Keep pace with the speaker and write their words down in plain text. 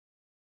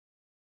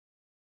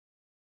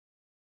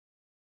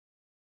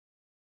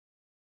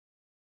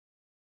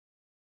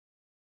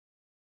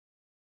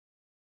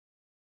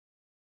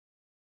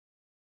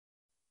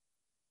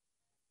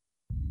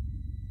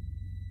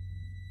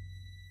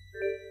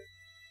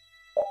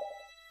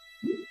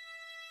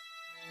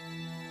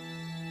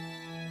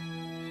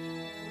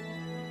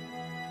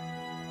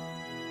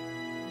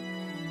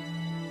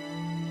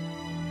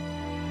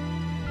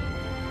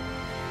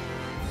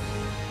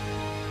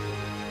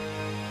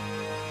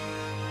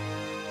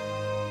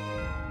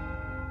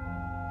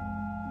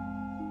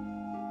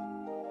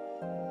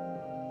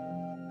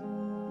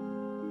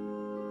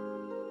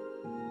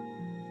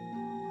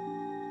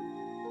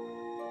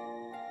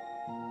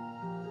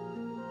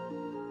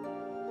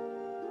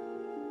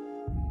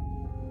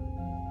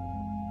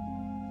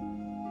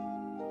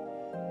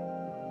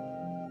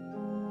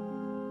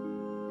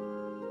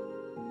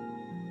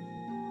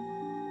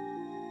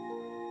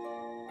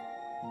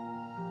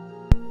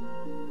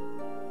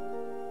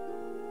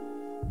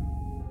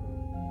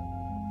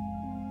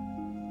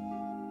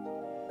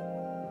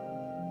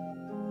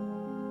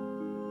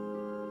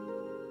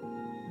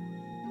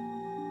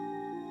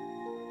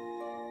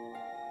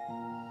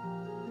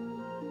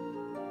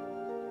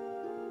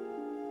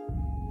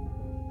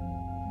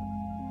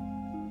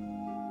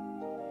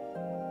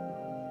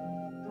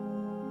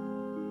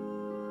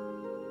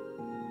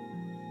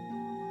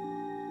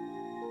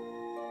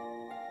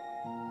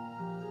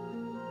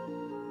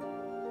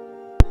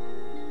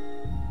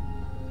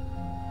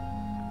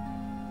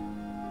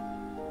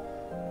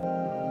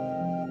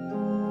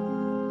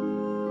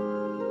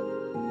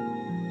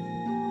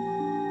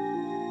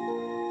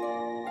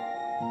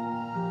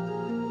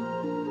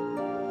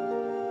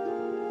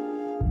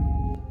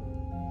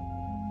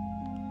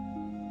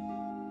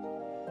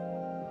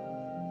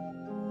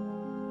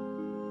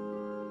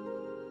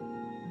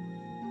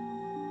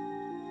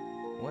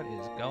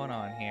is going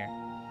on here?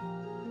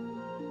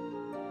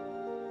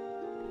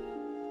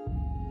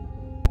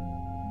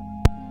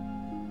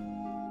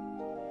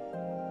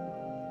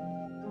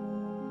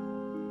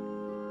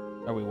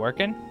 Are we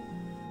working?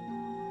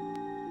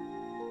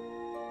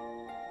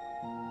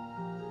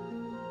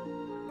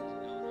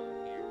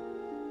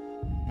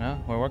 No,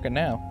 we're working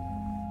now.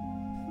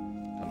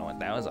 Don't know what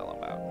that was all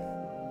about.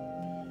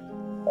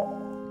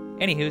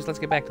 Anywho's, let's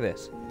get back to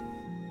this.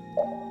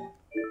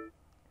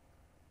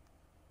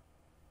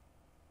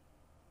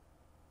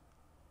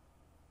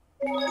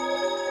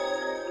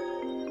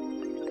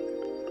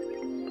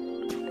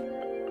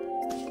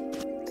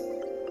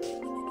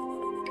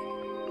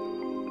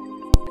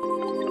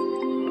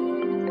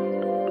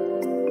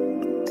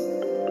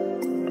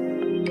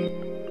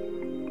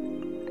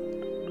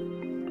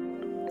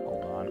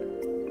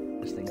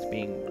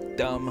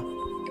 Dumb.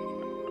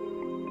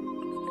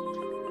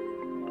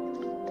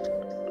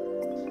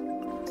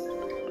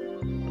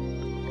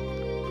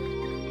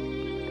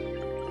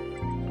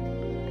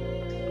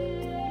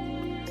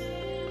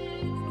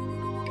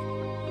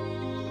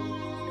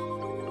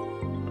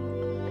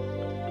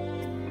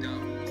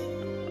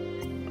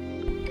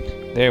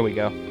 There we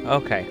go.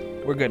 Okay,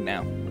 we're good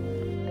now.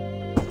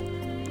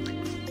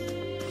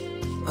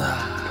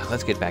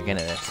 Let's get back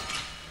into this.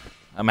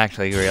 I'm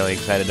actually really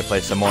excited to play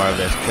some more of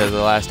this because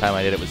the last time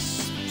I did it was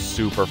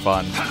super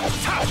fun.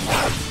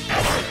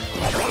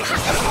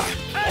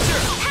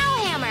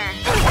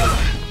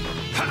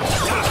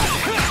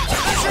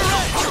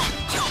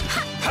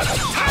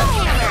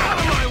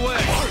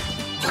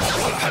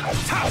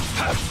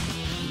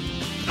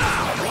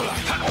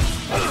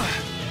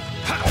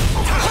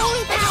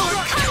 Holy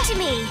power, come to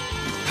me!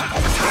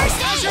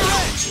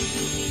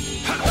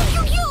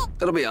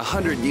 It'll be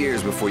 100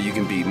 years before you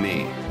can beat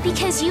me.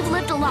 Because you've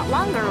lived a lot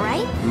longer,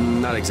 right?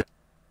 Not exactly.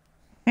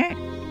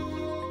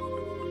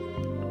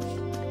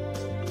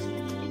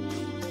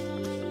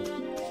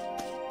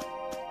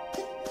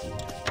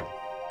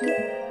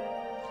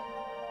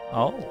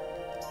 Oh.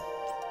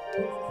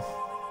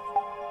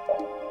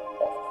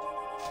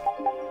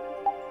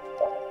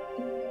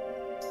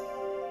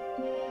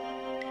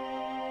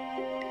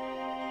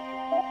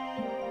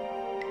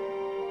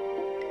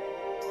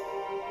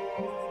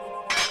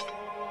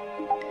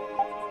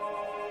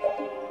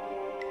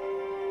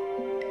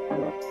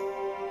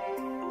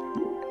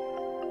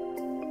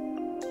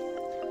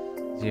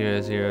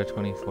 Zero, 0,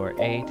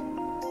 24, 8.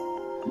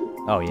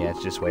 Oh yeah,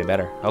 it's just way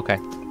better. Okay.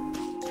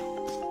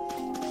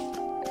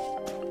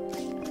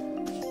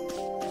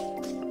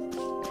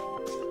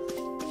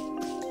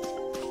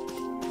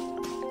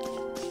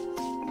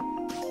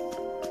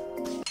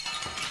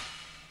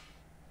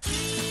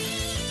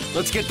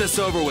 Let's get this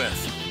over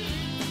with.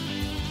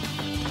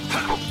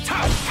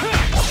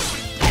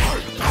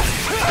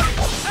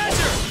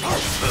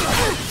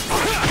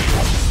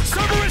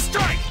 Cerberus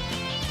strike!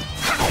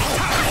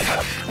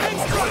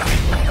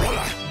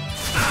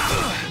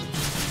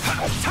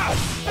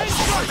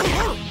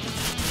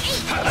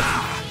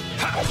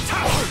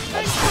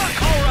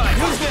 Alright,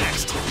 who's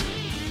next?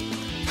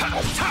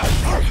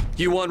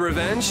 You want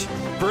revenge?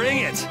 Bring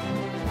it!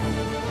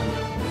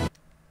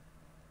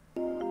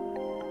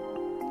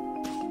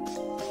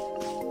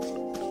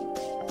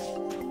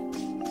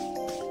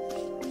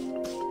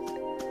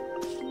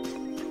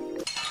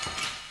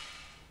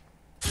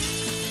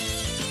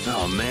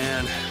 Oh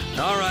man.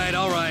 Alright,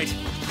 alright.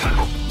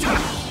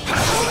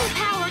 Holy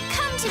power,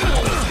 come to me!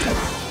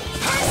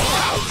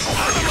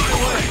 Out of my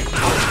way!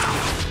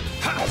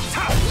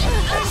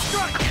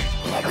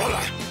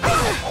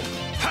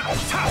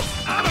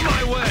 Out of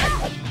my way!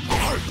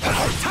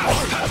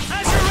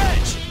 Azure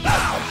Edge!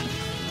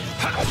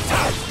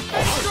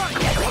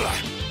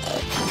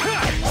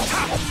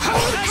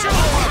 Holy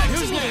power, come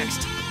Who's to me!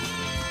 next?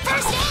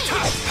 First aid!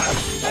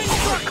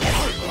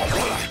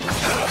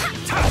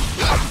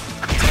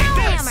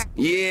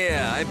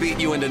 Yeah, I beat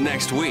you into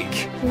next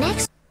week.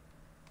 Next.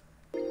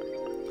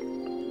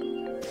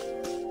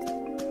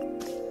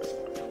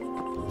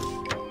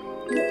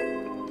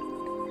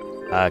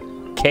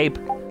 Cape.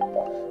 I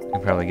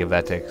can probably give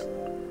that to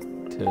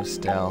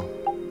Estelle.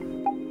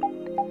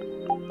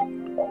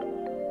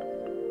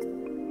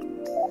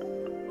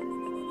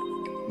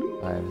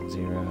 Five,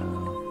 0.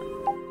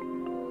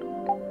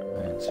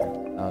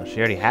 Oh, she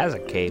already has a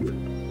cape.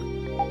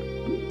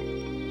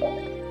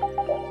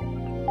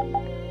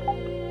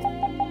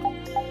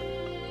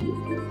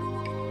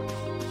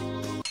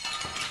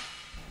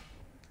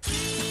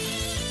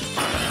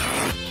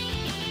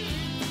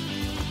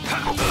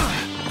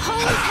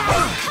 Holy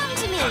power, come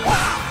to me!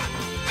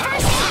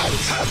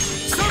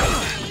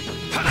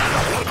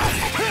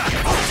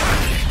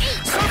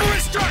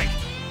 Cerberus strike!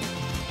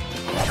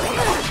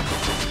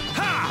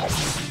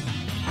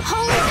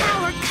 Holy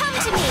power, come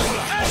to me!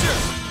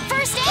 Azure!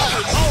 First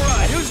aid!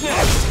 Alright, who's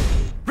next?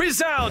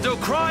 Resound, O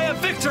cry of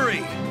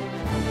victory!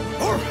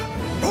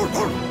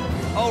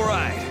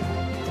 Alright.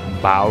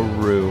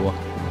 Bauru.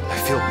 I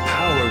feel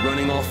power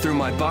running all through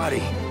my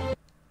body.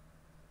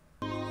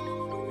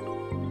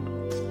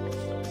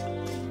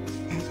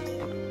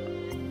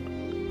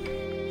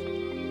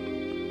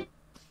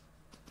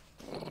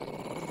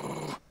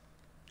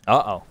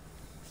 Uh-oh.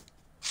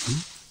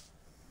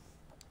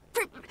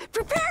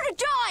 Prepare to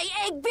die,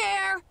 Egg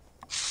Bear!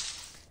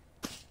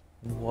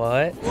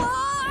 What? Whoa!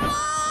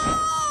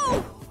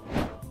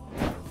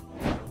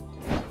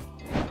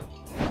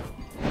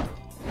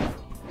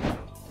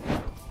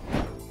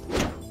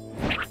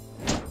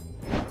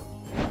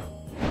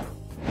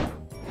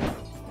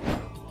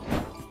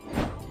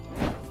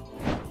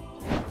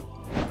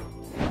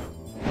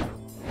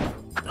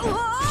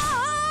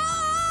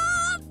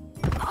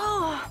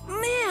 Oh,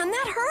 man,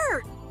 that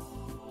hurt.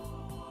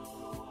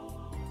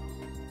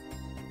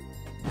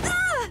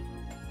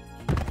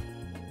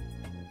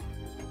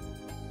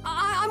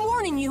 I'm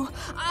warning you,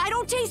 I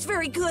don't taste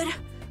very good.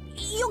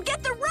 You'll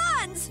get the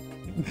runs!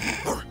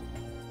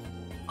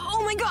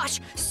 Oh my gosh!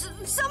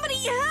 Somebody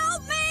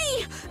help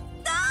me!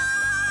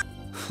 Ah!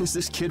 Is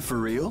this kid for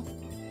real?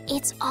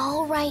 It's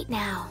all right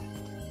now.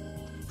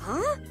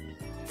 Huh?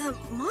 The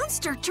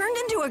monster turned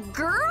into a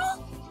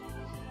girl?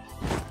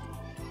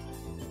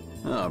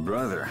 Oh,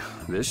 brother.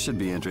 This should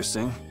be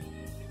interesting.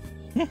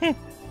 I'm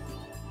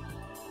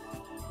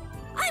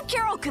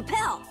Carol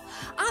Capel.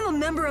 I'm a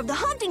member of the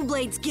Hunting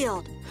Blades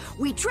Guild.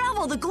 We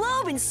travel the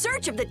globe in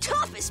search of the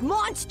toughest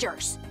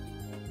monsters.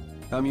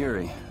 I'm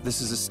Yuri.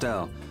 This is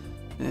Estelle.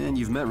 And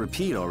you've met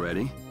Repeat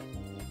already.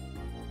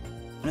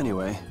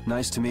 Anyway,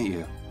 nice to meet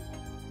you.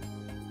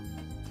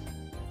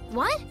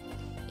 What?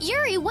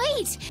 Yuri,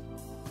 wait!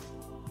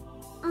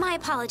 My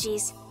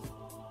apologies.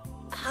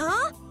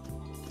 Huh?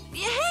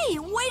 Hey,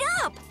 wait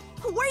up!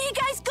 Where are you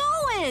guys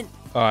going?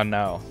 Oh,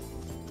 no.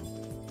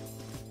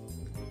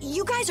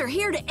 You guys are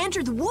here to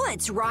enter the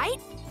woods, right?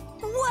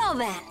 Well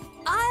then,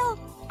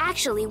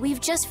 Actually,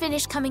 we've just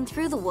finished coming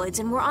through the woods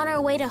and we're on our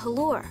way to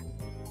Halure.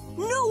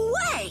 No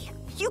way!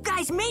 You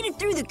guys made it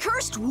through the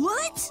cursed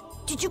woods?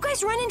 Did you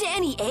guys run into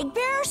any egg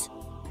bears?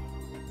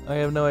 I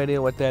have no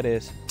idea what that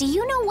is. Do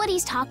you know what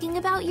he's talking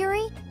about,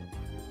 Yuri?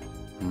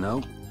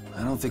 Nope.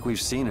 I don't think we've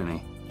seen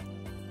any.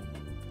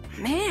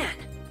 Man,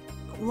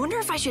 wonder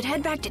if I should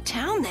head back to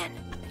town then.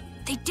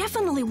 They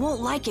definitely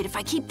won't like it if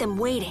I keep them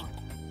waiting.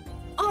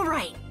 All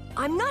right,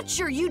 I'm not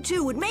sure you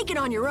two would make it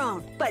on your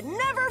own, but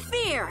never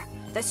fear.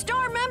 The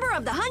star member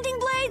of the Hunting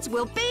Blades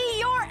will be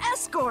your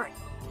escort.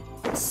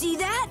 See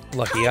that?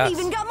 Lucky I've us.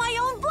 even got my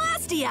own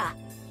Blastia.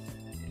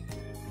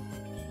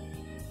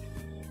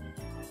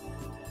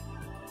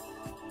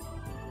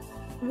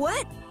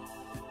 What?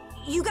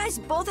 You guys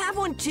both have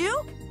one too?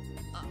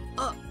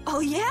 Oh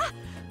yeah?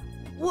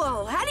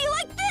 Whoa, how do you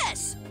like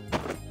this?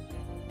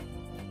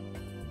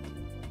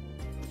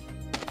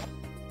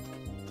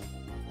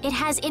 It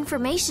has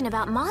information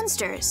about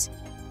monsters.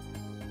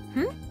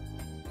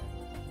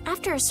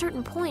 After a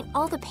certain point,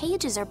 all the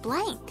pages are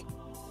blank.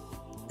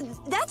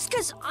 That's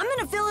because I'm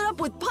gonna fill it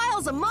up with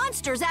piles of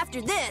monsters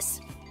after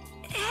this.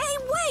 Hey,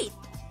 wait!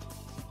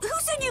 Who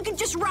said you could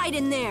just write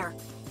in there?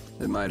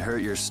 It might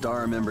hurt your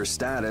star member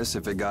status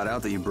if it got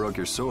out that you broke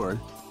your sword.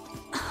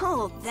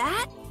 Oh,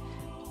 that?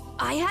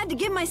 I had to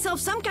give myself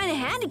some kind of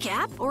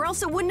handicap, or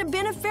else it wouldn't have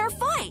been a fair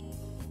fight.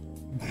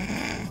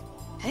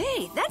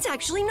 Hey, that's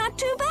actually not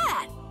too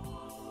bad.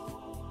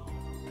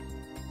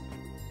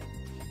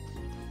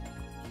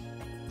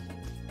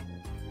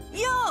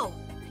 Yo!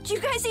 Do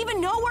you guys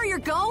even know where you're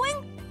going?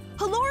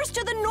 Halure's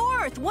to the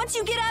north, once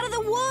you get out of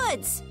the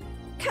woods.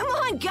 Come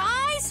on,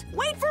 guys!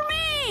 Wait for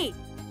me!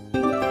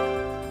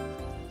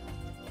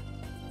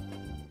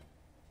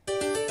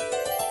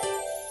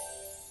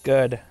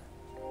 Good.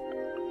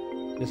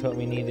 Just what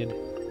we needed.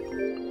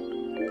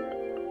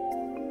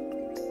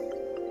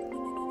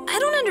 I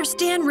don't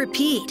understand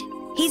Repeat.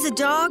 He's a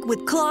dog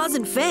with claws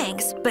and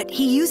fangs, but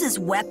he uses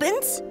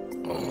weapons?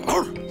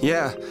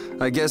 Yeah,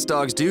 I guess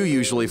dogs do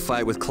usually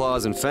fight with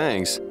claws and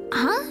fangs.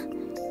 Huh?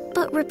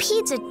 But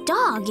Repeat's a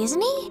dog,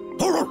 isn't he?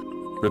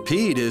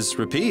 Repeat is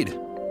Repeat.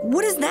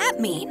 What does that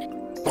mean?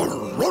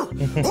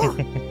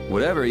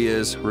 Whatever he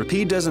is,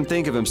 Repeat doesn't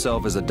think of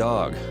himself as a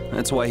dog.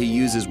 That's why he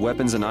uses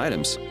weapons and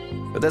items.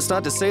 But that's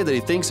not to say that he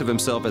thinks of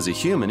himself as a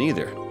human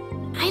either.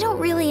 I don't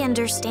really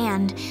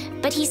understand,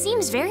 but he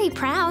seems very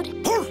proud.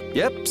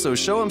 Yep, so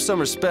show him some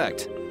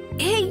respect.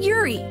 Hey,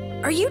 Yuri,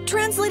 are you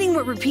translating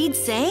what Repeat's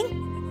saying?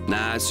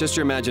 Nah, it's just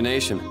your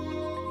imagination.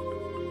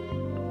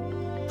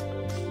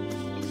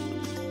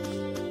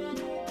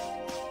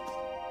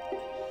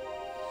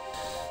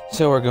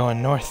 So we're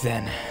going north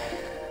then.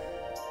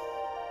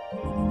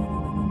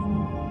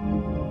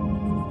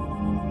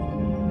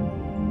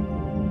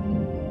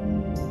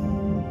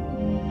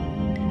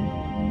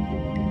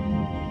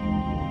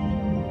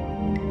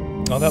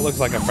 Oh, that looks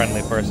like a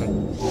friendly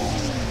person.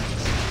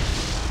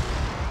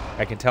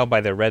 I can tell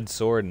by the red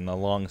sword and the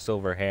long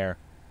silver hair.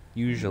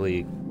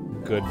 Usually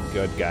good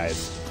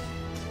guys.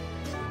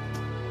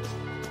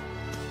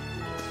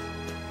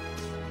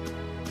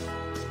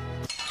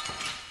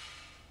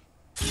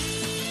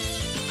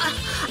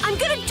 I'm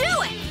gonna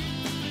do it!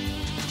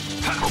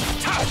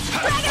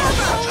 Dragon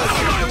Umber!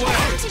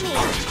 Come to me!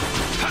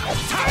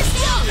 First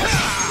Stone!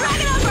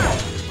 Dragon Umber!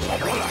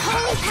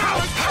 Holy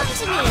power, come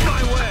to me!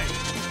 My way!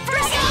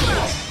 First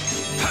Umber!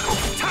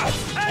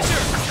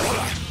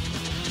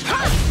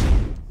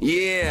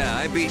 Yeah,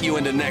 I beat you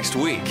into next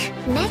week.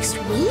 Next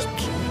week?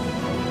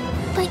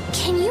 But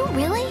can you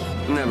really?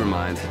 Never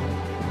mind.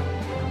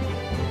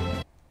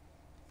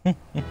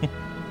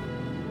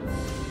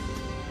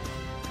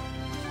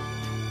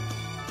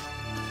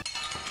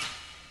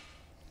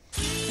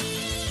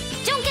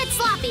 Don't get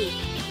sloppy!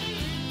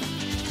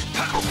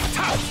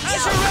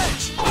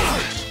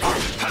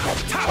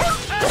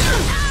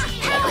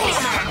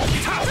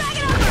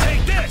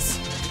 Take this!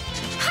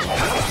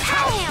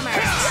 Hellhammer!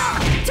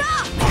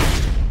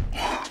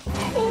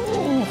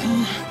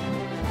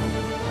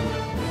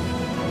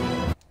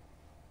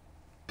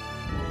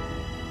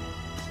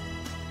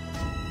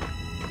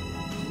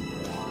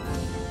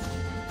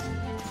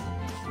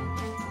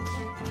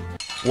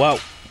 Whoa.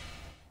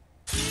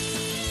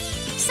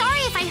 Sorry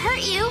if I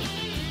hurt you.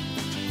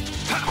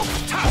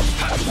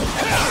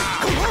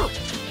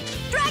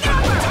 Dragon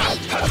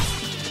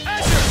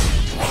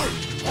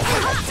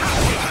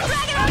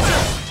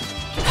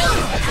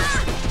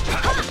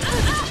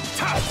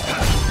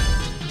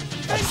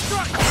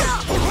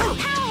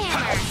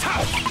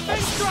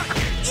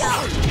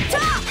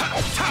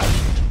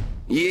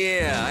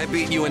Yeah, I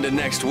beat you into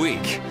next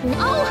week.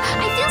 No,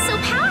 I feel so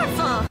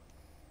powerful.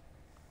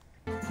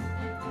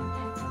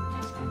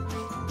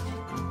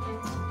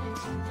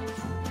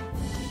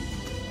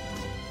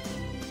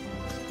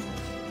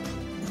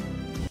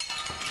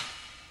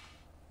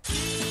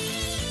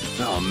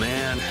 Oh,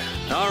 man.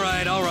 All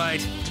right, all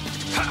right.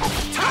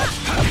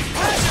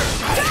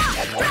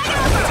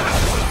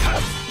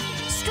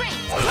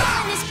 Strength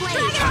on this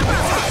blade.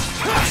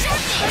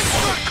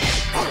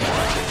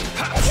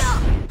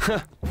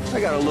 I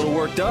got a little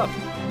worked up.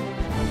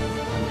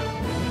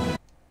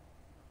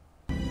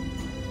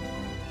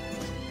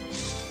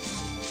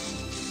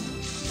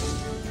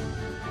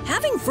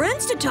 Having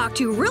friends to talk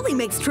to really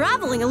makes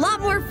traveling a lot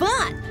more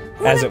fun.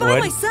 When As I'm it by would.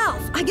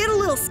 myself, I get a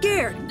little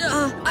scared.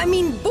 I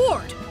mean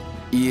bored.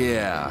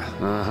 Yeah,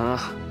 uh-huh.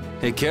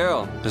 Hey,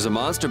 Carol, there's a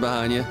monster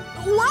behind you.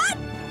 What?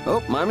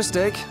 Oh, my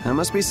mistake. I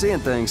must be seeing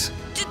things.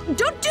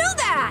 Don't do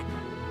that!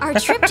 Our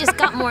trip just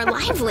got more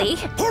lively.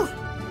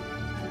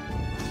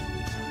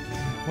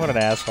 What an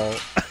asshole.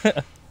 Guess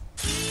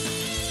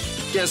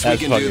we That's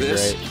can fucking do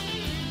this. great.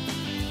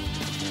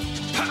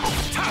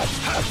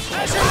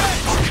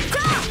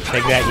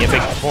 Take that, you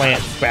big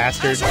plant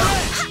bastard.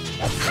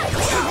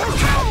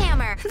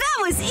 Hellhammer! That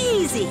was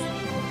easy!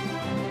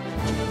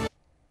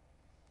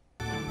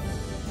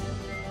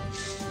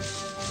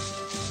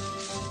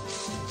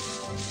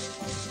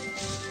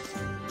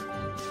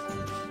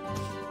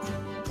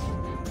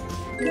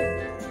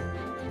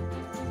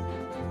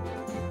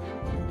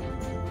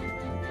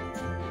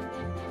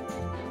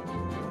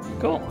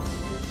 Cool.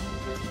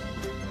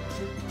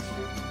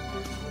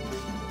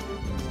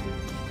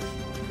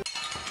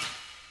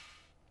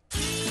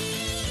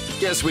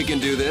 Guess we can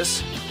do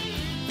this.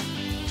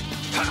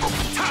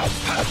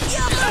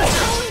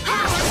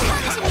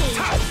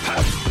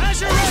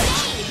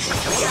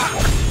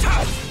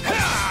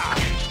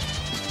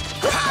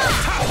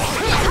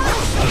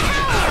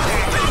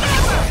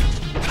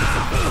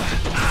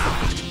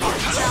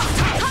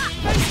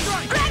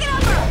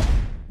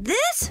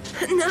 This?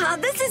 Nah,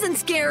 this isn't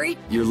scary.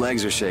 Your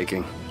legs are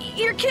shaking.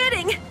 You're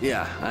kidding.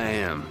 Yeah, I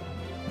am.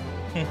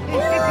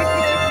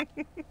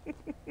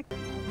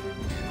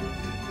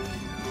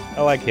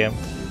 I like him.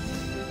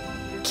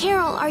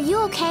 Carol, are you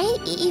okay?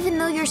 Even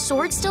though your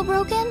sword's still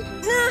broken?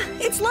 Nah,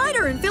 it's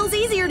lighter and feels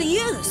easier to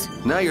use.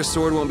 Now your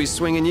sword won't be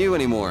swinging you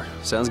anymore.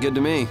 Sounds good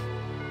to me.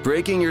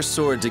 Breaking your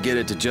sword to get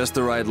it to just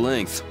the right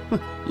length.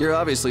 You're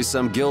obviously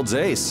some guild's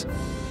ace.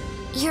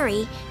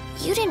 Yuri,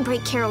 you didn't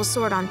break Carol's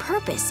sword on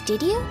purpose,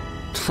 did you?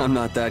 I'm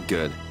not that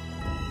good.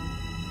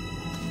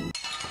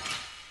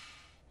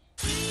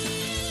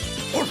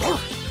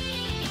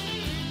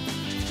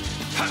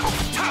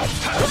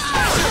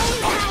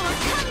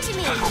 Come to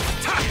me!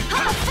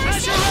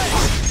 First aid!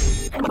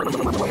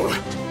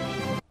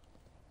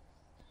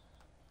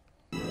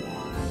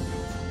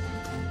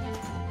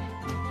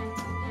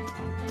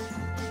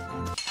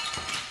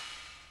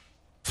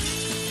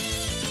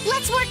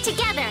 Let's work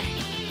together!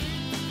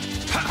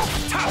 Come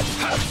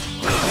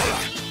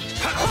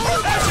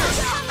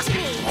to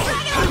me!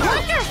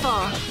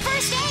 Wonderful!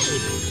 First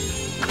aid!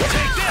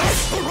 Take this!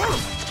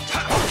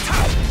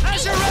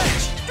 Azure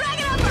Edge!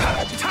 Dragon over!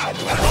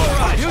 All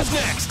right, who's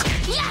next?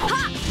 Yeah!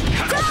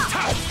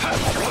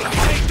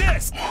 Take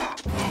this!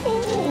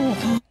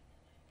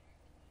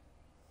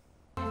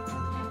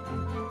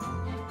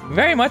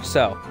 Very much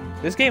so.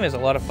 This game is a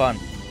lot of fun.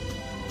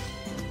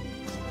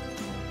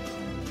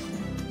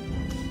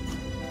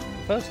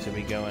 Supposed to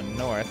be going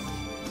north.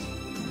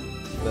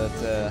 But,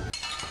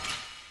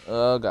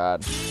 oh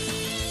god.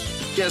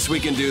 Guess we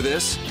can do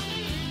this.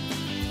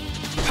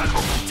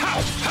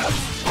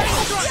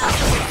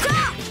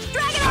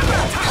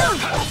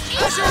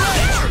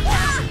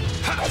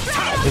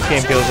 This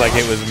game feels like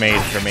it was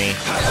made for me.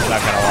 I'm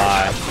not gonna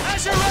lie.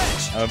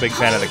 I'm a big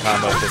fan of the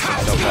combo system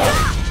so far.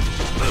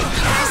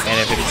 And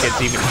if it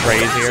gets even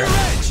crazier,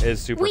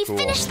 it's super We cool.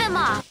 finished them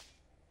off!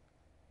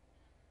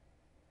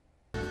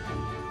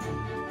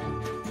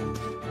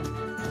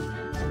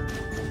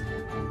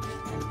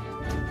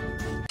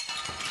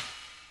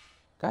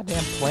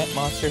 Goddamn plant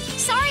monster.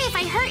 Sorry if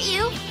I hurt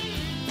you.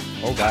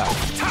 Oh god.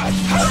 Holy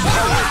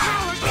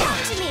power, come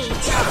to me.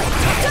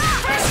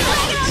 First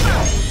aid.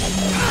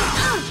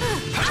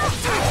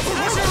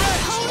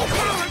 Holy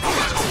power,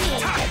 come to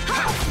me.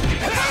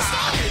 First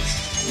aid.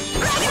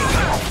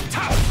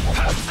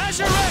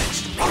 Azure Edge!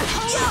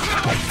 Holy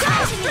power,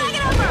 come to me.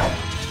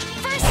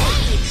 First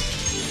aid.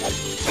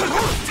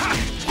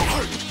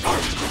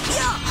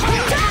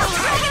 Holy power,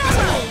 come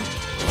to me.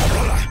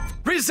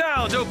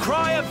 Resound, O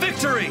cry of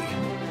victory!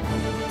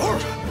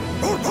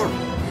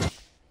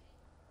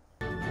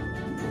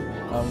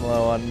 I'm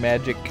low on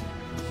magic.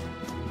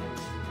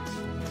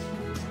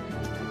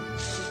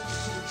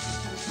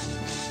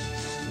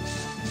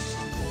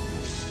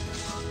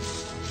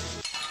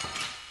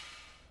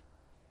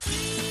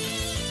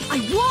 I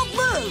won't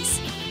lose!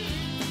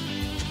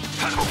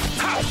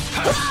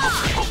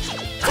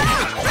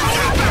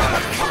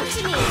 Come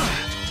to me.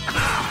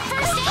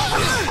 First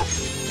aid.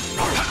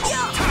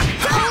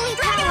 Holy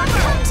power,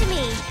 come to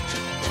me.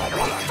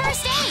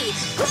 First aid.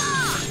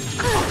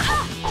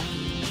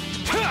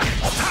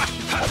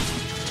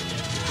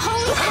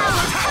 Holy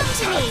power, come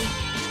to me.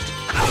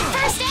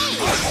 First aid.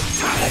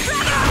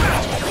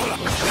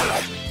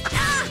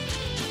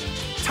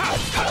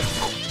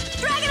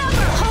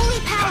 Holy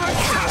power,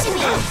 come to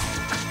me.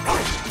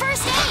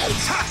 First aid.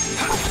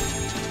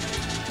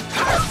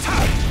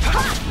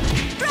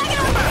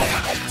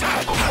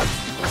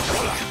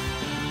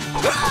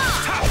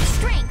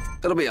 Strength.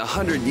 It'll be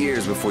 100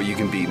 years before you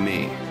can beat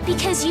me.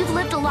 Because you've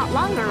lived a lot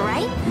longer,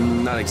 right?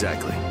 Not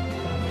exactly.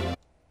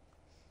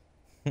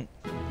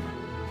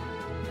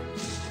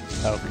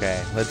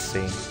 Okay, let's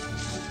see.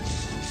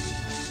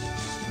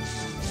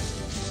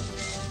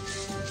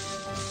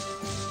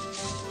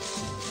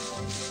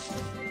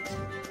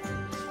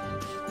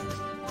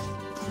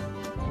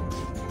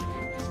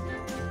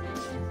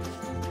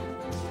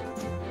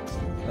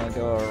 Gonna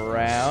go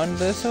around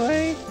this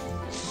way?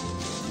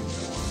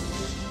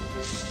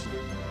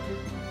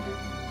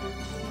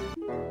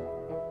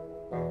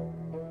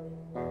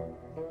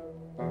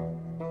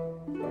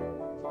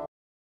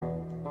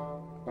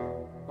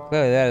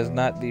 Clearly that is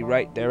not the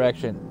right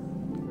direction.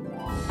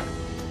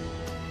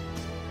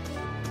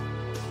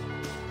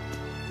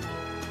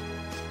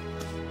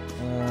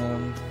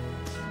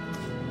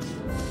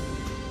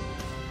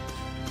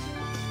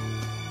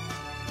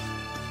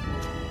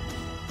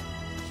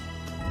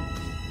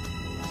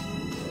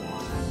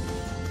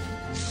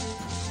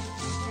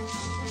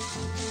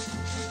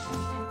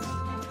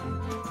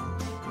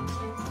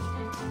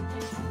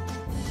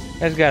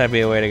 There's gotta be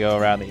a way to go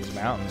around these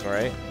mountains,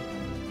 right?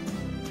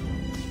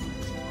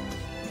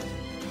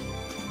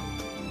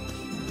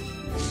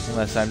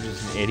 Unless I'm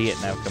just an idiot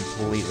and I've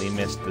completely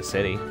missed the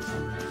city.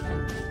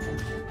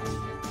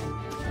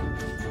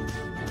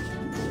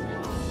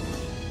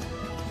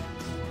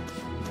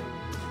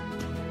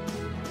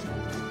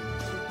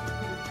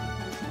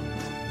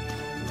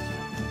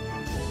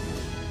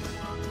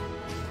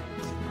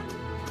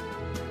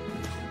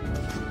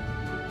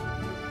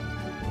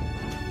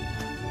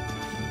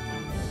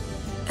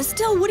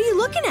 Estelle, what are you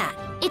looking at?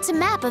 It's a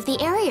map of the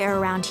area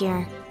around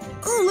here.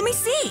 Oh, let me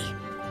see.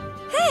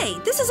 Hey,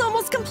 this is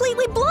almost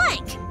completely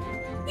blank.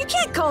 You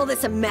can't call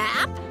this a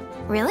map.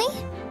 Really?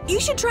 You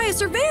should try a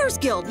surveyor's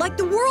guild like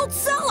the World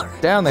Cellar.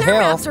 Down the Their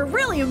hill. maps are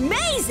really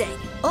amazing.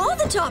 All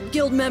the top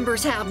guild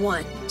members have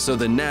one. So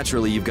then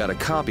naturally you've got a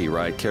copy,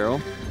 right,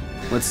 Carol?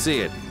 Let's see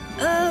it.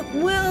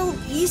 Well,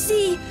 you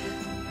see,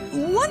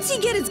 once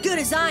you get as good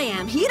as I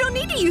am, you don't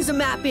need to use a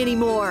map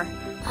anymore.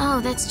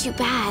 Oh, that's too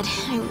bad.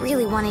 I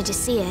really wanted to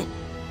see it.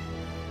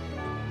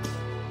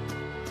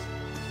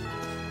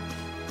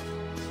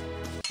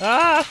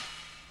 Ah!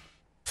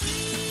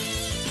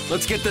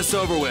 Let's get this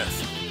over with.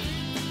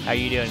 How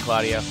you doing,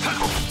 Claudio? Take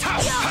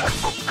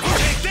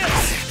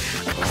this!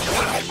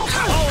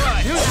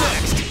 Alright, who's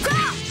next?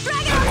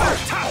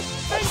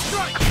 Then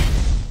strike!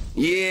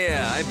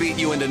 Yeah, I beat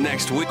you into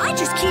next week. I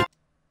just keep...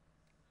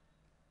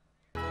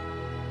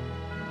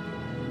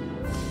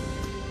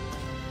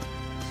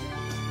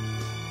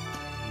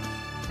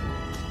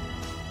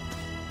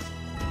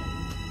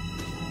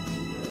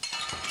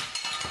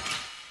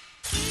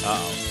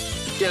 Uh-oh.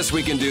 Guess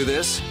we can do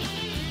this.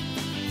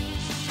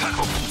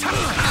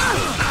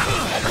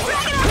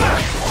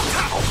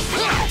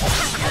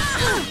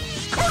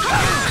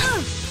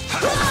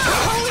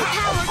 Holy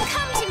power,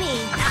 come to me!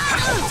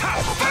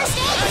 First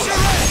aid!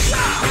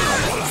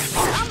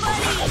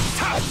 Somebody!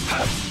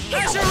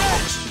 Azure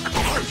Edge!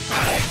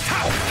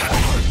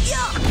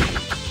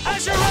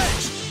 Azure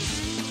Edge!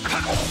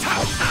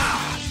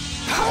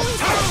 Holy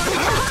power,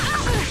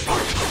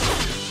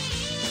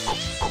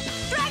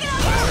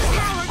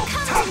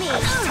 come to me!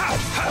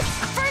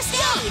 First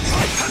aid!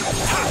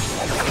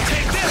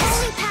 Take this!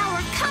 Holy power,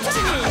 come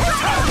to me!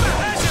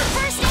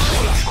 First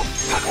aid!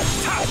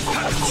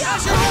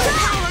 Azure Holy Edge!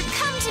 power,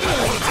 come to me!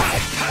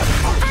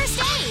 First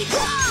aid!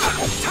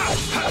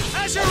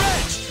 Azure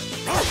Edge!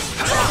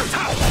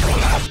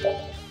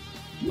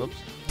 Whoops.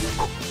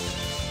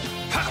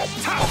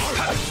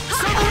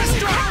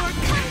 Holy power,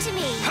 come to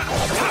me!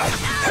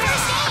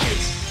 First aid!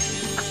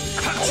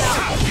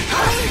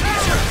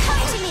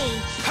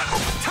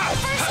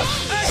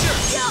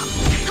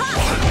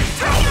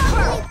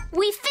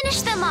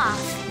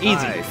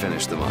 Easy. I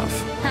finished them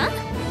off. Huh?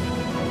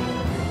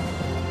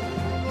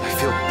 I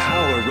feel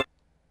power.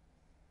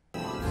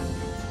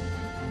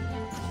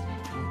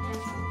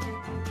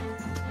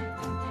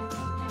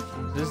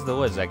 This is the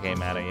woods that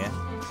came out of you.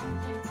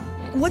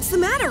 What's the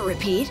matter,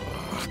 Repeat?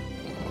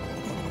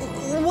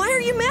 Why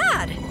are you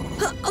mad?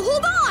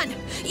 Hold on!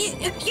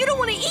 You don't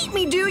want to eat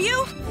me, do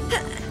you?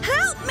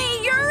 Help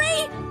me,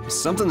 Yuri!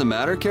 Something the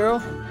matter,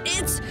 Carol?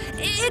 It's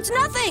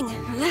nothing.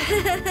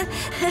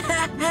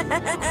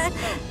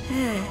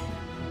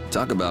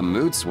 Talk about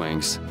mood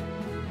swings.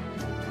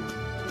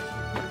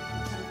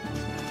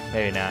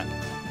 Maybe not.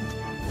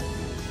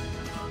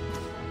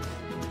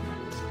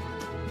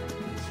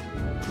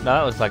 No,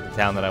 that looks like the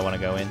town that I want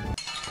to go in.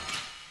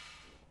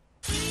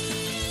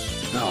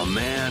 Oh,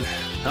 man.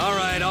 All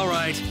right, all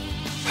right.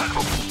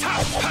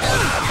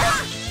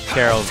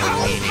 Carol's a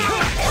weenie.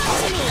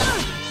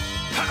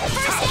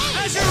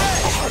 As your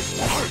edge!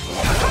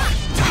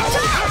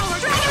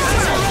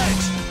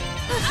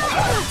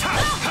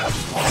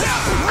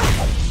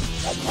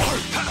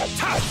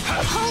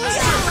 Holy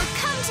power,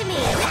 come to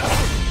me!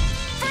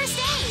 First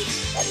aid!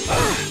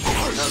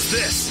 How's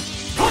this?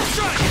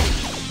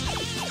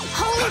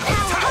 Holy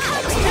power,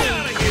 come to me!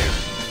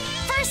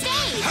 First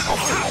aid!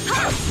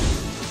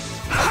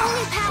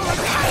 Holy power,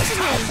 come to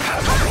me!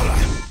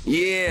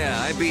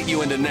 Yeah, I beat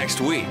you into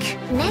next week.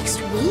 Next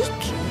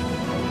week?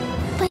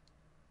 But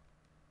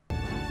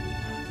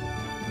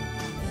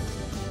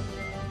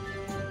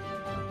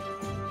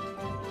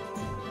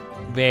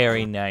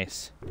Very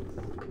nice.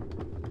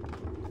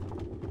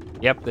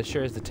 Yep, this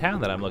sure is the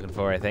town that I'm looking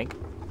for, I think.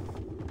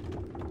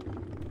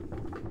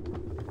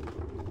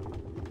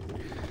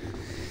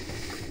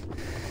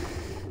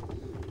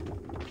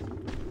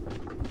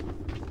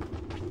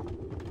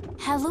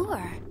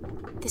 Halure,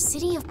 the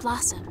city of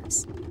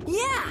blossoms.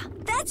 Yeah,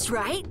 that's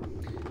right.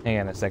 Hang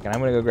on a second. I'm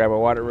gonna go grab a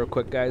water real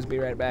quick, guys. Be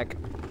right back.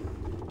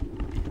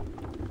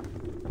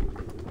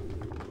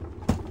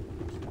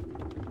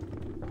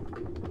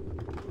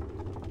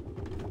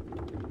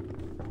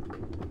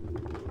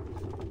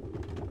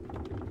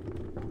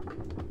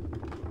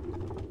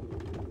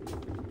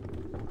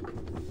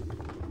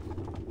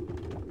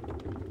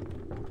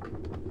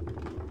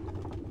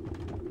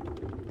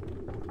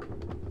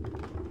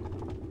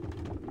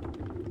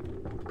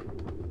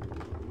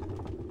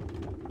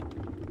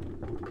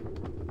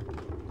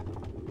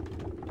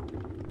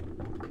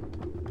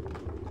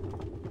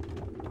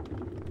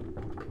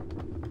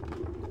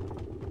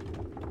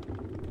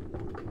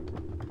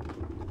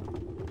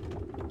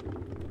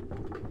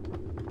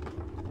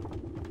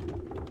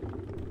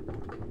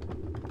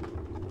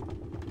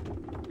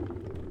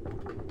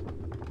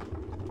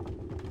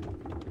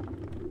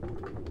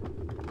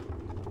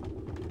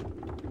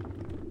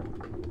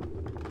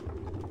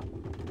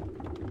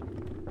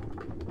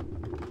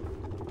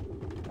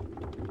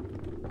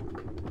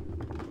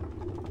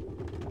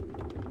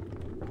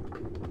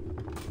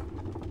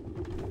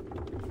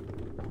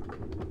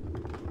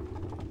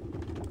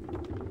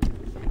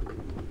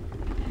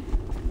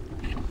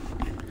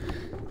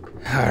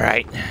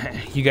 Alright.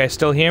 You guys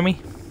still hear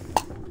me?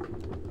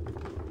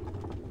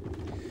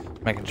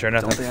 Making sure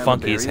nothing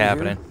funky is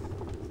happening.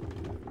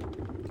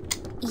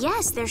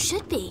 Yes, there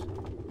should be.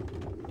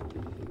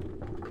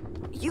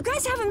 You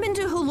guys haven't been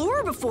to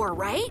Halure before,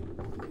 right?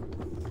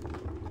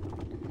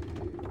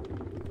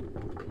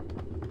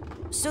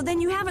 So then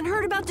you haven't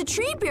heard about the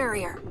tree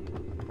barrier.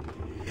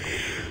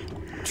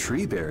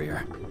 Tree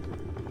barrier?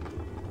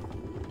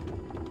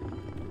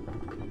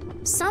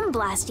 Some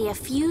Blastia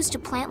fuse to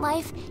plant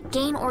life,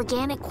 gain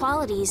organic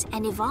qualities,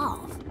 and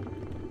evolve.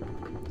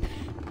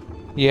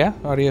 Yeah,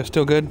 audio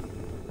still good?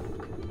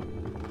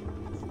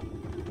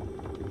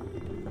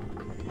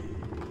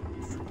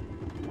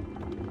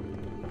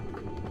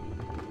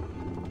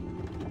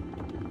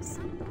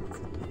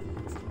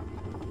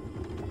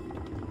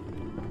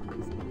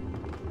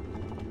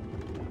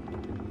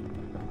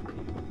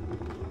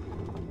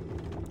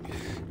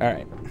 All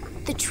right.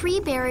 The tree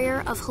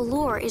barrier of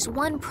Halure is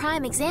one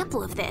prime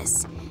example of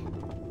this.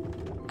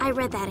 I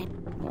read that in.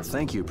 Well,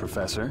 thank you,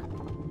 Professor.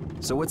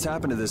 So what's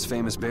happened to this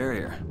famous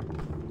barrier?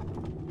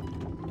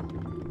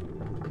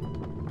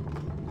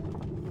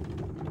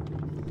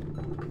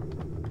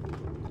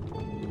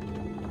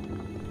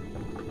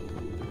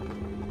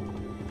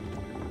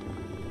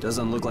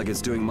 Doesn't look like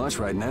it's doing much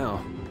right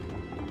now.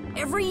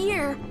 Every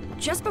year,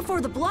 just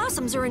before the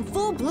blossoms are in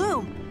full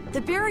bloom,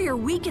 the barrier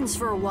weakens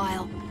for a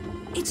while.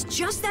 It's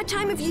just that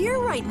time of year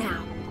right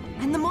now,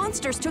 and the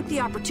monsters took the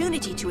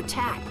opportunity to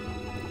attack.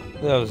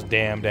 Those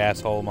damned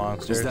asshole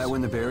monsters. Is that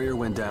when the barrier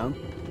went down?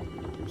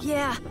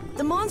 Yeah,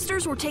 the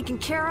monsters were taken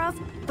care of,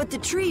 but the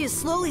tree is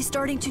slowly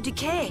starting to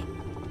decay.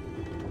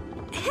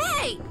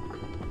 Hey!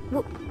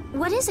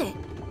 What is it?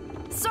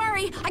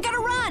 Sorry, I gotta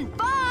run!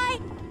 Bye!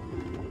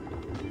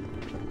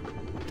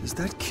 Does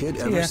that kid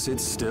ever sit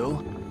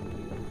still?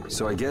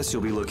 So I guess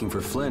you'll be looking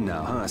for Flynn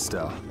now, huh,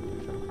 Estelle?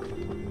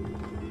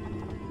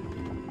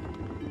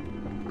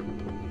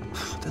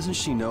 Doesn't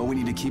she know we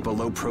need to keep a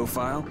low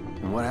profile?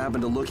 And what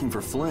happened to looking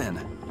for Flynn?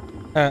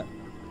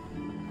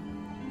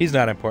 He's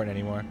not important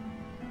anymore.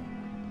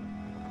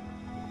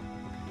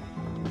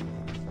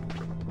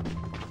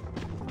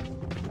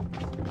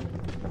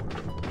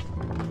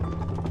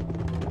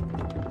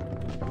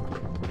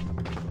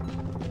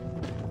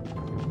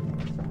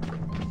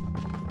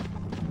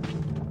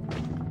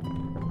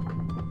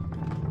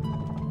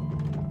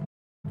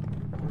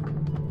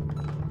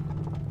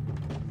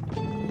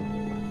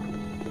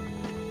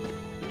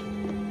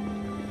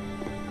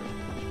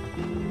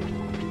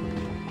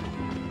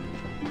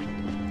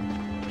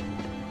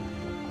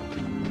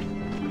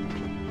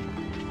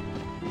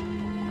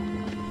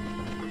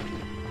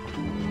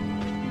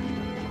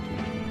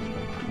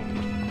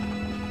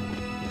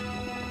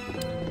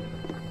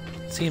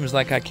 Seems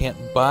like I can't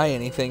buy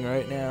anything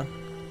right now.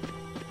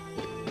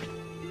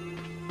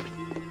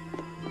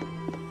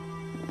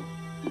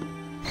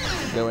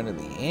 Go into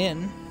the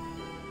inn.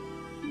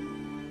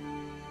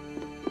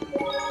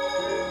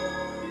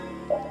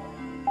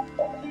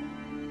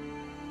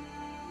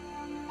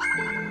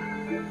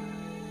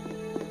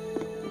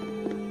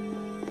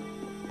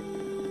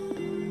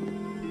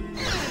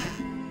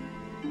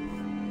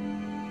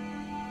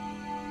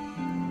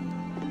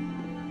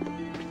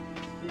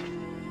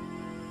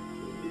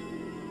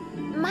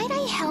 Might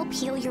I help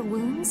heal your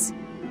wounds?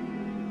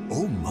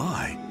 Oh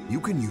my, you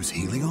can use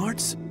healing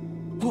arts?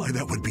 Why,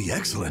 that would be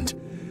excellent.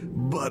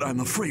 But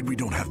I'm afraid we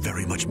don't have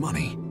very much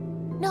money.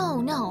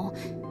 No.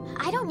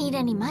 I don't need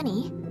any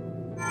money.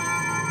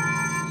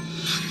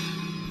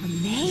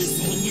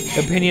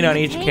 Amazing. Opinion on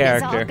My each pain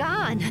character. Is all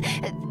gone.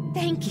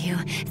 Thank you.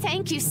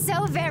 Thank you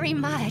so very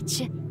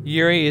much.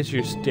 Yuri is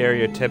your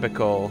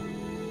stereotypical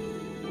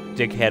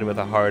dickhead with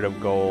a heart of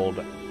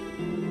gold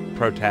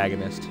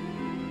protagonist.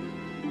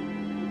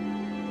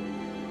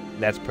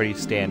 That's pretty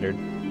standard.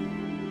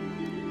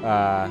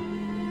 I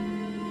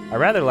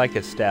rather like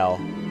Estelle,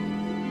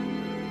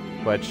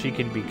 but she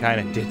can be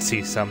kind of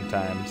ditzy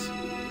sometimes.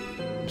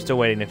 I'm still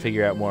waiting to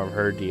figure out more of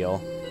her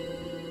deal.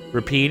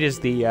 Repeat is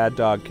the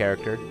dog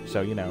character, so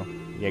you know,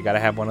 you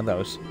gotta have one of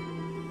those.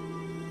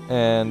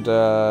 And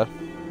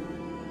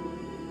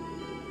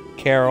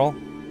Carol,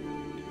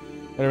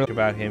 I don't know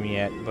about him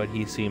yet, but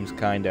he seems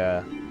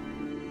kinda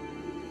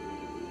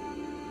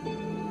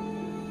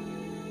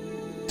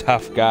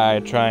tough guy,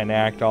 trying to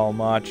act all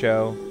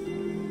macho.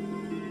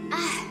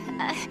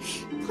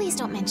 Please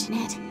don't mention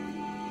it.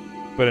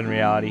 But in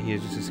reality,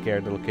 he's just a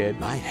scared little kid.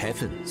 My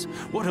heavens,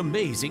 what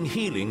amazing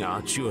healing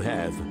arts you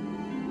have.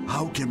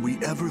 How can we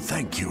ever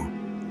thank you?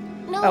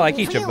 No, I like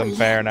each of them, really,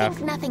 fair enough.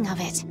 Think nothing of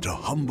it. To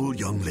humble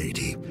young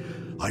lady,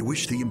 I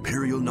wish the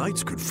Imperial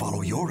Knights could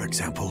follow your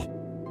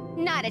example.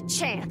 Not a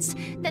chance.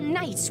 The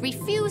Knights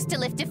refuse to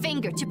lift a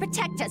finger to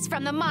protect us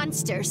from the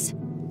monsters.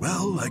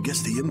 Well, I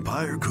guess the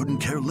Empire couldn't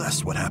care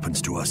less what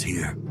happens to us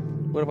here.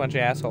 What a bunch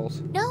of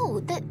assholes. No,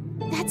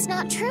 that's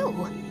not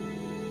true.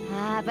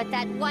 Ah, but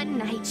that one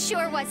Knight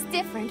sure was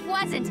different,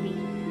 wasn't he?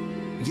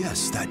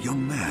 Yes, that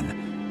young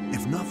man.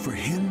 If not for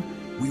him,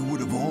 we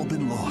would have all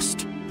been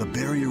lost. The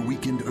barrier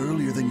weakened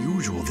earlier than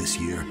usual this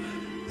year,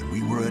 and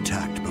we were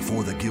attacked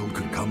before the guild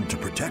could come to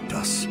protect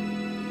us.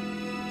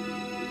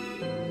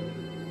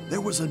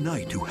 There was a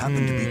knight who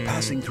happened to be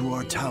passing through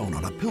our town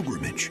on a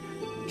pilgrimage.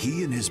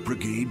 He and his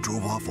brigade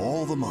drove off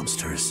all the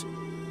monsters.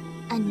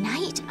 A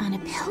knight on a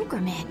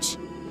pilgrimage.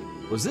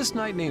 Was this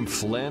knight named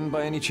Flynn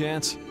by any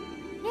chance?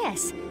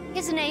 Yes,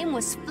 his name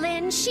was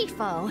Flynn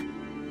Shifo.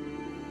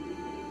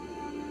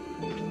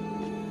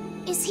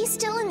 Is he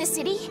still in the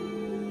city?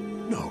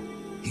 No,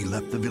 he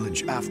left the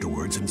village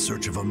afterwards in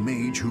search of a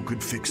mage who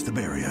could fix the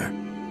barrier.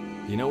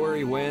 You know where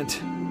he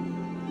went?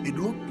 It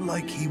looked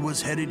like he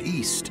was headed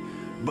east,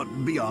 but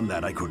beyond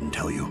that I couldn't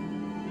tell you.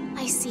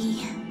 I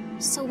see.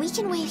 So we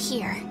can wait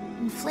here,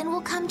 and Flynn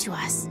will come to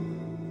us.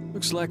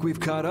 Looks like we've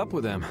caught up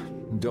with him.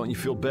 Don't you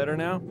feel better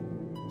now?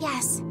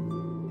 Yes.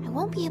 I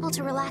won't be able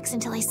to relax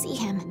until I see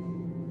him.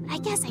 I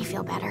guess I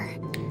feel better.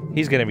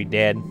 He's gonna be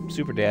dead.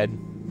 Super dead.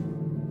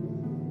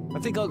 I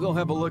think I'll go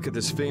have a look at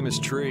this famous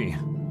tree.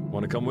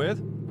 Want to come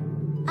with?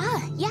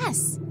 Ah,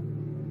 yes.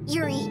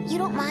 Yuri, you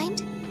don't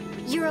mind?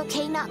 You're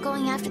okay not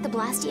going after the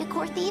Blastia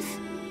core thief?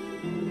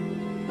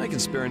 I can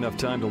spare enough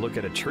time to look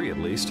at a tree at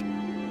least.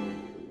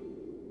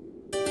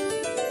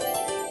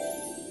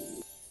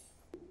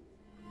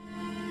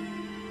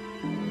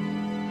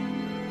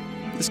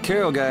 This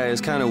Carol guy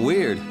is kind of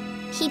weird.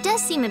 He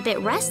does seem a bit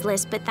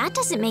restless, but that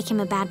doesn't make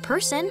him a bad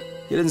person.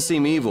 He doesn't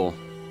seem evil,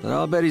 but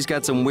I'll bet he's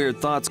got some weird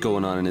thoughts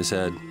going on in his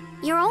head.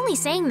 You're only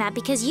saying that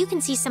because you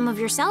can see some of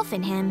yourself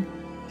in him.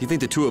 You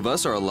think the two of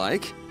us are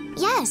alike?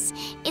 Yes,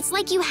 it's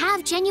like you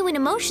have genuine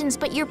emotions,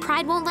 but your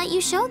pride won't let you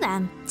show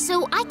them.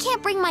 So I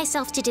can't bring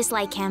myself to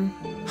dislike him.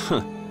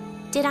 Huh.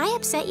 Did I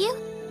upset you?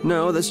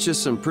 No, that's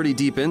just some pretty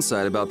deep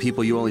insight about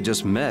people you only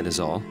just met is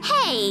all.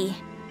 Hey!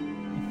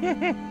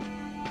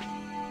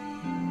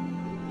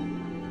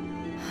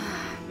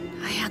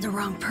 I had the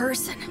wrong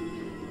person.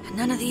 And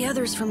none of the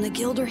others from the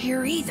guild are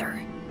here either.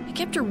 I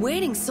kept her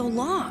waiting so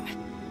long.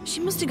 She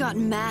must have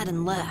gotten mad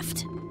and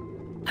left.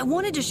 I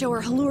wanted to show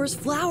her Halur's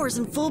flowers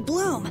in full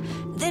bloom.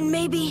 Then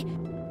maybe...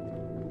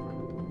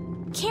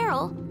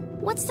 Carol,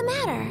 what's the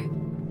matter?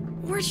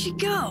 Where'd she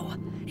go?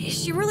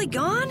 Is she really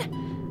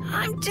gone?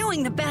 I'm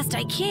doing the best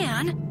I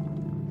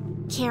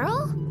can.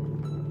 Carol?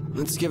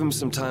 Let's give him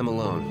some time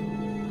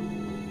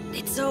alone.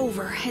 It's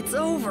over. It's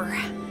over.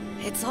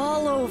 It's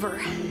all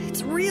over.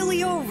 It's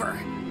really over.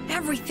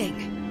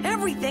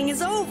 Everything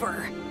is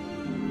over.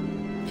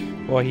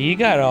 Well, he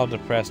got all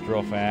depressed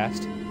real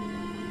fast.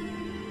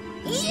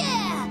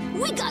 Yeah!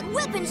 We got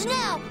weapons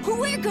now!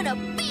 We're gonna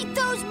beat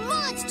those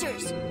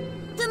monsters!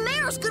 The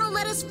mayor's gonna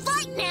let us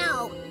fight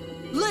now!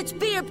 Let's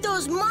beat up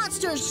those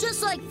monsters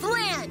just like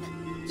Flan!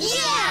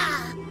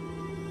 Yeah!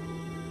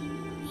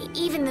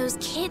 Even those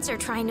kids are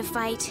trying to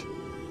fight.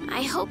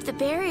 I hope the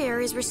barrier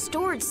is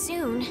restored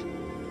soon.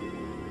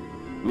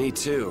 Me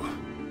too.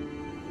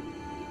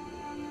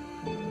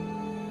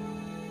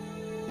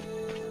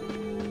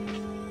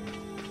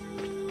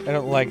 I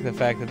don't like the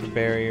fact that the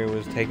barrier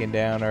was taken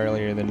down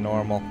earlier than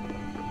normal.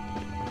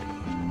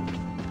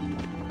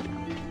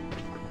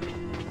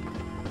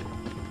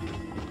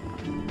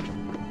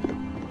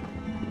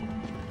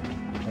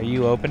 Are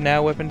you open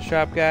now, weapon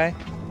shop guy?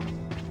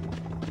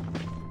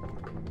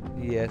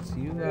 Yes,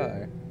 you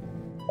are.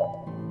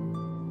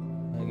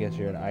 I guess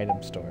you're an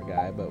item store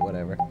guy, but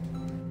whatever.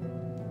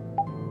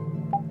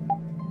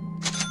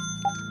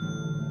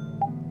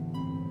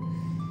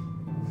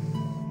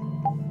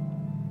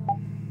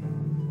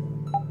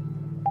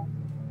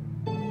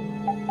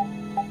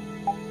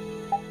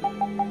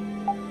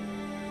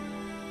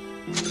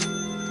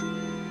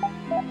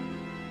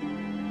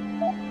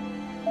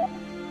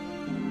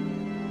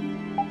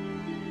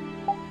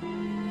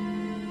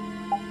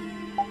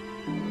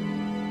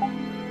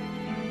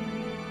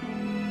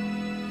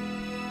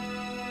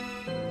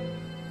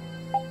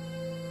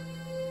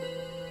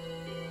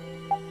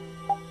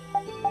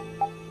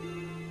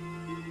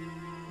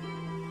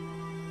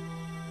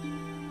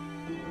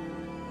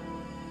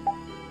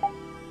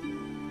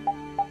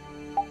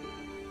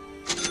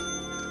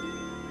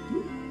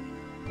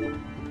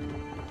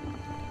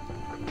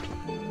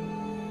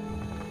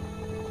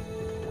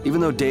 Even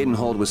though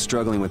Dadenhold was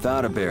struggling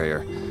without a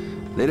barrier,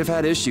 they'd have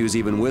had issues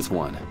even with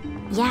one.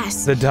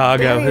 Yes. The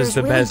doggo barriers is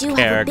the really best do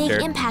character. have a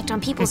big impact on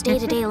people's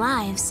day-to-day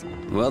lives.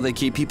 Well, they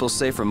keep people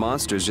safe from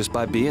monsters just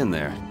by being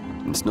there.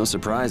 It's no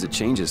surprise it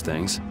changes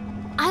things.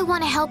 I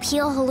want to help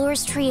heal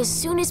Halur's tree as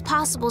soon as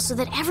possible so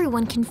that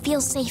everyone can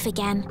feel safe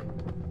again.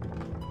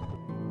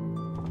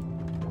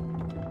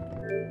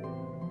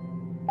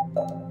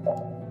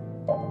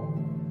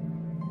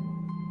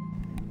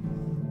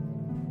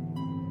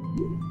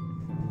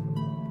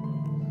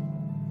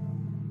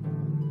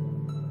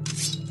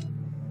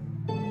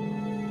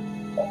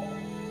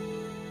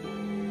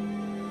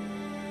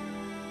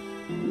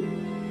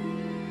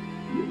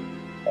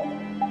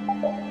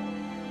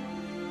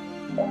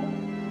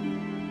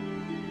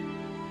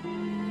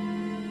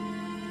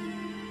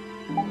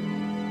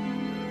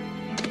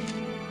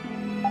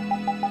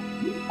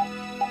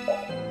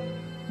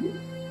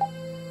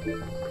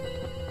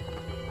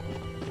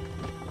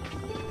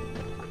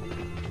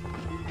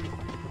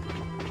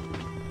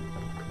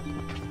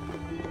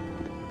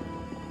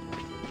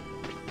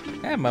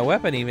 Yeah, my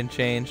weapon even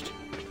changed.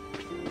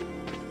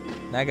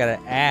 Now I got an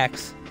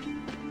axe.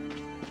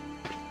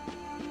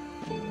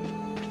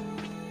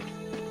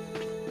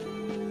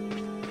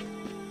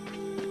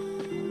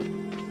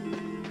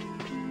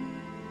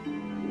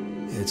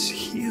 It's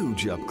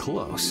huge up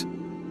close.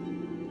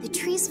 The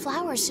tree's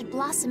flowers should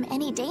blossom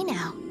any day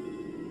now.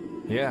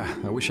 Yeah,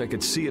 I wish I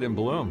could see it in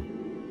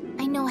bloom.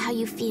 I know how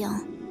you feel.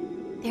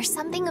 There's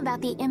something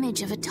about the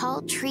image of a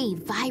tall tree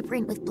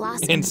vibrant with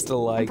blossoms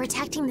Insta-like. and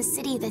protecting the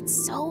city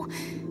that's so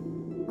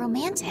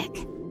romantic.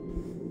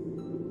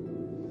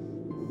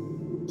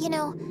 You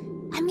know,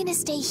 I'm gonna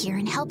stay here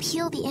and help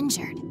heal the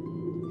injured.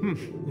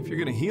 If you're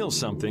gonna heal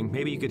something,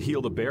 maybe you could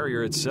heal the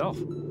barrier itself.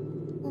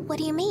 What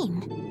do you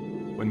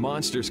mean? When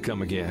monsters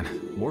come again,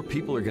 more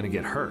people are gonna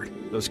get hurt.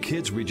 Those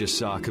kids we just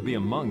saw could be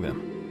among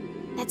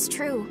them. That's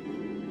true,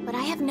 but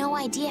I have no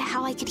idea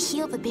how I could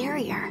heal the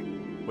barrier.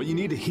 What you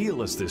need to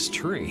heal is this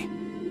tree.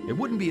 It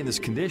wouldn't be in this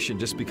condition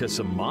just because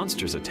some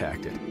monsters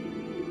attacked it.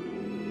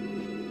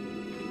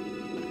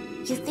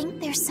 You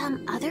think there's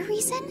some other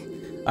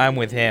reason? I'm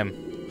with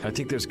him. I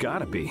think there's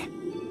gotta be.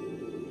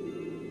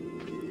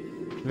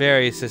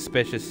 Very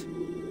suspicious.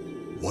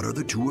 What are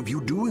the two of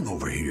you doing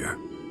over here?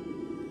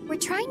 We're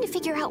trying to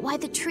figure out why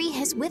the tree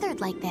has withered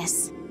like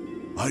this.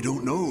 I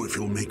don't know if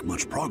you'll make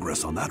much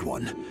progress on that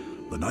one.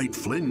 The Knight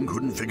Flynn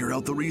couldn't figure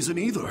out the reason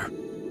either.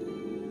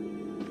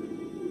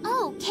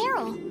 Oh,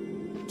 Carol!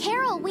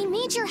 Carol, we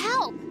need your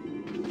help!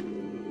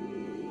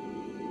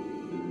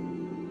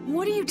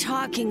 What are you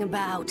talking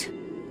about?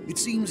 It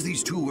seems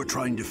these two are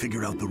trying to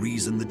figure out the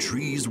reason the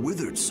trees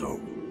withered so.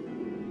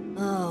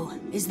 Oh,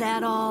 is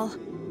that all?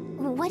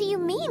 What do you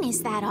mean,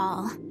 is that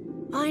all?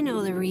 I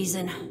know the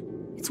reason.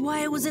 It's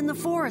why I was in the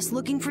forest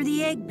looking for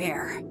the egg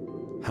bear.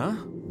 Huh?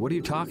 What are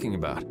you talking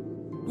about?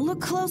 Look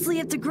closely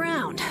at the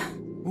ground.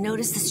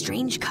 Notice the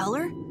strange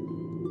color?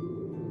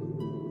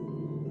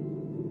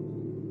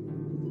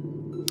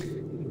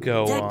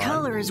 Go That on.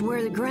 color is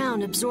where the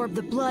ground absorbed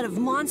the blood of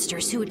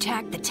monsters who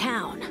attacked the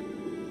town.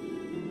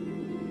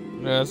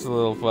 That's a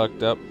little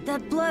fucked up.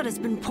 That blood has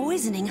been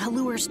poisoning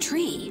Halur's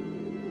tree.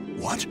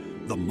 What?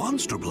 The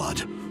monster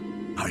blood?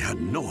 I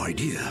had no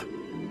idea.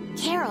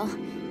 Carol,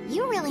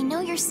 you really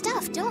know your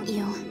stuff, don't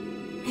you?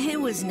 It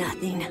was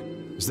nothing.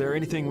 Is there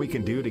anything we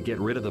can do to get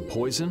rid of the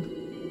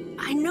poison?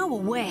 I know a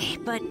way,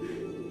 but...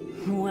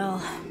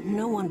 well,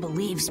 no one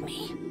believes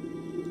me.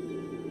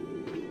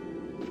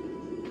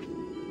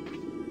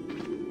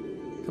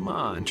 Come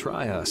on,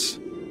 try us.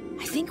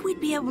 I think we'd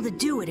be able to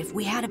do it if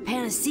we had a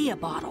panacea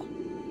bottle.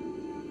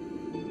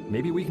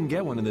 Maybe we can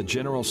get one in the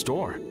general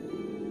store.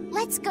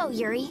 Let's go,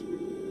 Yuri.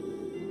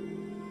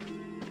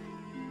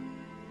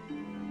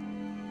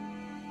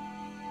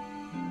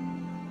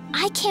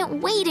 I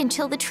can't wait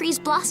until the tree's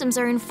blossoms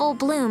are in full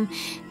bloom.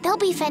 They'll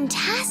be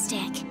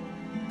fantastic.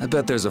 I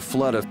bet there's a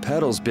flood of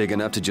petals big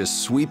enough to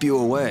just sweep you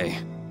away.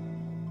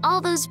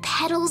 All those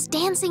petals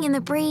dancing in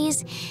the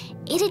breeze,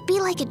 it'd be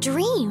like a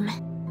dream.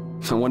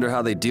 I wonder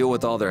how they deal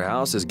with all their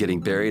houses getting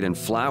buried in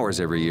flowers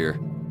every year.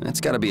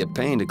 That's gotta be a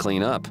pain to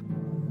clean up.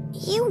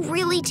 You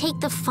really take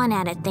the fun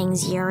out of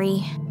things,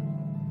 Yuri.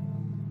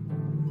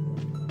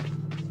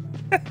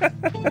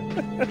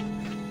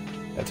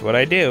 That's what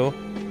I do.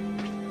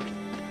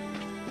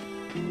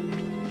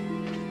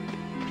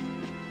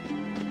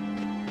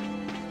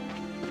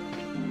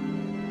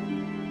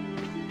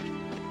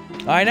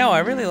 I know, I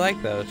really like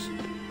those.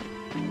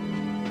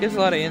 Gives a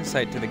lot of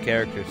insight to the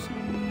characters.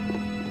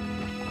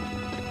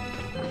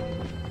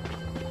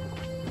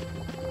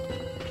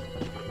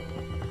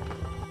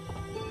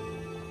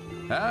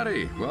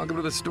 Howdy, welcome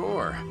to the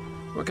store.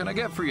 What can I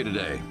get for you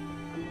today?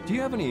 Do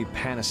you have any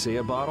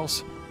panacea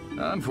bottles?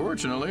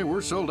 Unfortunately,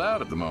 we're sold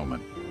out at the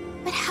moment.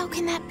 But how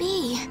can that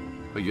be?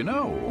 But you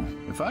know,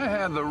 if I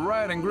had the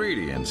right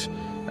ingredients,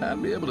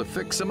 I'd be able to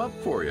fix them up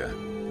for you.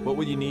 What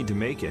would you need to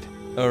make it?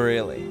 Oh,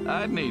 really?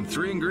 I'd need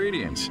 3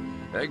 ingredients: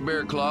 egg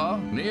bear claw,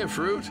 nia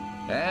fruit,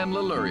 and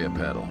Leluria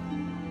petal.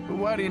 But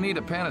why do you need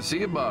a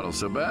panacea bottle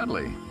so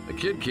badly? A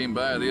kid came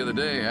by the other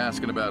day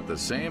asking about the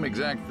same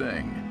exact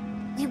thing.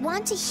 We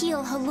want to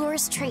heal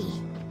Halur's tree.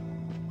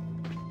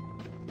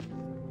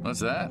 What's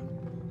that?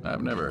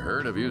 I've never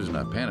heard of using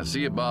a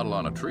panacea bottle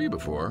on a tree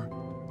before.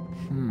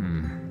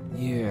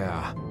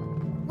 Yeah.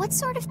 What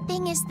sort of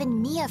thing is the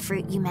nia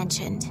fruit you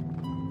mentioned?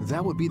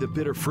 That would be the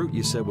bitter fruit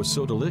you said was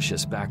so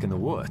delicious back in the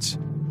woods.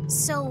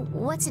 So,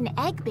 what's an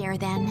egg bear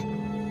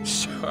then?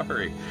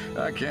 Sorry,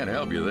 I can't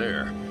help you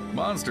there.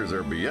 Monsters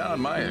are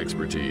beyond my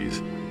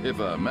expertise. If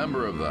a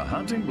member of the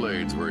Hunting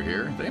Blades were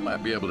here, they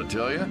might be able to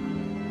tell you.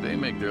 They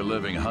make their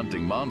living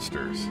hunting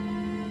monsters.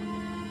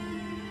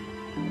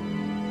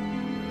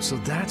 So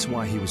that's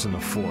why he was in the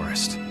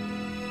forest.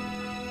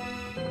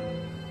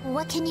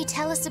 What can you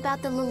tell us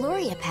about the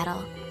Leluria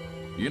petal?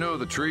 You know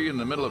the tree in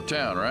the middle of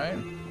town, right?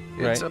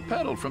 It's a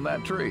petal from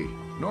that tree.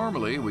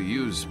 Normally, we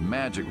use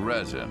magic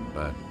resin,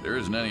 but there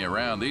isn't any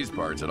around these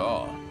parts at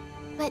all.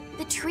 But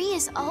the tree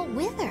is all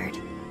withered.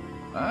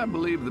 I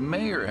believe the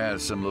mayor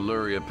has some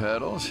Leluria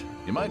petals.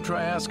 You might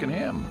try asking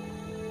him.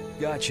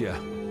 Gotcha.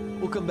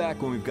 We'll come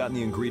back when we've gotten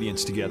the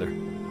ingredients together.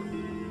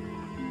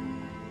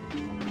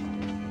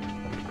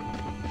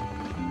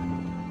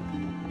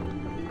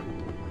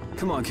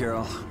 Come on,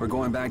 Carol. We're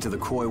going back to the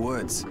Koi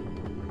Woods.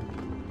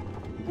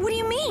 What do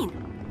you mean?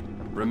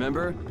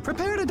 Remember?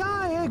 Prepare to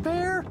die, Egg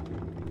Bear!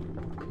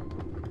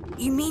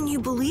 You mean you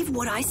believe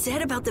what I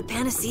said about the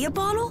panacea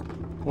bottle?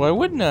 Why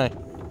wouldn't I?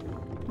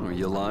 Are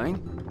you lying?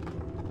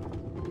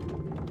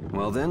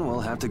 Well then,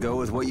 we'll have to go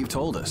with what you've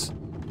told us.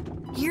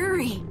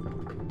 Yuri.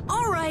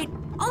 All right,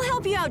 I'll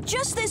help you out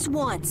just this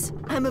once.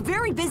 I'm a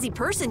very busy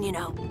person, you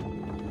know.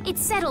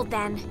 It's settled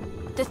then.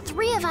 The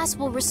 3 of us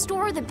will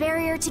restore the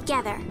barrier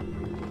together.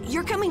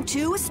 You're coming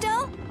too,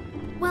 Estelle?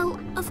 Well,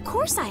 of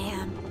course I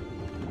am.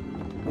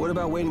 What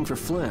about waiting for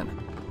Flynn?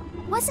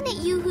 Wasn't it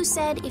you who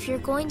said if you're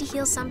going to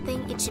heal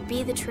something, it should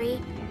be the tree?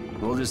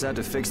 We'll just have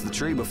to fix the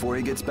tree before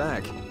he gets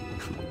back.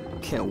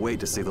 Can't wait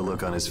to see the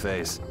look on his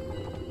face.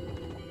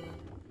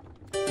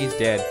 He's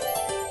dead.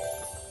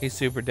 He's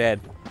super dead.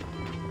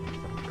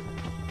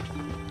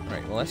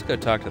 Alright, well, let's go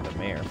talk to the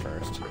mayor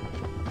first.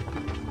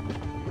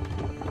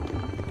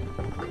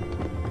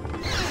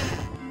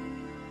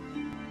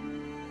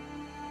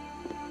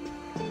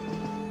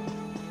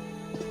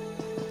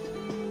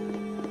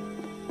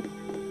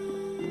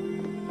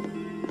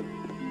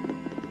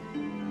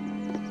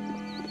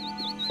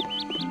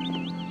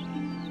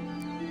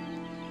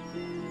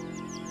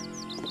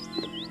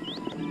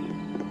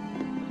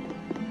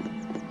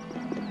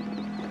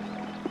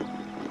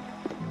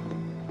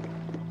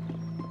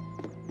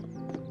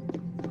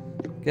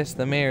 Guess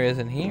the mayor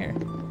isn't here.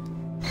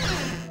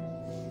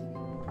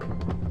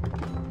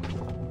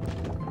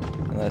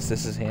 Unless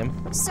this is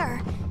him. Sir,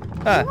 you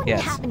wouldn't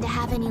yes. happen to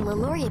have any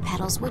Leluria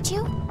petals, would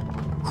you?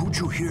 Who'd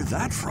you hear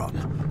that from?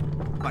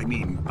 I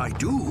mean, I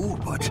do,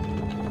 but...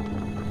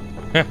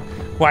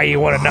 Why you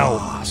want to know?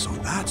 Ah, so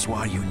that's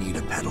why you need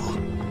a petal.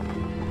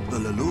 The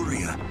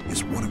Leluria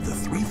is one of the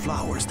 3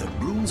 flowers that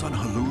blooms on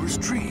Halur's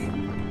tree.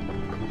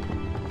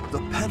 The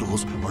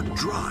petals are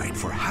dried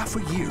for half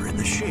a year in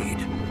the shade,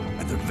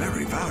 and they're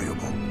very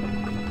valuable.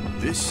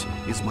 This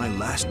is my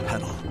last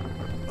petal,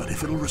 but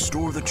if it'll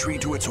restore the tree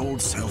to its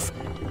old self,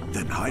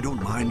 then I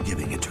don't mind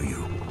giving it to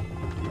you.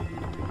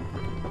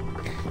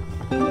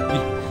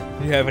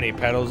 You have any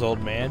petals,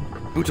 old man?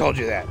 Who told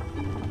you that?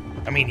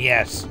 I mean,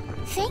 yes.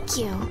 Thank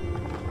you.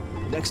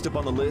 Next up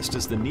on the list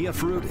is the Nia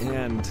fruit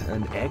and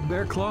an egg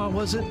bear claw,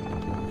 was it?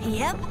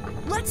 Yep.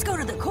 Let's go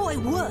to the Koi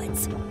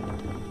Woods.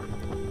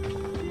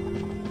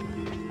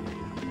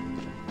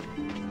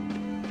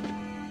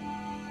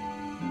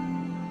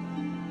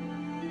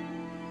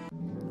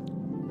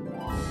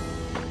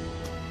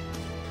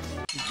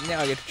 Now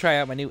I get to try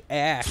out my new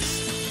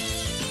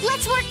axe.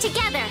 Let's work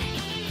together.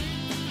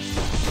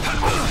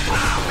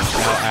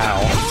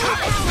 Ow,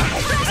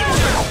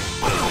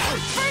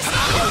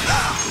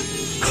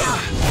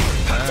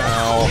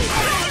 ow.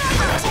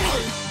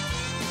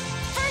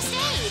 First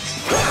aid.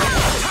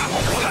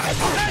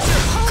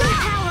 Holy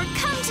power,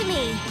 come to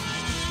me.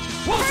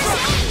 First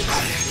aid.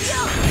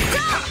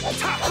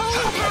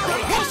 Holy power,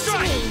 come to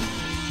me.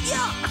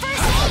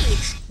 First aid.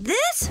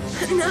 This?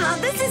 Nah,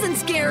 this isn't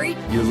scary.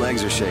 Your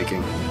legs are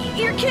shaking.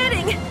 You're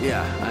kidding.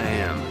 Yeah, I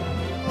am.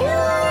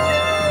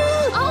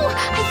 Oh,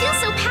 I feel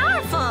so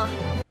powerful.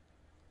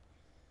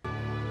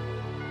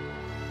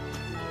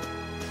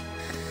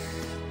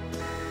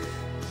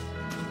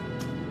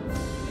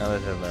 No,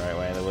 this isn't the right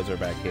way. The woods are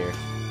back here.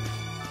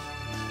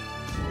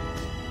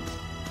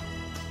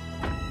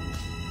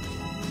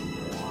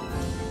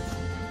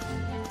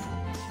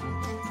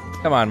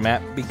 Come on,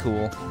 Matt. Be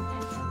cool.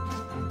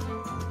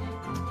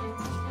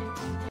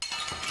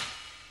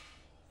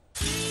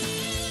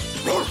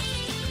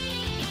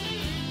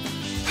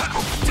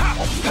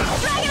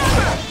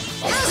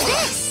 How's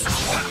this?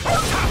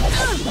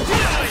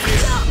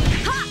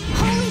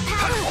 Holy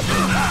power.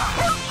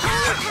 Holy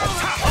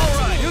power. All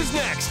right, who's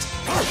next?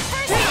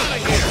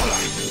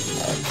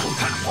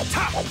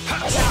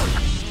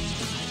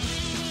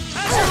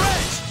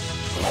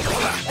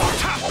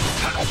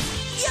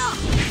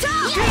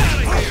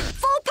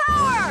 Full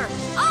power!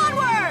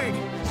 Onward!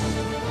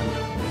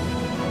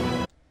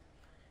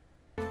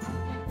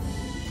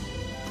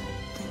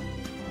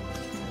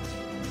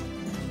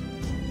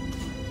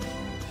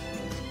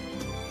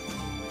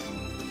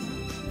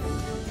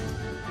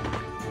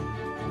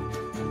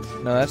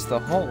 No, that's the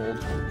hold.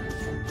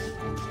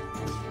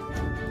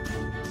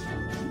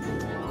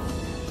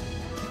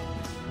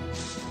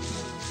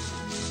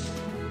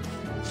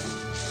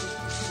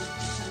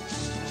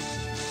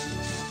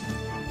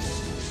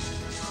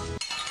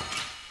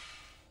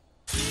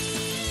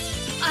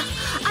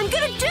 I'm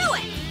gonna do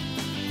it!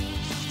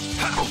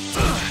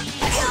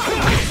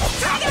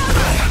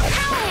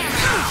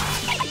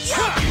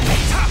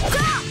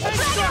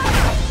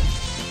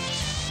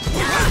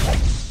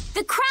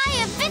 The cry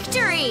of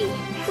victory.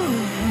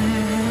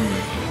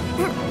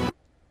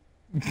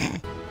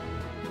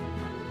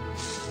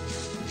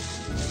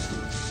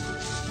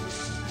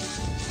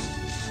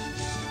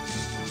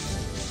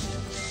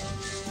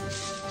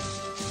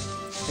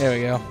 There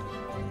we go.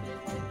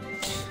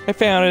 I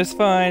found it. It's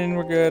fine, and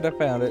we're good. I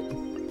found it.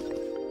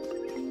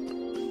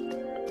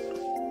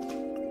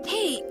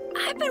 Hey,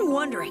 I've been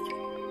wondering,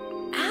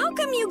 how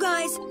come you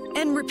guys,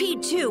 and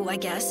Repeat too, I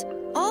guess,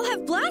 all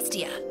have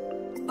Blastia?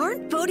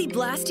 Aren't Bodhi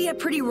Blastia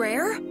pretty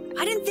rare?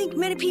 I didn't think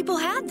many people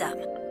had them.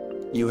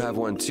 You have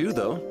one too,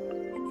 though.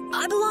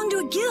 I belong to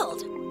a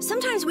guild.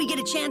 Sometimes we get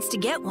a chance to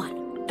get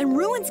one, and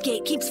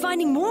Ruinsgate keeps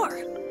finding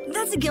more.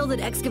 That's a guild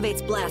that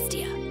excavates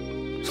Blastia.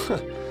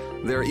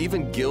 There are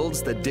even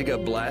guilds that dig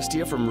up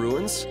Blastia from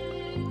ruins?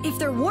 If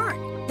there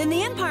weren't, then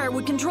the Empire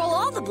would control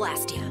all the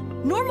Blastia.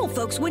 Normal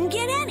folks wouldn't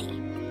get any.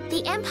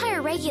 The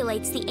Empire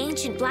regulates the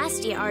ancient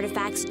Blastia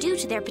artifacts due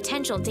to their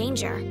potential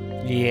danger.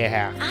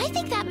 Yeah. I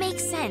think that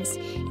makes sense.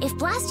 If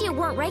Blastia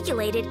weren't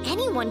regulated,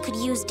 anyone could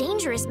use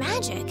dangerous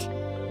magic.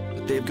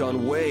 But they've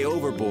gone way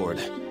overboard.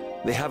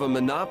 They have a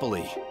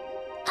monopoly.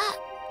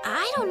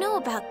 I don't know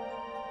about...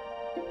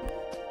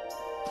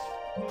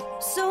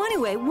 So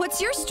anyway, what's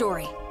your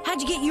story?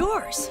 How'd you get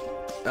yours?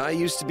 I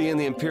used to be in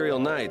the Imperial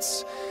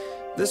Knights.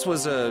 This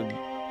was a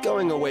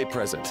going-away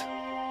present.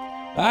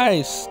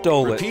 I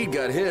stole it. Repeat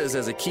got his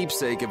as a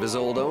keepsake of his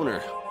old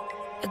owner.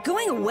 A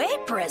going-away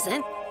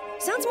present?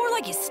 Sounds more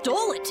like you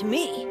stole it to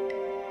me.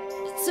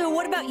 So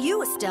what about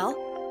you, Estelle?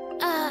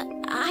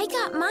 I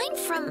got mine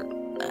from,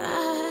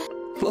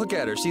 Look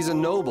at her, she's a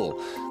noble.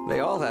 They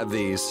all have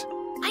these.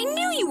 I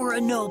knew you were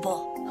a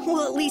noble.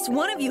 Well, at least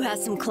one of you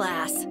has some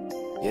class.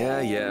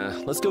 Yeah.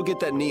 Let's go get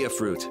that Nia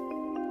fruit.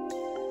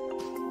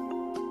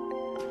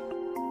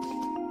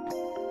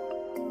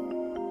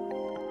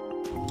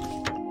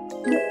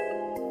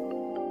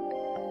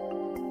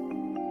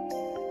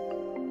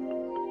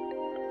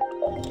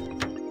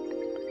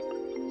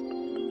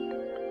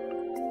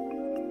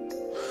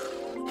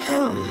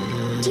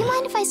 Do you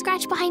mind if I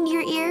scratch behind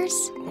your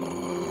ears?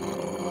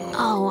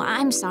 Oh,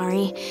 I'm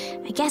sorry.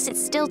 I guess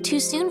it's still too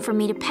soon for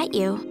me to pet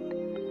you.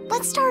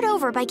 Let's start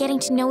over by getting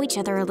to know each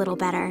other a little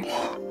better.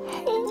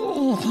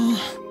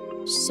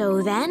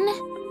 So then,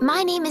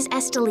 my name is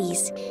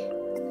Estelise.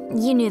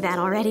 You knew that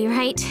already,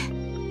 right?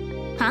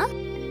 Huh?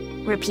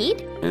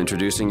 Repeat?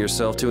 Introducing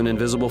yourself to an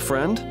invisible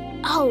friend?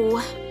 Oh,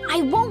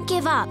 I won't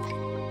give up.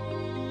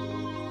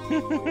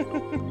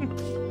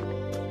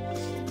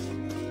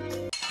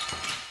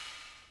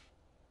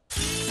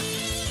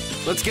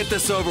 Let's get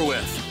this over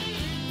with.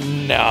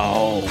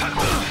 No.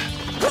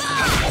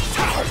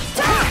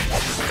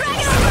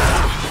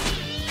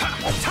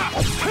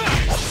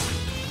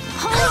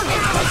 Holy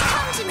power,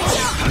 come to me!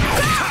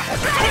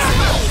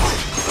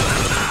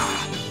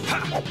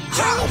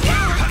 Holy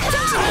power,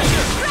 come to me!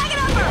 Drag it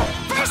over!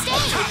 First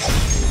aid!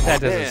 That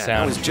doesn't Man, I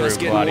sound was true, just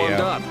getting Claudio.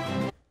 warmed up.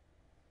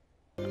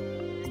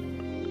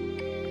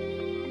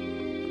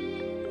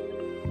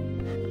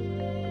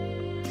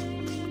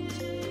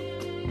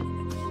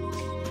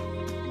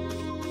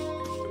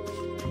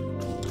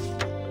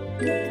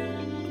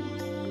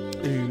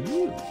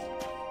 Ooh.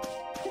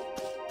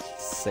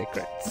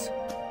 Secrets.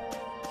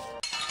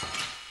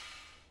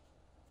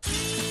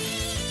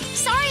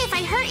 Sorry if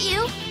I hurt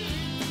you.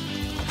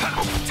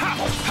 Holy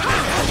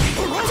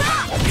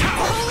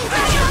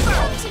power,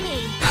 come to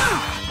me.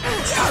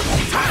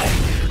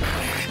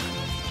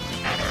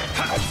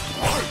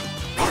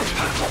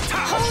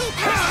 Holy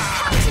power,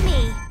 come to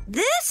me.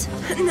 This?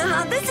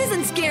 Nah, this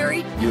isn't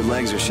scary. Your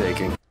legs are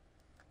shaking.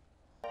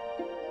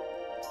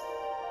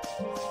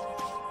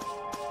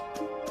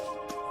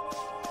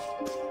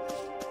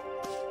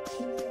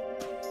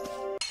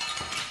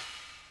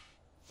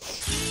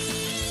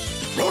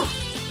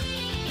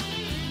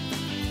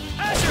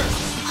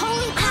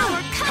 Holy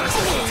power, come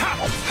to me!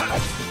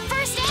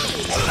 First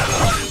aid!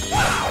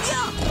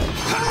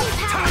 Holy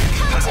power,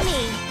 come to me!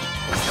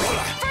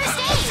 First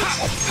aid!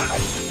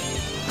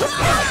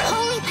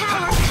 Holy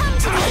power, come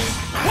to me!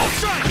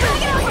 Drag it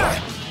over!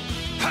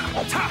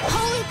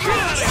 Holy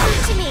power, come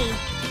to me!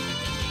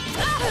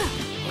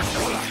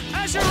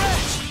 Azure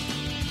Edge!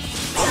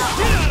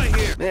 Get out of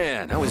here!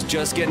 Man, I was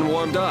just getting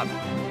warmed up.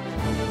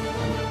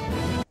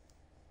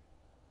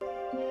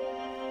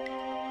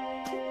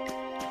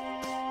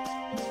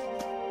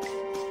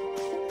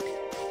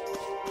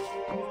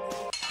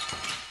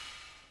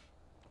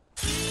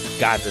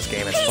 God, this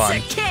game is Piece fun.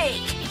 of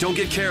cake! Don't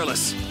get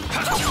careless. Holy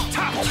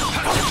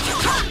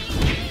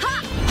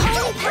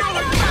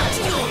power, come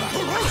to me!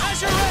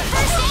 Azure Edge!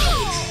 First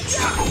aid!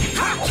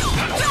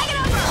 Drag it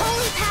over!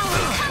 Holy power,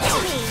 come to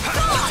me!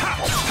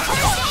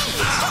 First aid!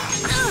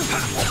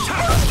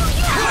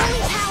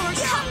 Holy power,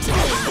 come to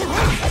me!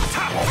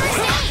 First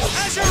aid!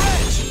 Azure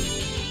Edge!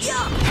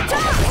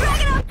 Drag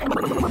it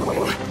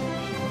over!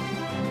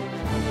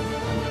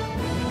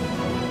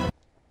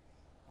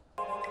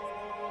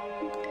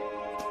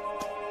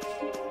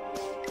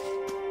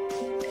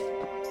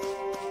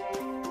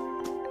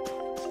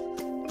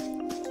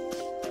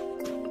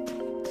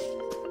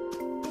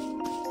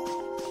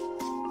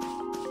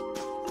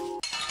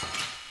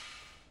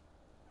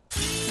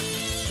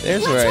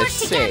 There's Let's where I work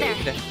together.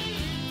 saved.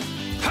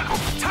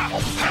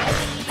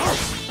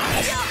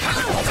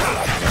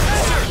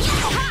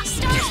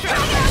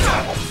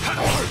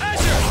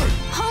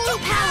 Holy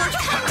power,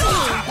 come to me!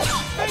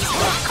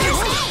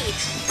 First aid!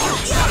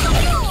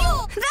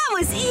 That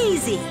was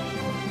easy!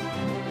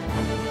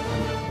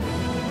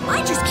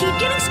 I just keep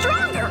getting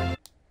stronger!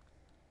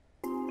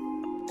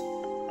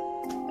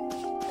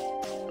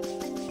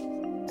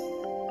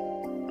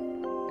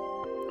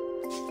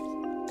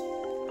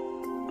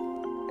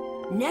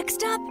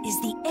 Next up is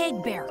the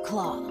egg bear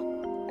claw.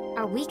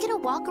 Are we gonna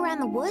walk around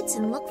the woods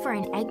and look for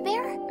an egg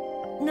bear?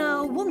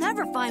 No, we'll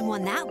never find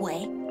one that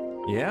way.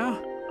 Yeah?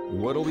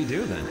 What'll we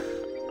do then?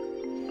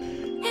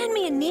 Hand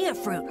me a Nia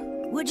fruit,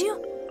 would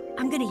you?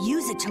 I'm gonna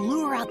use it to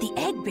lure out the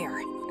egg bear.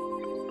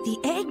 The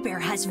egg bear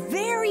has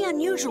very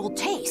unusual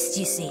tastes,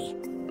 you see.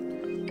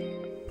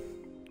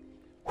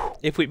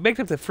 If we picked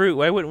up the fruit,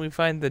 why wouldn't we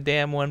find the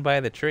damn one by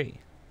the tree?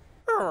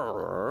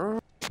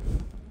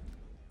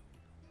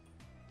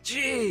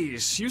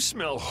 Jeez, you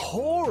smell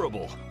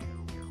horrible.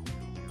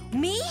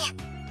 Me?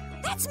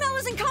 That smell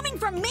isn't coming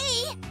from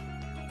me!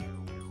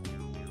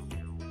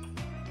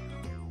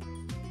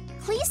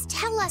 Please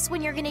tell us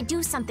when you're gonna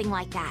do something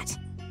like that.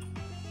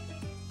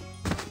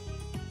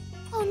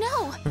 Oh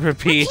no!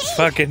 Repeat's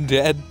fucking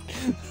dead.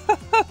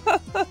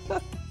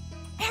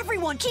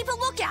 Everyone, keep a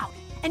lookout!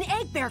 An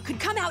egg bear could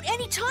come out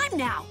any time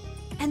now!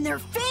 And they're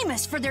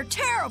famous for their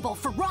terrible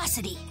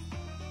ferocity!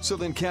 So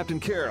then, Captain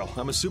Carroll,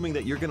 I'm assuming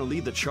that you're gonna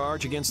lead the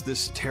charge against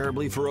this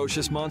terribly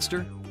ferocious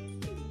monster?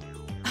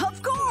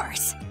 Of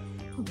course!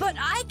 But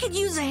I could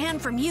use a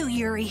hand from you,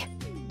 Yuri.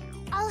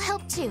 I'll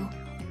help too.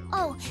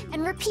 Oh,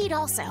 and Repeat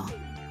also.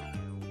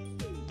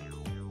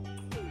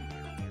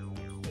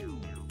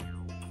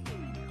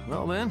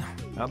 Well then,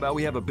 how about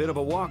we have a bit of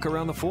a walk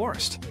around the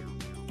forest?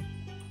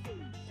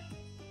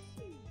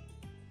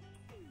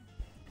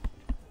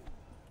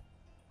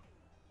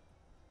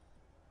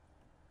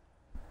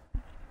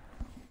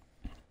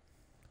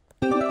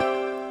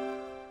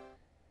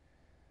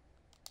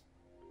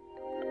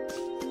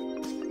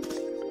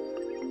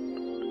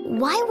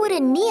 Why would a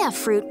Nia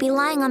fruit be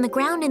lying on the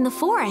ground in the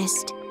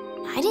forest?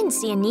 I didn't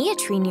see a Nia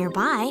tree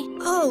nearby.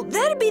 Oh,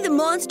 that'd be the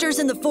monsters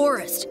in the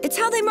forest. It's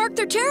how they mark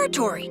their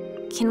territory.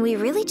 Can we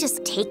really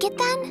just take it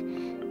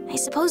then? I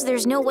suppose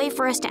there's no way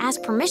for us to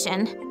ask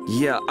permission.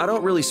 Yeah, I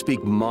don't really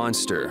speak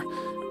monster.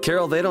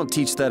 Carol, they don't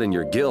teach that in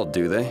your guild,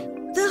 do they?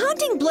 The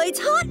hunting blades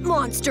hunt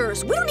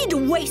monsters. We don't need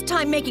to waste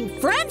time making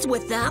friends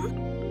with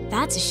them.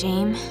 That's a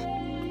shame.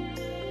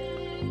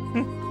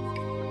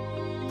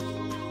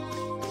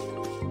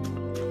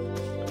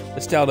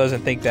 Estelle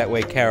doesn't think that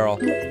way, Carol.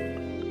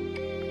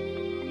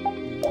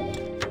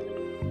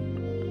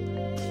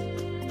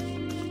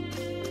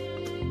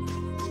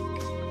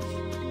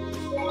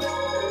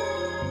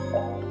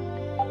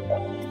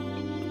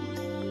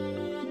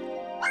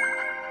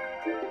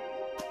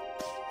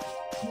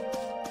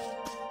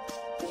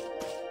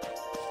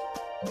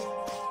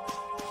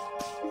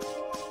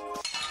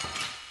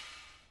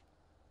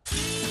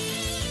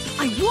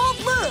 I won't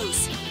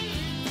lose.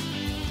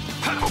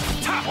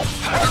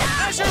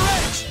 Azure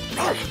Edge!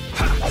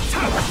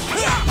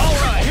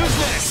 Alright, who's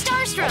next?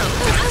 Starstroke!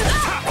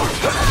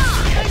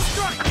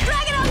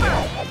 Dragon over!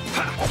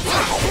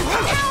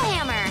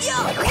 Hellhammer!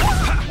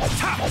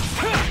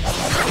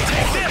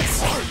 Take this!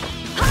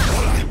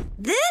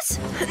 This?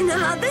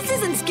 Nah, this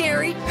isn't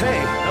scary. Hey,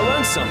 I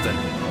learned something.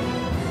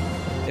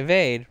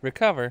 Evade,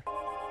 recover.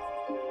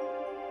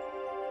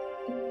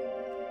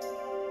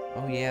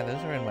 Oh yeah,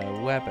 those are in my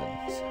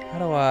weapons. How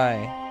do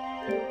I...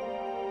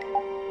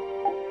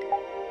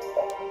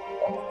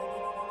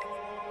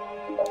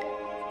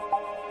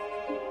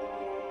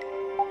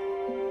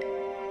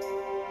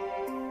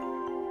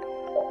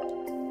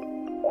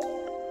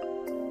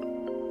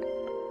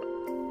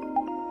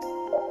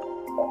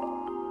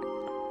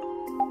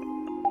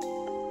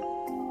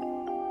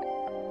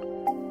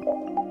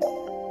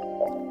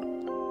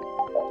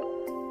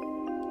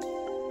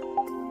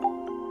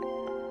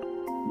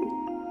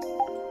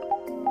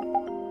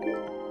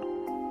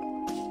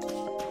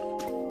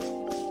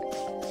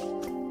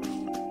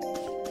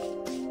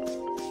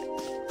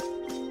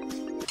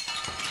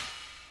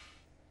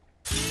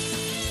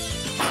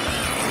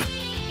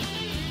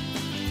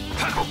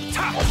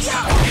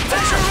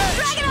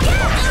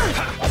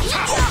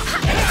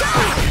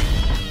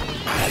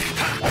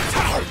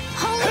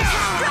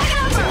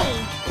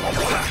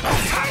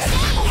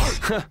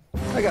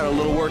 I got a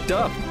little worked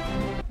up.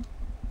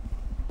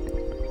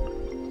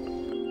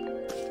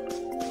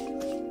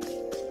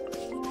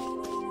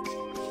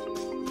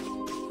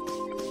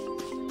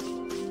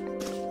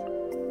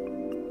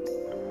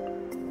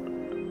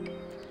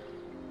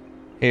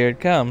 Here it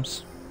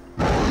comes.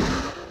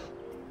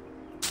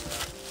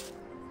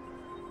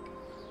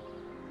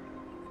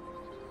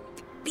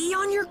 Be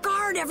on your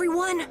guard,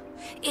 everyone.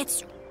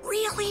 It's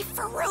really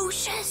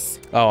ferocious.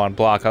 Oh, on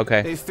block,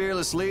 okay. Hey,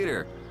 fearless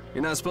leader.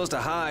 You're not supposed to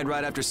hide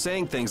right after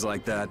saying things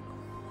like that.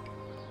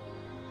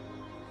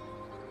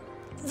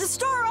 The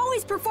star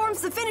always performs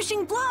the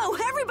finishing blow.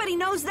 Everybody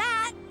knows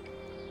that.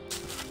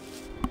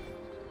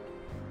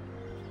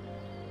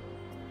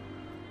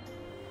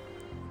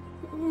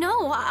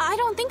 No, I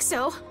don't think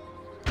so.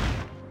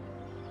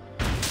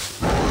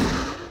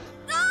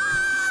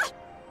 Ah!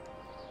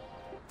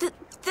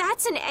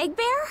 That's an egg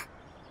bear?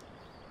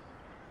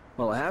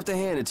 Well, I have to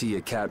hand it to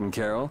you, Captain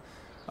Carol.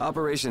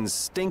 Operation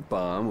Stink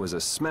Bomb was a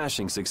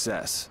smashing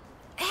success.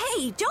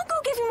 Hey, don't go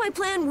giving my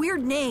plan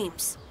weird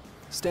names.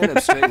 Stand up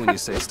straight when you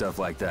say stuff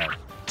like that.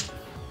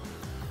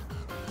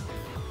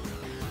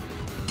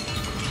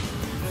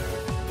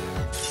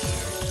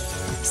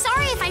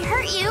 Sorry if I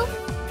hurt you.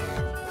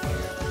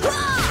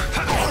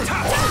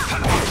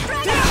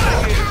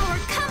 Power,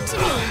 come to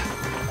me.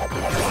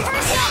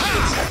 First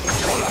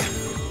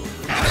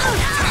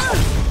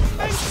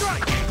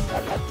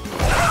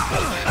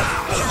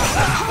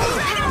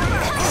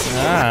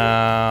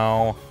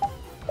Ow.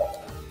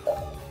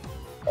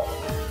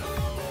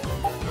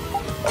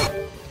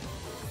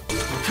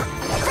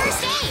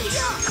 First aid.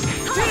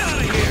 Get out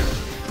of here!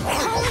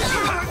 Holy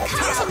power,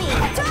 come to me.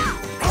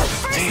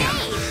 First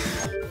aid.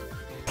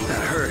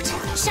 That hurt.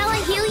 Shall I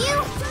heal you?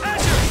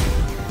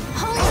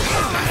 Holy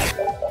power,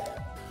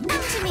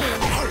 come to me.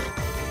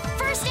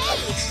 First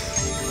aid.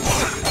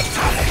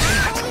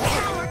 Holy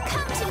power,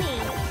 come to me.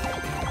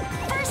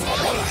 First aid.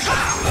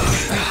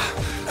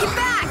 Get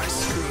back!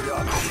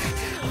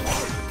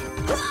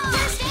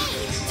 First aid.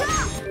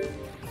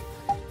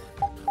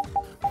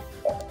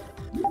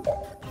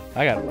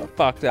 I got it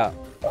fucked up.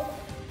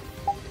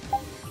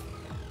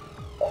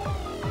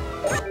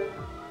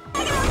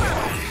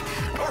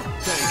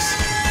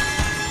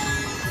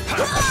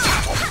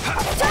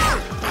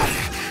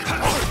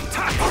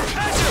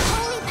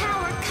 Holy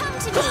power, come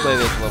to Let's me. play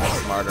this a little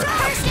smarter.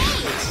 First aid.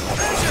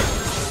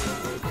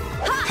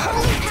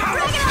 Holy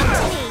power, come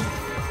to me.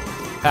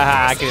 Haha,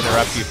 I can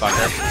interrupt you,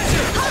 fucker.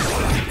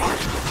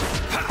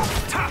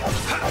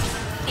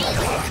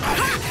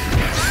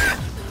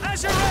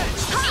 Azure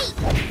Edge!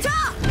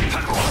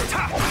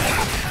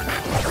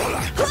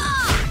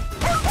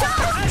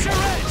 Azure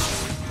Edge!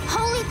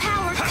 Holy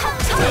power, come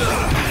to me.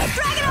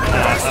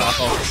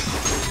 Uh-oh.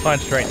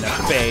 Punched right in the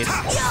face.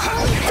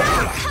 Holy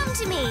power, come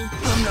to me.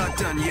 I'm not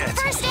done yet.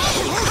 First aid.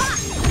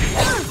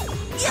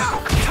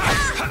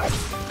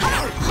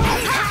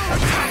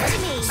 Come to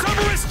me!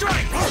 Summer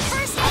strike!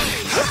 First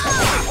aid!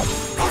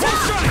 Full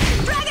strike!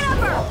 Dragon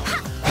Upper!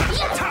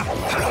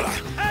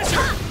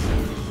 Asher!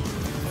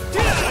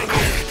 Get out of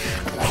here!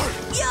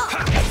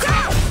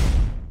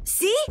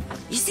 See?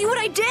 You see what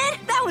I did?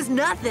 That was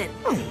nothing.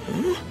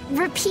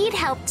 Repeat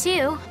helped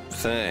too.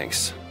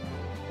 Thanks.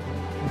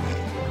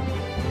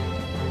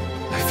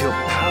 I feel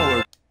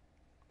power.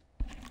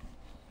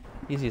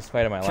 Easiest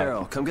fight of my life.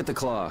 Carol, come get the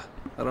claw.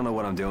 I don't know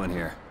what I'm doing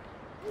here.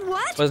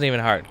 What? Wasn't even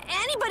hard.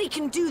 Anybody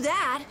can do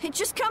that. It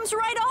just comes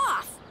right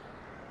off.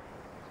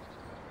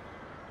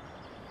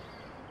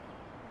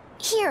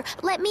 Here,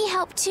 let me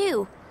help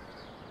too.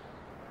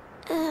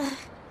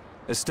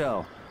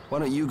 Estelle, why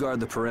don't you guard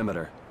the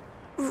perimeter?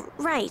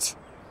 Right.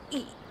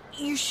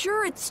 You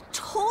sure it's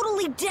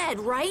totally dead,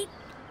 right?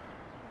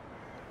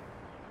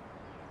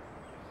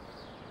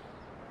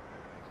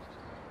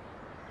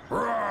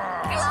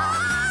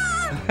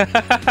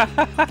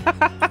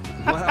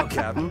 Wow,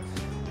 Captain.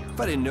 If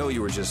I didn't know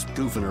you were just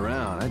goofing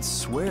around, I'd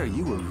swear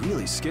you were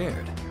really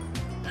scared.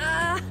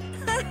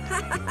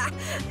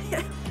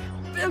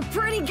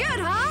 Pretty good,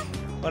 huh?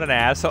 What an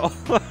asshole.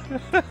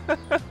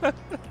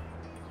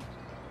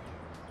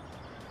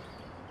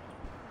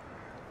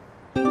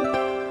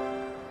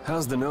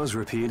 How's the nose,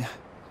 Repeat?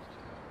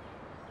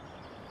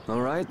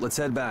 All right, let's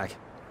head back.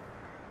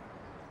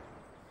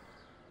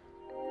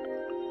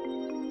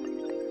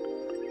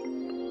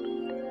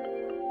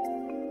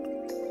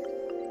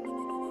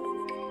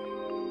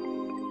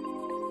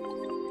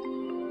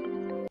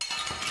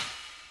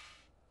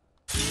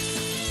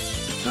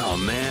 Oh,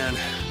 man.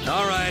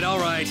 All right, all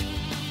right.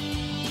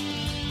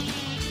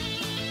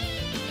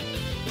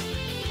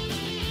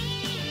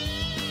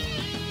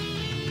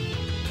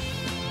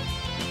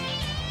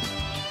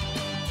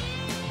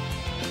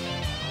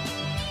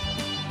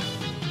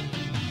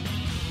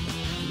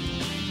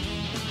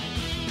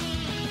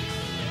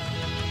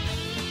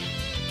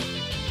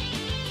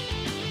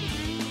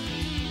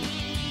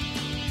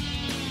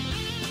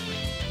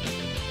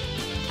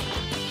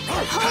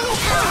 Holy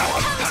power,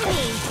 come to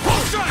me!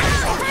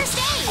 First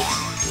aid!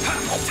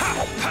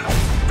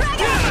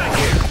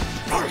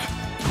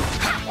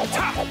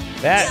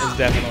 That is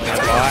definitely a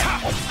lot.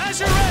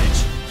 Azure Edge!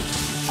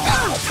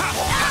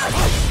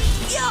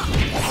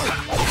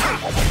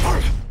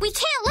 We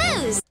can't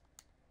lose!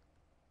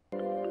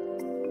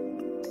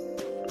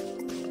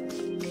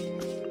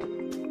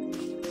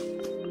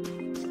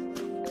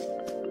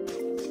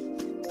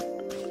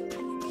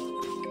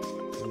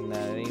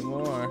 Not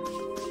anymore.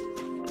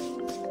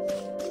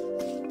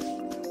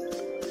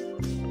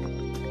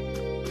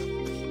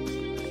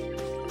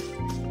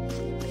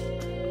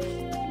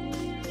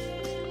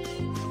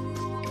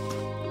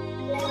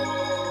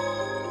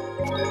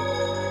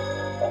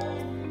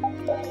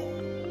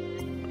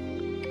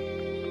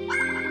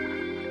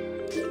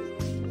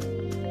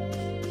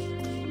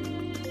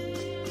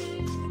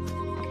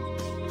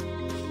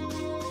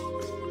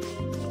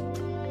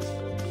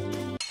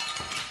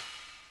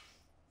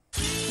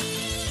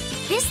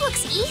 This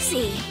looks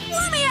easy.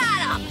 Let me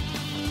at him!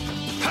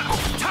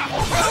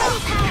 Holy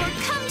power,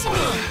 come to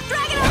me!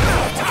 Dragon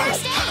Upper!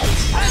 First aid!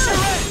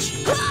 Azure Edge!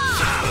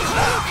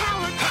 Holy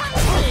power, come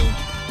to me!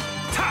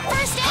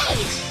 First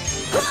aid!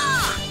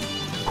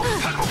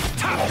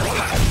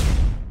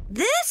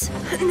 This?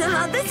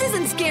 Nah, this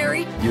isn't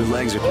scary. Your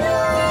legs are...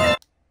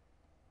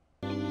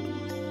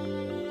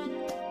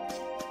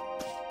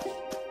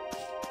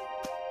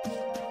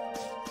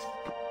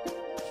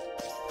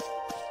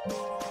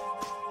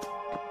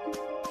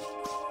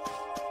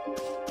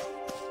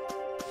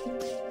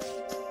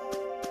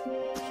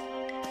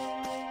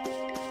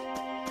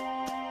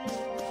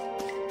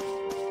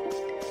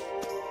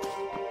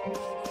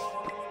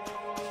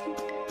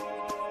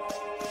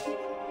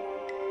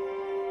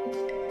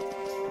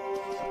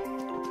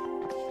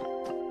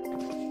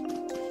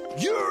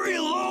 Yuri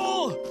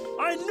Lowell!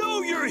 I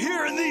know you're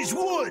here in these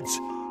woods!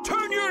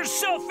 Turn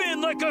yourself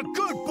in like a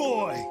good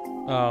boy!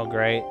 Oh,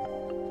 great.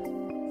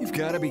 You've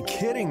got to be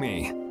kidding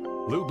me.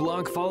 Lou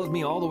Blanc followed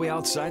me all the way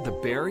outside the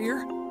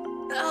barrier?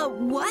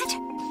 What?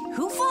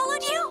 Who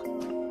followed you?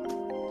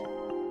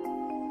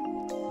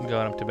 I'm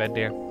going up to bed,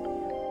 dear.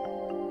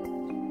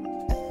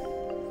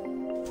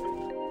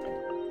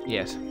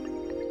 Yes.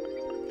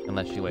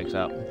 Unless she wakes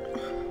up.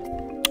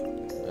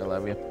 I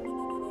love you.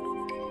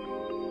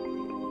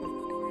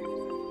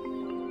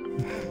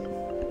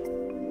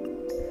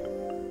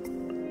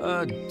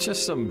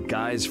 Just some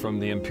guys from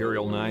the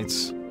Imperial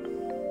Knights.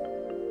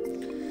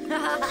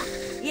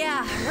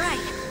 Yeah, right.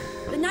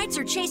 The Knights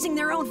are chasing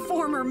their own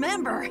former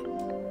member.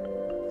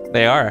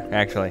 They are,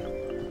 actually.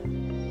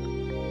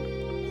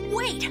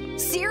 Wait,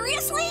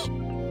 seriously?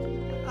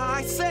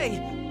 I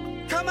say,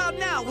 come out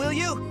now, will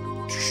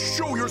you?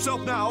 Show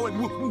yourself now,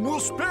 and we'll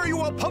spare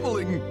you a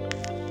pummeling.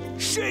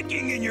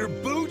 Shaking in your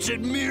boots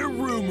at mere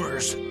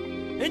rumors.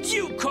 And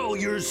you call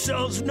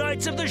yourselves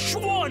Knights of the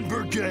Schwann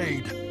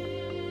Brigade.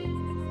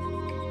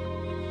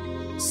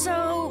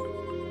 So,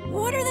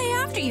 what are they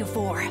after you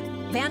for?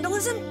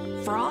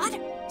 Vandalism? Fraud?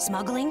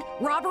 Smuggling?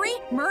 Robbery?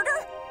 Murder?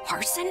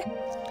 Arson?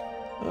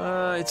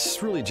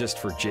 It's really just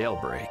for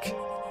jailbreak.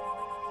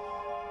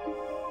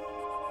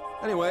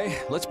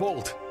 Anyway, let's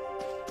bolt.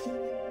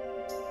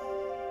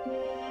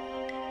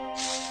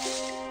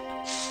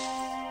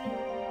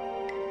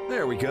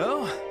 There we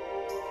go.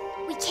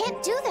 We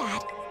can't do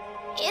that.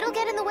 It'll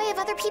get in the way of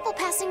other people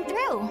passing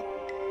through.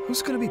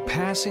 Who's gonna be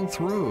passing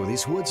through?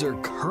 These woods are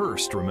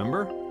cursed,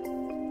 remember?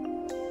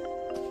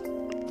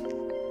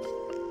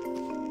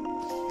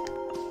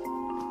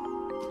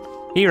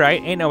 He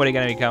right, ain't nobody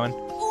gonna be coming.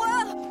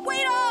 Whoa,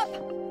 wait up!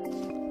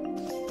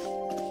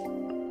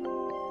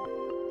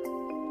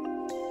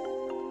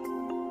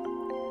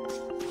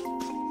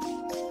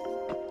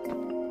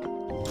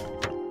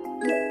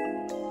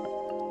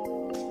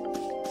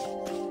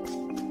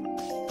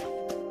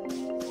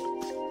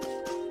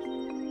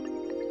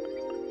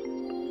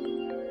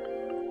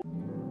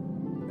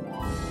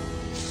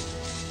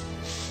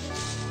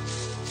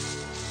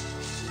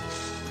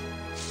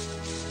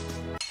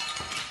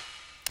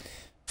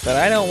 But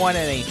I don't want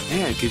any.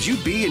 Man, could you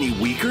be any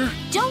weaker?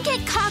 Don't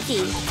get cocky.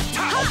 First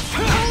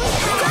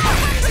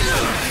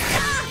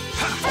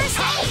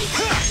aid!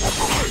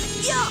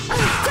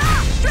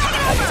 Drag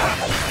it over!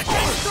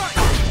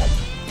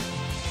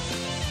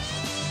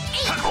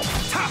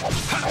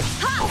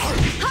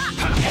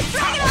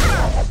 Drag it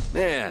over!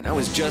 Man, I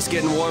was just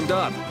getting warmed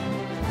up.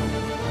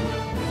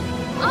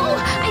 Oh,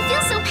 I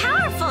feel so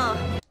powerful!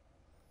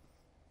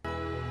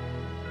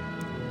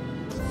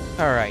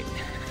 All right.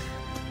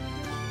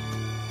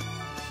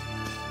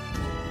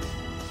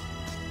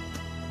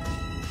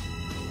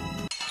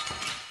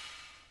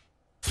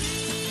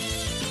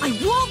 I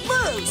won't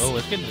lose! Oh,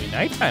 it's gonna be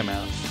nighttime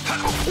out.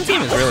 This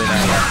game is really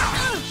nice.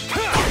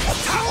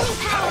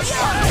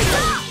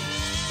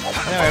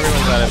 I know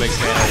everyone's not a big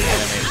fan of the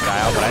anime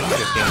style, but I think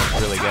this game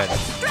is really good.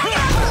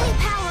 Holy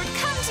power,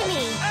 come to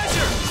me!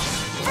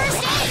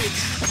 First aid!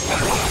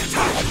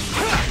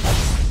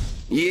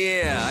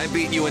 Yeah, I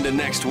beat you into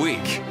next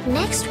week.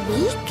 Next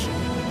week?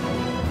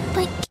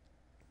 But...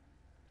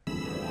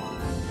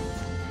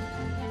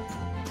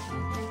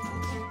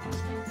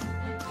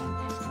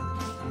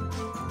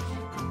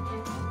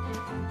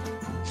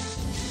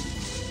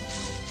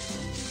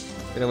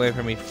 Get away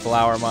from me,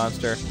 flower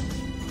monster.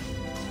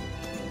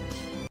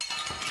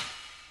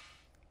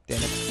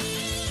 Damn it.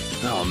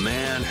 Oh,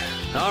 man.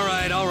 All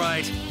right, all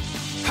right.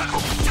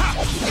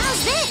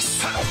 How's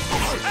this?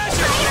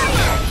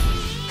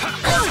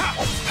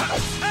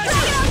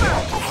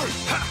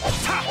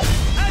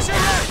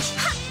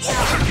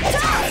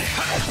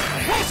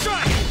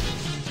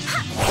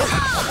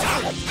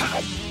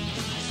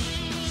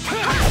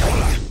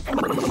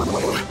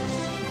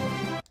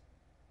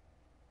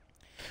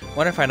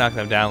 Wonder if I knock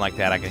them down like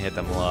that, I can hit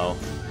them low.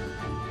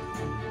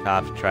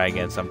 I'll have to try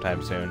again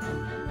sometime soon.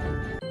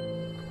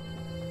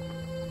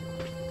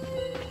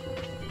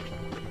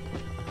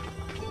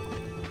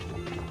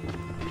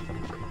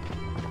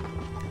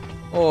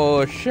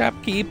 Oh,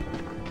 shopkeep.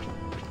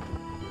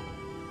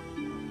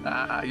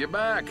 Ah, you're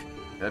back.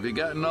 Have you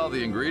gotten all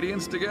the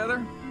ingredients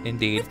together?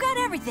 Indeed. We've got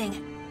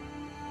everything.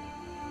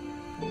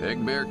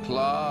 Egg bear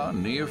claw,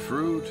 Nia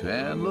fruit,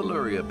 and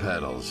Leluria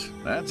petals.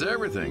 That's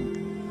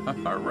everything.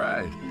 All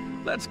right,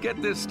 let's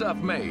get this stuff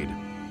made.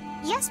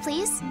 Yes,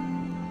 please.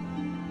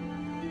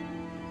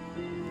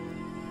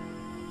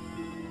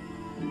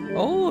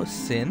 Oh,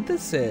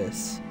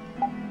 synthesis.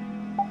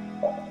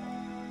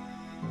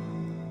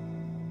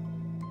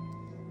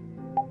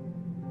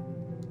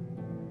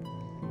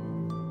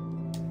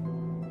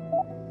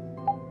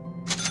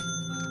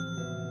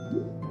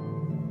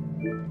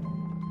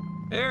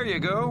 There you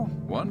go.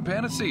 One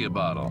panacea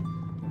bottle.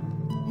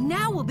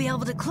 Now we'll be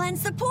able to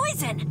cleanse the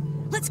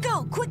poison. Let's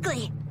go,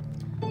 quickly.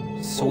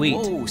 Sweet.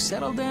 Whoa,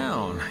 settle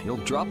down. You'll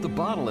drop the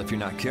bottle if you're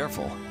not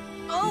careful.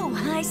 Oh,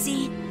 I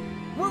see.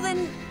 Well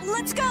then,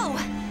 let's go.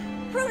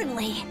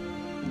 Prudently.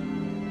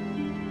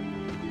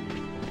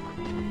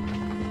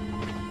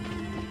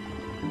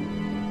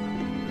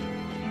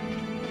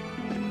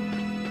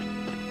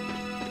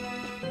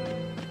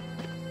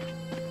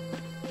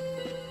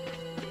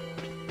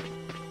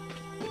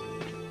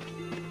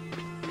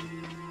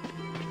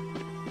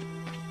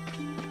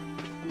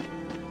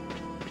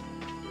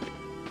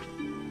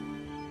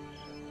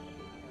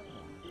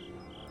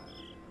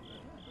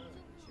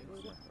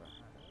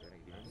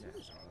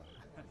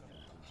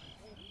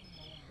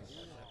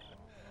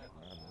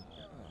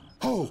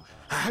 Oh,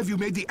 have you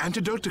made the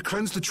antidote to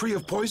cleanse the tree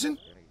of poison?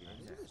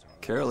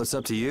 Carol, it's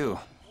up to you.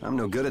 I'm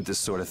no good at this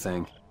sort of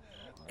thing.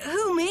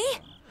 Who, me?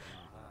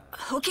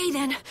 Okay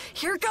then,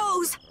 here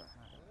goes.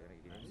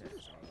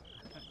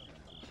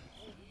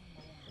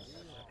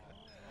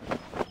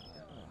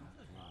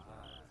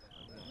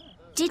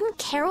 Didn't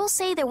Carol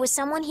say there was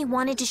someone he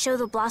wanted to show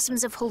the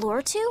blossoms of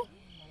Halor to?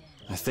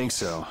 I think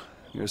so.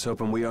 Here's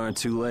hoping we aren't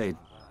too late.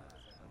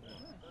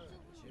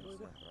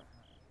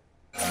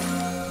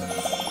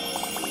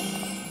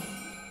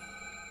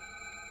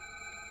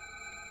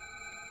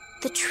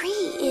 The tree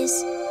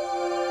is...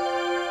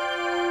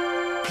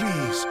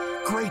 Please,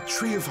 great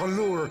tree of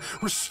Halor,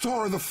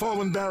 restore the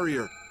fallen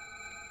barrier.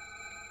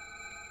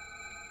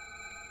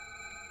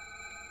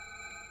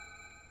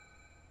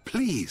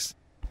 please.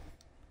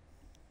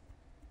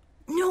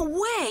 No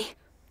way!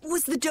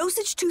 Was the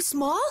dosage too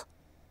small?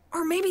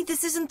 Or maybe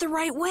this isn't the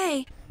right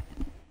way.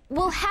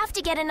 We'll have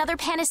to get another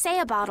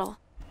panacea bottle.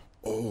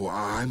 Oh,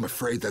 I'm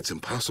afraid that's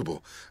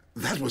impossible.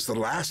 That was the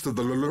last of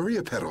the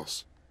Leluria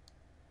petals.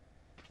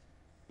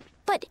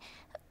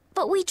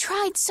 But we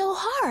tried so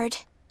hard.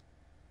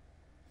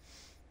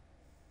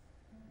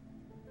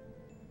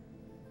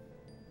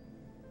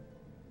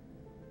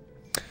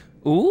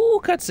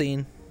 Ooh,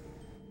 cutscene.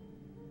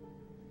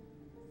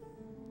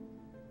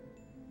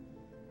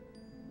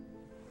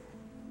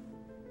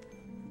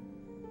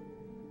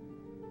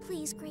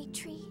 Please, Great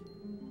Tree.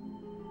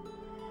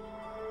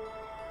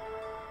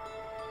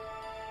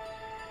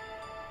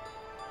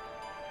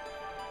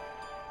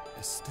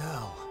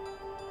 Estelle.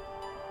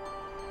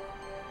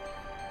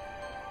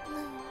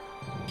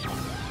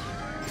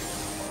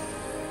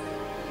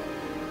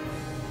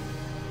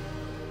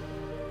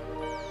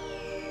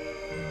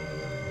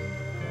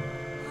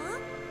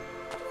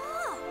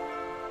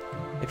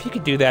 If you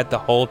could do that the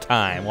whole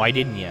time, why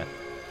didn't you?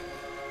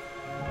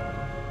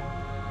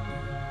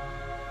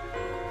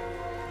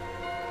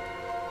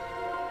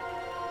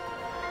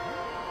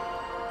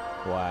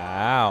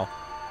 Wow.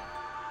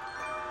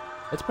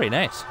 That's pretty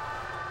nice.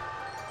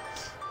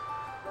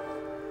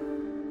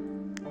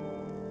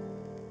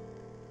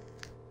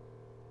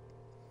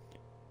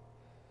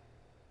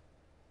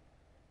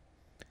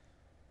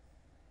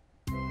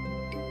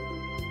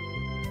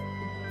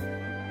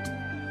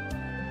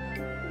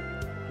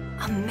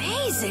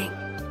 Amazing!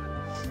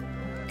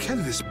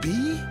 Can this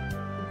be?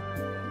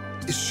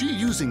 Is she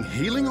using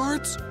healing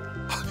arts?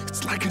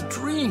 It's like a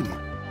dream.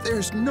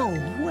 There's no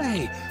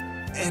way.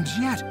 And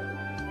yet...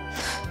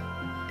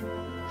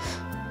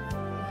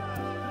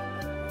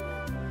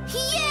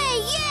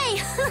 Yay,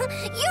 yay!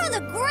 You're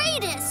the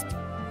greatest!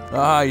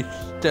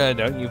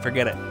 Don't you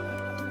forget it.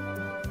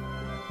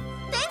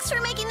 Thanks for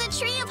making the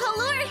tree of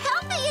Halur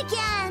healthy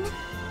again!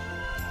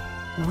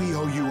 We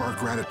owe you our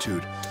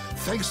gratitude.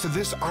 Thanks to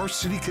this, our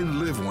city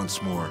can live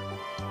once more.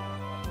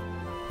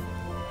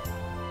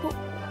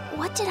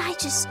 What did I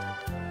just...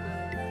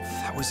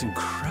 That was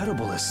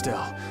incredible,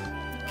 Estelle.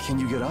 Can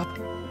you get up?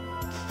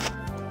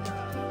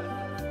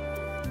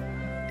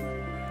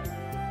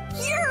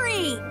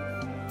 Yuri!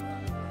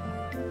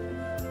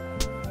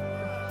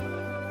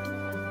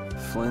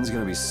 Flynn's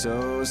gonna be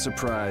so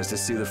surprised to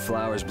see the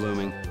flowers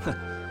blooming.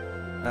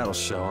 That'll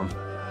show him.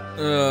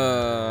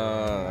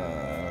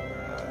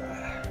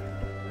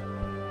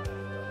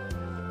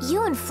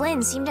 You and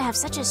Flynn seem to have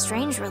such a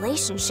strange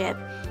relationship.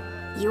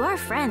 You are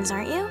friends,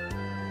 aren't you?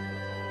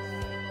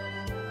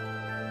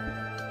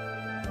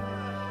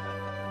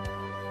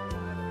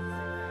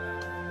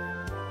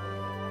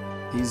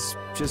 He's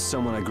just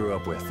someone I grew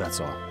up with, that's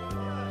all.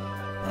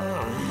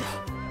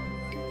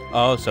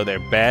 Oh, so they're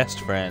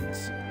best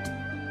friends.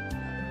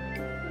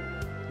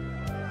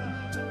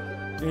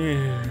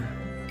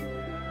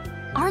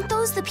 Aren't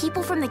those the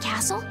people from the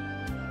castle?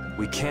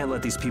 We can't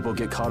let these people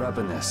get caught up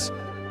in this.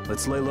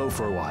 Let's lay low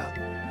for a while.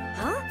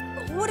 Huh?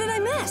 What did I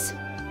miss?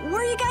 Where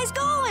are you guys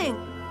going?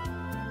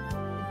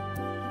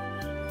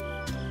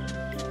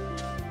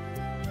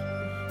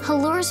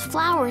 Halur's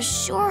flowers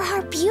sure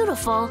are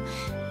beautiful.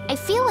 I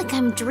feel like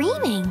I'm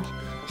dreaming.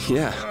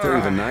 Yeah, they're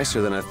even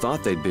nicer than I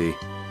thought they'd be.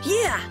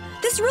 Yeah,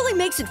 this really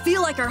makes it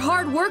feel like our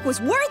hard work was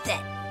worth it.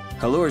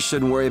 Halur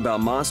shouldn't worry about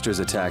monsters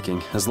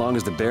attacking, as long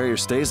as the barrier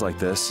stays like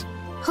this.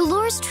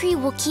 Halur's tree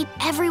will keep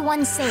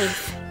everyone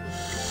safe.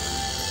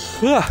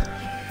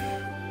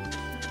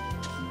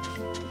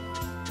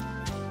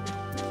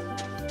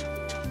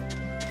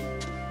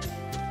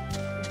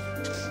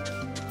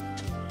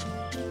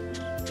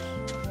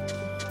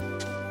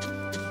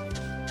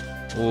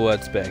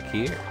 What's back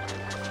here?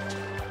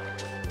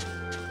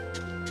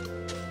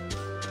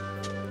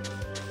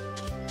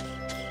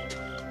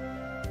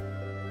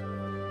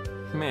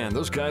 Man,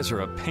 those guys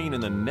are a pain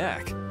in the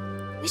neck.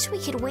 Wish we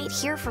could wait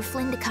here for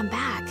Flynn to come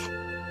back.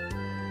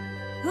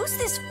 Who's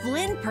this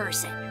Flynn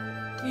person?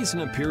 He's an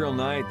Imperial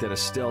Knight that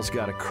Estelle's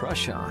got a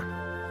crush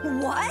on.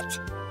 What?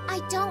 I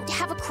don't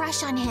have a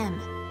crush on him.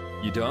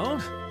 You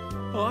don't?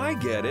 Oh, I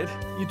get it.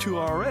 You two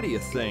are already a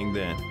thing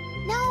then.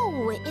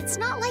 No, it's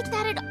not like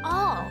that at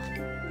all.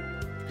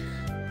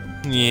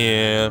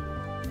 Yeah.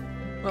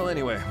 Well,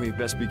 anyway, we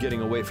best be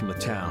getting away from the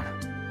town.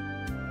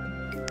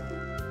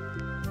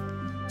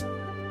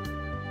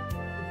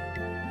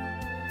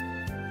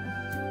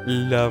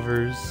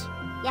 Lovers.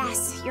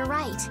 Yes, you're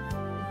right.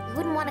 We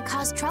wouldn't want to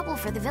cause trouble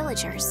for the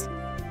villagers.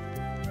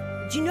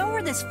 Do you know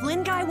where this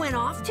Flynn guy went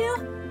off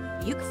to?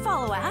 You could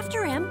follow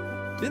after him.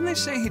 Didn't they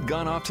say he'd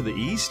gone off to the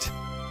east?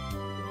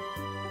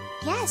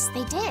 Yes,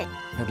 they did.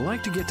 I'd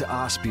like to get to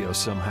Ospio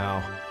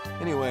somehow.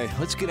 Anyway,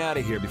 let's get out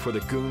of here before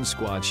the goon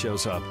squad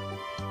shows up.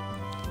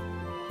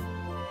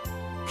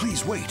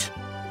 Please wait.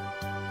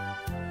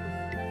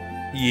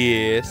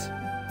 Yes.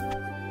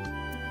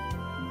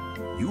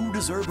 You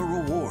deserve a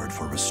reward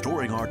for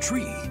restoring our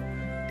tree.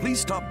 Please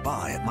stop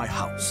by at my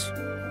house.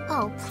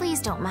 Oh, please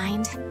don't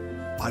mind.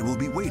 I will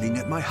be waiting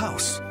at my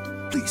house.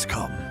 Please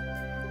come.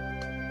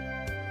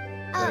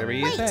 Whatever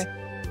you wait. say.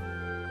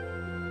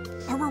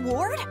 A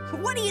reward?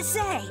 What do you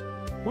say?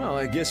 Well,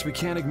 I guess we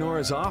can't ignore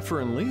his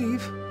offer and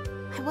leave.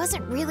 I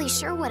wasn't really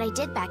sure what I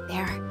did back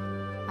there.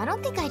 I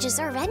don't think I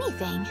deserve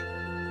anything.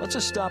 Let's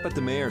just stop at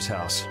the mayor's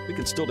house. We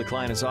can still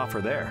decline his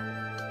offer there.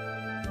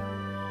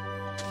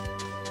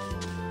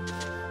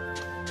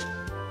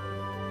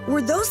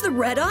 Were those the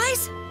Red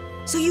Eyes?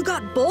 So you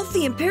got both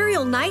the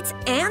Imperial Knights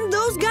and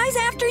those guys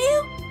after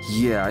you?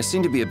 Yeah, I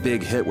seem to be a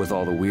big hit with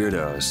all the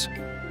weirdos.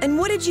 And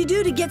what did you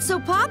do to get so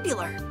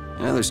popular?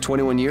 Yeah, there's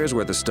 21 years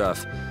worth of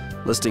stuff.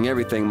 Listing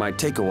everything might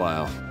take a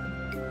while.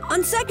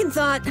 On second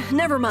thought,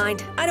 never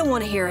mind. I don't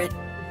want to hear it.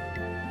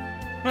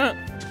 Huh.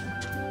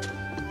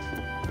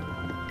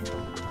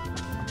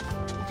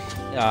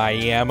 I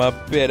am a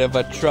bit of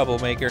a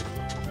troublemaker.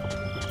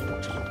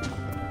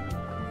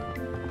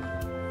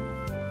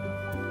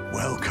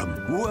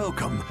 Welcome,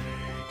 welcome.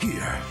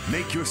 Here,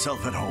 make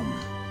yourself at home.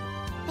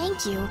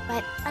 Thank you,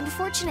 but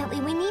unfortunately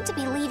we need to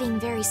be leaving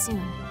very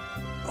soon.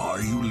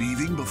 Are you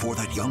leaving before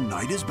that young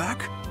knight is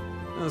back?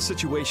 The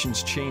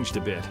situation's changed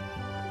a bit.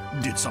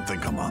 Did something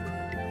come up?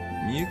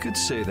 You could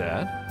say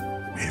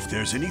that. If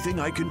there's anything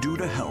I can do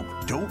to help,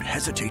 don't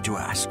hesitate to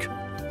ask.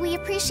 We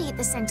appreciate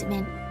the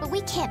sentiment, but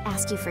we can't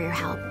ask you for your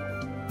help.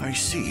 I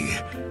see.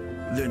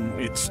 Then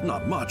it's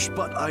not much,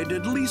 but I'd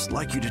at least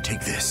like you to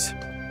take this.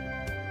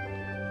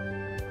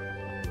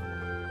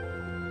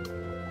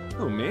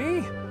 Who,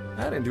 me?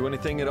 I didn't do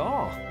anything at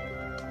all.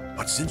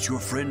 But since your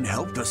friend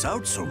helped us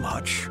out so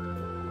much...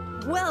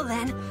 Well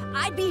then,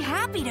 I'd be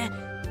happy to...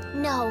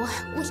 No,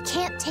 we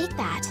can't take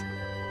that.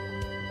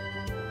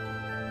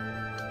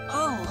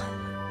 Oh.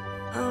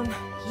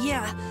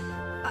 Yeah.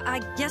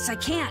 I guess I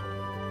can't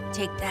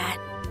take that.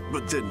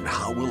 But then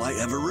how will I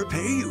ever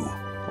repay you?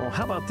 Well,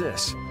 how about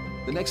this?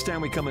 The next time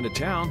we come into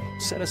town,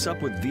 set us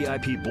up with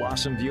VIP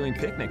blossom viewing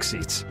picnic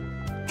seats.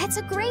 That's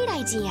a great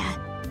idea.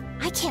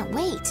 I can't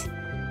wait.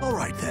 All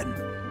right then.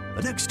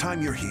 The next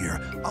time you're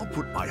here, I'll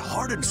put my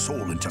heart and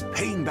soul into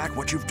paying back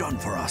what you've done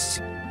for us.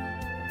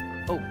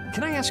 Oh,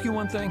 can I ask you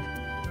one thing?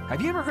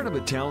 Have you ever heard of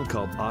a town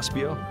called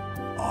Ospio?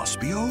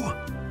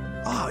 Ospio?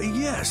 Ah,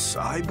 yes.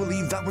 I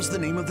believe that was the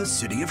name of the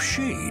City of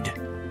Shade.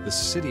 The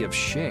City of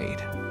Shade?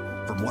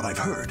 From what I've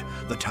heard,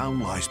 the town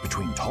lies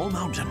between tall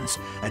mountains,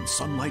 and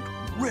sunlight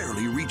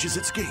rarely reaches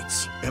its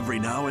gates. Every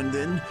now and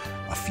then,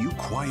 a few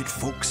quiet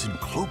folks in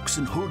cloaks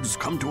and hoods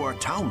come to our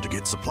town to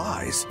get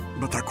supplies.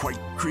 But they're quite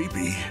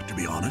creepy, to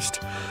be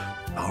honest.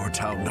 Our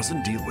town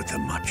doesn't deal with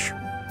them much.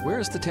 Where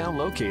is the town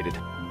located?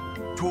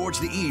 Towards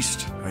the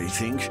east, I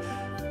think.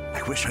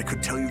 I wish I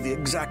could tell you the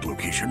exact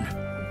location.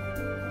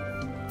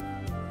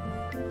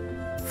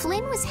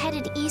 Flynn was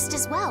headed east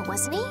as well,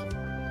 wasn't he?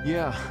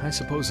 Yeah, I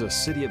suppose a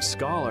City of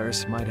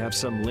Scholars might have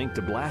some link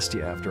to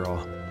Blastia after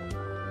all.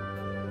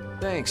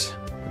 Thanks.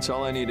 That's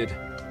all I needed.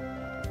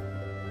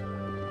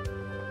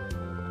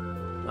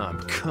 I'm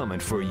coming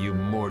for you,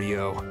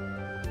 Mortio.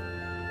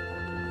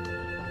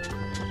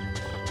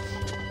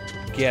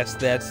 Guess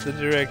that's the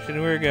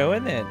direction we're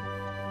going in.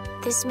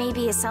 This may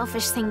be a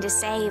selfish thing to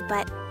say,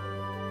 but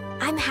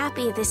I'm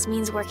happy this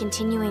means we're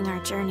continuing our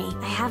journey.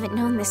 I haven't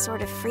known this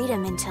sort of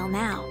freedom until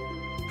now.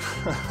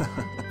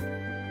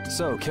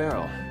 So,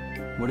 Carol,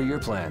 what are your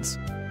plans?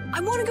 I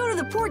want to go to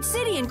the port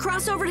city and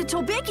cross over to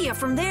Tolbikia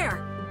from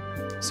there.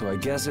 So I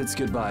guess it's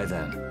goodbye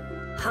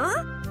then.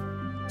 Huh?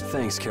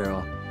 Thanks,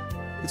 Carol.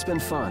 It's been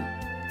fun.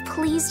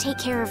 Please take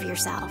care of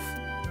yourself.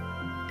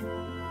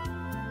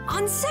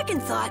 On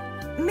second thought,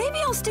 maybe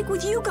I'll stick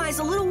with you guys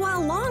a little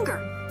while longer.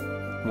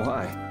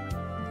 Why?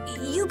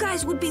 You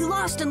guys would be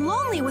lost and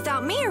lonely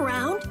without me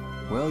around.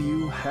 Well,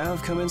 you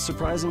have come in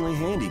surprisingly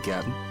handy,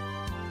 Captain.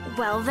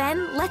 Well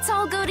then, let's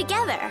all go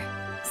together.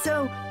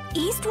 So,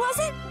 east was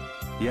it?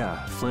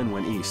 Yeah, Flynn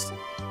went east.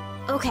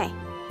 Okay.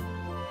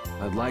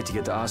 I'd like to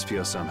get to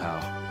Ospio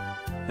somehow.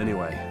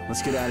 Anyway,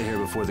 let's get out of here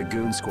before the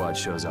goon squad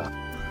shows up.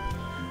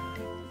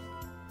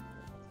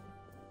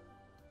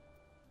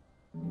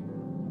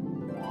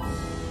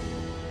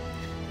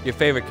 Your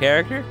favorite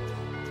character?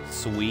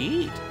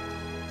 Sweet.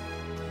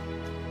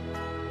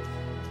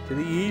 To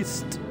the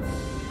east.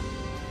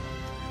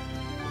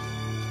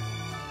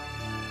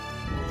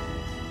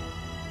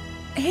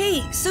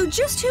 Hey, so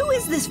just who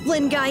is this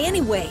Flynn guy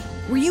anyway?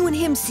 Were you and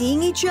him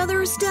seeing each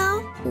other,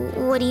 Estelle?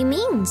 What do you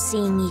mean,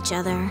 seeing each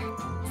other?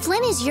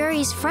 Flynn is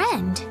Yuri's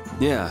friend.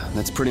 Yeah,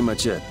 that's pretty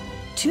much it.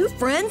 Two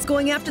friends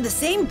going after the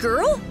same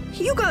girl?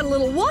 You got a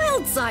little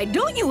wild side,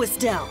 don't you,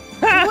 Estelle?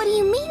 What do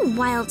you mean,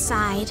 wild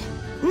side?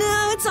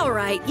 No, it's all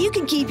right. You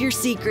can keep your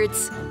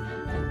secrets.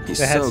 He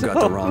so got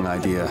the wrong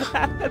idea.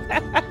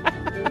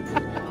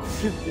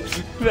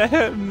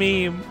 That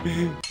meme.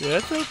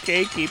 That's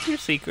okay, keep your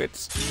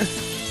secrets.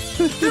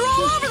 They're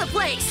all over the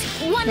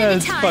place! One at a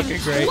That's time!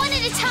 fucking great. One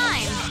at a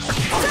time!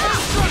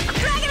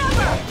 Drag it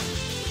over!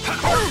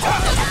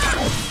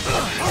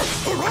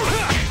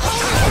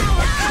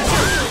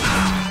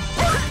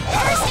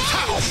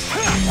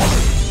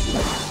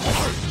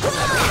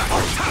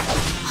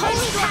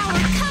 Holy power,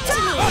 come to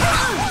me!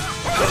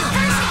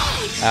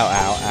 Ow,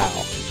 ow,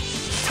 ow.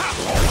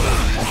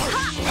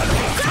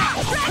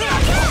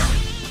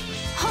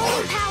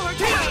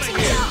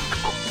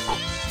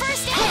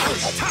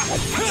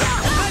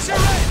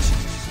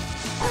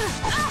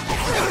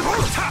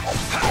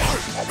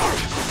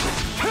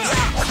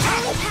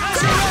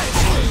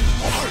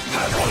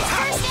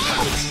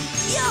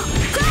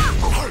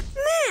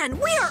 Man,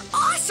 we are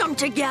awesome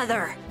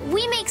together!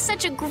 We make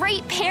such a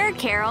great pair,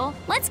 Carol.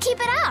 Let's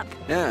keep it up.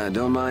 Yeah,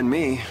 don't mind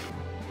me.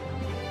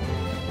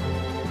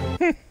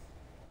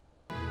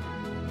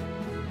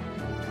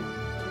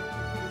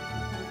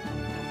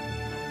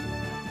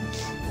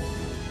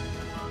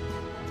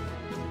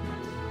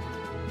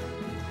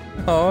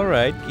 All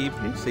right, keep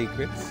your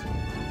secrets.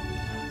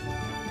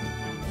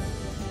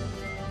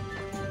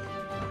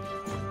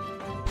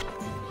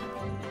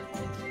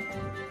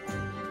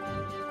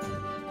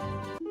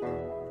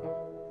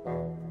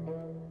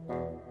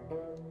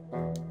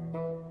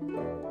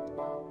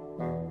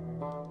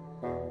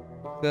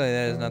 Clearly,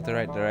 that is not the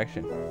right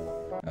direction.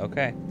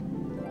 Okay.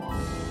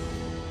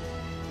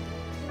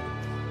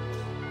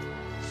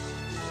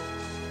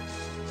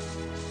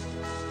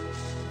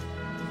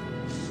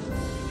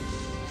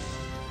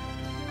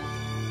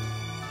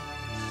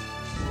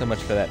 So much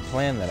for that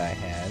plan that I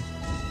had.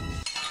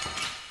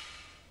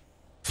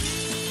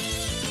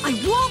 I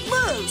won't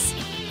lose!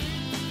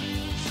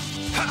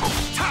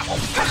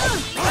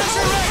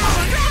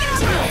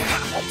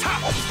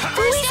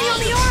 Easy on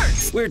the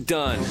arts! We're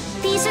done.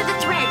 These are the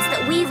threads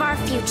that weave our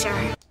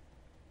future.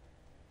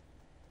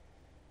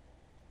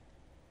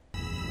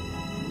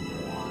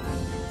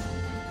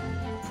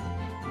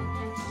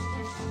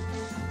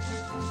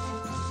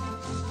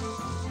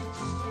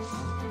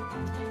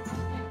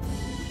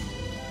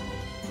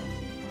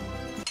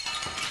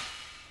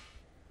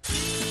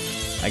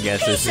 I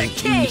guess this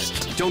is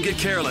east. Don't get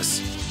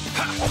careless.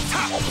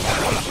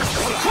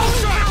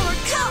 Holy power,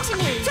 come to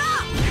me!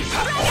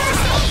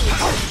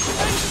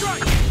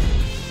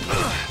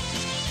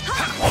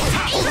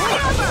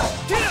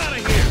 Get out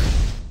of here!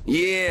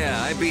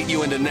 Yeah, I beat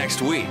you into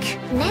next week.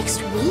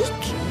 Next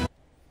week?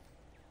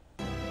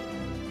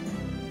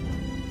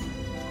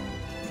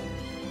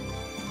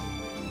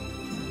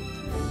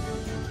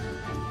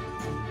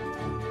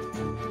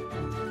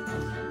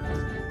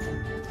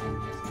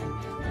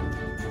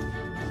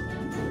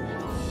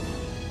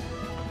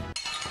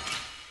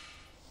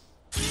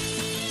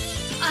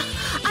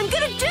 I'm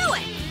gonna do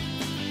it!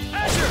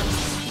 Azure!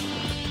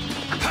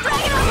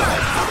 Drag it over!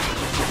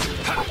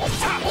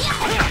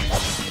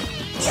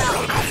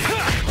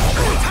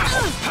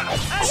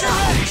 Azure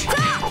Edge!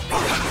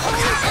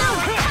 Holy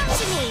power, come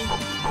to me!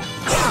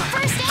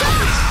 First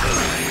aid!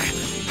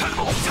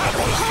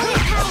 Holy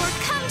power,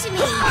 come to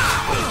me!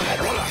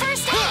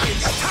 First aid!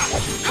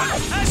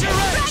 Azure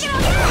Edge!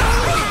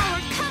 Holy power,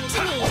 come to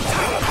me!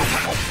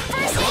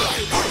 First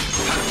aid!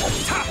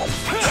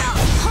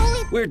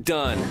 Holy... We're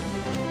done.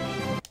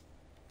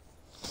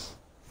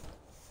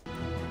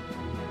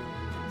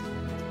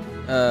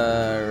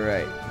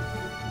 Right.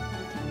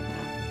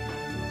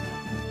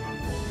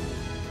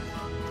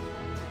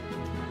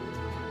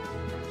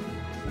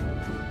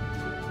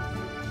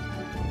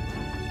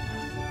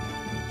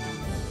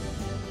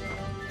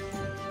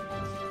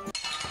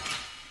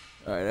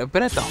 Alright, I've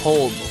been at the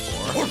hold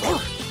before.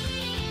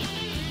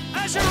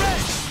 Azure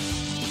Edge!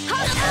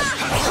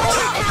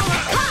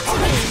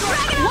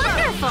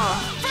 Wonderful!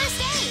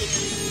 First aid!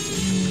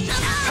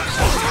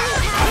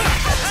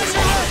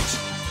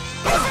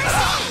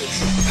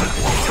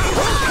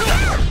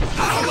 Holy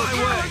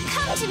power,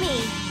 come to me!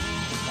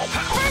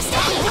 First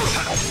aid!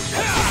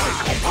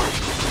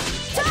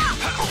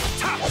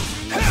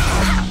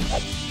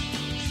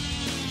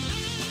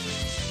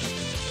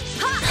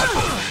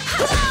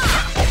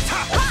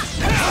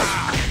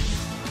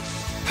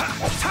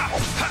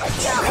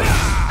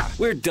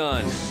 We're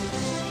done.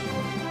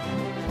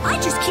 I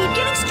just keep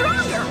getting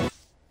stronger!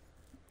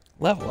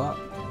 Level up.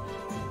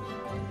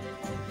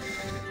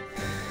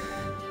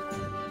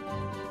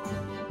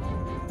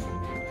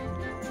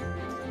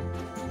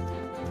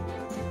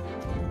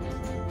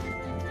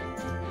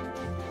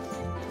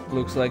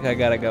 Looks like I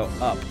gotta go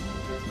up.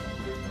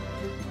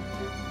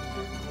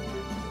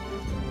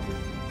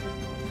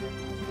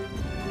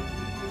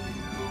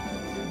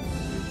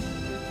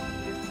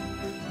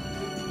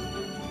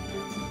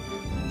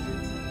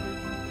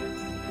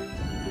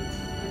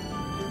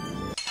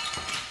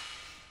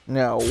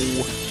 No.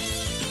 First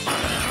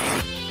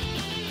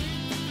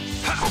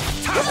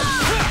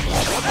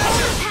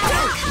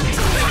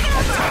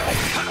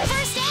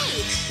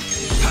aid!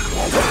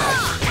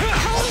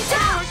 Holy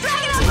tower,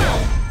 drag it over!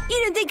 You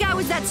didn't think I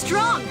was that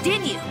strong,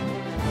 did you?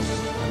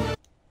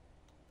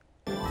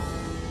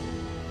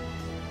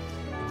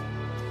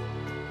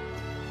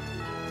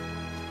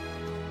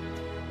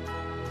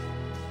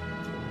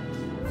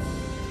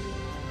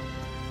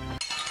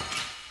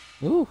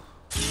 Ooh.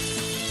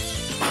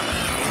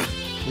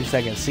 At least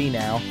I can see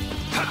now.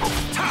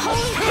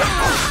 Holy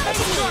power!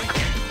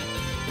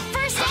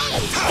 First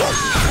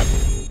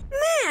aid!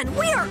 Man,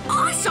 we are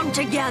awesome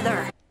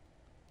together!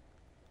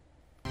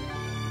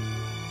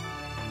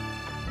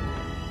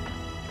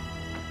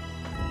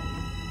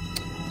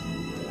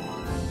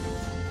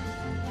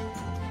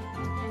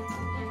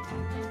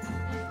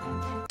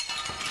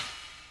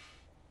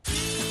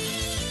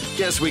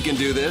 Guess we can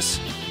do this.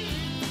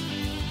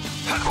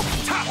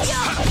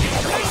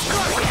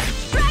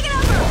 Drag it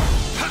over!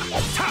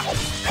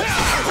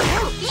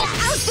 Yeah,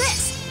 how's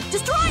this?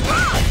 Destroying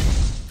rock!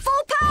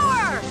 Full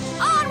power!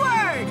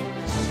 Onward!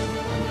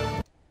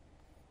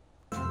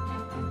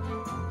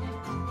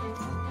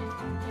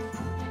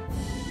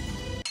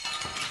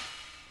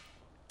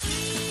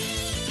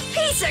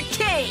 Piece of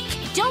cake!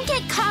 Don't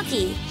get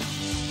cocky.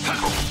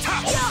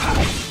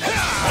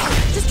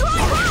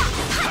 Destroying rock!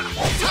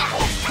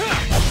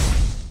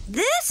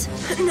 This?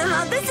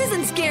 Nah, this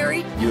isn't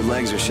scary. Your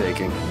legs are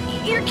shaking.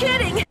 You're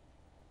kidding!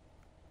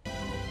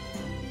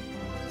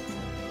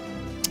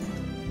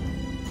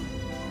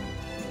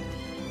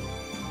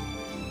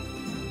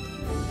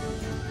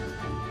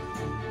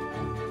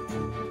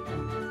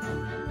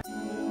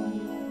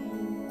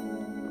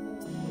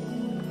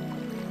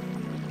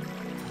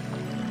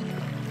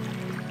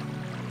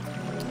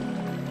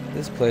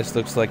 This place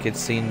looks like it's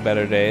seen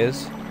better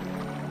days.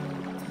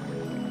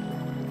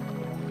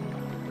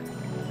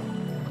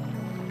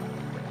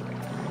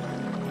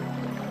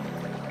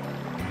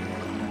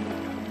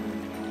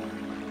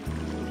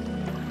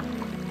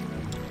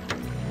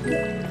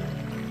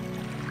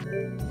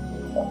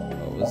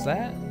 What was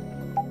that?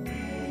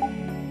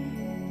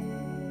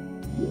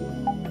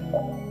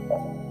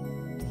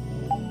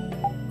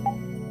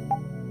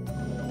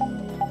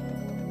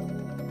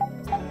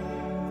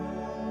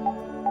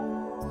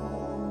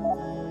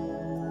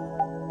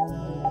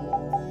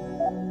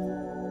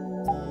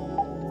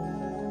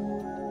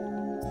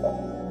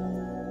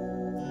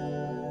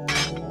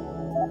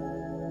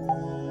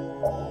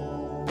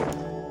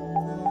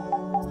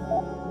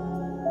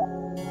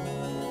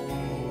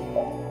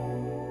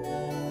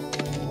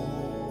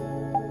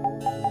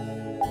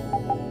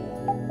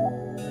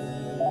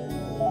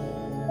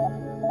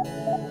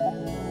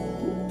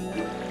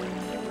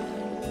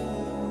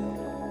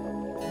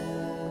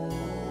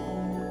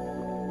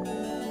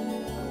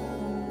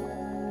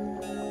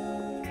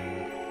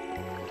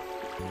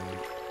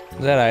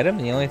 Is that item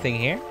the only thing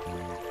here?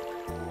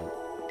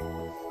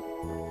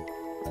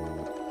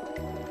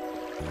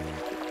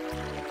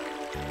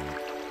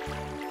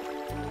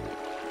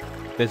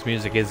 This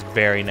music is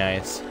very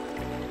nice.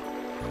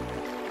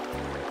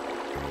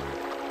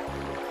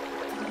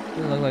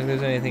 Doesn't look like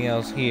there's anything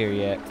else here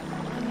yet.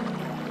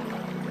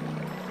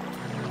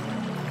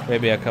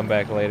 Maybe I'll come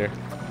back later.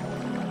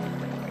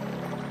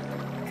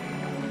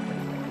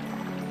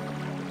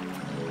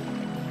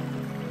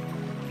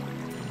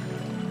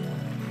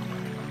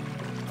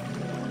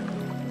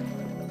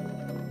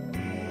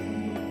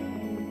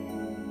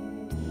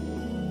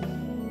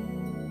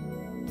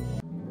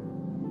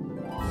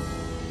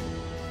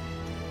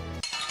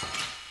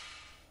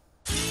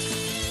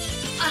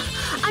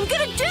 I'm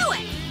gonna do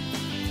it!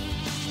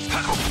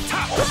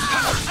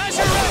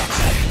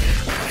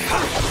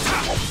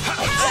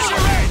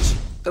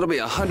 It'll be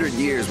 100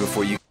 years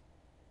before you...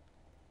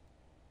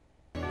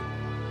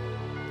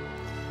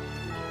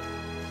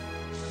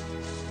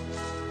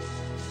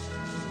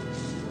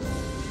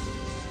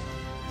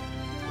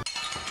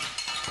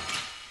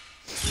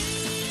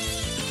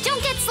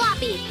 Don't get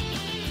sloppy.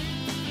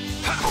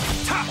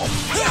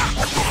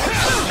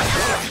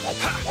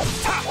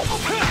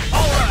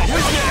 Alright,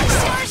 who's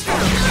next?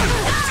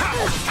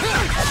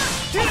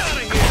 Get out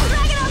of here!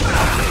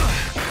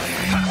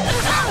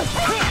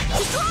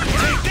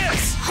 Take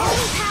this!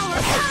 Holy power,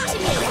 come to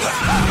me.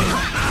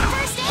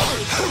 First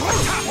aid.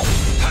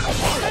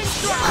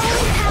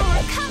 Holy power,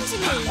 come to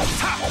me.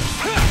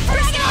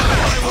 Drag it over.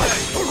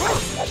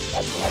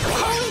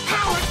 Holy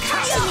power,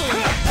 come to me.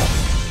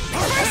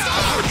 First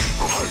aid.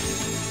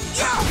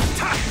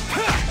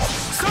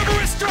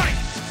 Cerberus strike!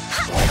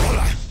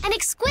 An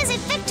exquisite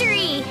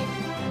victory.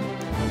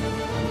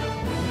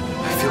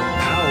 I feel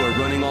power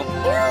running all...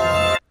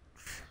 Alright.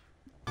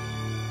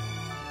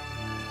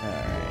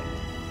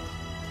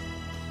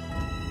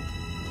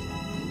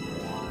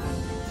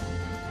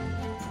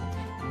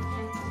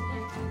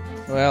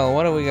 Well,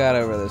 what do we got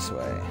over this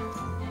way?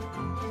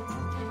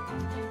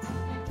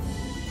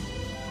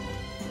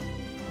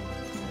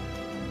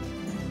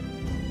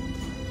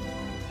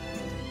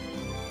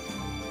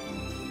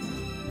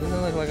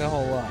 Doesn't look like a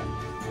whole lot.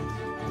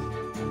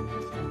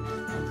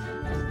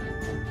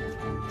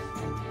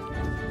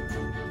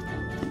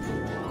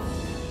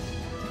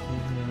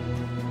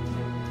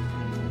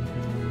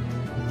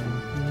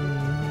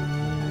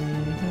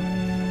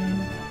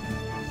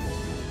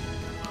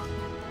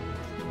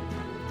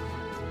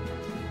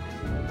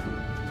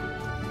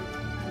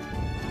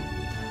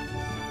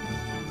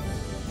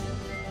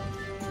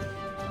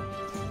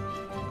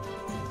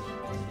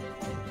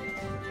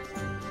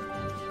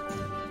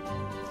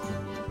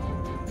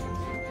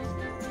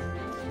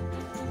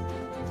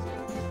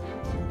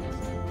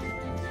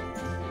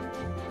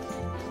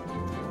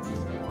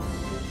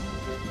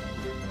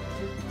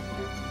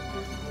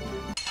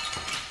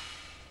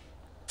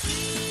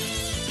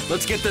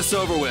 Let's get this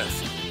over with.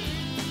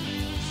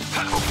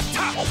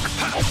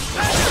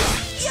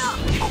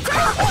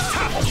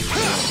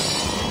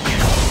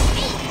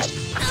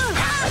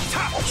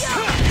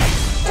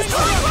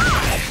 Destroy rock!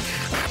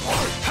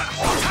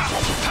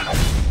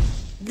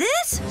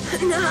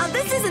 Nah,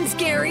 this isn't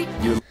scary.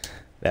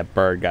 That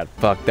bird got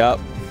fucked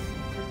up.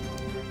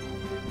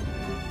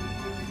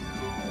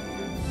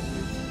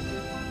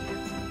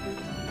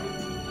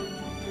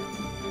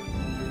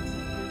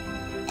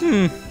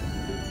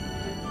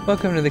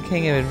 Welcome to the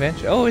King of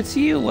Adventure. Oh, it's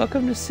you.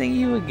 Welcome to see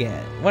you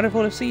again.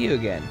 Wonderful to see you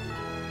again.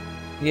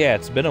 Yeah,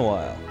 it's been a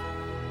while.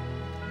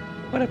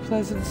 What a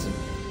pleasant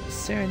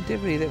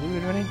serendipity that we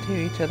would run into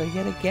each other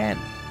yet again.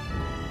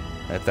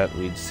 I thought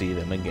we'd see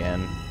them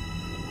again.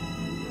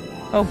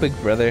 Oh, big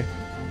brother,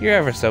 you're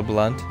ever so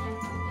blunt.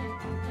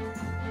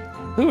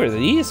 Who are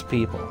these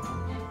people?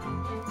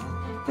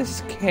 This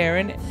is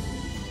Karen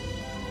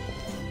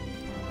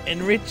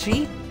and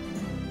Richie.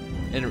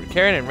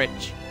 Karen and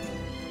Rich.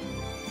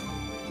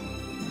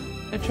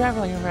 They're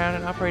traveling around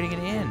and operating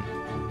an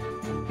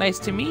inn. Nice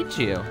to meet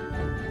you.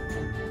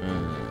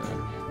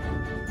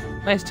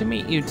 Nice to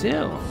meet you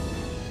too.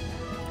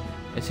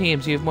 It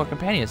seems you have more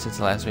companions since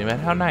the last we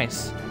met. How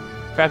nice.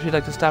 Perhaps you'd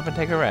like to stop and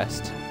take a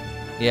rest.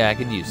 Yeah, I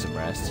could use some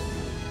rest.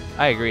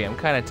 I agree, I'm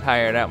kind of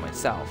tired out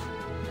myself.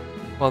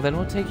 Well then,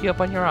 we'll take you up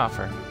on your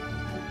offer.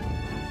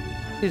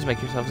 Please make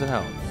yourselves at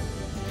home.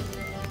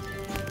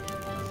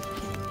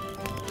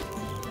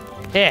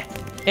 Here,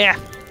 here.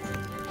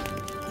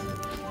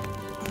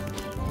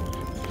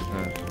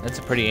 That's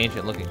a pretty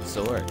ancient looking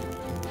sword.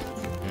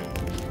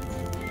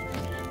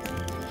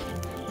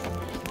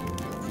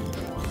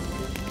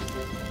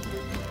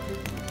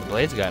 The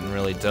blade's gotten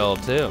really dull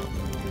too.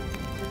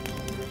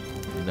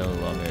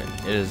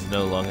 It is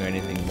no longer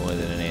anything more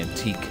than an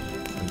antique,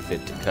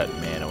 unfit to cut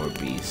man or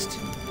beast.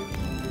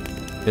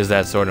 Is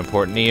that sword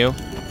important to you?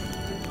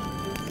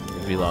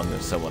 It belongs to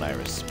someone I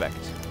respect.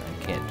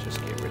 I can't just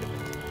get rid of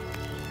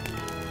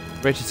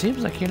it. Rich, it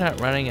seems like you're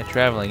not running a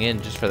traveling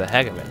inn just for the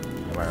heck of it.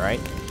 Am I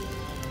right?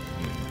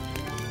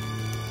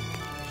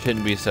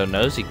 Shouldn't be so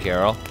nosy,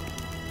 Carol.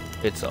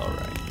 It's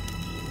alright.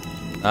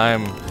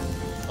 I'm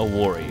a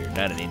warrior,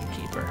 not an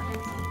innkeeper.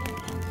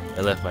 I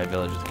left my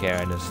village with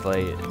Karen to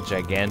slay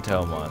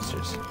giganto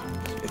monsters. I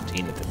was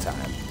 15 at the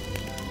time.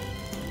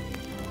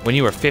 When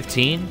you were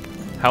 15?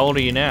 How old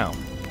are you now?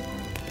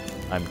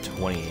 I'm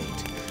 28.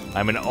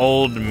 I'm an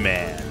old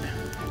man.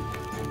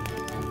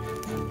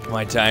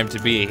 My time to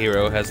be a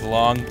hero has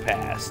long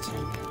passed.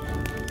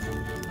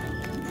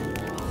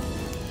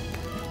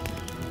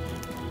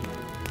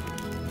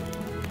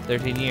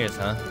 "13 years,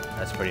 huh?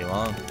 That's pretty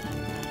long."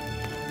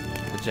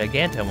 The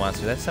giganto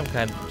monster, that's some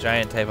kind of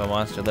giant type of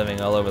monster living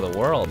all over the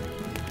world.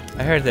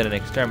 I heard that an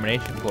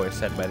extermination force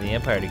sent by the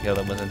Empire to kill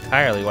them was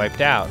entirely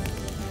wiped out.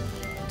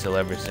 Until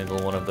every single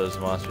one of those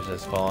monsters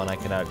has fallen, I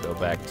cannot go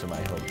back to my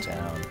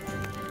hometown.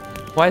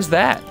 Why's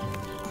that?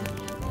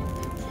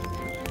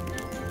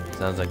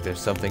 Sounds like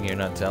there's something you're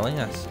not telling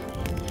us.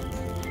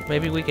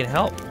 Maybe we can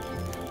help.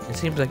 It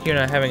seems like you're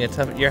having a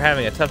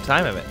tough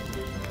time of it.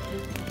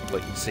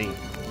 Wait and see.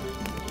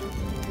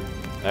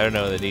 I don't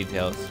know the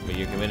details, but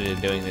you're committed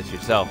to doing this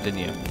yourself, didn't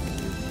you?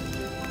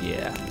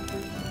 Yeah.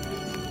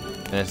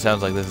 And it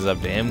sounds like this is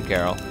up to him,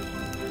 Carol.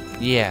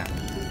 Yeah.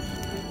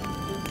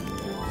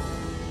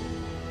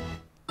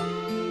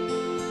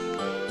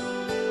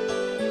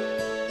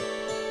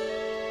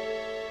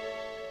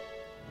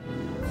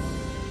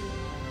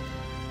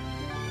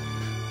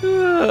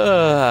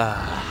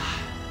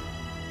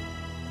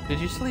 Did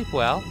you sleep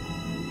well?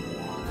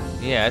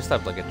 Yeah, I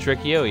slept like a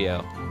trick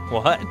yo-yo.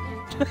 What?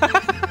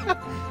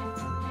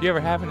 If you ever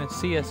happen to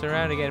see us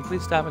around again,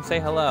 please stop and say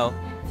hello.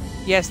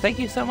 Yes, thank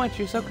you so much.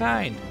 You're so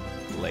kind.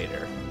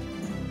 Later.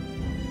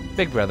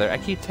 Big brother, I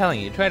keep telling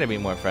you, try to be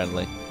more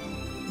friendly.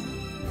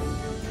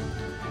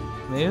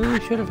 Maybe we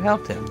should have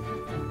helped him.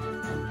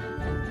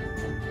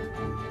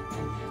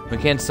 We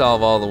can't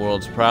solve all the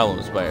world's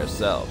problems by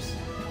ourselves.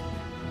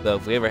 Though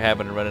if we ever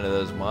happen to run into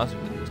those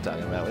monsters that he was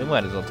talking about, we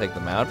might as well take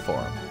them out for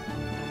him.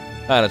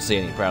 I don't see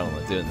any problem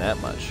with doing that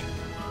much.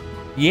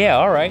 Yeah,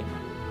 alright.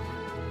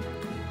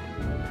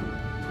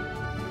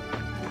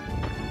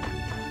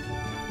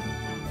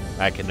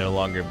 I can no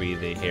longer be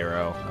the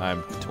hero.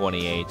 I'm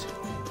 28.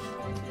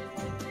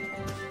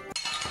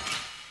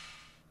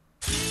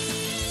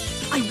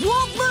 I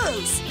won't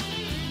lose!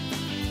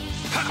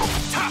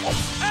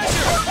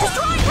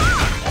 Destroy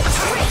rock!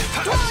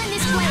 Dwell in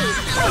this blade!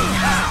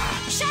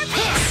 Sharp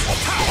hit!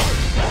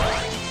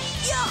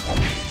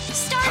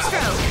 Star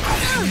stroke!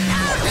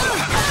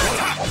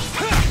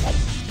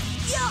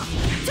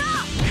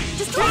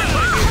 Destroy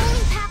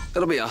rock!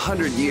 It'll be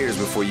 100 years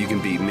before you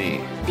can beat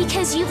me.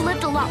 Because you've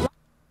lived a lot longer.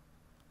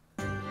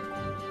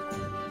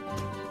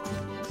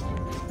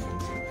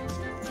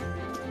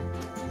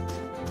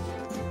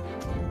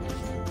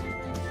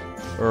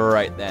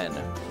 Right then.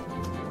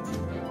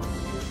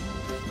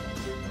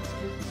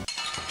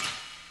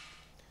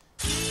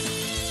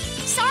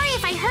 Sorry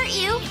if I hurt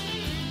you.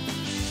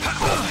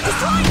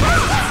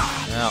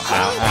 Ow,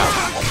 ow, ow.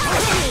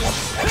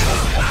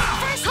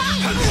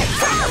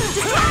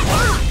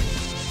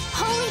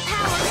 Holy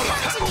power,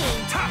 come to me.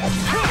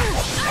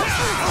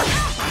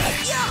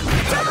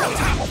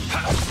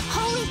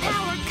 Holy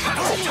power,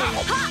 come to me.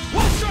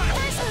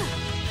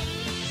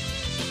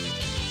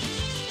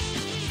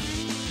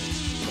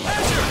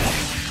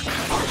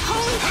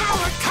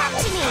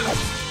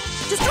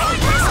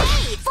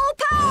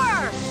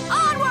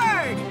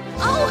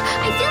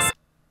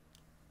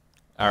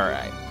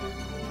 Alright.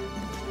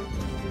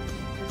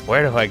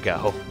 Where do I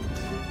go?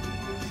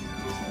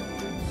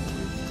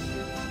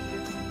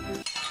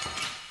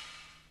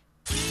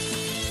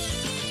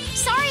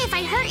 Sorry if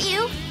I hurt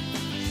you.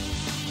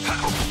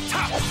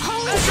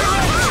 Holy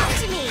power, come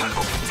to me.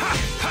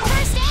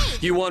 First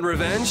aid. You want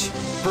revenge?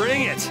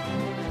 Bring it!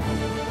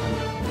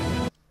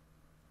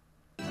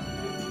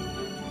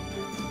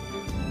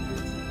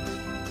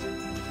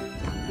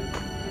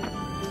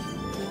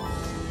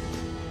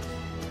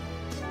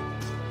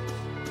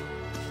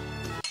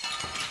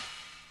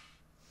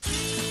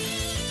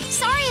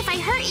 Sorry if I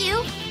hurt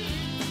you.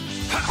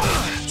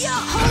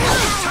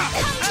 Holy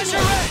power, come to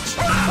me.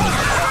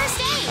 First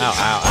aid. Ow,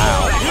 ow,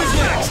 ow. Who's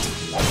next?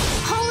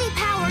 Holy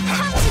power,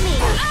 come to me.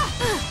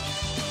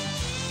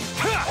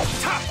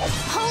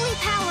 Holy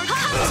power,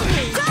 come to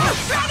me. Go!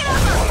 Drag it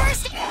over!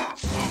 First aid.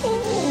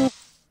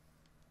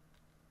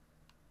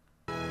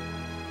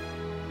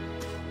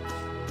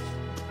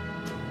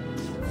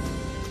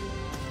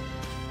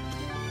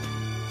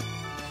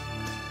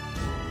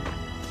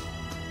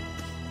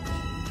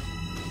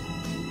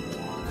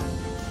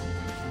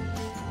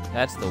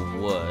 That's the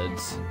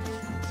woods.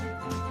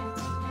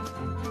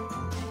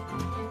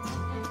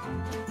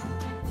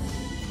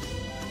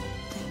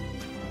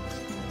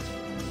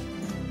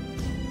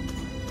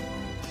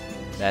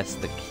 That's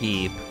the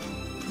keep.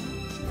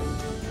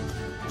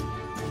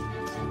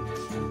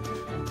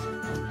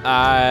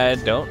 I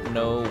don't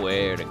know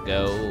where to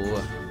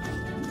go.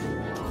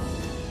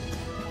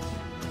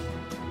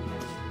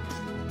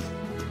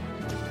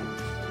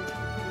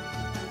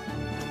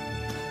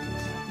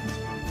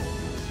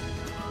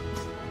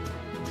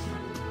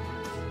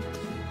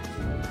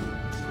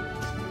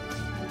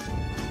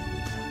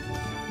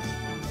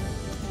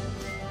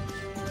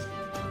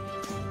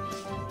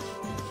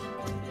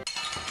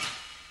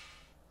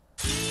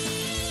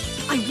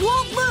 I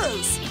won't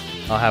lose!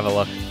 I'll have a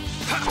look.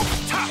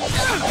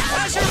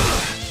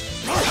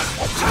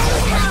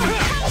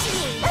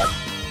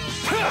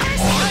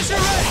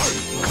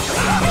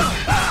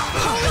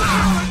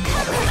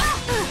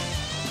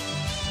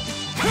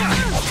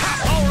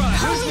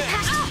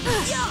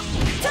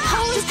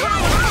 Holy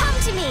power, come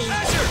to me.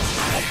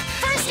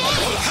 First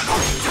aid.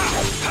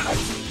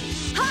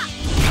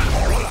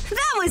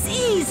 That was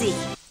easy!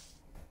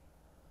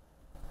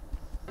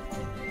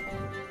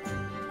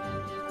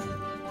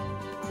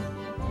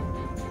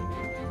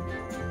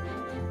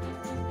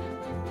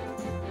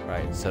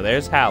 Right, so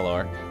there's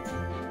Halor.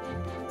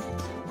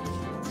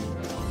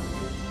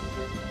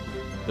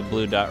 The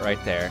blue dot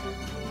right there.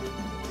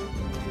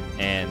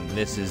 And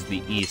this is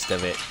the east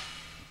of it.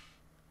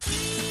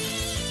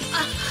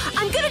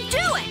 I'm gonna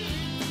do it!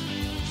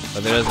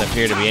 But there doesn't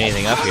appear to be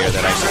anything up here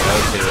that I can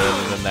go to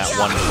other than that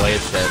one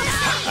place that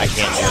I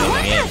can't do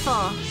anything in.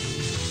 Wonderful.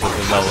 With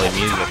the lovely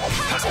music.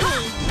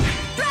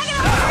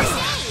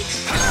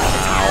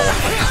 Ow.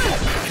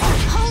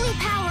 Holy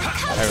power,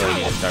 come I really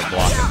need to start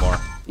blocking more.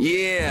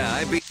 Yeah,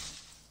 I be.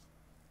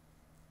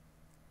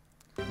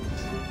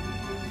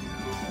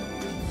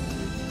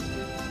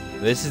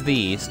 This is the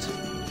east.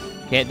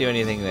 Can't do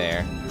anything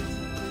there.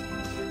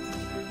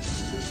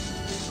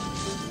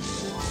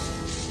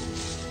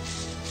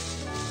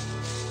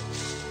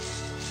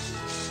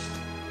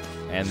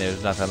 And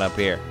there's nothing up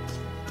here.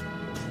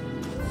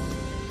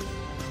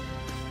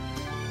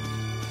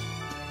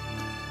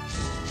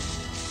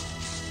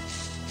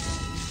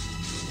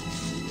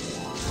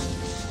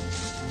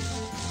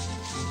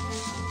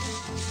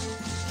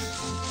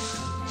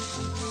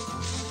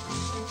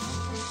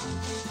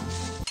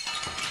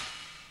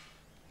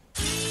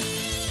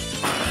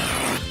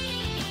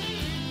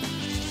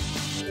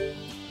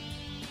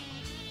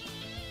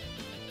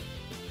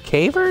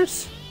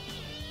 Cavers?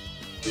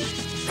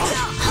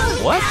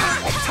 What?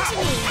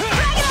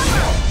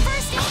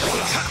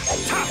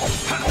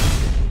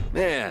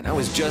 Man, I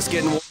was just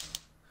getting.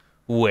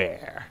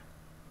 Where?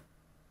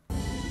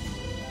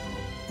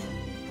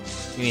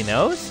 You mean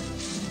those?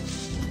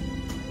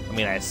 I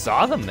mean, I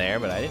saw them there,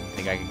 but I didn't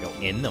think I could go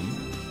in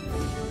them.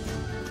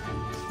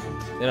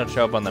 They don't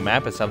show up on the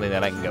map as something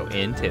that I can go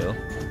into.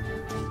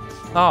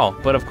 Oh,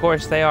 but of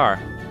course they are.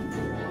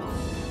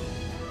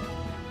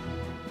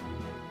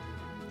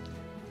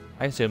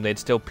 I assume they'd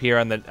still appear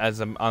on the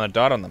on a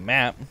dot on the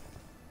map.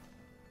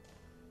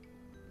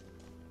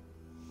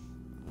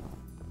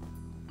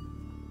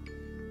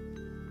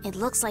 It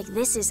looks like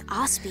this is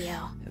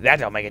Ospio. That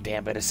don't make a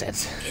damn bit of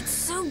sense. It's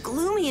so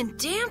gloomy and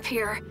damp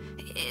here.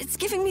 It's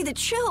giving me the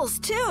chills,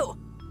 too.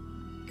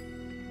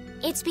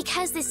 It's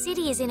because the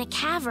city is in a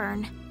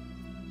cavern.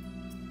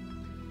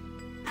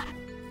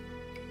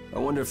 I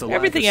wonder if the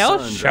Everything lack of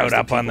else sun showed drives the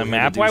up on the people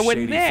here map. to do Why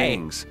wouldn't shady they?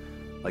 Things,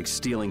 like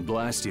stealing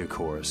Blastia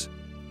cores.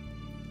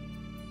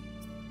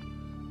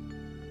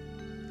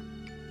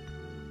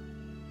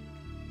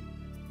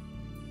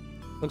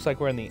 Looks like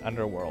we're in the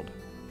underworld.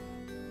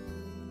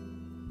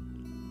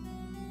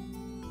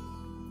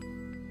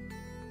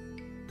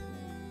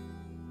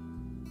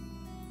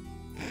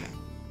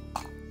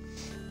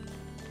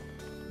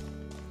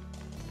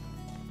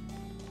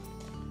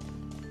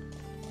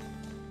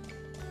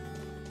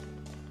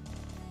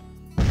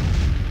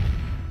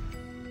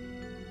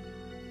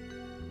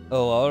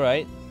 Oh,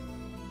 alright.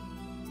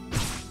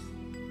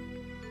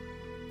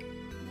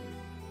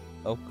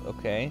 Oh,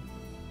 okay.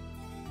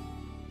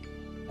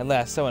 At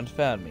last, someone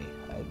found me.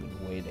 I've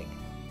been waiting.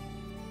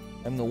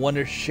 I'm the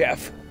Wonder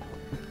Chef.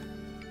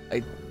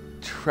 I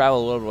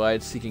travel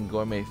worldwide seeking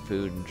gourmet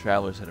food and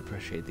travelers that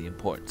appreciate the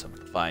importance of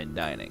fine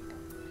dining.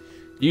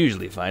 You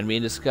usually find me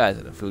in disguise,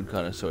 and a food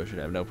connoisseur should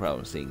have no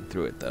problem seeing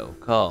through it, though.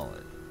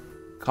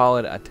 Call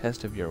it a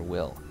test of your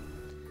will.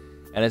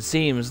 And it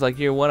seems like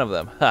you're one of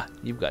them. Ha!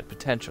 You've got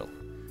potential.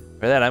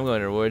 For that, I'm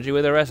going to reward you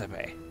with a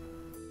recipe.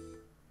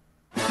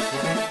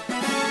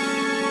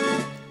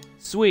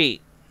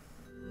 Sweet.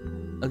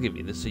 I'll give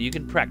you this so you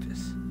can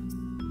practice.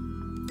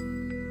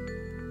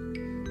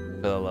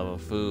 For the love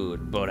of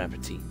food, bon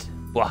appetit.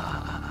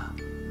 Wah.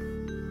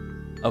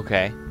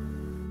 Okay.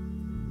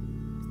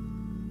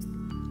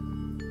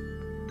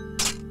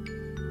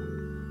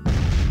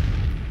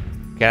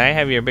 Can I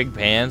have your big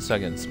pan so I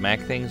can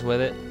smack things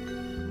with it?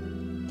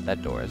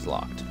 That door is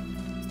locked.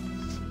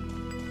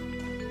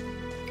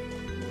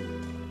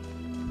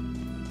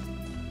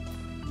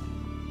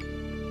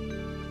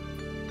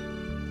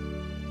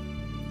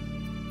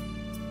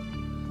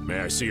 May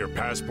I see your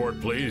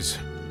passport, please?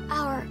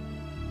 Our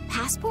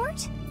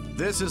passport?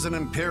 This is an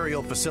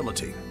Imperial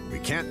facility. We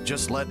can't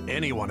just let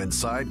anyone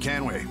inside,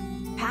 can we?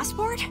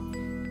 Passport?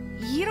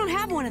 You don't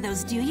have one of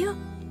those, do you?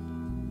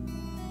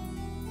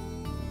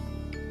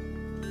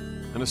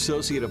 An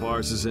associate of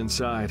ours is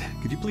inside.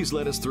 Could you please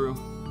let us through?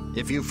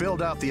 If you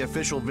filled out the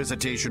official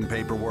visitation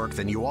paperwork,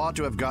 then you ought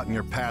to have gotten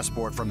your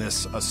passport from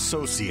this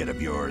associate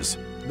of yours.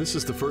 This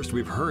is the first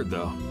we've heard,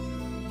 though.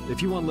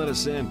 If you won't let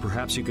us in,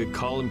 perhaps you could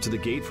call him to the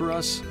gate for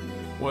us?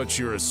 What's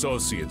your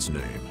associate's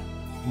name?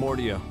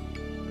 Mordio.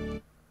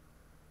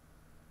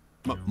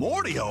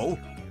 Mordio?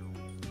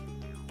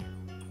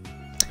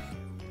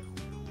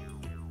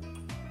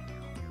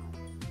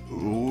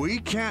 We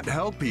can't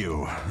help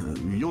you.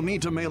 You'll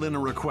need to mail in a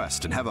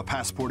request and have a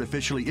passport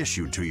officially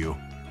issued to you.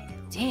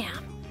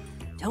 Damn.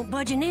 Don't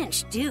budge an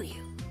inch, do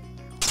you?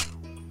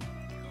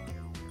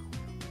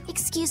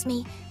 Excuse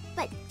me,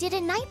 but did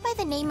a knight by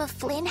the name of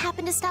Flynn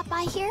happen to stop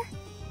by here?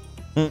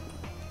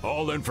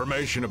 All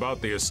information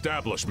about the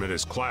establishment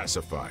is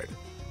classified.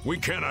 We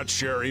cannot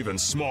share even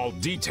small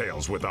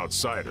details with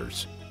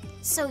outsiders.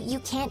 So you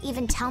can't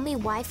even tell me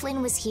why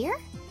Flynn was here?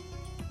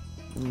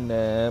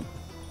 Nope.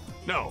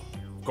 No,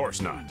 of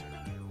course not.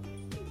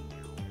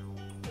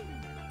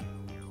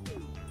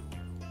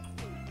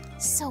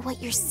 So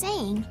what you're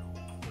saying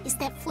is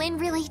that Flynn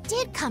really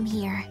did come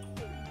here.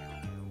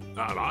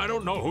 I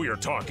don't know who you're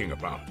talking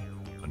about.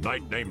 A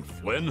knight named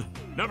Flynn?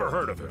 Never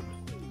heard of him.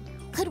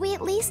 Could we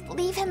at least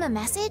leave him a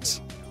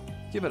message?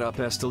 Give it up,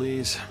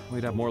 Estelise.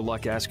 We'd have more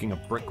luck asking a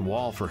brick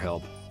wall for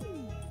help.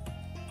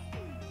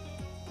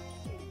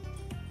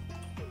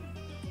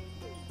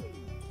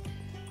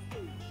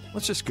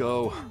 Let's just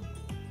go.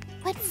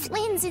 But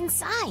Flynn's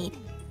inside.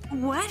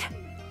 What?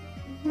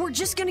 We're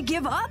just gonna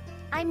give up?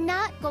 I'm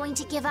not going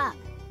to give up.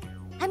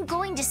 I'm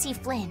going to see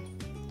Flynn.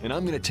 And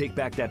I'm gonna take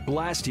back that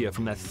Blastia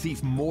from that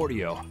thief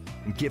Mordio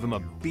and give him a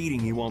beating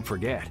he won't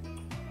forget.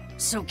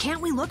 So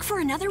can't we look for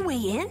another way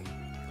in?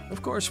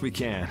 Of course we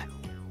can.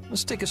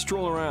 Let's take a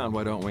stroll around,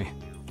 why don't we?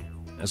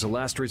 As a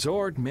last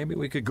resort, maybe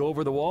we could go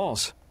over the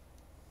walls.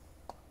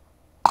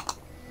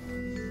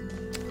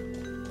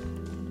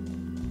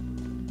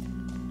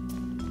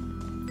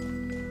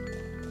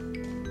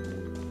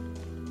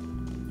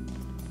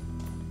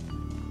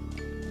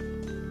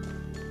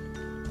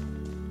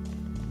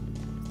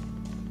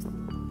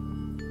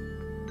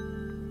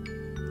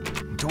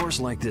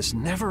 Doors like this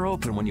never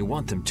open when you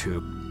want them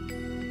to.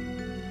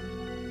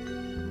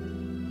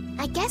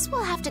 I guess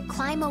we'll have to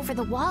climb over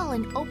the wall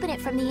and open it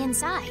from the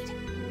inside.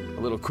 A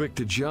little quick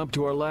to jump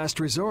to our last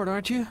resort,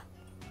 aren't you?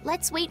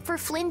 Let's wait for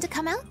Flynn to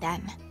come out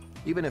then.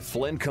 Even if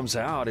Flynn comes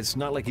out, it's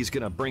not like he's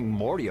gonna bring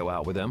Mordio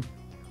out with him.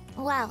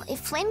 Well, if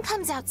Flynn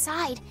comes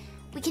outside,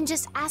 we can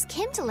just ask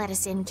him to let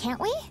us in, can't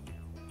we?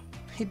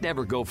 He'd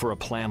never go for a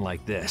plan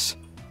like this.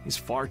 He's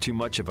far too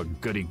much of a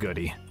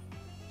goody-goody.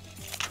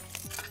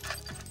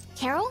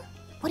 Carol,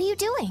 what are you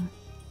doing?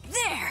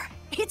 There!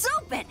 It's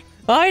open!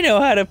 I know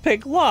how to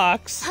pick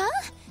locks.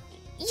 Huh?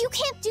 You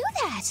can't do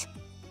that!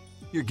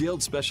 Your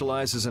guild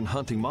specializes in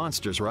hunting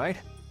monsters, right?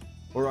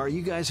 Or are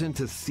you guys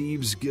into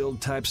Thieves Guild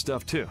type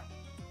stuff too?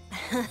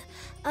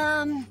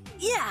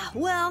 Yeah,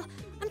 well,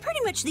 I'm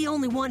pretty much the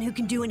only one who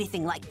can do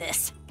anything like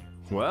this.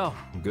 Well,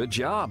 good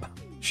job.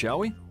 Shall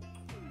we?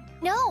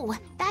 No,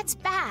 that's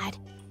bad.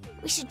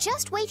 We should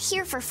just wait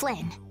here for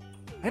Flynn.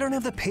 I don't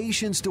have the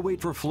patience to wait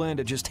for Flynn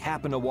to just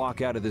happen to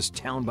walk out of this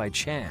town by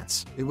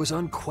chance. It was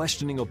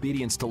unquestioning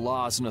obedience to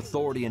laws and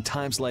authority in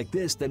times like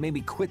this that made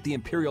me quit the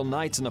Imperial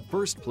Knights in the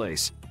first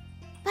place.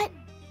 But...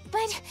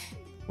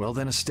 Well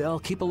then, Estelle,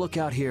 keep a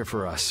lookout here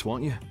for us,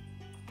 won't you?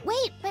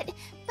 Wait,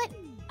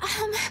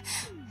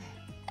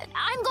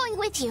 I'm going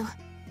with you.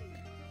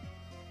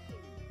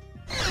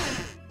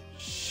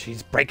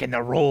 She's breaking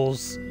the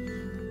rules.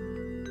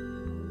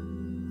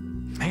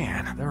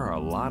 Man, there are a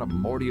lot of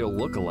Mordio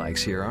lookalikes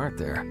here, aren't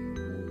there?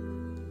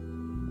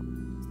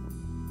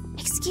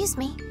 Excuse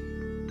me.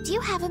 Do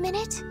you have a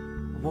minute?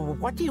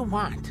 What do you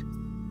want?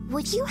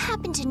 Would you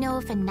happen to know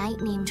if a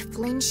knight named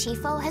Flynn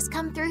Shifo has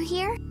come through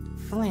here?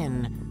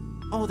 Flynn?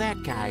 Oh,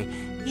 that guy.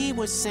 He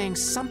was saying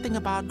something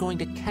about going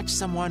to catch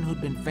someone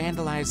who'd been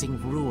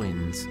vandalizing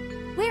ruins.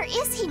 Where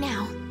is he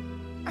now?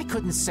 I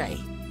couldn't say.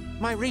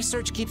 My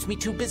research keeps me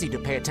too busy to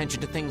pay attention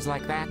to things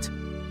like that.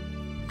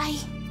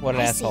 What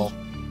an I asshole.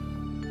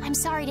 See. I'm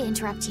sorry to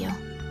interrupt you.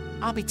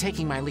 I'll be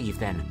taking my leave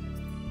then.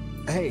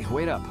 Hey,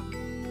 wait up.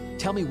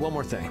 Tell me one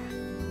more thing.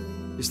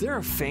 Is there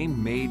a famed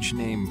mage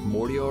named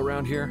Mordio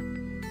around here?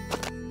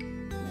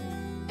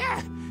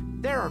 Yeah,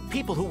 there are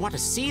people who want to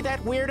see that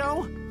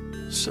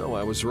weirdo? So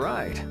I was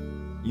right.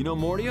 You know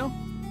Mordio?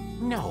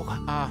 No,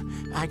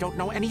 I don't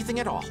know anything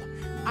at all.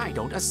 I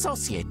don't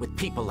associate with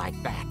people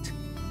like that.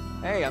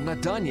 Hey, I'm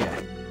not done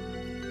yet.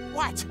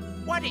 What?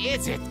 What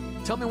is it?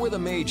 Tell me where the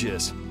mage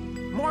is.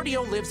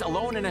 Mordio lives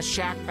alone in a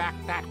shack back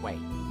that way.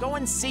 Go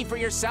and see for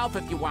yourself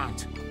if you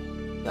want.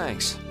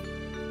 Thanks.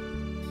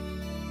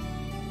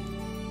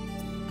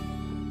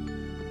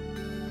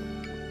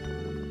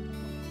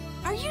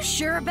 Are you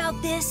sure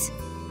about this?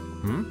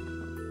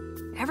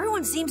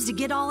 Everyone seems to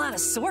get all out of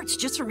sorts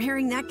just from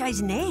hearing that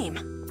guy's name.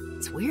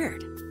 It's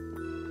weird.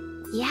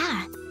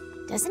 Yeah.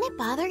 Doesn't it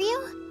bother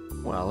you?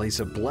 Well, he's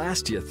a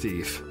Blastia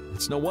thief.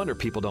 It's no wonder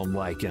people don't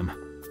like him.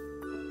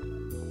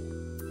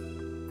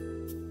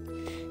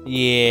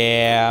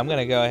 Yeah, I'm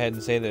gonna go ahead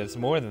and say that it's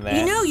more than that.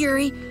 You know,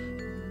 Yuri,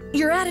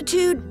 your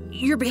attitude,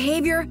 your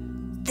behavior,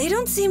 they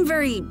don't seem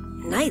very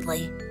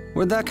knightly.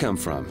 Where'd that come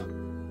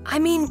from? I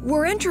mean,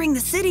 we're entering the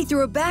city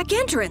through a back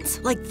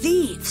entrance, like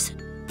thieves.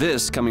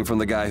 This coming from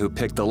the guy who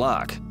picked the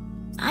lock.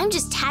 I'm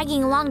just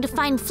tagging along to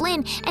find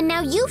Flynn, and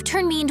now you've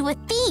turned me into a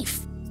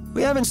thief.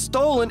 We haven't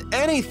stolen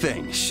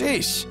anything.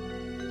 Sheesh.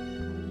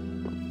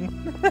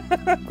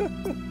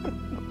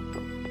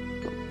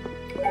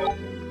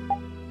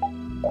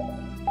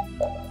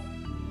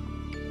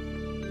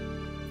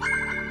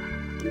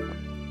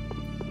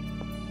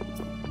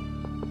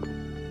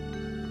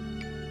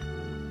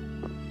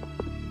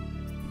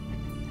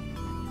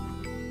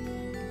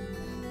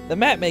 The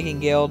Map Making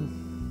Guild.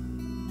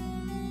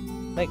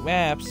 Make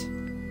maps.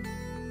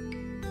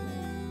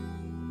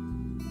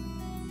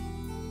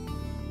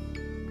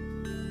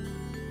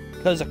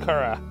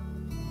 Kozakura.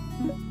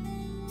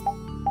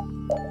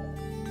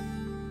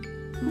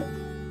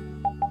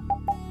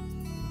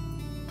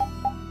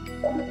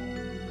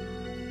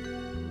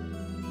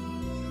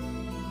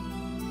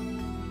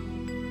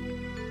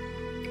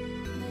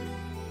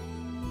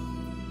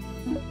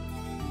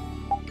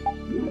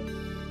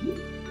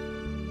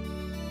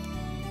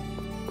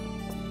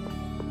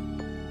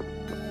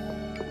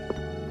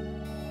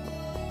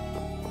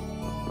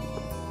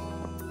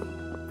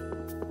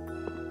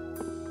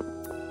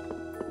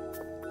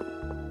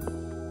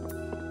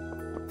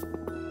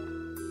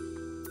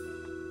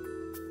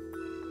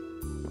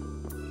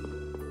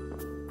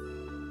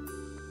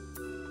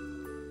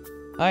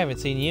 I haven't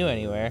seen you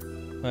anywhere.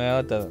 Well,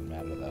 it doesn't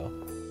matter though.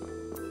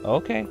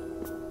 Okay.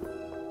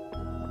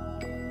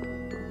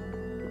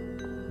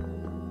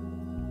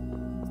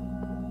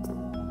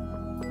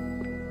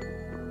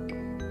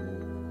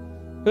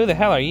 Who the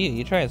hell are you?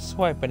 You try and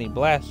swipe and he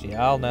blasts you,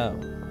 I'll know.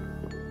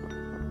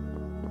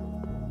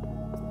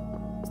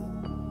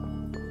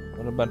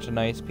 What a bunch of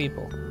nice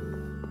people.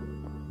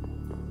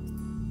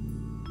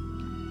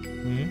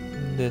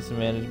 This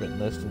management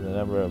list and the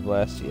number of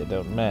blasts you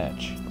don't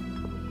match.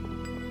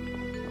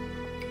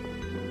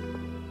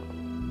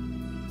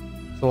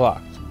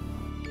 Locked.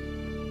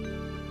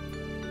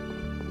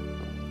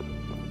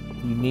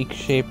 Unique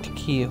shaped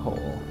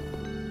keyhole.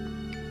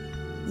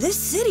 This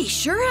city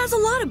sure has a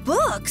lot of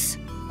books.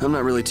 I'm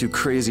not really too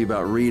crazy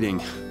about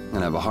reading, and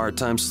I have a hard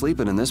time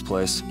sleeping in this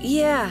place.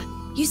 Yeah,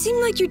 you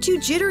seem like you're too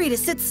jittery to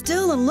sit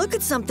still and look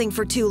at something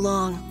for too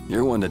long.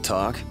 You're one to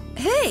talk.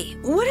 Hey,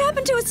 what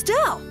happened to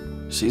Estelle?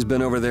 She's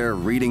been over there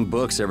reading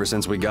books ever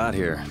since we got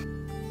here.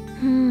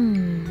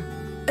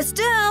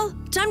 Estelle,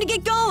 time to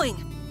get going.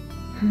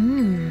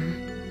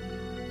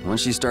 Once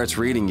she starts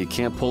reading, you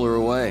can't pull her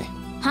away.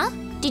 Huh?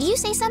 Did you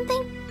say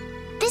something?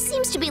 This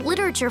seems to be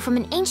literature from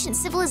an ancient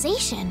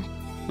civilization.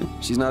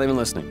 She's not even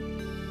listening.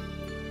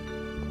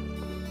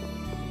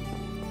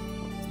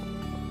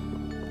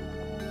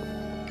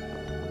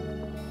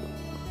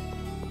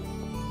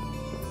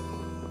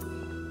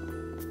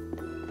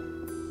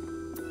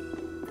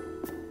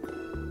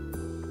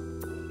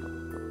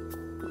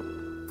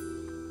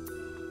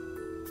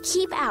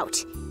 Keep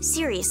out.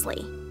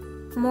 Seriously.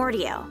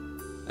 Mordio.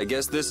 I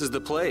guess this is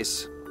the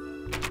place.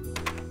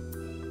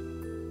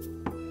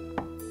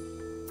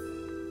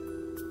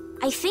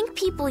 I think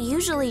people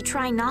usually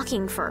try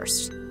knocking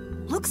first.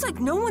 Looks like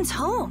no one's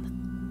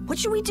home. What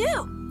should we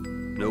do?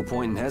 No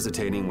point in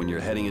hesitating when you're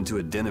heading into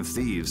a den of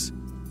thieves.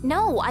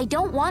 No, I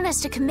don't want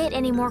us to commit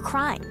any more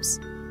crimes.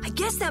 I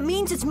guess that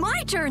means it's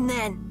my turn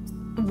then.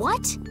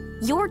 What?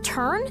 Your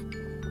turn?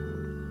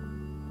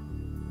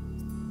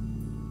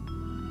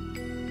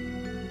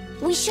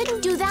 We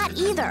shouldn't do that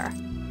either.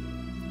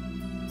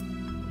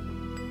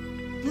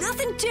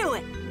 Nothing to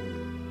it.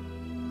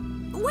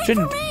 Wait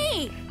for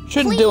me!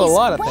 Shouldn't do a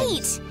lot of wait.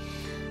 things.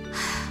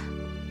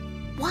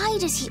 Why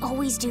does he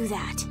always do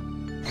that?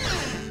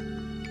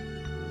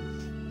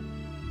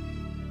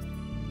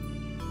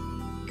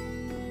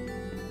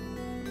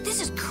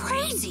 This is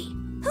crazy!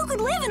 Who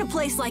could live in a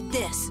place like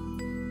this?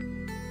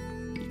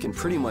 You can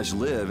pretty much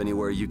live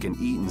anywhere you can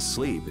eat and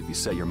sleep if you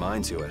set your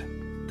mind to it.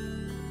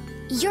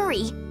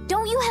 Yuri,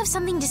 don't you have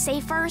something to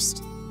say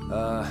first?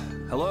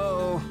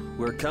 Hello?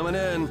 We're coming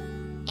in.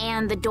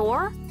 And the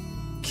door?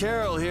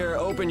 Carol here,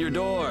 open your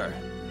door.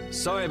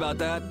 Sorry about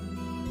that.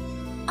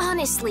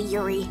 Honestly,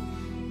 Yuri.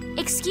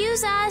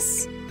 Excuse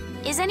us.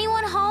 Is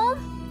anyone home?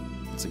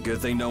 It's a good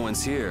thing no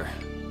one's here.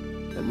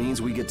 That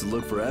means we get to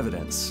look for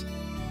evidence.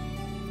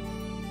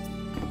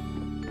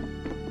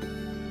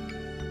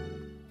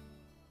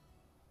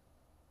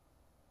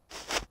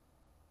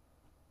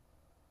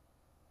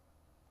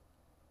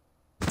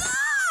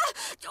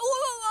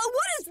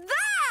 What is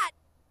that?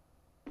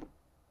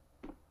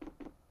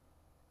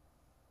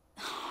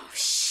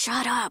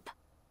 Shut up.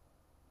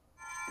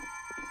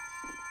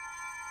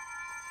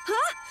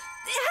 Huh?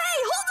 Hey,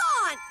 hold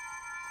on!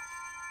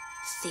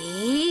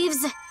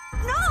 Thieves?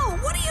 No,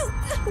 what are you...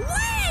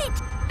 Wait!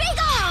 Be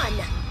gone!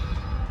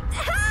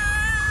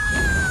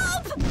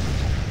 Help!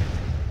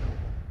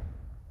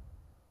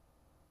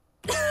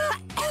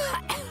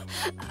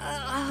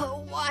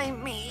 Why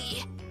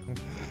me?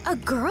 A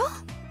girl?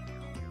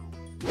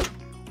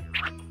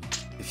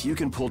 If you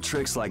can pull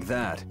tricks like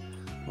that,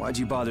 why'd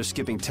you bother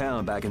skipping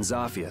town back in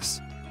Zaphias?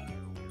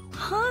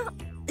 Huh?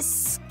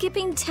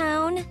 Skipping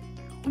town?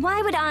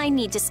 Why would I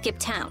need to skip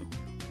town?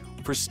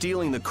 For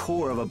stealing the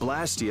core of a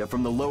Blastia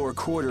from the lower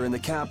quarter in the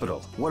capital.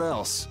 What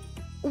else?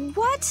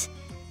 What?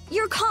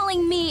 You're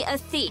calling me a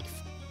thief?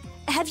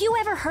 Have you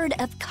ever heard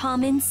of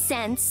common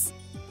sense?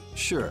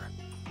 Sure.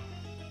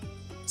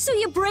 So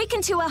you break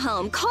into a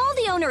home, call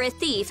the owner a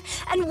thief,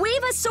 and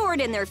wave a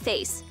sword in their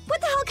face. What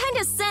the hell kind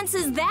of sense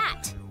is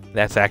that?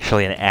 That's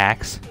actually an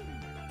axe.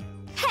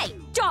 Hey,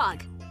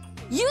 dog!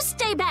 You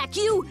stay back,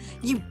 you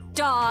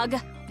dog!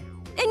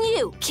 And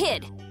you,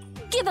 kid,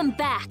 give him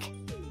back.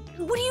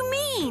 What do you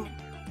mean?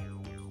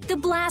 The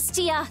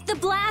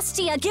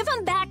Blastia, give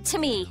him back to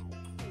me.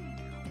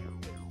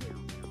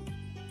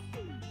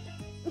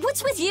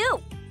 What's with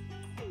you?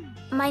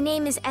 My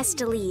name is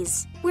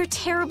Estelise. We're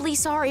terribly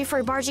sorry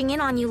for barging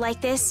in on you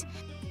like this.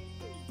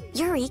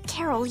 Yuri,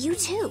 Carol, you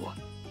too.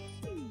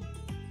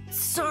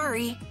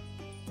 Sorry.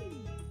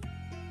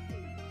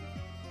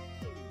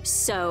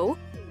 So,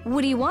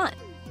 what do you want?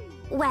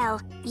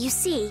 Well, you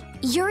see,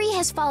 Yuri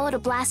has followed a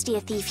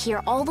Blastia thief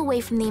here all the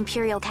way from the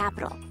Imperial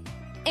capital.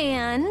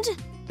 And?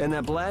 And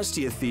that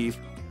Blastia thief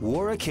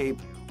wore a cape,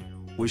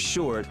 was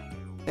short,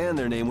 and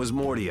their name was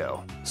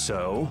Mordio.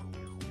 So?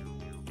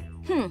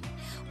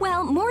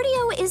 Well,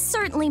 Mordio is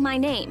certainly my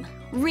name.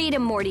 Rita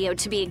Mordio,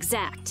 to be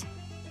exact.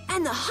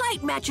 And the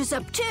height matches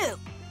up too.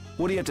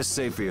 What do you have to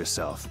say for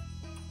yourself?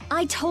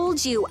 I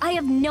told you, I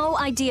have no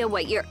idea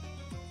what you're...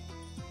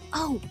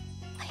 Oh,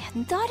 I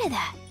hadn't thought of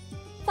that.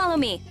 Follow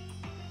me.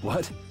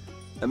 What?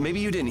 Maybe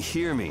you didn't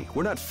hear me.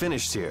 We're not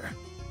finished here.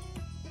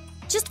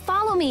 Just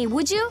follow me,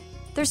 would you?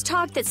 There's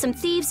talk that some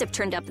thieves have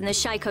turned up in the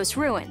Shaikos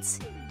ruins.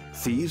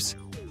 Thieves?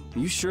 Are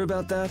you sure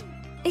about that?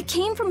 It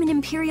came from an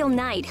Imperial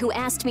Knight who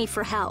asked me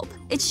for help.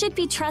 It should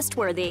be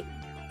trustworthy.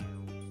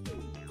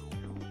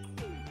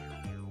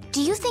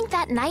 Do you think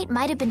that knight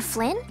might have been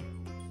Flynn?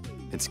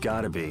 It's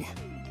gotta be.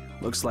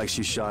 Looks like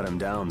she shot him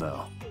down,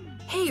 though.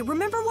 Hey,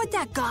 remember what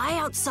that guy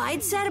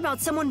outside said about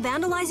someone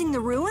vandalizing the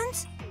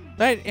ruins?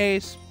 Night,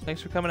 Ace.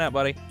 Thanks for coming out,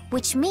 buddy.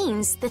 Which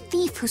means the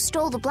thief who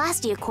stole the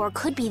Blastia core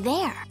could be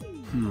there.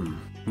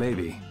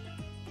 Maybe.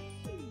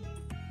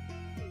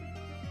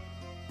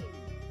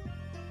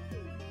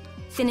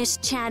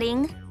 Finished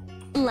chatting?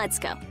 Let's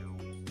go.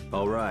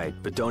 All right,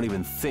 but don't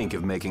even think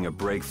of making a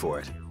break for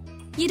it.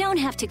 You don't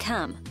have to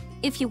come.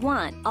 If you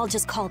want, I'll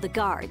just call the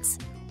guards.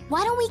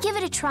 Why don't we give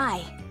it a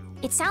try?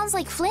 It sounds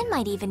like Flynn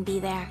might even be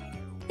there.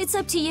 It's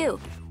up to you.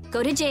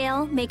 Go to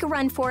jail, make a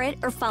run for it,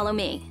 or follow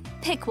me.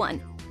 Pick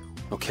one.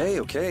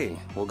 Okay.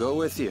 We'll go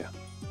with you.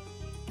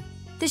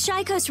 The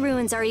Shaikos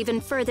ruins are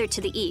even further to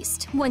the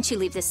east, once you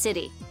leave the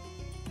city.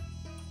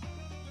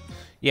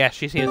 Yeah,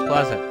 she seems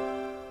pleasant.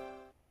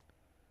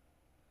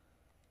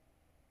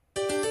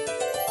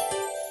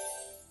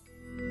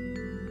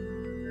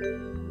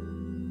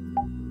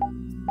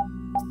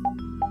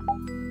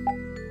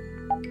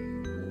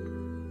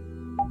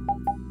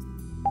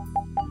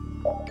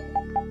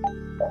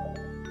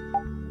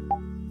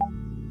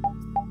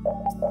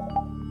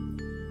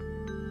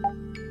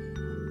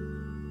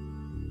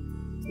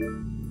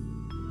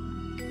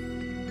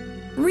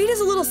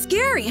 Rita's a little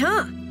scary,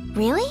 huh?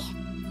 Really?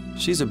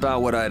 She's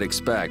about what I'd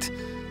expect.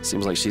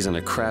 Seems like she's in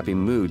a crappy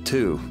mood,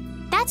 too.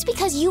 That's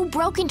because you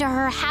broke into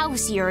her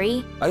house,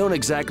 Yuri. I don't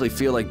exactly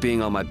feel like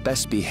being on my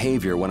best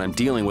behavior when I'm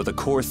dealing with a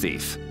core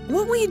thief.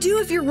 What will you do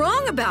if you're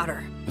wrong about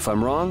her? If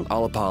I'm wrong,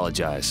 I'll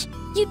apologize.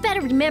 You'd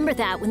better remember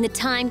that when the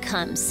time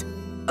comes.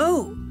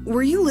 Oh,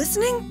 were you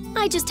listening?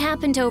 I just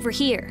happened to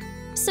overhear.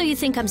 So you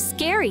think I'm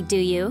scary, do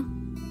you?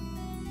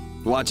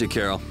 Watch it,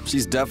 Carol.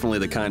 She's definitely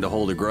the kind to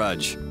hold a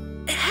grudge.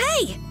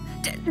 Hey!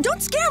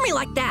 Don't scare me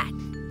like that!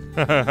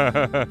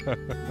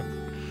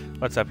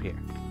 What's up here?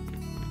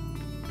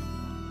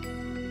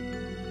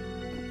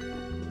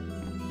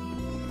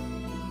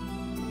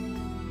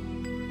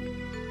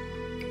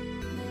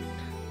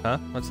 Huh?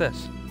 What's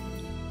this?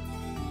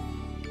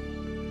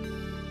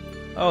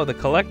 Oh, the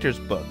collector's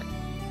book.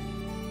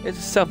 It's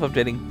a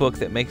self-updating book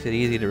that makes it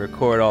easy to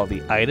record all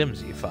the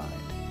items you find.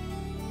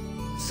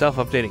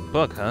 Self-updating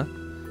book, huh?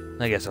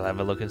 I guess I'll have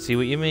a look and see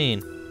what you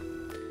mean.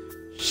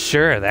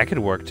 Sure, that could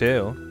work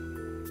too.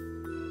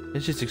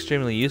 It's just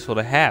extremely useful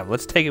to have.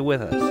 Let's take it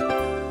with us.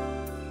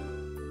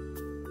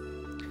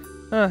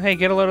 Oh, hey,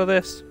 get a load of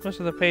this. Most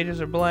of the pages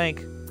are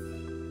blank.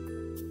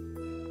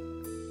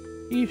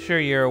 Are you sure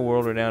you're a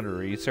world-renowned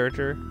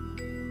researcher?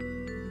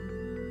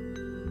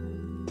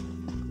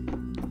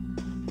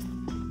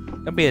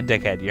 Don't be a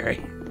dickhead,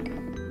 Yuri.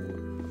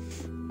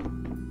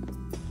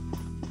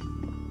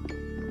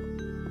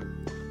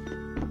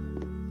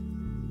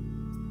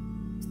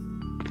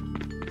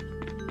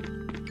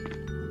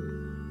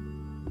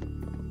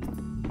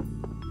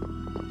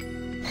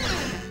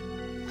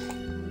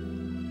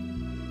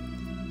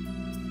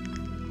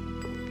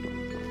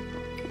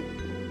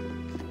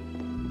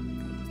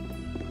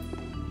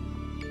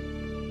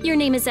 Your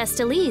name is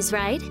Estelise,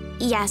 right?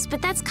 Yes,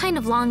 but that's kind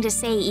of long to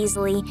say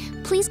easily.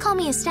 Please call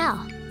me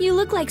Estelle. You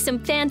look like some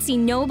fancy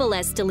noble,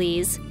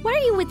 Estelise. Why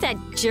are you with that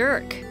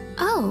jerk?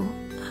 Oh,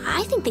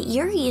 I think that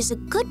Yuri is a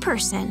good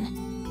person.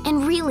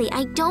 And really,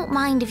 I don't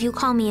mind if you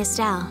call me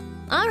Estelle.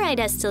 All right,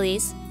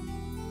 Estelise.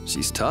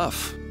 She's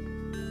tough.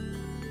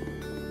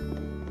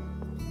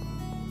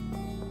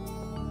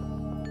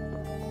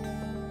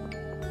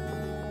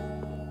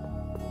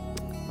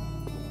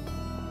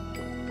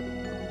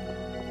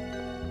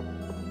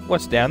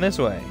 What's down this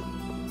way?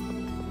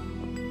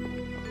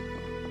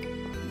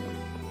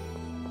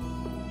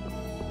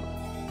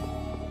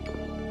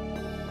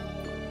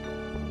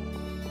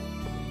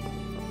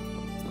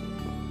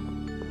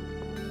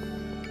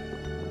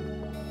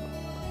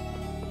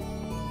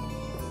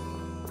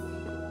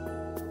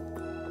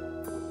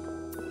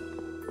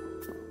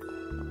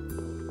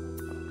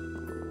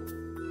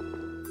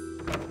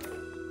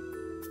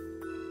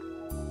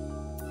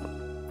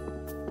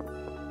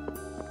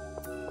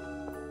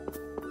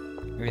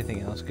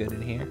 Everything else good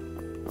in here?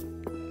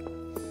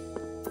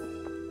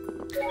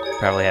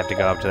 Probably have to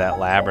go up to that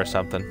lab or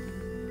something.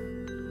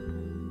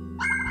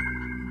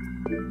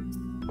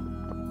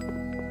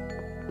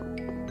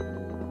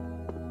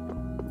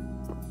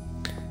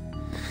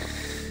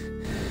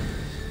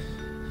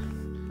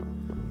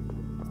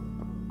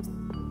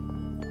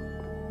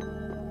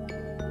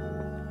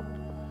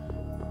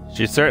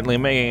 She's certainly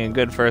making a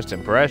good first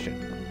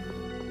impression.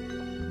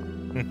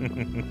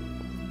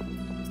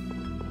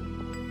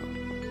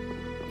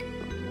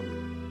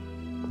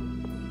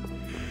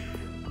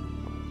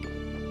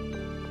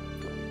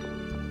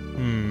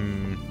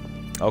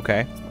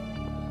 Okay.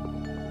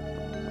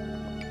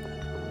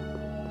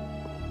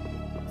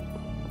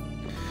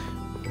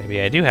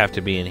 Maybe I do have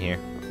to be in here.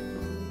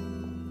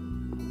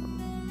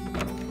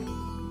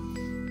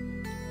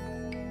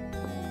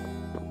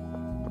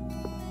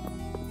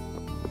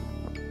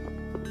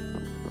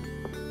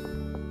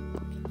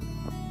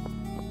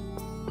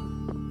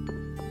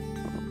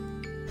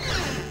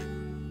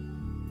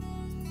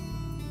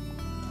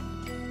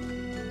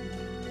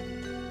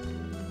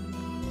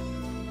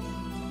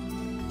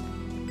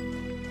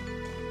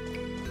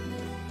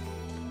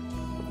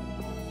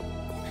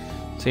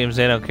 Seems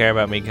they don't care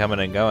about me coming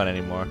and going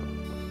anymore.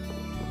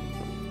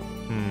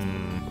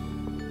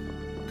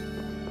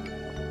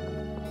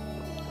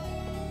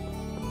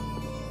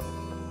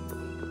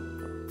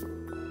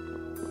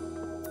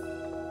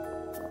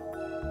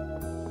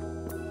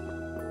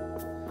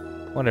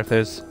 Wonder if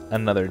there's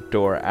another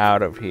door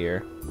out of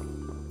here.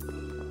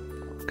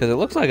 Because it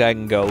looks like I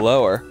can go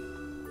lower.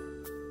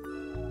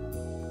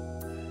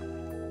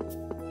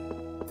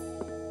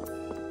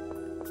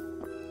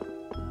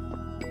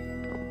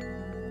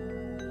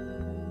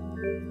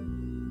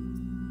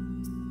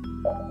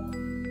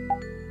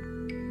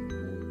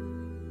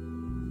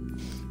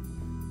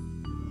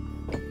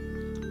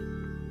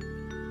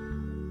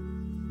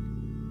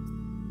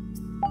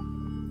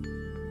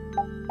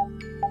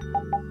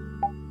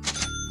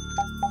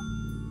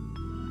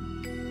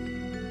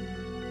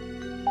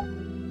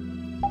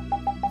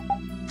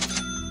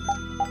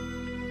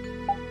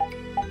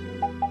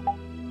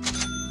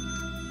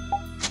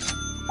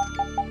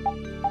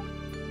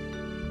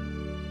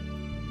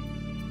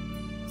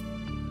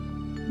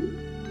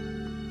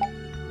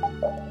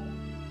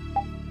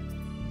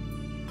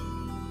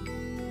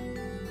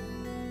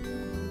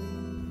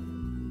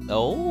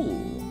 Oh.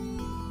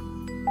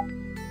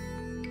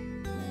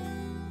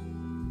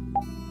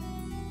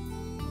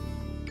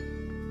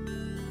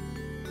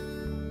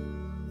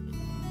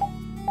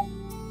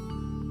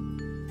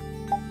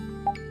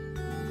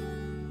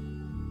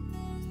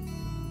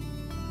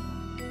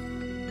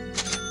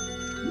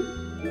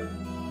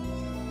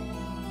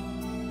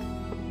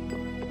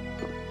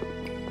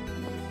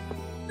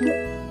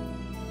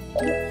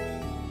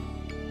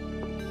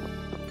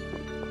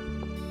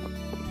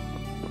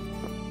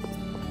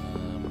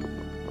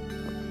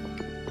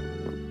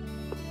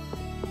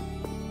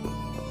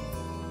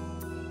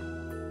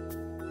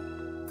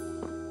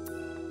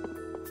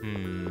 I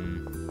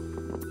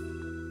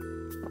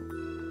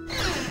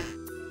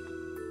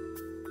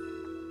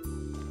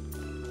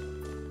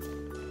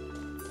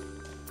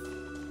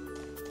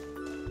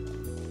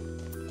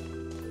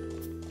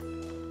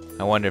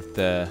wonder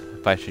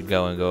if I should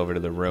go over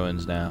to the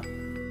ruins now.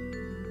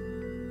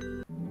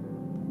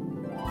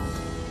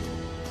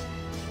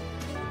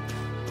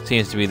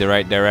 Seems to be the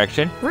right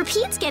direction.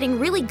 Repeat's getting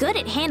really good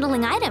at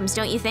handling items,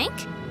 don't you think?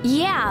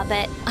 Yeah,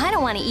 but I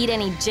don't want to eat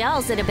any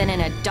gels that have been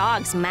in a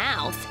dog's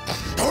mouth.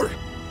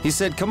 He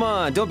said, come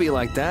on, don't be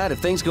like that. If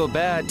things go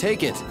bad,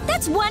 take it.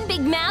 That's one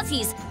big mouth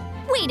he's...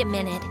 Wait a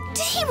minute.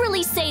 Did he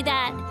really say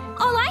that?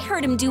 All I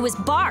heard him do was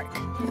bark.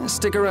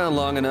 Stick around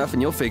long enough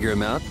and you'll figure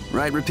him out.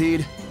 Right,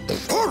 Repeat?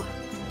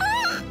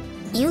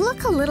 You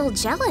look a little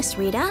jealous,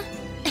 Rita.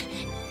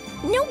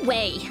 No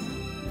way.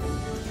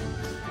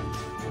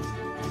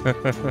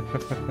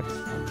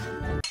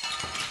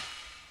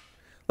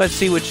 Let's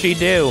see what she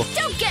do.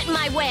 Don't get in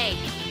my way.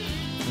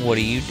 What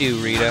do you do,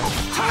 Rita?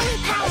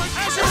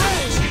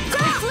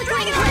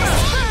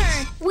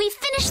 We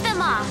finished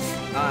them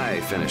off. I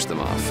finished them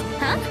off.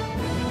 Huh?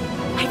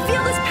 I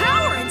feel this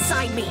power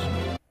inside me.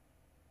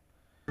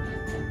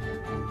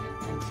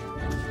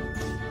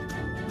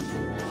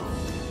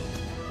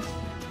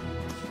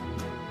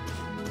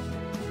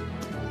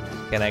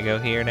 Can I go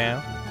here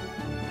now?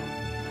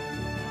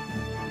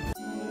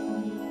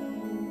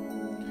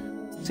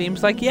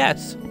 Seems like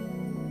yes.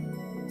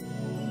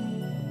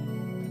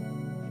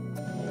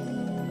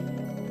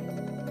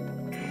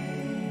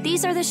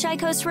 These are the Shy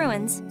Coast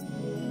ruins.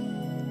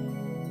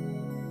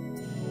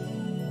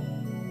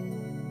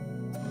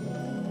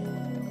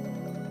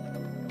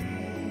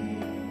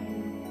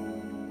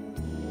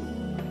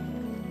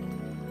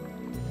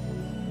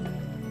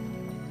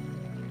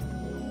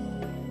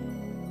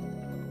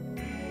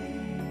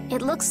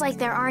 It looks like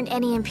there aren't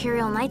any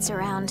Imperial Knights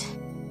around.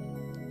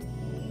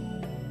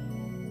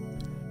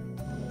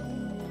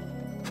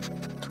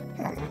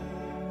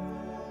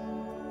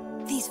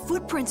 These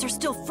footprints are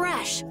still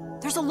fresh.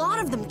 There's a lot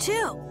of them,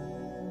 too.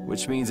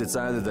 Which means it's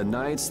either the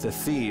knights, the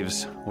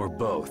thieves, or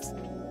both.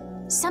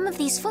 Some of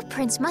these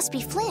footprints must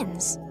be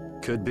Flynn's.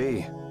 Could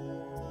be.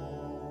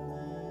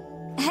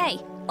 Hey,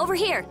 over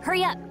here,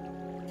 hurry up.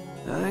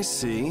 I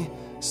see.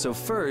 So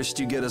first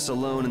you get us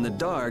alone in the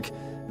dark,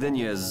 then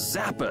you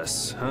zap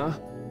us, huh?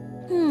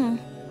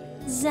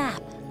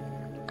 Zap.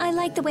 I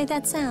like the way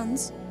that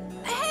sounds.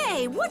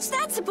 Hey, what's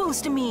that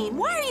supposed to mean?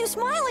 Why are you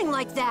smiling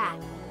like that?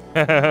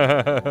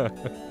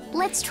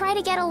 Let's try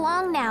to get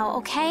along now,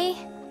 okay?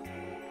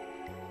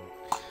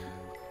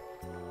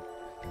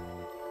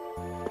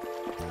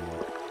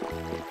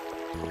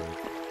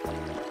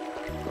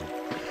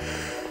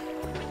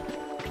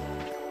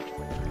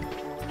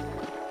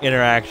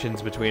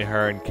 Interactions between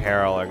her and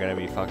Carol are gonna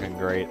be fucking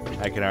great.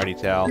 I can already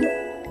tell.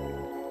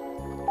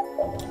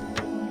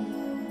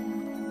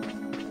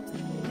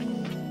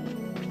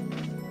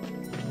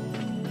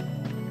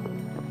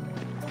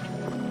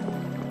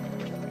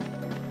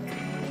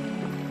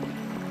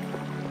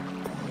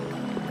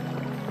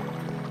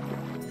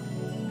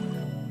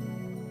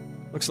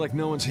 Looks like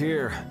no one's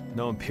here.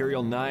 No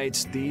Imperial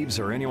Knights, thieves,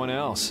 or anyone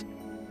else.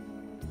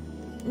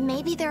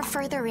 Maybe they're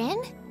further in?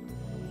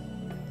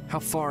 How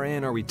far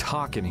in are we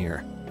talking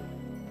here?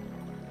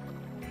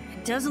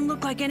 It doesn't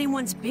look like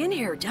anyone's been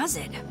here, does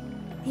it?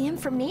 The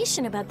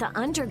information about the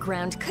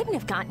underground couldn't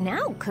have gotten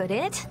out, could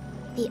it?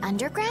 The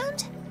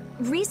underground?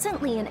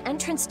 Recently, an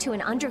entrance to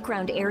an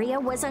underground area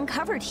was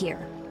uncovered here.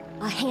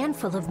 A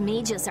handful of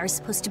mages are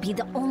supposed to be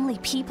the only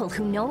people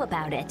who know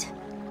about it.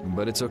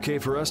 But it's okay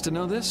for us to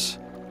know this?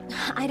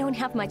 I don't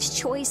have much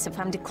choice if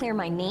I'm to clear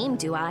my name,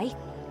 do I?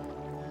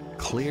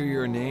 Clear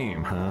your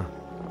name, huh?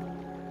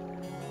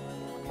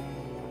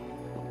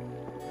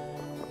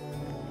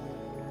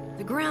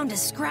 The ground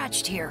is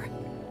scratched here.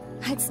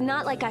 It's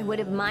not like I would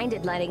have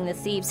minded letting the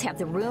thieves have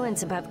the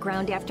ruins above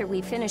ground after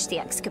we finished the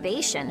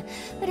excavation,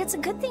 but it's a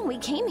good thing we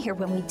came here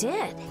when we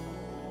did.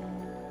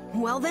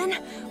 Well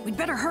then, we'd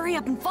better hurry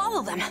up and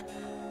follow them.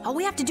 All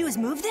we have to do is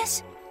move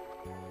this?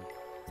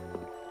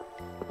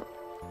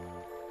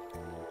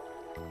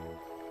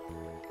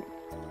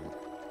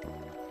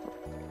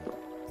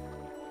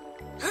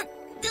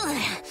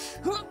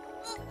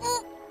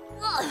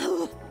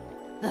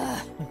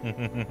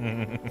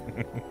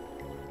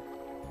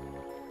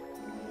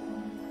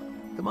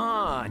 Come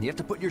on, you have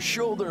to put your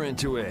shoulder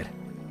into it.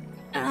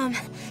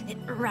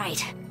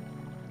 Right.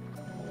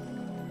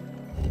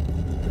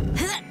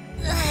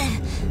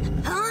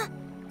 Huh?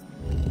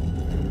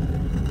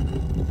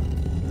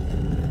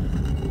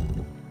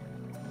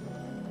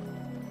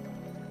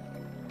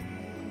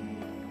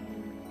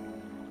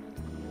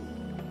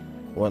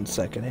 One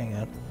second, hang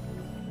on.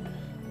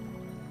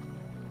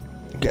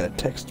 Got a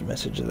text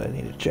message that I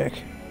need to check.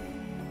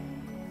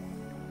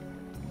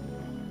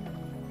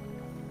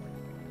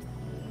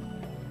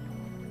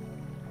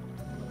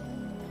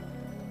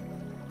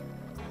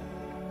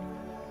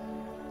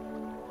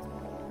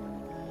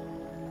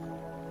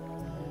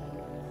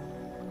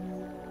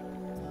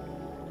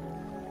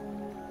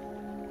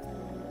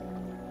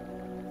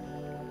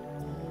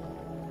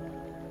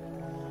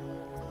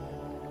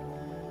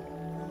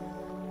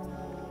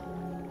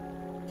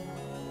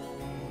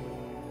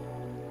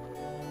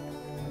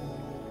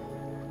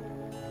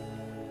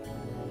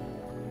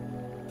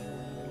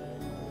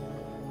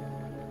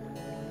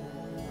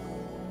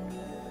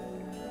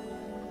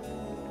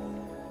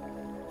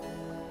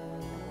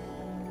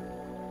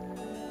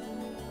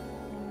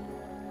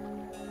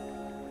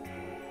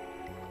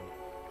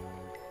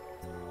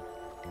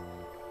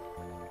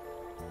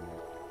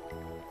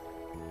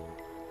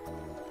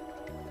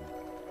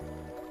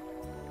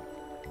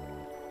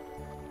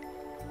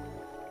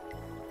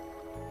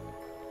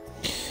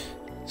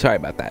 Sorry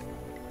about that.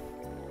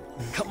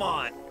 Come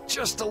on,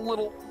 just a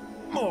little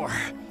more.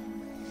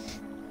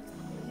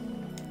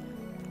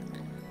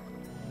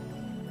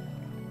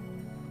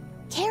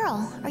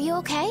 Carol, are you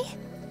okay?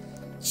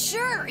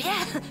 Sure,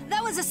 yeah,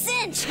 that was a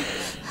cinch.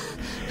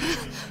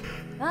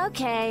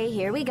 Okay,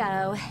 here we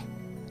go.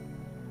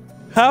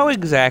 How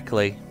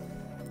exactly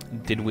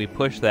did we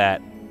push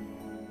that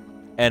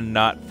and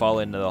not fall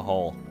into the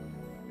hole?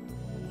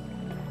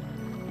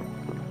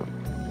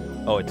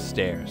 Oh, it's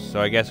stairs. So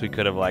I guess we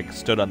could have like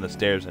stood on the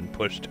stairs and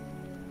pushed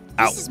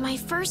out. This is my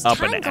first up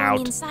time and going out.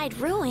 inside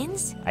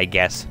ruins. I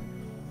guess.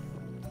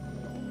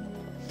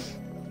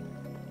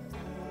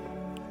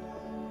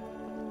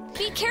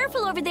 Be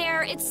careful over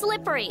there, it's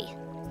slippery.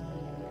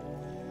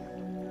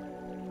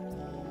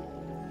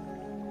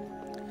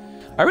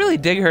 I really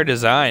dig her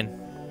design.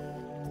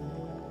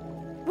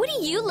 What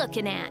are you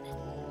looking at?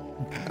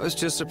 I was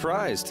just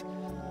surprised.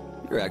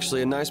 You're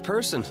actually a nice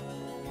person.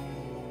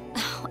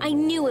 Oh, I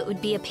knew it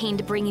would be a pain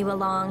to bring you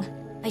along.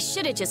 I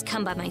should have just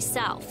come by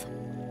myself.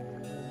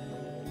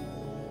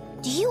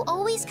 Do you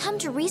always come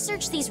to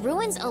research these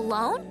ruins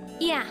alone?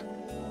 Yeah.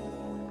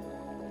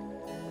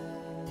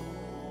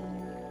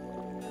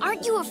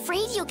 Aren't you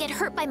afraid you'll get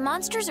hurt by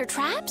monsters or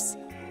traps?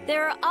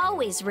 There are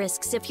always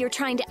risks if you're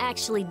trying to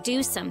actually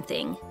do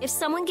something. If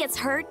someone gets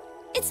hurt,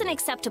 it's an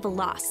acceptable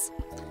loss.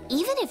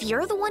 Even if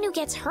you're the one who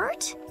gets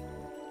hurt?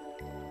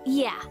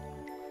 Yeah.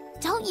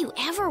 Don't you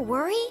ever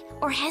worry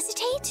or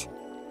hesitate?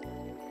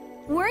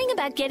 Worrying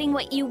about getting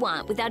what you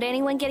want without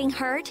anyone getting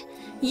hurt?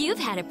 You've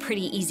had a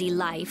pretty easy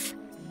life.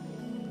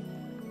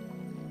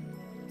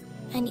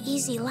 An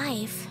easy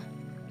life.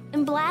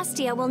 And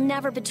Blastia will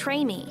never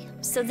betray me,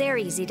 so they're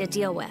easy to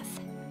deal with.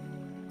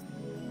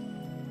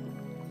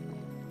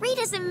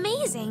 Rita's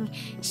amazing.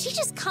 She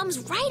just comes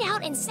right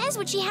out and says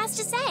what she has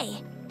to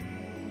say.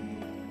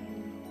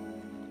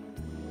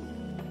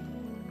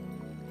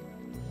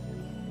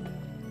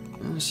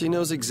 She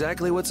knows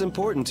exactly what's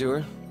important to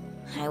her.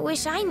 I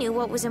wish I knew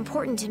what was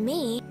important to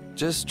me.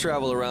 Just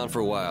travel around for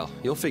a while.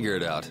 You'll figure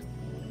it out.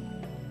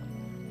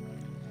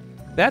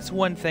 That's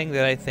one thing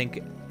that I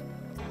think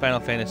Final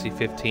Fantasy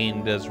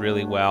 15 does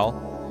really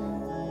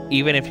well.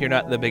 Even if you're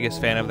not the biggest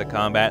fan of the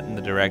combat and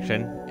the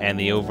direction and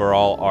the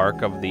overall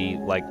arc of the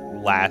like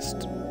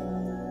last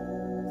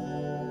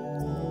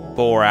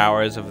 4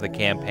 hours of the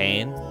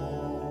campaign,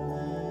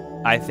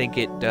 I think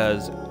it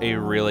does a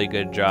really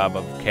good job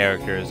of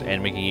characters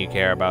and making you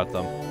care about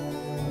them.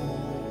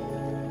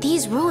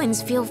 These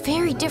ruins feel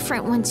very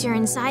different once you're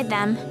inside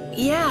them.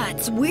 Yeah,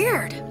 it's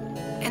weird.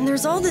 And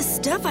there's all this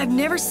stuff I've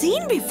never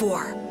seen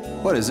before.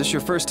 What, is this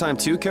your first time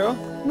too, Carol?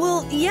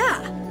 Well,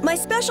 yeah. My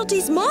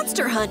specialty's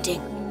monster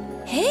hunting.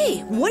 Hey,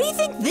 what do you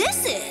think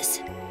this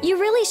is? You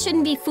really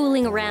shouldn't be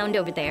fooling around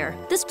over there.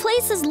 This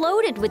place is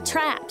loaded with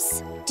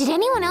traps. Did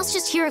anyone else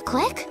just hear a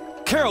click?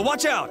 Carol,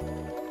 watch out!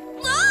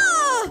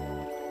 Ah!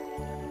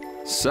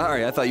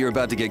 Sorry, I thought you were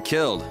about to get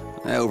killed.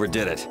 I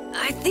overdid it.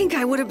 I think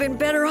I would have been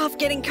better off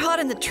getting caught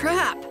in the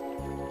trap.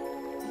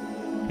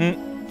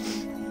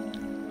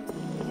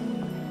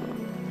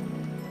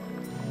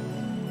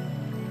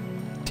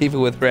 Tifa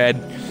with red.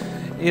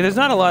 Yeah, there's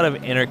not a lot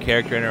of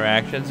inter-character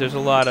interactions. There's a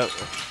lot of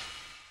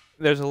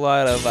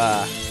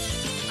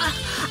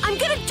I'm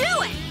gonna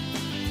do it!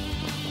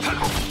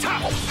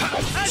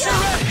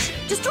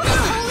 Destroy the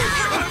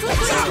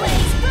holy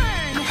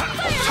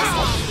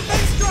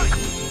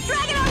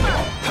Drag it over!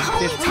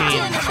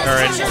 15 or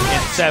in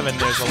 7.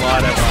 There's a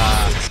lot of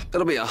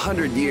It'll be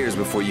 100 years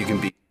before you can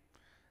be.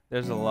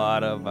 there's a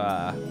lot of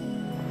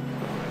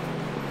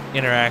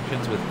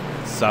interactions with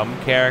some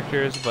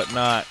characters, but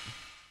not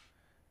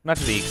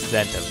to the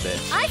extent of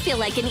this. I feel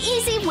like an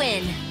easy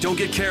win. Don't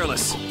get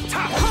careless.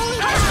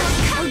 Holy power,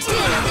 come to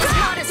this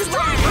goddess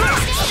land.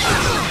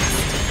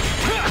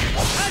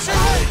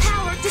 Holy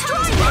power,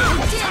 destroy the din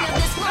of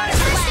this goddess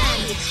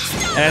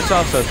land. And it's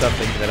also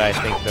something that I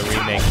think the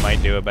remake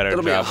might do a better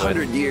It'll be job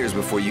 100 with. years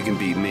before you can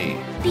beat me.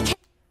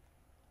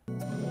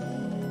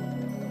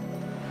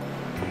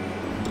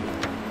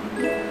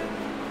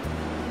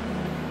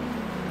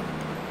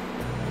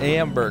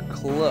 Amber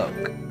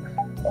Cloak.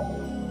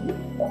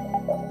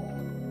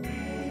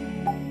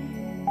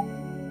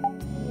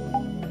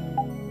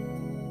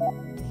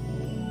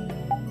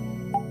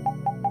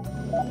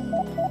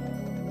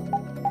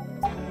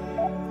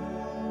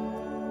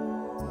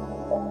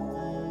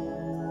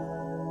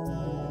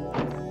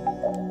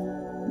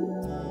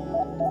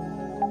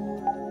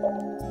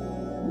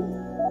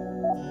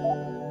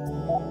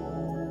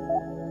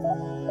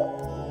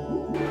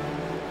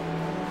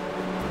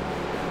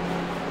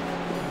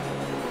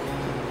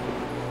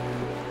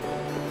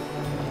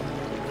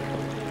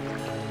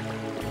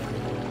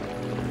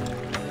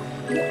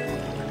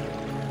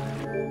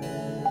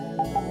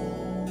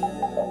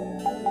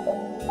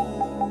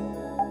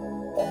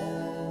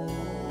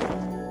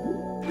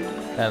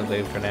 That'll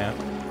do for now.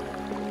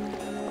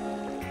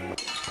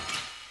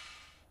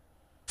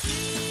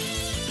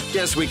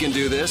 Guess we can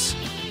do this.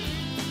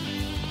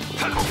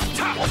 Holy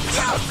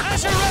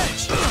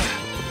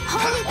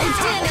power,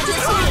 din of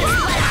this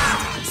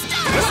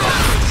goddess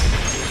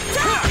land.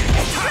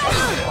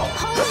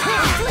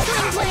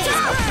 Flickering blaze!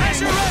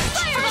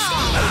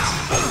 Fireball!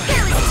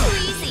 That was too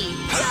easy!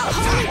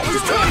 Holy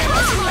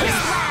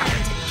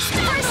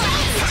First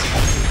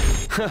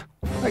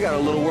aid! I got a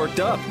little worked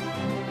up.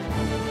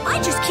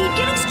 I just keep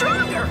getting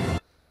stronger.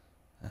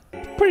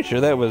 Pretty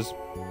sure that was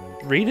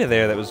Rita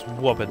there that was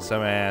whooping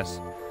some ass.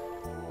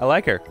 I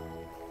like her.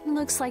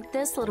 Looks like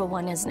this little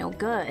one is no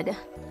good.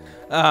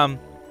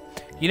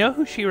 You know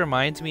who she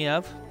reminds me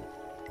of?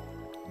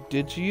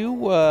 Did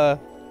you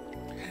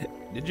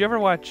ever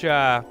watch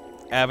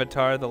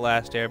Avatar: The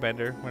Last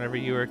Airbender whenever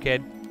you were a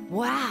kid?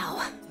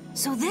 Wow.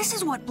 So this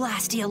is what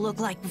Blastia looked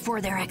like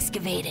before they're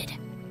excavated.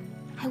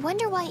 I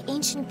wonder why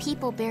ancient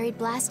people buried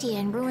Blastia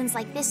in ruins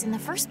like this in the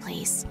first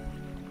place.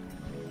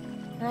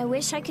 I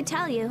wish I could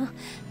tell you.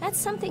 That's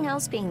something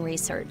else being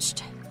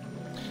researched.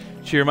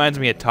 She reminds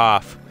me of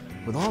Toph.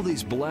 With all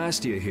these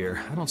Blastia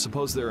here, I don't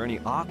suppose there are any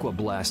Aqua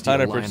Blastia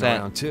lying 100%.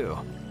 around too.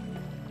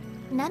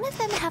 None of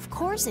them have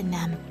cores in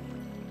them.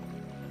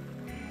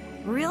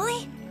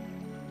 Really?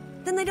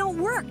 Then they don't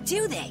work,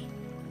 do they?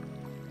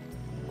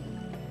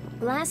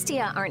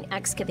 Blastia aren't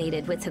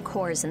excavated with the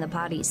cores and the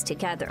bodies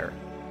together.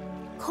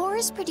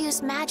 Cores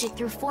produce magic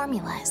through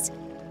formulas.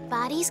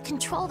 Bodies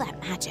control that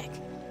magic.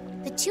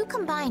 The two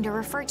combined are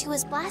referred to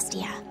as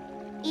Blastia.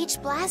 Each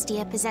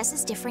Blastia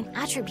possesses different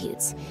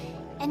attributes,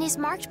 and is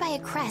marked by a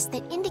crest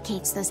that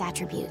indicates those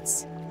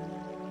attributes.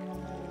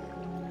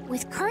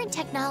 With current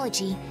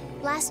technology,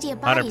 Blastia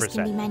bodies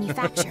can be 100%.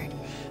 manufactured,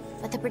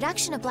 but the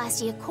production of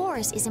Blastia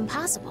cores is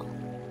impossible.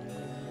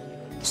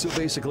 So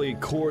basically,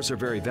 cores are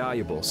very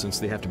valuable since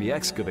they have to be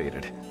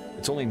excavated.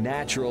 It's only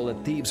natural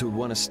that thieves would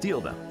want to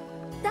steal them.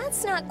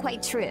 That's not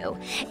quite true.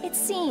 It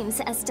seems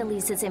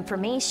Estelisa's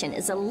information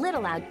is a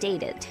little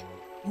outdated.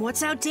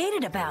 What's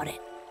outdated about it?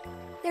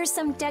 There's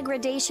some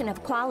degradation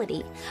of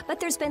quality, but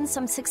there's been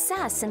some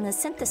success in the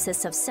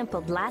synthesis of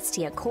simple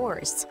Blastia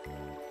cores.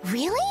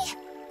 Really?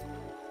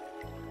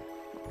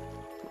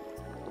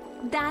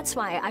 That's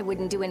why I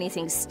wouldn't do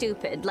anything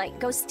stupid, like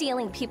go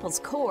stealing people's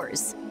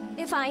cores.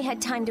 If I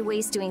had time to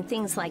waste doing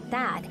things like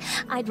that,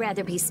 I'd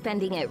rather be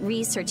spending it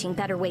researching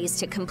better ways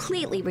to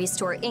completely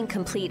restore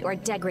incomplete or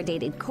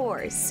degraded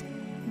cores.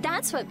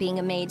 That's what being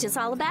a mage is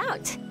all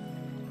about.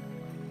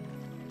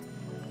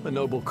 A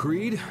noble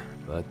creed,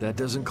 but that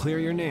doesn't clear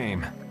your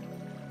name.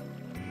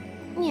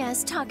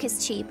 Yes, talk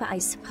is cheap, I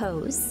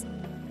suppose.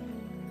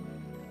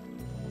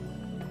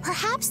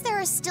 Perhaps there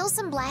are still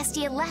some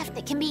Blastia left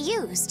that can be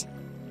used.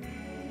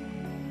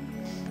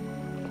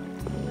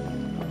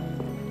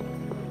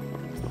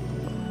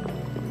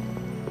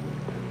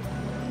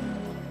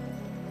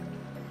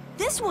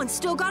 This one's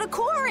still got a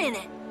core in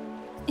it.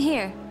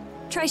 Here,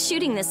 try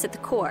shooting this at the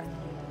core.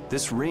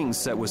 This ring's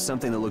set with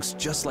something that looks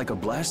just like a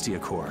Blastia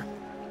core.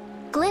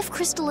 Glyph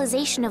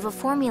crystallization of a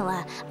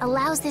formula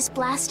allows this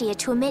Blastia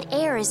to emit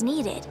air as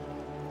needed.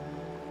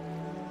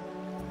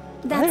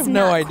 That's I have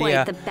no not idea.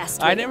 quite the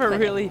best way I to never put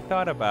really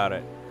thought about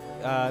it.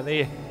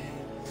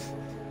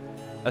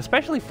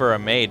 Especially for a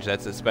mage,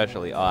 that's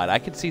especially odd. I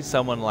could see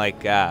someone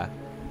like, well,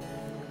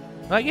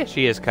 I guess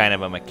she is kind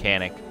of a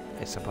mechanic,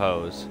 I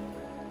suppose.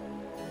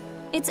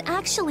 It's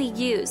actually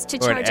used to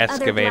Or an charge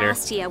other excavator.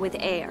 Blastia with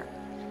air.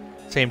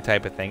 Same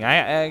type of thing.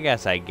 I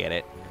guess I get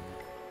it.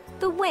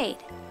 But wait,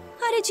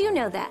 how did you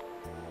know that?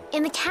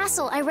 In the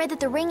castle, I read that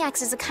the ring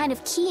acts as a kind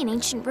of key in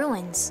ancient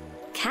ruins.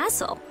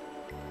 Castle?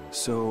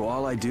 So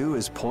all I do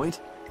is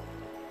point?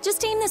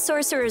 Just aim the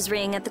sorcerer's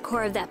ring at the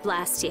core of that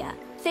Blastia.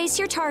 Face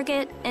your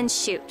target and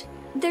shoot.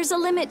 There's a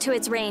limit to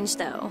its range,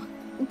 though.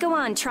 Go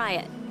on, try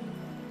it.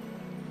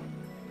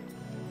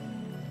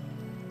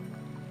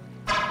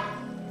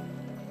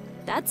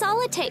 That's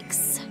all it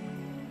takes.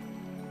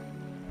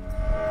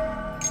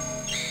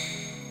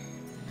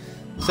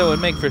 So it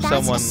would make for That's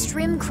someone. a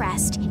Strim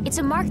crest. It's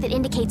a mark that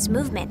indicates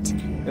movement.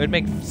 It would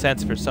make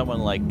sense for someone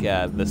like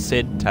the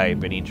Sid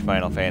type in each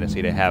Final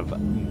Fantasy to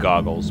have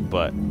goggles,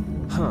 but.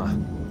 Huh.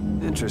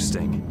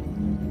 Interesting.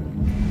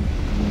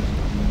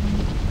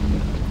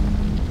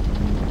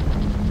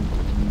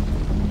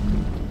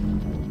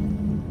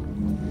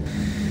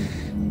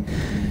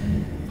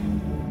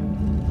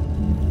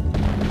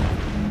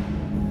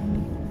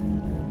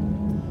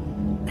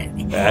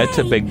 That's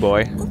a big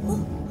boy.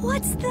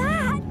 What's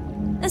that?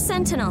 A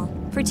sentinel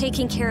for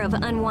taking care of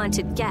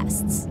unwanted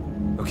guests.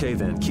 Okay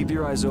then, keep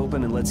your eyes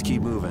open and let's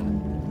keep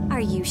moving. Are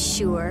you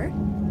sure?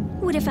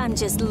 What if I'm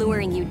just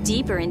luring you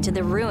deeper into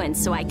the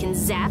ruins so I can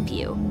zap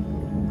you?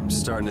 I'm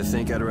starting to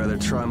think I'd rather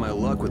try my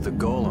luck with the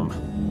golem.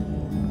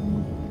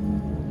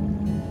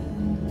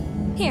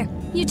 Here,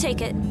 you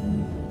take it.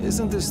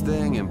 Isn't this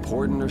thing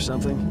important or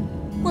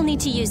something? We'll need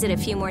to use it a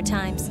few more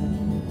times.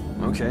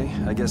 Okay,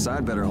 I guess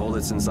I'd better hold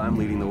it since I'm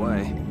leading the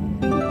way.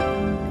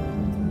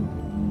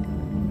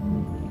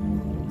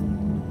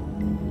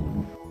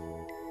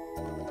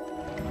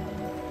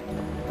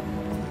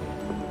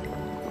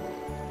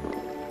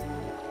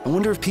 I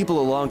wonder if people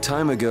a long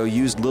time ago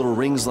used little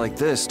rings like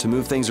this to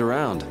move things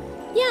around.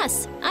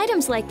 Yes,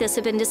 items like this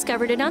have been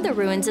discovered in other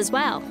ruins as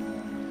well.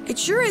 It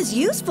sure is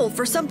useful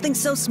for something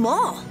so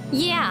small.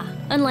 Yeah,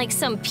 unlike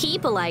some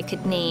people I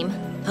could name.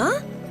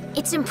 Huh?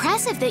 It's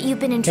impressive that you've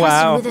been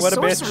entrusted with a what a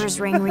bitch. sorcerer's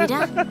ring,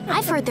 Rita.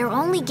 I've heard they're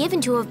only given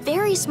to a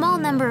very small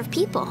number of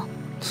people.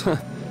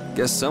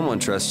 Guess someone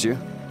trusts you.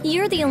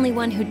 You're the only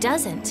one who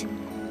doesn't.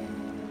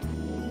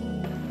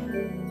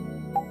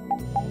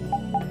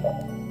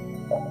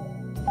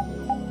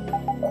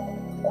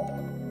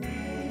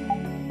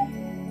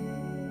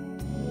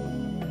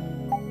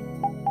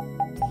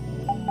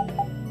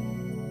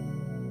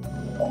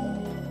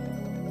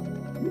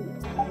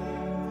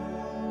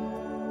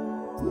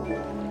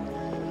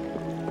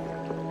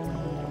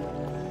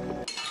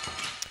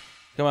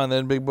 Come on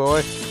then, big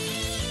boy.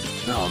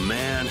 Oh,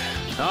 man.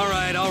 All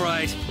right, all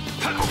right.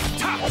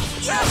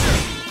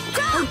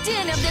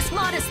 Odin of this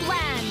modest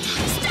land!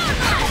 Stop!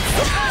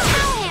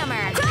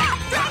 Hellhammer!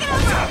 Drag it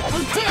over!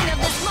 Odin of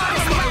this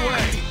modest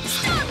land!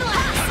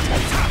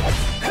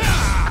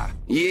 Stop!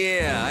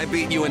 Yeah, I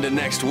beat you into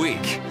next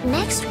week.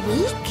 Next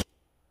week?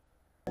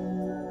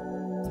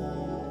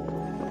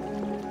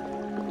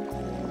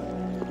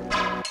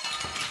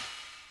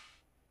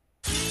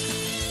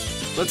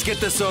 Let's get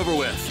this over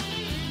with.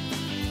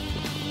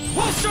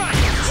 Wolf strike!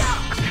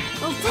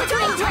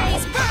 Flickering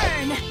blaze,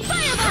 burn!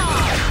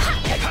 Fireball!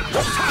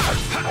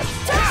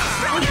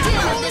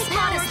 Odin of this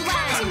modest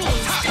land!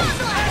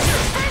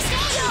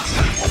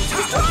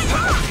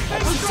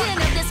 Odin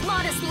of this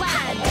modest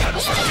land!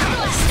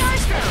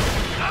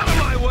 Starstroke! Out of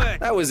my way!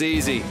 That was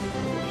easy.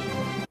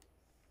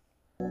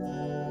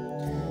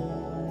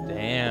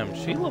 Damn,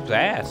 she looks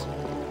ass.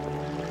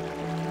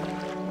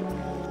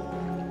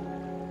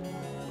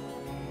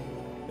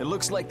 It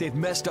looks like they've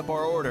messed up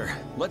our order.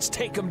 Let's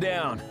take them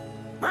down.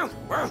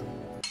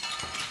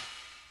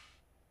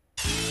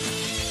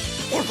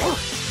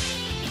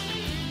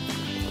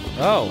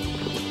 Oh.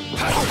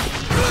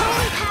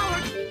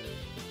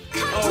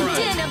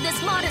 Odin of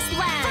this modest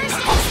land!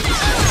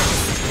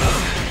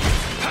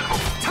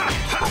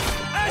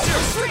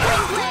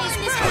 Flickering blaze,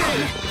 burn!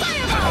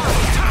 Fireball!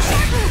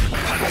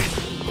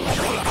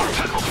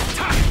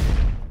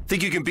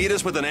 Think you can beat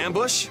us with an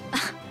ambush?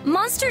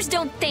 Monsters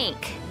don't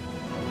think.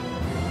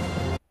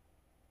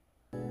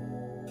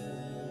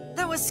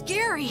 That was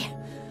scary.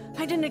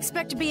 I didn't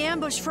expect to be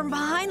ambushed from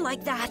behind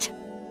like that.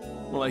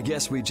 Well, I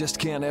guess we just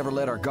can't ever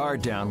let our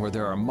guard down where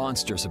there are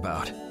monsters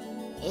about.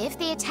 If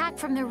they attack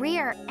from the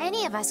rear,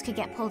 any of us could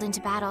get pulled into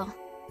battle.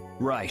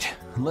 Right.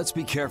 Let's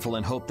be careful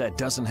and hope that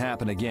doesn't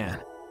happen again.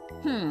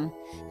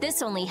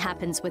 This only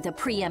happens with a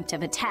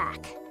preemptive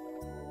attack.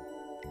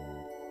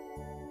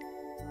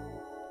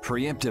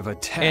 Preemptive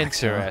attack.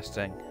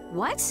 Interesting.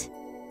 What?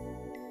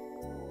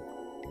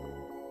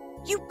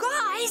 You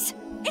guys!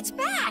 It's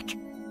back!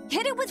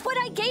 Hit it with what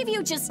I gave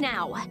you just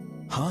now!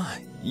 Huh?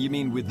 You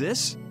mean with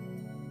this?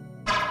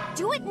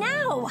 Do it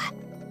now!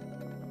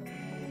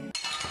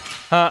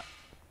 Huh.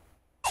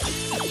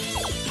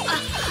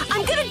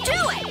 I'm gonna do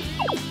it!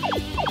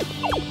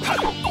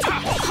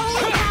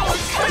 Holy power,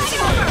 crash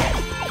over!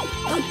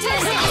 Odin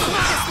of this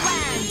modest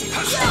land!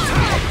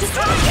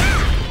 Destroy!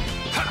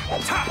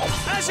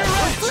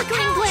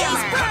 Flickering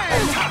blaze,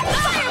 burn!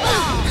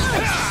 Fireball!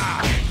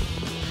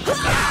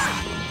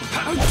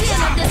 Odin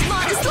of this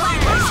modest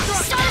land!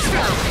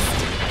 Starstroke!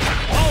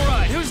 All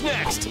right, who's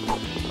next?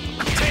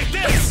 Take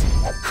this!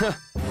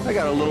 I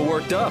got a little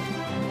worked up.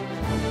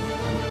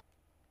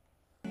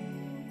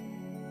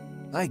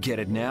 I get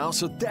it now,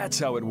 so that's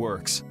how it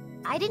works.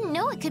 I didn't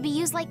know it could be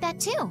used like that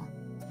too.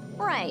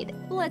 Right,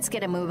 let's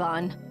get a move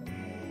on.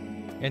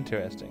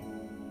 Interesting.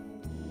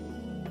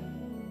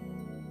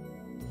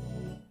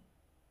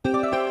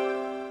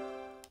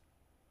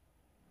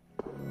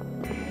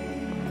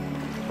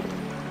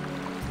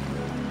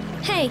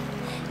 Hey,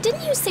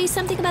 didn't you say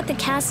something about the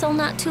castle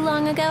not too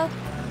long ago?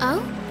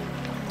 Oh?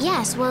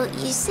 Yes, well,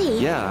 you see...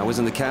 Yeah, I was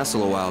in the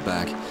castle a while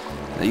back.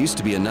 I used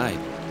to be a knight.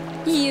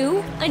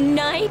 You? A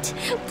knight?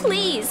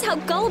 Please, how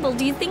gullible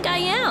do you think I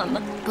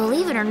am?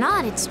 Believe it or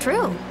not, it's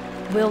true.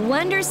 Will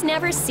wonders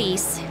never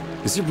cease?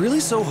 Is it really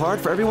so hard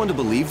for everyone to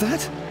believe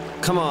that?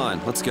 Come on,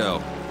 let's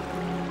go.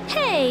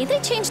 Hey, they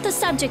changed the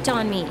subject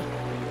on me.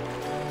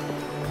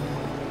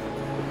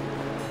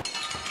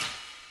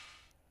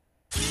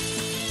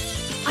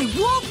 I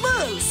won't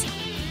lose!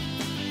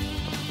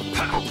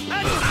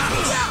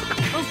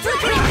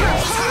 Flickering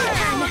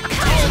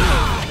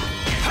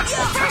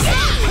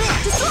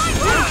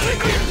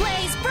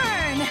blaze,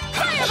 burn!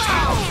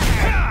 Fireball!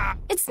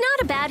 It's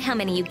not about how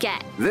many you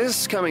get.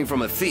 This coming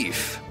from a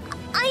thief.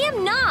 I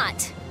am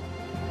not!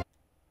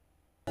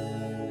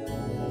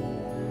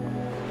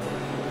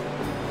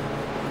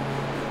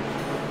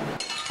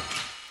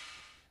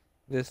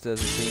 This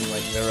doesn't seem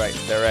like the right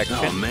direction.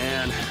 Oh,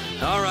 man.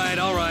 All right,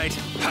 all right.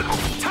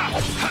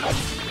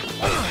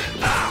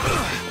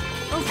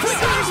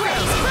 Flickering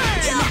blaze,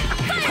 burn!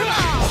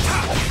 Fireball!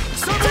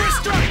 Summoner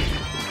strike!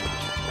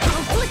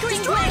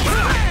 Flickering blaze,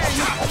 burn!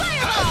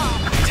 Fireball!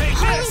 Take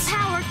Holy this!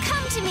 power,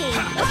 come to me!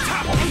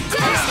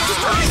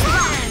 Destroy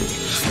land!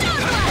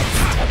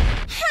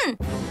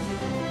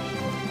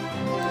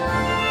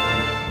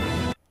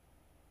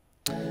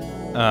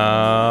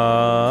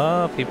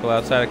 People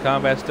outside of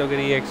combat still get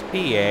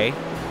EXP, eh?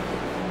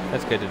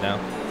 That's good to know.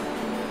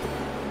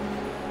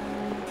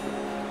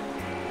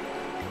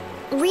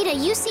 Rita,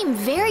 you seem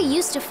very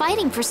used to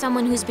fighting for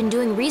someone who's been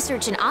doing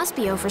research in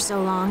Ospio for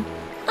so long.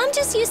 I'm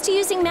just used to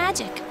using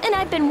magic, and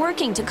I've been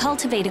working to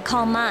cultivate a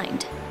calm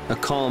mind. A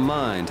calm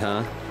mind,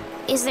 huh?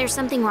 Is there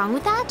something wrong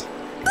with that?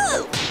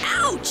 Ooh!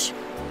 Ouch!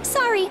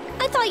 Sorry,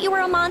 I thought you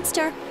were a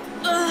monster.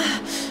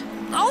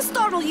 I'll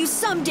startle you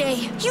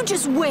someday. You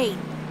just wait.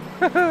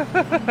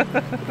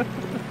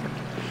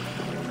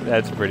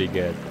 That's pretty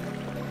good.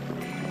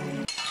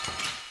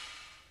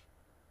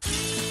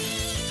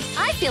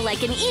 I feel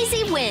like an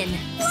easy win.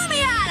 Let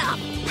me at him!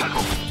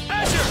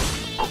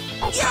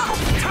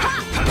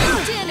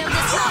 Din of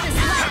the Sawdust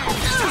Land!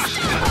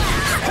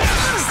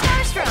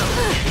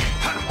 Starstroke!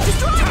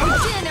 Destroy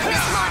Din of the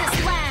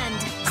Sawdust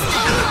Land!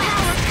 Holy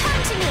power,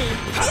 come to me!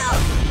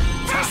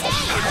 First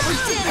aid!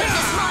 Din of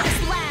the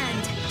Sawdust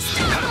Land!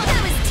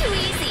 That was too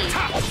easy!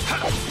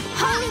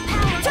 Holy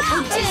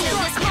power, Din of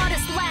the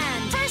Sawdust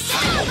Land! First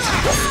aid!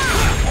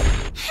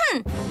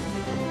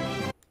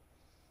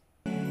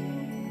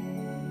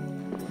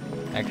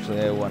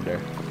 Actually, I wonder.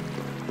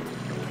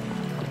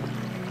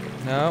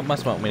 No, it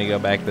must want me to go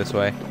back this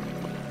way.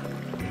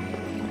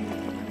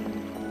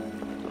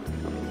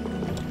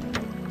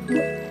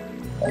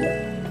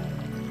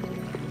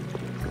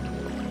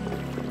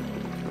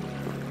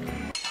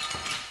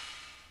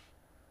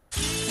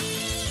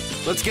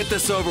 Let's get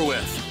this over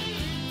with.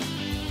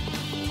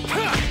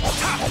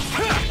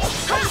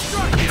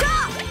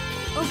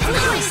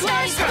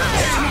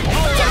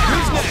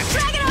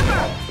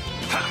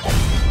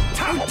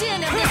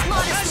 Din of this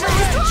modest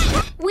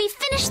land! We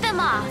finished them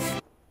off.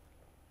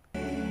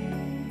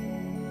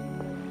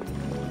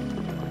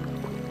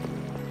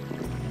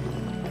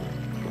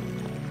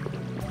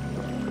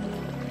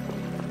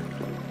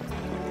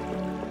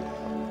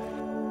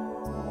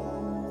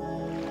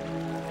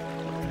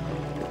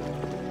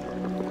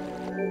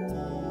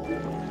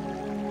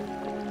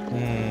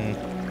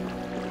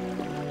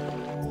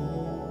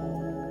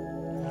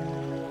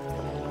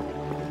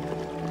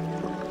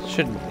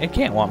 It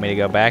can't want me to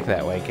go back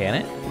that way, can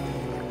it?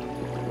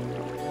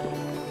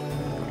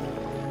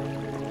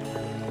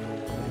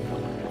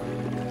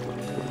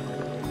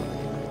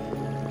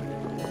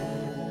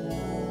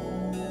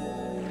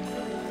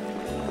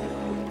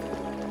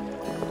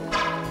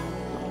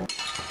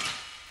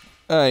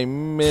 I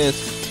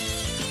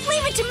missed.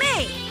 Leave it to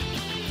me!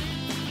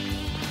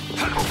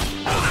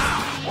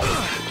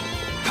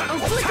 Oh,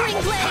 flickering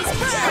blaze,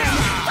 burn!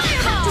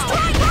 Fireball!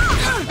 Destroy rock!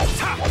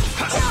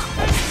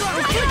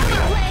 Flickering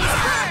blaze,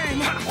 burn!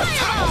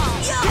 Fireball!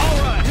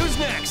 Alright, who's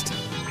next?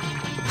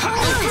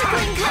 Holy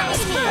flickering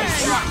blaze, burn!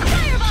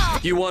 Fireball!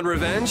 You want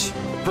revenge?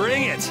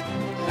 Bring it!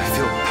 I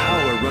feel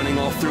power running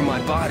all through my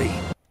body.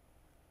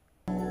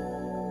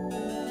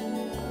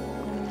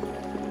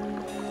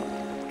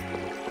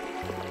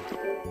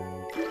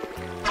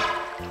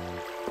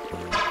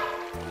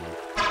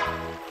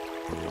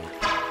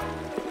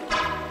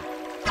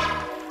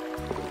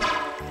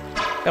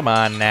 Come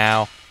on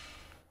now.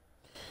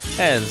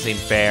 That doesn't seem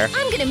fair.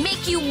 I'm gonna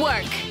make you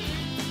work!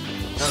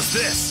 How's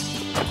this?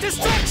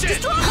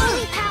 Destruction!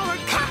 Holy power,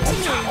 come to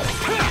me! Oh,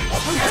 Din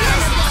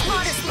of the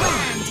Sawdust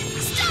Land!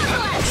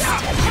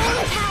 Starblast!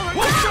 Holy power,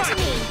 come to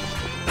me!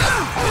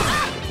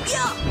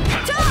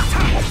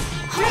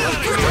 Holy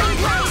flickering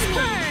blaze,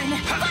 burn!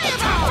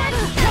 Fireball!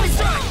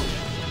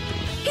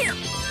 Here!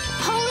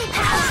 Holy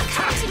power,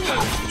 come to me!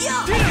 Din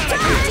of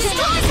the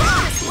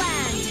Sawdust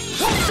Land!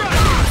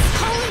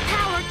 Holy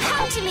power,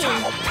 come to me!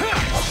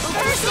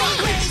 First aid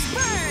blaze,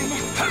 burn!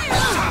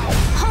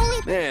 Holy...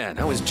 Man,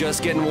 I was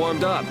just getting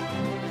warmed up.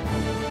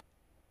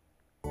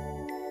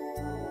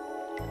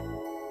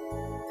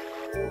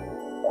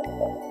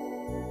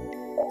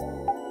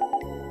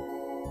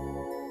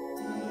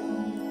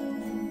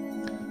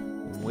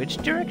 Which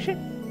direction?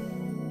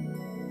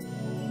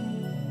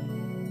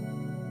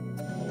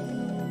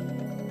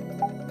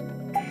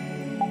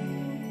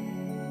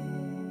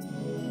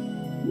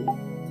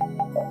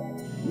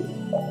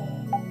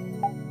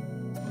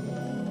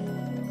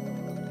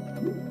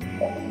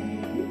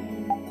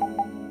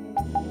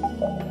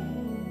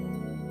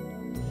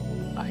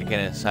 I can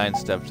assign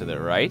stuff to the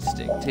right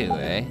stick too,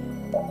 eh?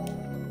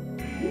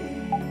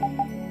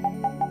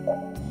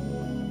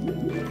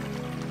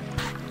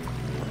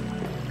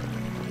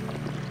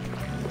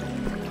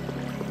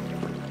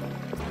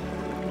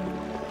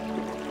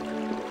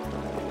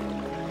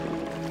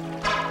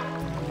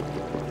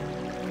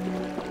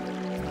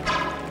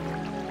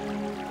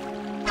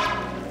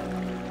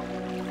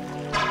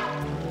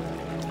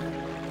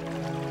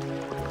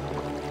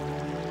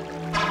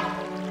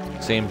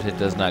 Seems it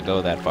does not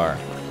go that far.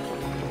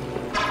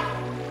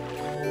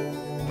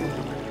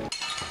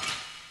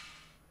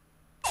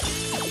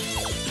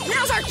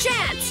 Now's our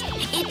chance!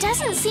 It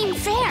doesn't seem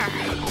fair.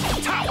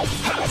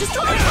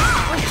 Destroy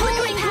rock! With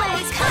flickering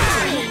blaze, come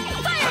to me!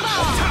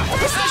 Fireball!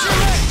 First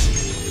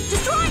aid!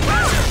 Destroy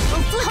rock!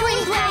 Oh,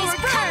 flickering blaze,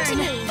 come to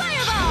me!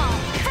 Fireball!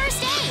 First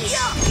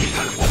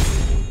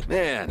aid!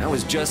 Man, I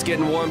was just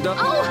getting warmed up.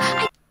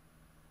 Oh,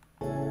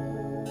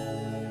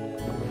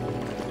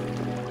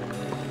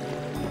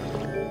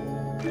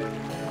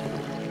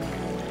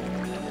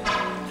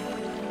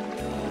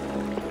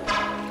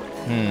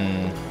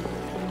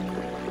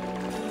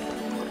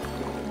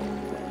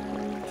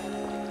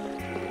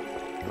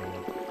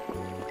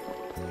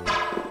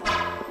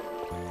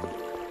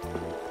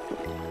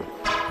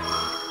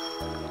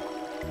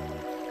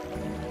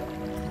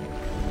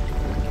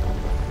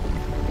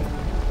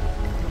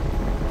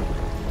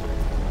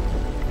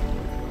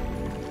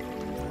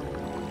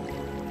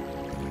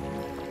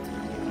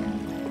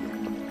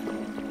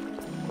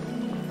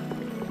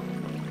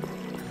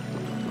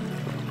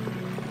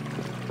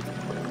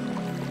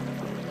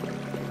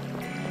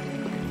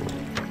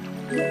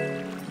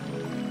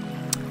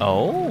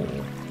 Oh.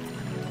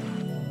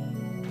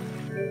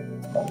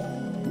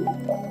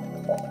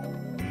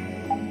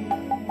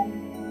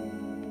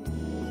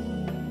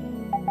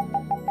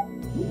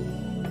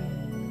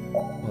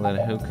 Well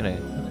then, who can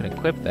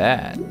equip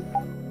that?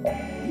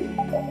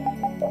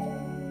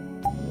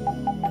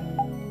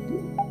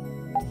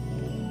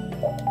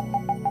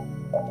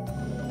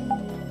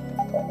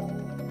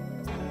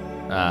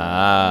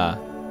 Ah.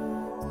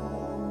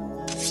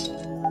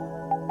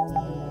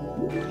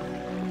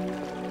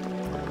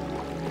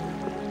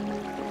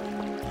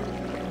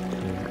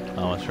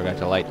 Almost forgot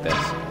to light this.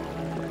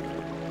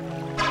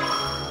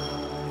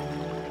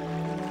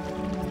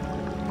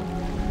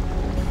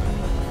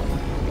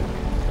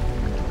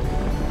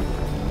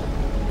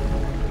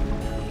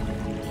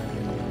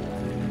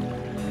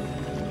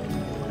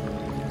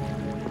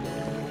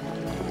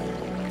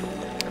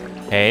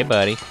 Hey,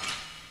 buddy.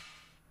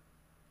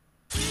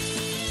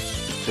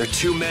 There are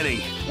too many.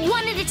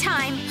 One at a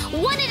time.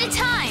 One at a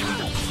time.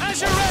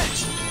 Azure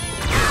Edge!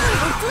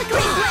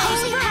 Flickering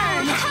blaze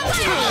burn. Come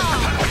to me.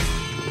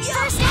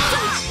 First aid.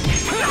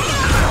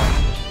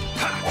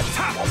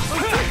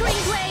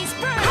 Flickering blaze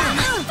burn.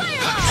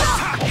 Fireball.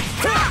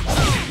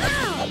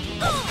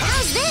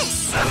 How's this?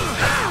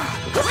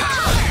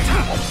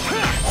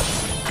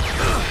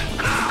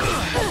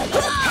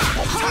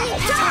 Holy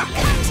power,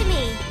 come to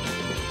me.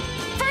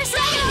 First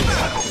aid.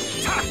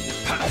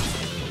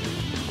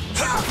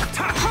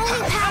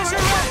 Holy power,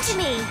 come to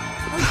me.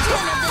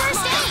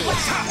 First aid.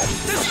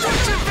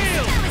 Destruction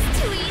field! That was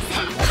too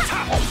easy.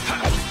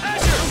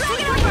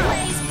 Flickering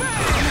blaze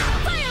burn.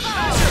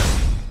 Fireball.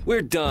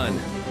 We're done.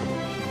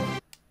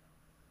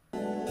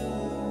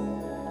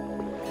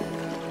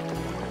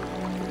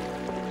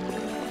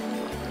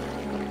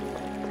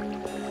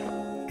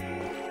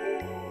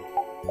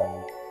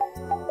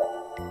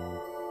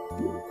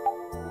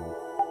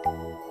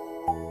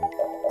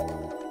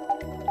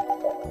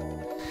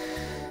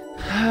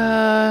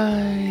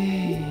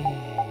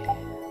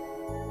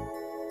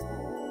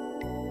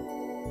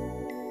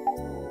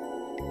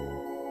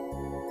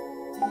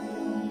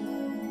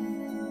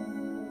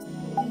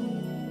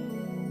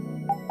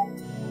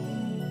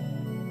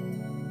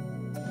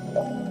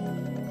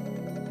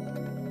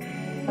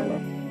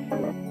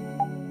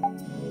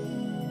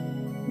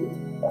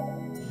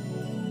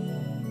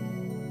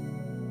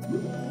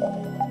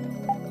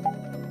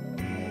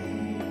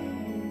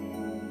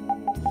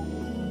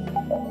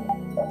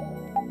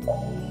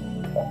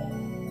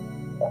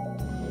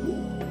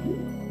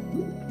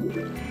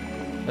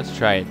 Let's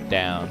try it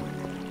down.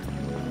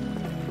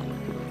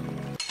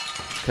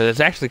 Because it's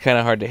actually kind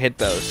of hard to hit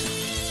those.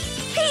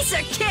 Piece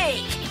of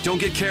cake! Don't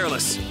get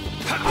careless.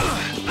 Dragon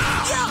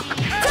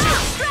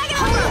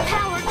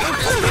power,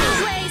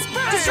 blaze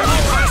burn.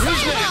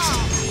 Who's next?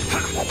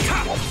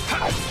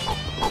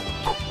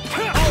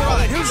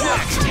 Alright, who's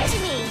next? Come to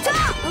me.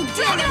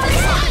 Dragon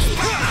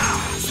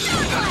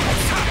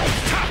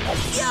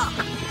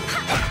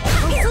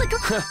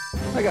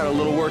I got a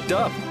little worked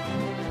up.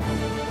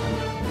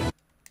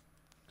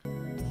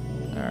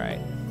 Alright.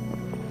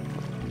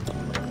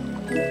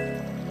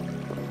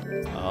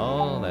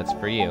 Oh, that's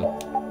for you.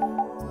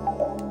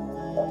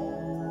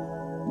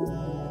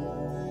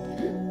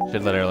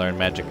 Should let her learn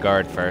Magic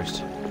Guard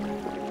first.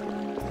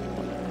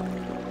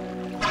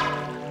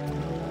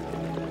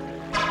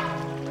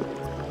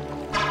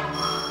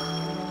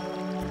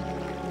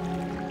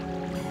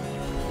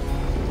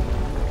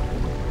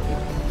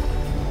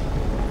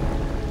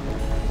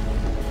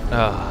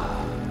 Oh.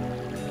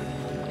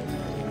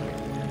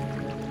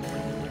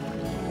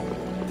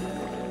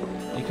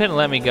 You couldn't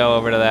let me go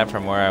over to that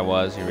from where I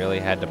was. You really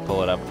had to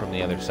pull it up from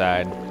the other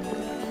side.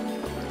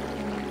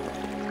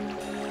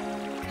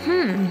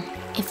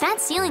 If that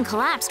ceiling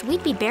collapsed,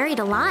 we'd be buried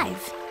alive.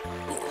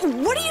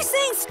 What are you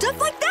saying stuff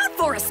like that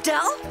for,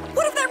 Estelle?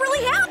 What if that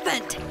really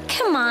happened?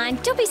 Come on,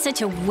 don't be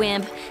such a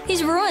wimp.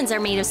 These ruins are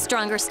made of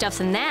stronger stuff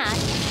than that.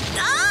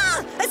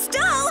 Ah!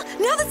 Estelle!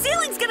 Now the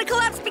ceiling's gonna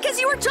collapse because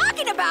you were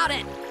talking about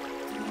it!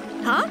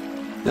 Huh?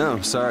 No,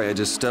 sorry, I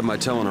just stubbed my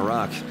toe on a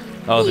rock.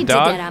 Oh, the You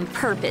dog? did that on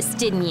purpose,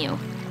 didn't you?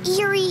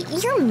 Yuri,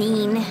 you're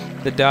mean.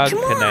 The dog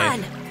Come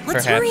on! knife.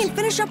 Let's hurry and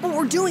finish up what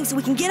we're doing so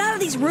we can get out of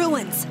these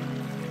ruins.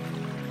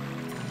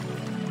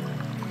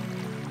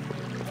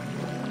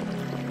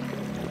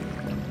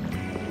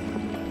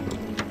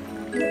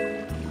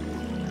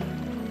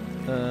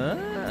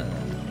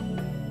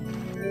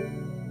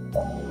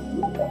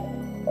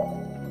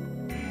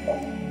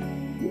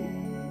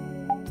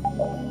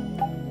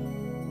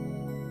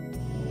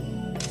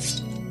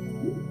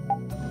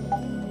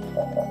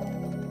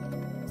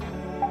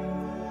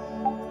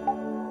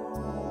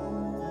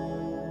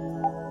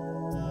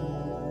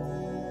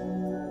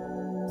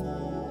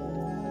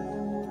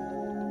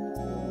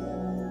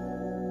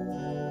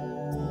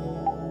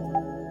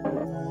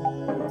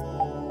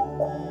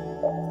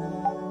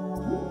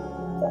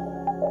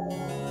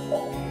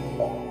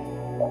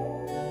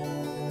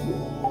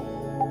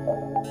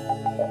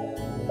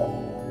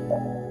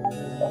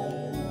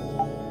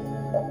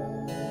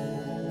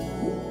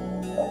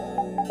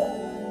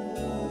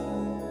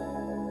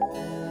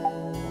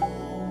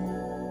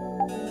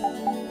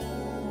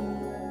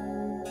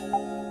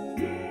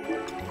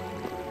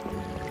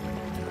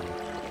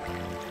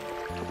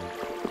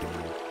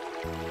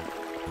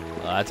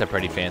 Oh, that's a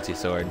pretty fancy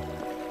sword.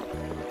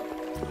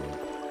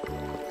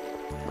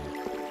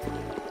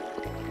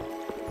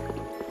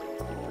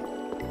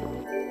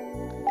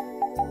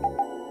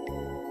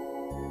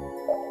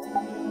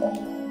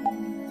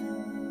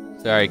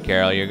 Sorry,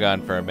 Carol, you're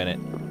gone for a minute.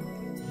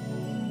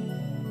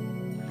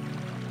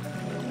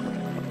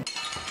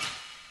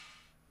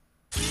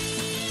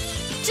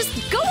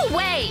 Just go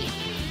away!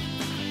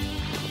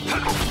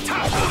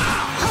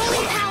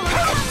 Holy power,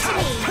 come to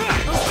me!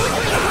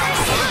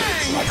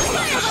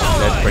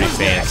 That's pretty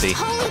fancy.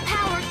 Holy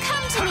power,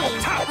 come to me!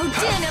 O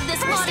din of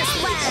this modest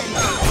land!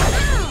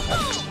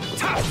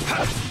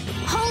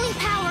 Holy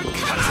power,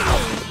 come to me!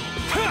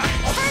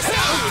 First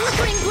aid!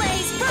 Flickering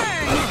blaze,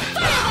 burn!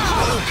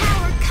 Holy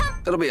power, come...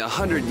 It'll be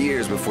 100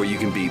 years before you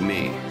can beat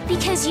me.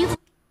 Because you've...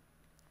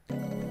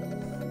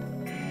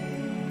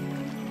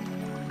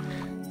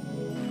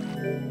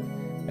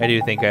 I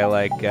do think I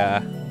like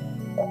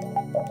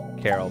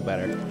Carol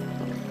better.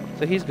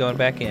 So he's going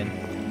back in.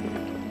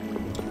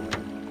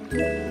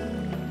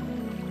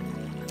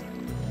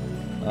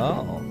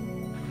 Oh.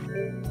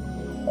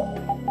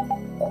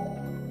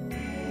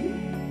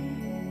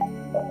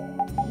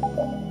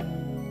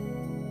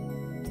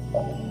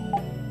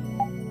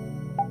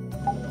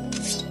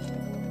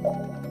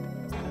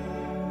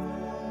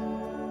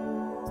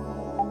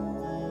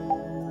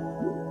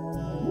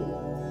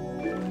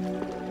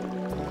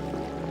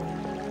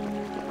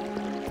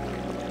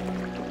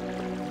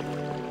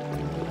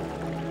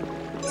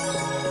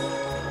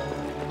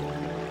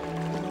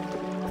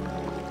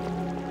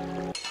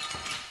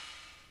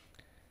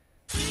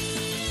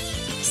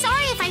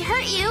 Sorry if I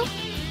hurt you.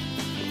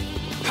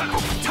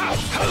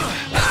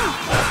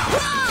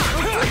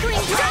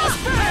 Flickering blaze,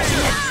 burn!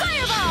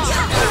 Fireball!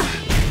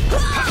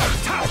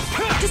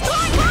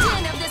 Destroy the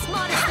din of this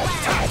modest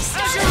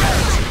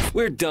land!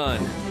 We're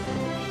done.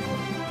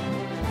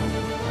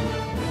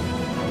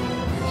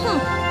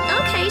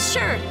 Okay,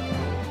 sure.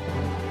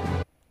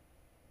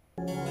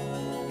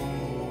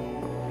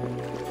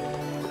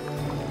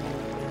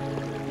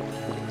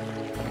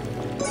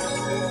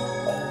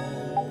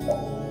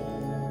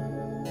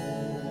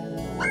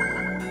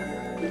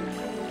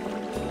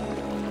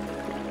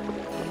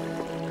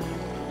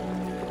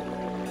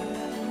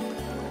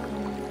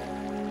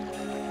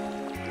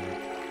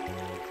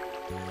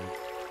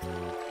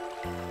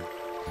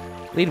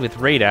 Lead with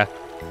Rita.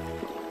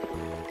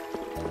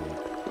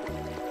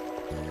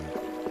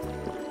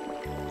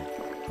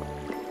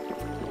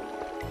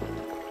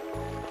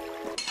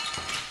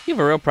 You have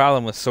a real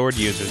problem with sword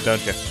users,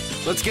 don't you?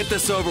 Let's get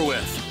this over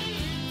with.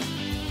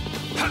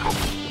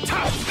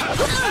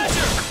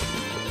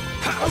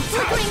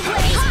 Flickering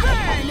blaze,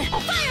 burn!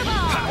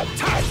 Fireball!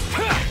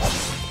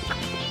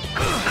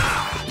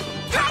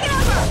 Drag it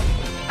over!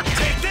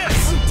 Take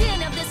this! O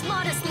din of this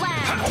modest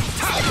land!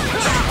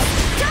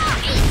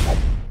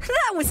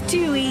 That was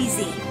too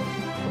easy.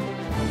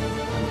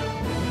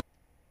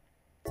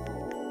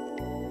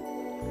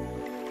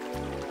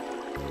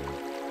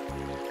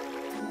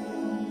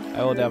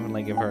 I will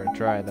definitely give her a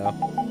try, though.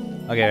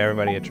 I'll give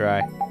everybody a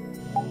try.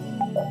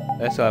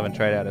 I still haven't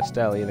tried out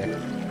Estelle either.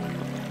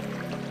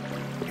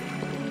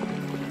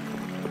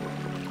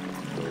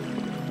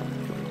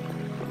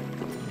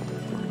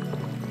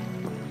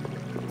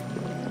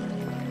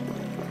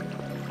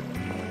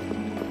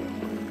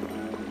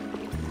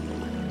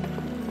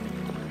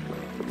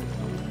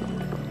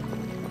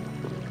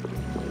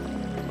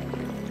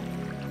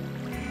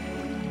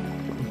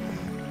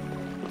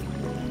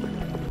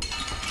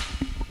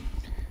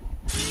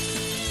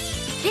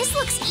 This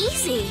looks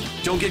easy.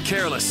 Don't get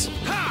careless. A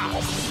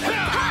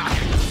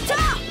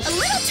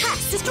little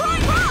test!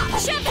 Destroying rock!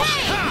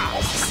 Champagne!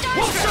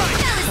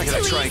 I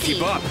gotta try and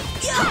keep up.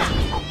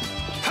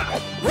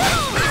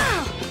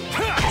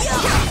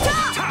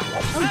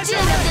 O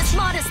din of this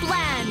modest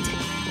land!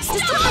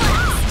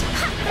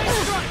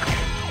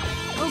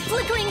 O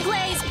flickering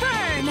blaze,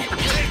 burn!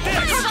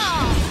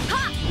 Fireball!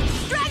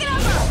 Drag it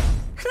over!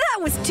 That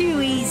was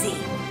too easy.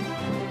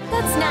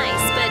 That's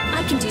nice, but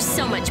I can do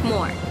so much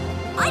more.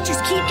 I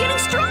just keep getting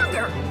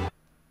stronger.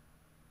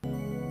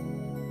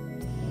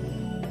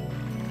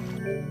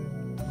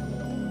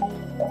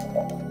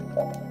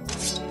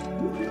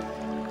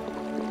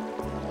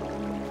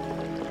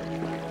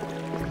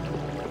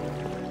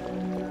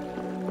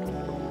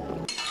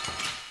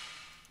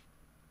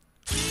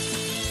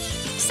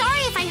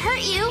 Sorry if I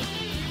hurt you.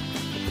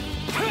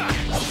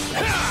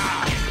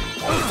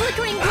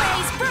 Flickering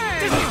blaze,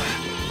 burn!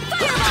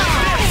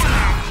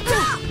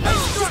 Fireball!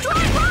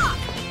 Destroy rock!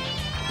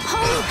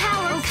 Holy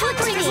power,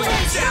 flickering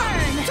blaze,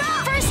 burn!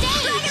 First aid!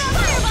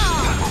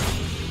 Fireball!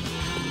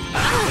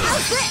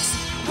 How's this?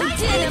 We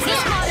did of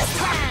this modest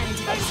land!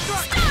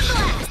 Stun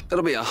blast!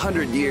 It'll be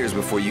 100 years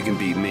before you can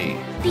beat me.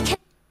 Because...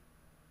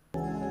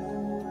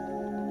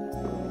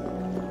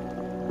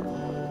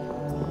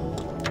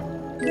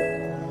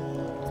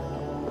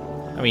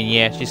 I mean,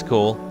 yeah, she's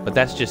cool, but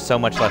that's just so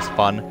much less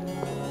fun.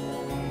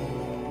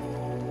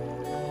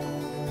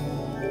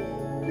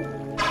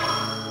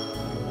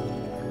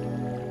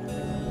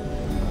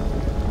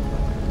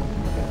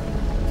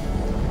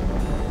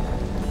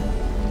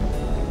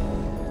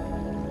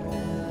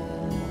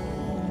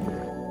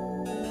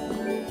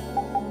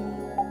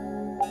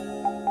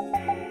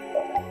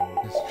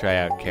 Try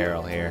out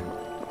Carol here.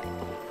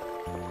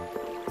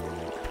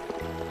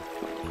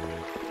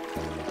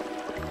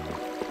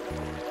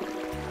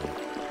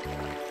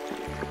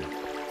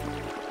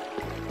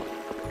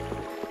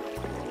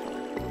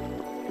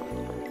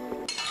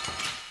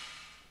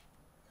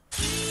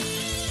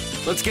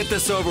 Let's get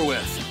this over with.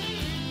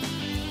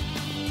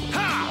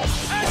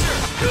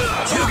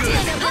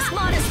 This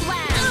modest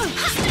land.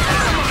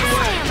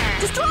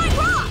 Hammer. Destroying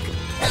rock.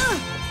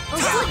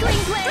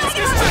 Flickering blaze.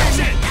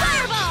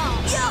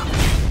 Fireball.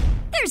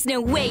 There's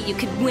no way you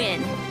could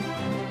win.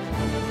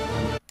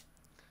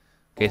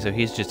 Okay, so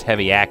he's just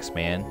heavy axe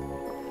man.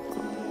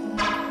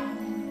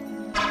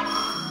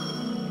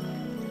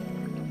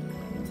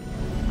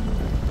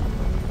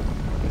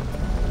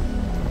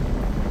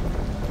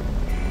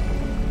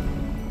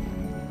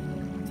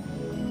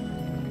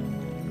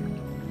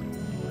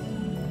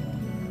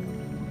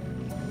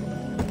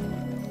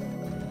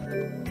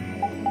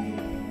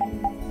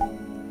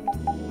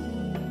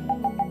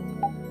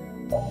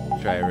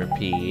 Try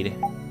repeat.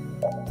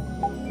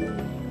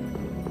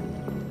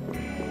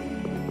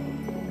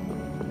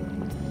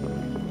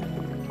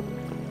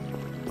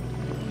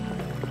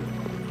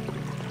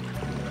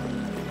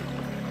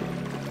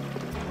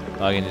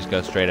 Oh, I can just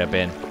go straight up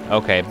in.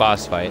 Okay,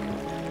 boss fight.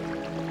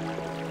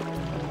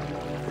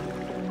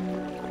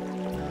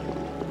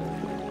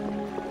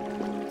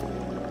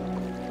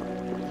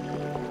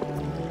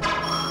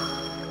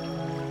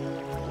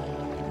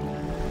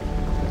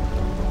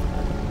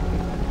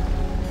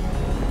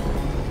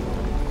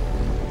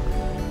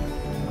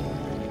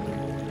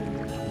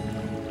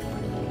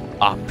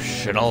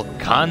 Optional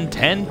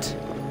content?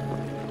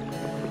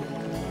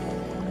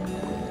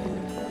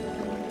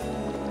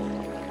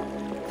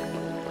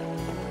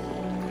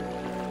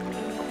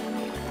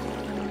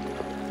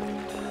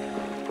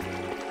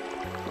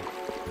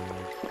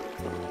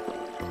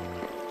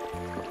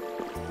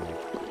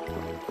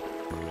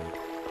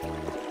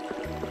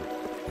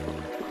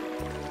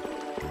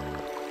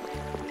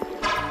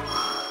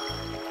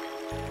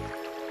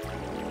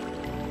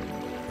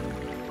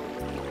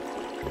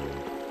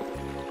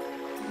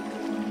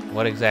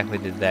 What exactly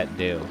did that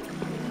do?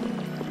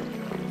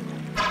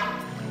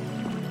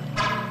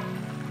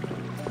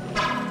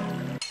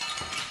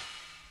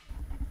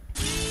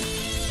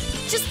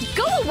 Just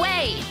go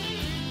away!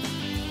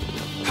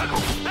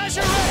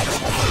 Azure Edge!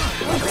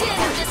 Din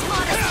of this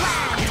modest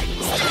land!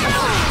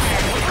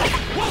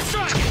 Wolf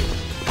Strike!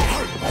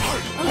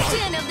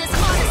 Din of this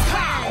modest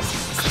land!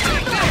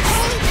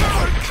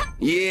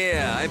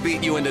 Yeah, I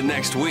beat you into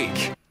next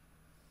week.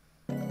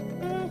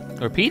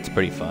 Repeat's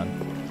pretty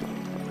fun.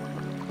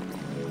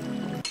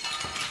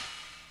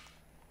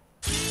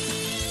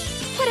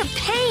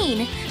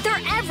 Pain!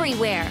 They're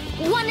everywhere!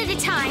 One at a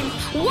time!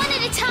 One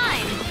at a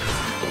time!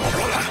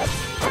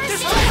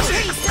 First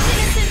increase of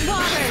innocent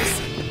waters!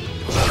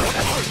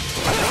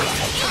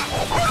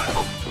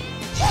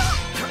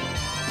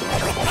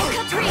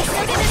 Caprice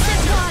of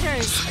innocent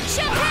waters!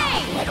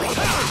 Champagne!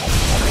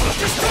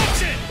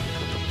 Destruction!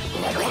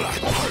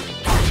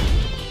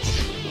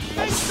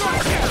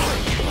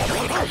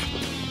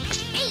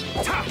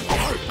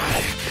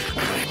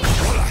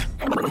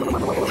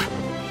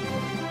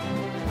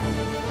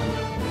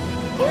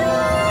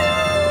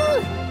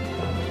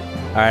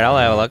 Alright, I'll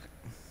have a look.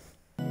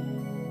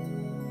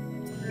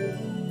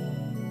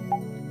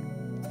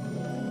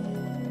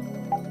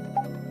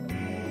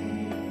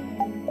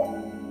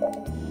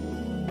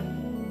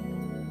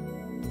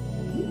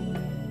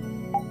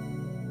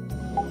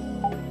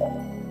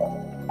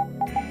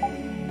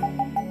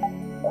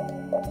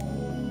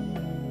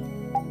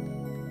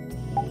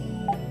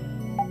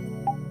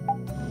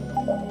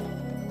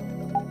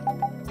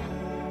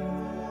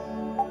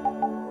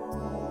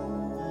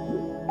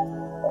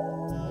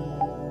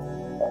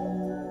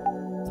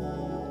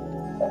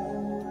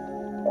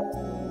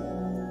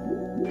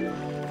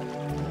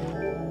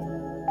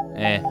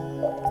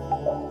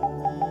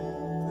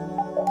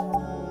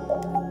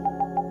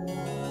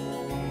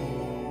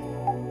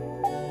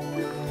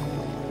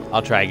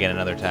 I'll try again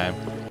another time.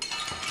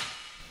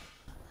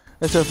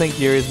 I still think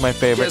Yuri is my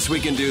favorite. Guess we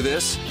can do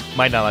this.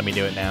 Might not let me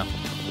do it now.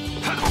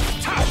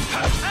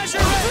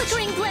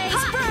 Flickering blaze,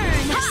 burn!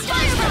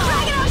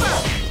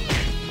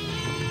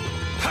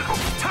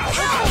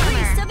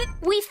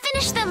 We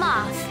finished them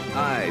off.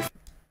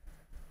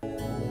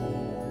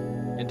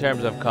 In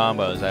terms of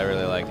combos, I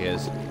really like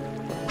his.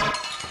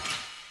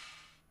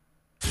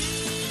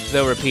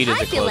 Though repeat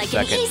is a close like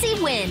second. An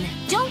easy win.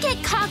 Don't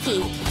get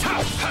cocky.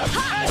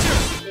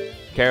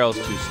 Carol's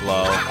too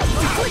slow,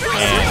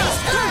 and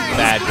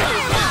Magic's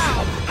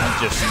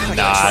just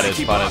not as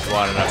fun as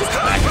one and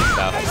smacking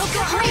stuff.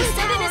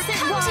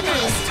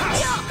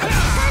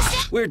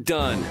 We're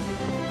done.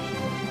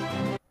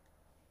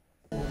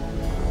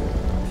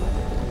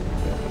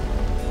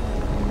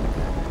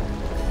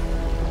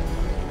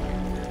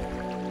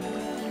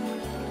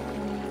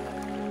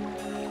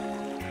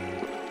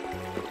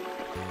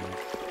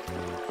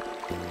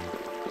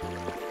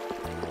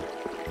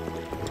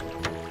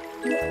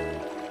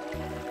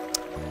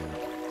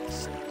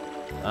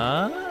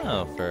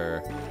 Oh,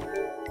 for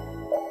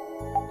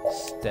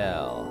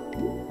Estelle.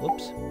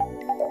 Whoops.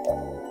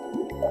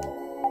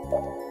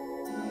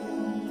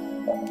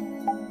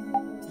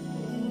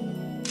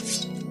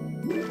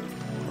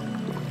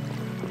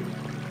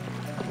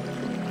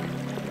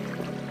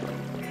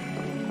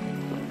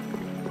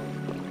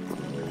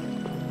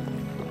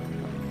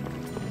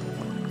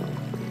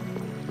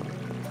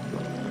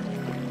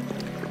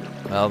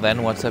 Well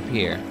then, what's up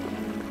here?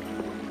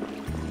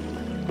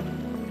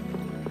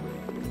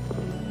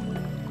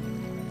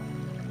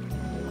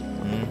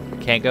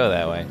 Can't go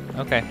that way.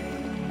 Okay.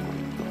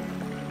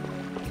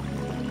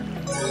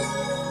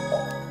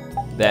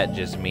 That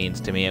just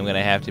means to me I'm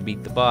gonna have to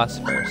beat the boss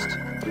first.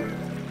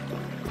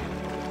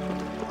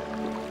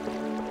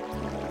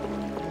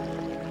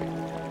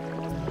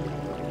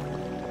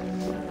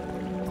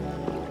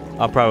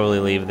 I'll probably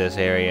leave this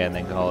area and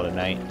then call it a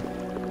night.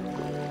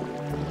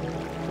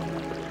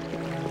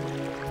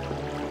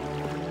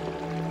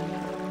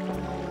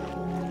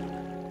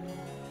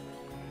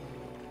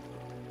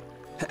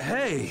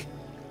 Hey!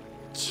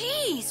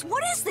 Jeez,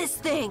 what is this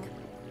thing?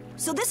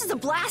 So this is a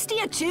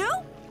Blastia too?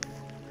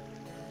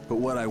 But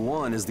what I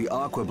want is the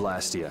Aqua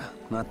Blastia,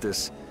 not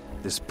this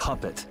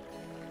puppet.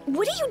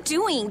 What are you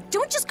doing?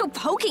 Don't just go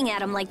poking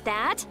at him like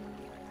that.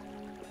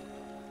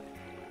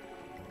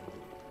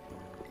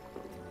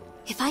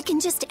 If I can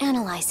just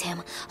analyze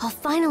him, I'll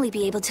finally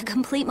be able to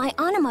complete my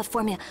anima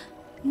formula.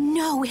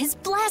 No, his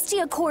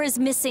Blastia core is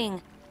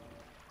missing.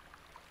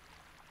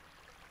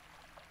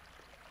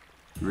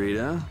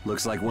 Rita,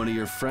 looks like one of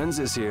your friends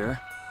is here.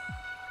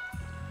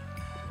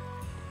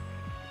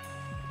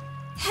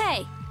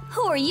 Hey,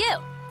 who are you?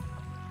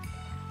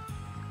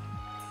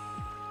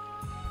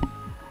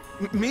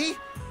 Me?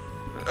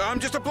 I'm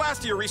just a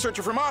Blastia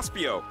researcher from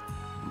Ospio.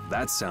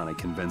 That sounded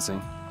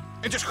convincing.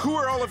 And just who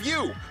are all of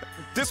you?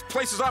 This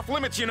place is off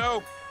limits, you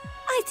know.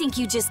 I think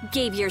you just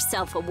gave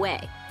yourself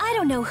away. I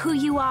don't know who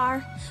you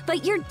are,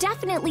 but you're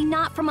definitely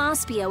not from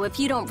Ospio if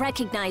you don't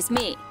recognize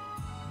me.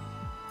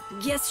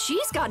 Guess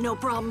she's got no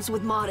problems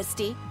with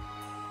modesty.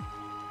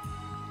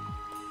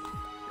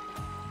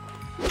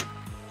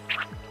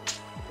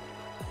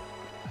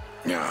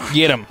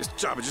 Get him. This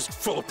job is just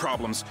full of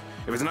problems.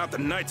 If it's not the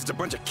Knights, it's a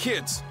bunch of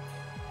kids.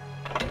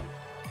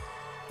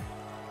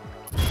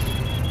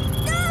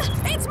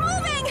 It's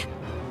moving!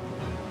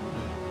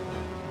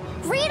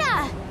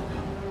 Rita!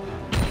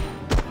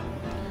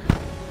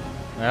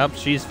 Well,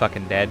 she's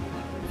fucking dead.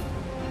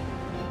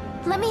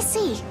 Let me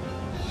see.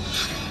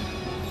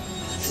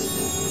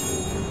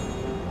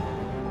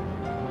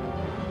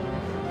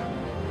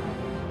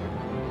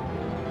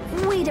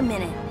 Wait a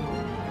minute.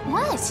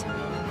 What?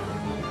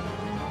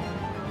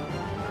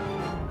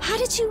 How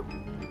did you...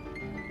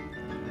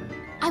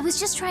 I was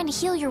just trying to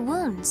heal your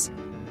wounds.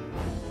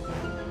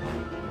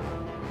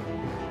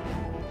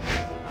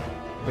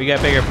 We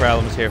got bigger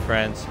problems here,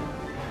 friends.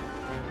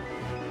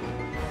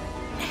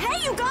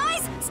 Hey, you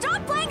guys!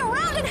 Stop playing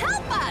around and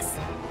help us!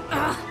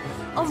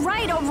 All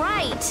right, all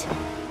right.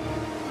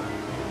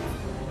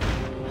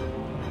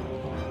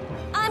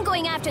 I'm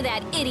going after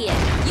that idiot.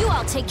 You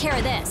all take care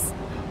of this.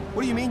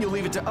 What do you mean you'll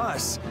leave it to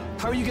us?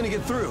 How are you gonna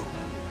get through?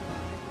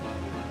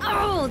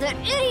 Oh, that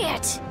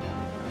idiot!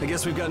 I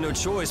guess we've got no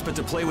choice but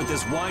to play with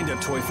this wind-up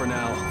toy for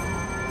now.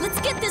 Let's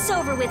get this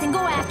over with and go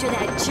after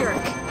that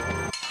jerk.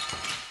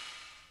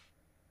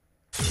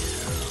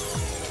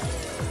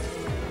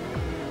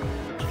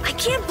 I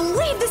can't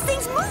believe this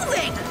thing's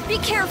moving! Be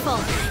careful.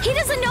 He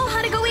doesn't know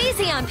how to go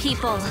easy on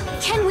people.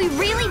 Can we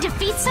really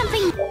defeat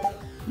something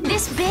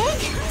this big?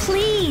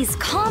 Please,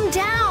 calm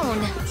down.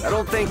 I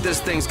don't think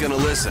this thing's gonna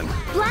listen.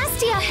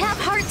 Blastia have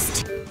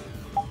hearts too.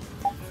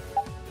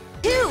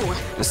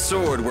 The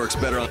sword works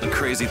better on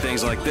crazy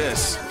things like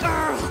this.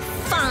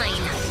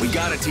 Fine. We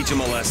gotta teach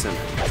him a lesson.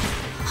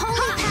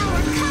 Holy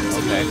power, come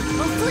to me.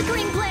 Oh,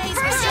 flickering blaze.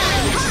 First burn.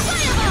 aid.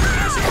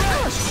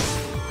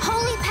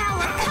 Holy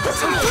power, come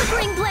to me.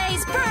 Flickering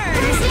blaze, burn.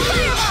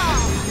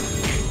 Fireball.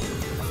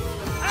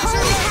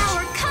 Holy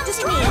power, come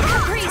to me.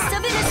 Caprice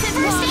of innocent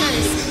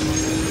waters.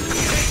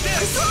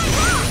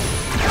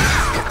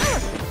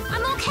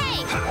 I'm okay.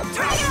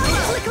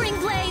 Flickering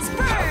blaze,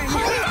 burn.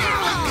 Holy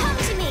power, come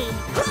to me.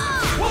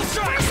 First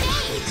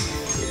aid.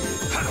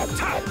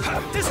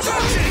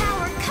 Destruction! Holy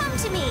power, come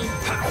to me.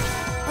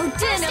 Oh,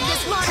 din of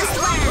this modest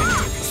land.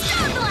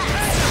 Stun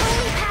blast.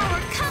 Holy power,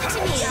 come to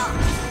me.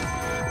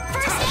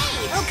 First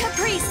aid. Oh,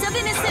 caprice of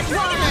innocent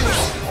waters.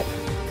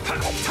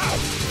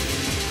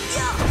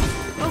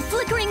 Oh,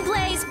 flickering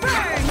blaze,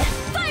 burn.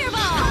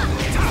 Fireball.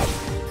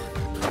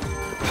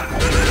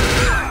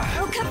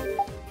 Oh,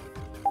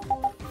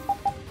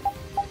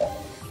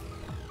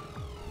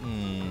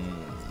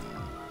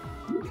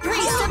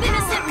 Priest of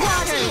innocent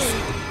waters.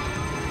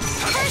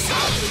 First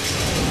aid.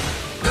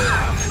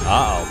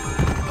 Uh-oh.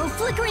 Oh,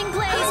 flickering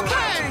blaze,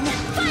 burn.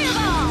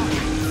 Fireball.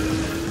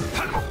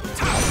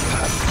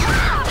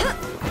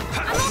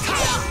 I'm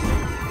okay.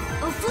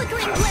 Oh,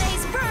 flickering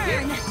blaze,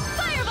 burn.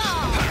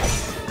 Fireball.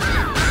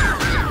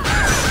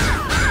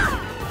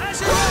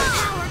 Holy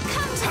power,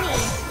 come to me.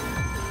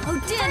 Oh,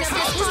 din of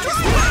this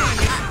modest land.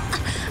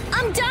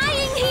 I'm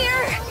dying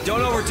here.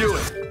 Don't overdo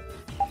it.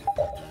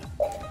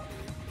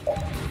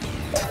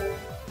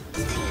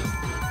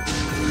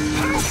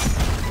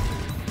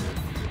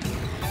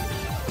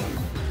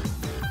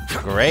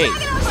 Great.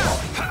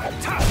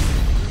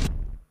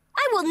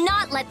 I will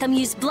not let them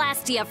use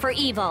Blastia for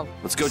evil.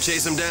 Let's go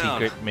chase him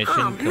down. Secret mission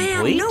Oh man,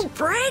 complete. no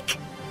break?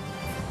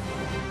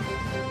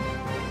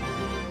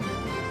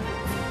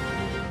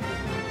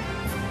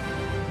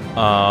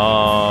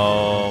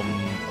 I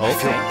feel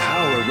Okay.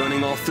 power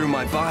running all through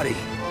my body.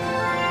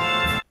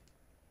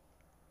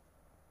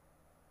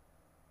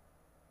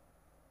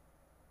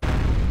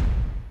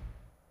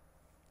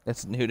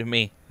 That's new to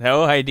me.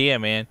 No idea,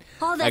 man.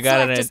 All I that's got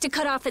left an is to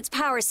cut off its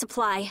power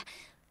supply.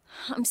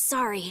 I'm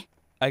sorry.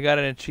 I got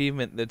an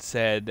achievement that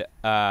said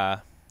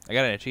I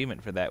got an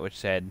achievement for that which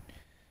said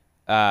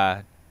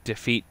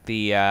defeat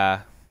the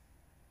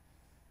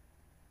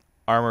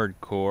armored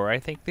core, I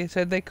think they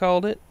said they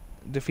called it.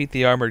 Defeat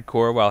the armored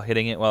core while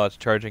hitting it while it's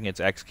charging its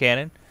X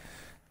cannon.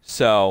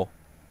 So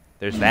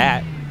there's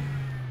that.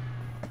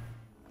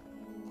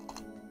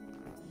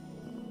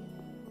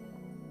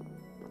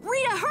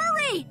 Rita,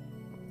 hurry!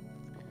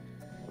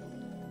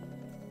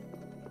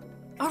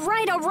 All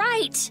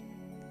right.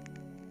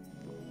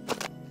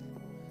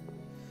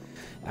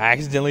 I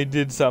accidentally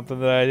did something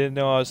that I didn't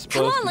know I was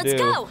Come supposed on, to let's do.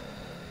 go.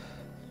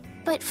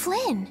 But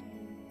Flynn...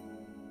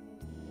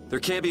 There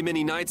can't be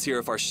many nights here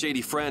if our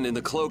shady friend in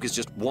the cloak is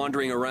just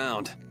wandering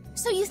around.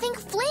 So you think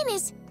Flynn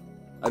is...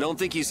 I don't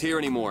think he's here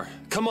anymore.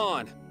 Come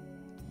on!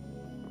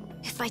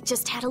 If I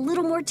just had a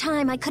little more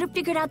time, I could have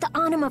figured out the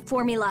Anima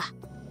formula.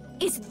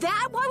 Is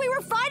that why we were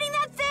fighting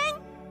that thing?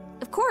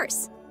 Of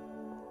course.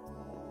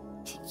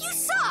 You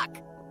suck!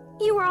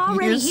 You were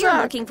already You here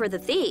suck. looking for the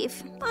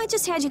thief. I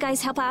just had you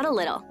guys help out a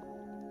little.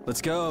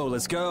 Let's go,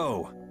 let's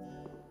go.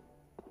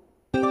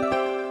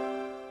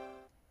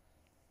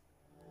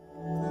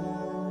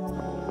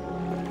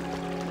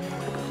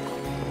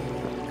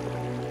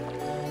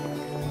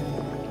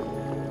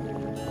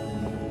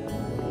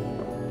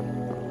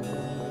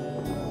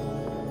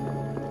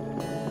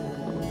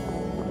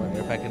 Wonder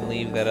if I can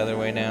leave that other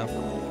way now.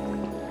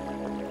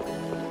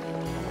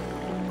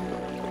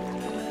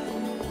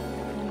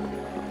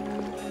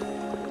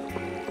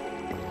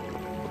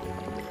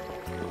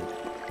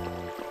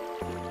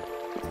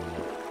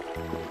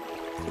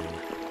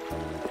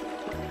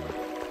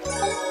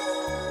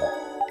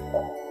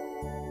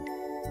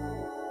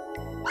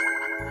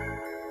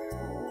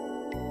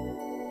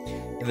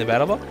 In the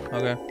battle book?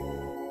 Okay.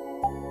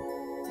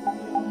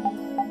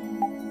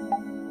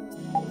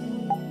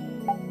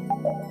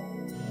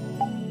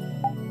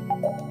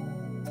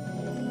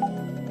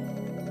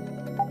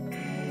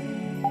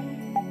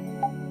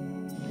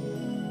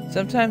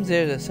 Sometimes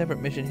there's a separate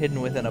mission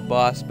hidden within a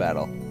boss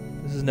battle.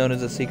 This is known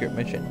as a secret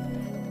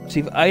mission.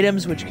 Receive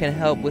items which can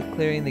help with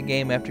clearing the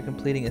game after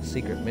completing a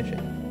secret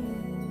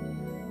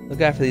mission.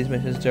 Look out for these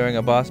missions during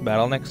a boss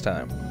battle next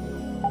time.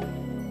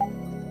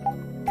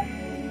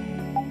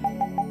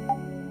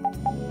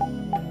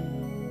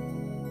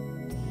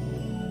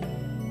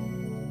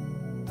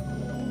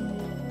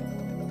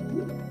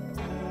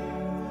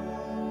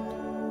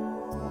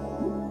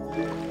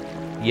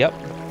 Yep.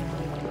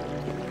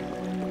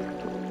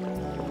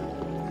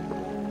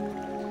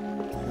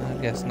 I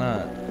guess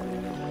not.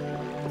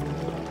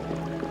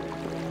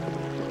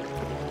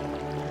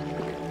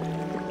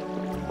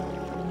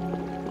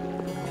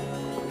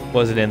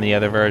 Was it in the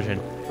other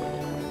version?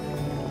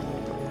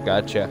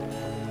 Gotcha.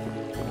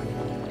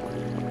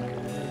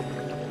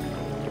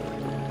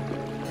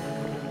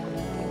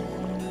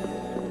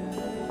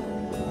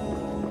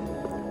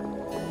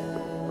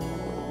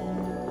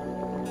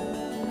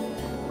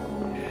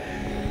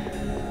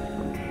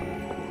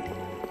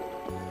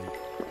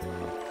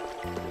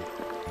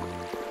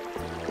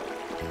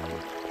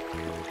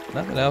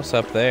 Nothing else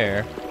up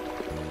there.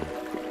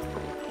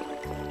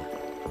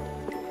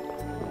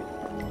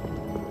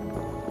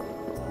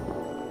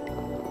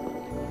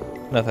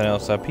 Nothing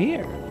else up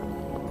here.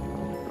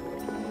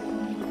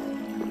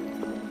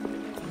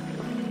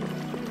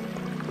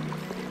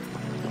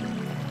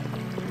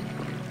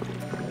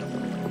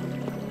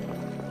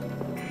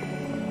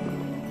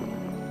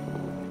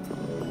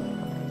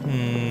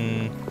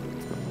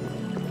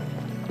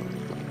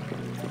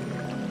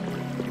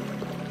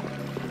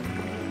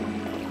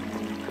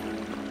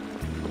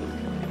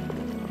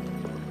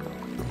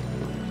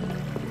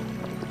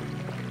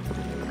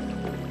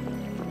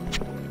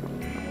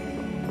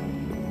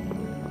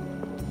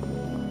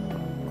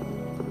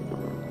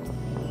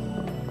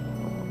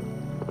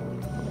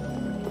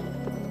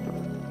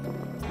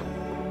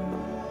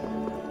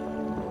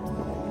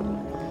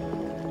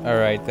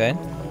 Alright then.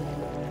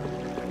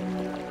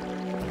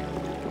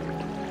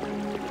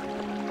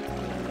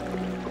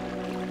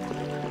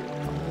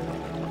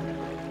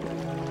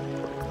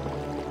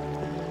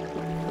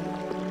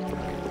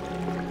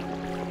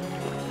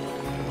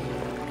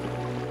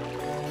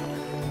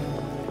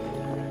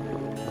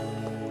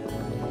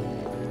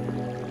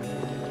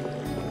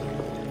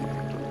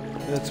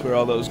 That's where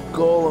all those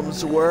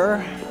golems were.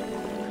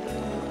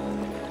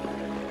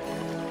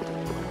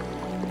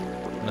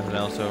 Nothing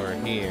else over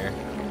here.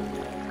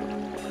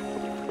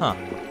 Huh.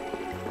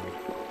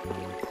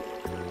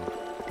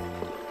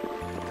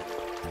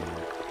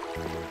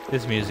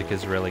 This music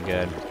is really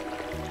good.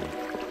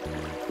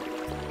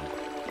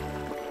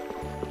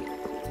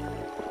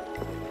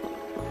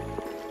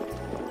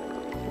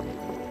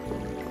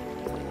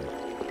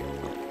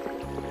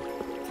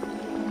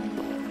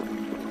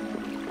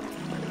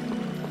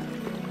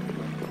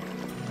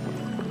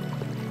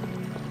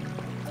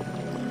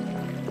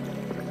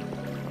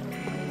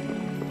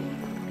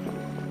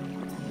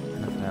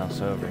 Nothing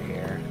else over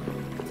here.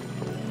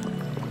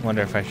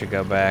 Wonder if I should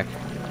go back.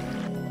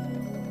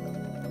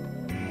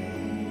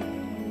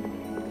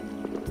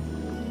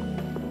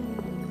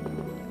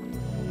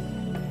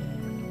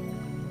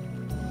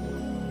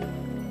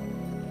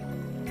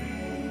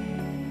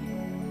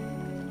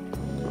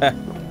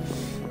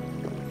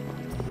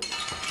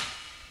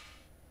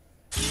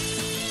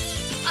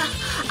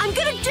 I'm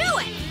gonna do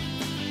it!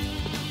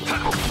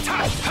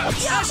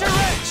 Azure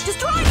Edge!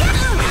 Destroy it!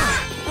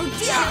 Oh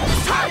dear,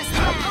 this hurt!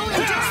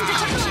 Only just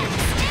detection!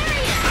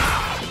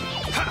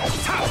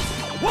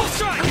 Wolf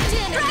Strike!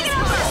 Drag it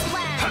over!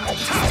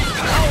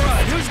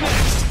 Alright, who's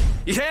next?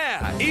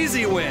 Yeah,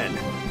 easy win!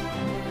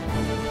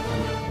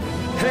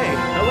 Hey,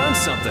 I learned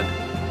something.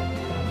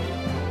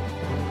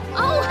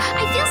 Oh,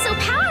 I feel so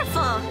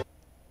powerful!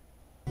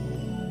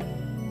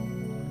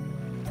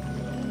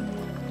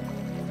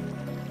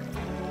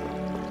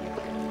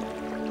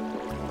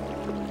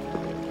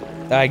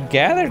 I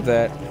gathered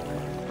that.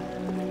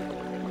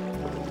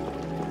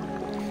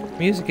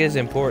 Music is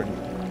important.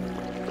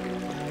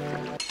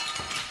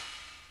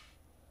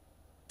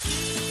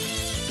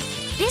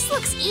 This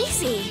looks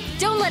easy.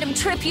 Don't let him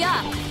trip you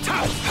up.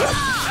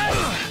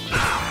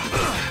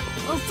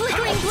 Oh,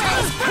 flickering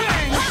blaze,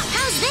 burn!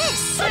 How's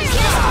this?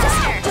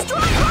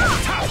 Destroy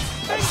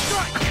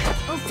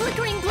Oh,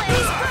 flickering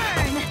blaze,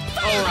 burn!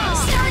 Fireball!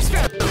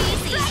 Starstroke!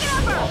 Easy!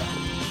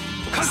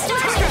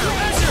 Starstroke!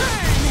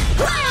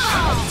 Burn!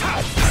 Fireball!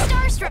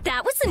 Starstroke!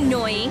 That was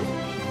annoying.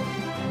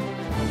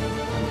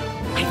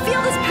 I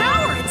feel this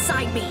power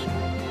inside me!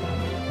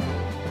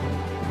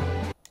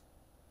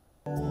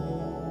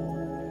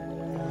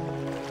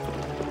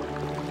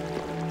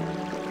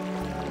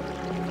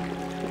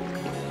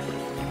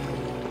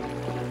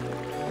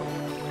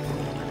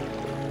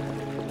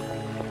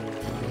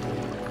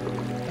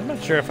 I'm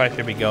not sure if I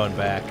should be going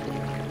back.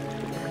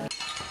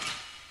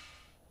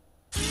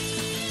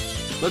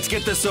 Let's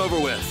get this over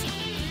with.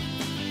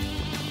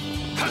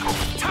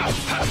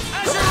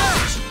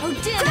 Oh,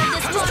 damn it,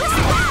 this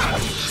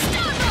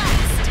Star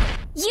Blast!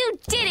 You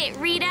did it,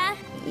 Rita!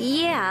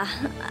 Yeah,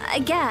 I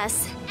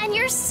guess. And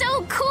you're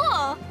so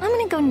cool! I'm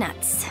gonna go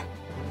nuts.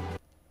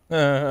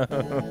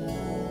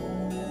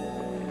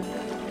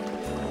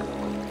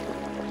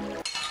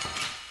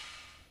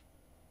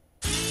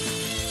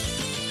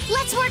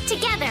 Let's work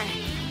together!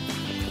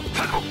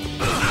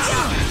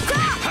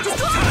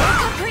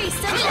 Caprice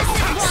of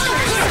innocent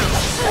waters!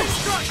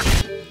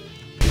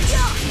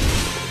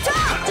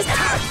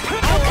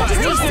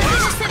 Caprice of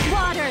innocent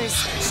waters!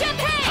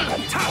 Champagne!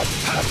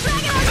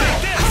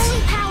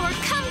 Holy power,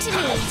 come to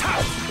me!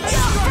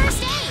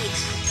 First aid!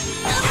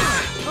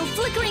 Oh,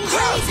 flickering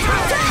blaze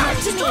power, come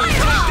to me!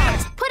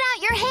 Put out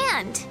your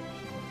hand!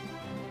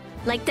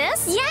 Like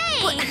this?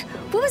 Yay!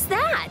 What was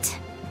that?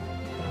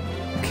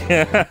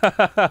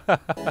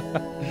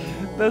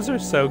 Those are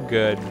so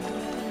good.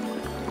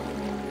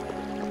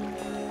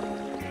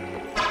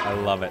 I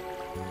love it.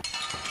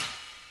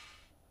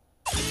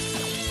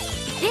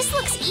 This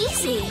looks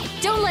easy.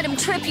 Don't let him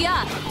trip you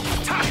up. So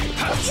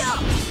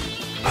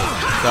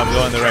I'm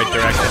going the right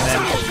direction then.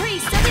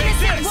 Caprice of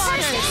innocent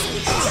waters!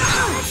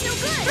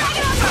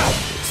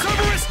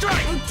 Cerberus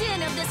Strike! Oh,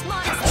 din of this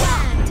modest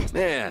land!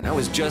 Man, I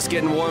was just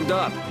getting warmed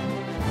up.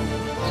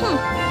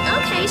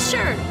 Okay,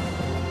 sure.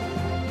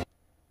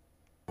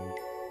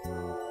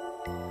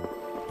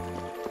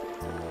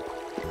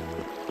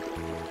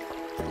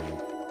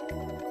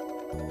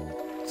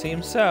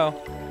 Seems so.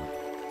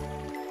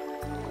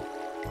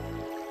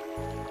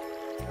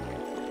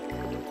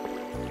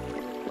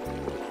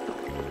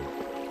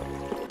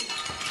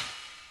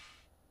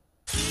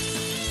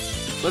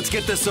 Let's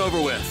get this over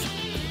with.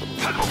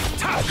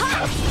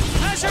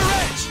 Azure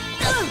Edge!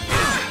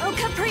 Oh,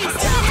 Caprice of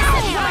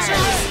Azure innocent waters!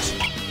 Edge!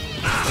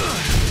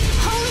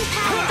 Holy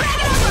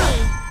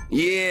power,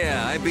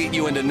 Yeah, I beat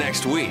you into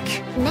next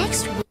week.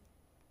 next week.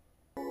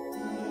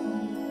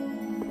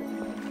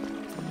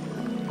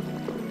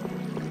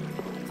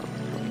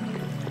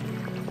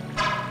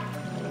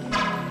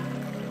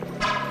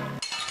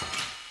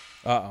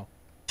 Uh-oh.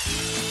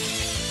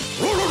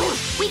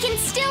 We can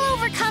still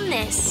overcome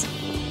this.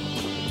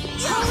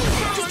 Holy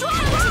power,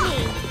 come to me.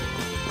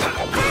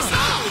 First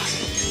aid!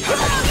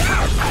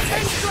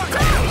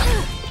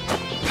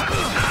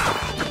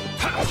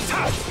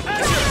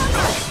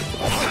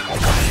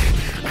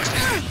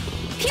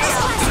 Pierce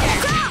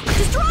Blaster!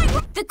 Destroy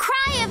the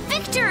cry of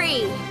victory!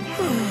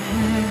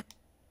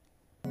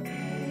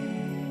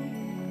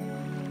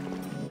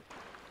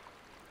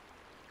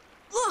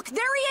 Look,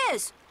 there he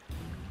is!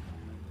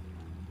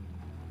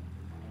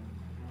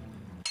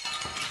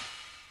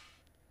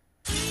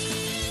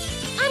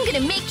 I'm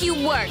gonna make you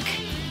work.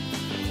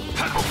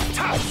 Strike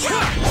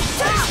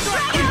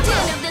your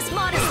den of this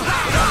modest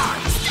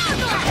land. Star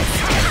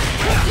Blast!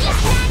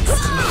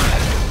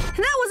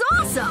 That was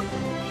awesome!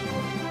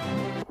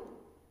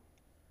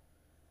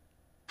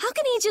 How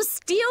can he just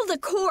steal the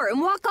core and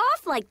walk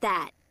off like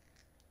that?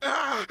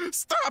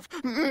 Stop!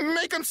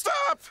 Make him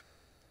stop!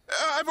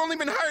 I've only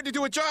been hired to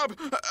do a job.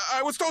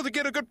 I was told to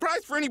get a good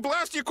price for any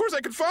Blastia cores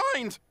I could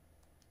find.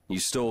 You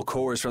stole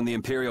cores from the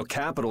Imperial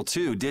capital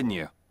too, didn't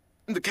you?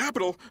 The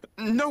capital?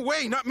 No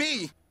way, not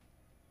me.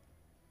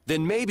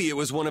 Then maybe it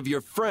was one of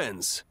your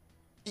friends.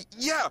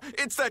 Yeah,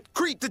 it's that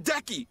Crete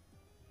Dedeki.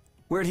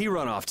 Where'd he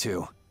run off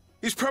to?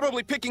 He's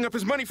probably picking up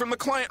his money from the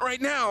client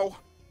right now.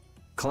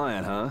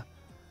 Client, huh?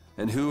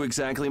 And who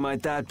exactly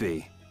might that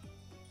be?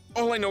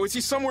 All I know is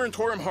he's somewhere in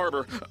Torum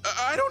Harbor.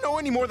 I don't know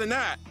any more than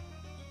that.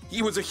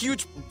 He was a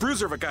huge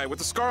bruiser of a guy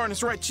with a scar on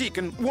his right cheek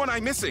and one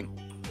eye missing.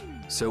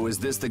 So is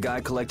this the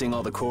guy collecting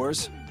all the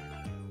cores?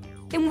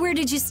 And where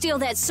did you steal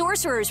that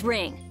sorcerer's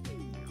ring?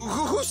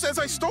 Who says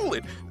I stole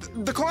it?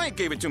 The client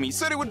gave it to me,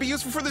 said it would be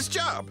useful for this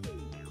job.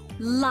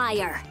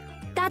 Liar.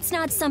 That's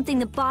not something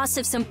the boss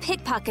of some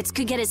pickpockets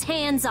could get his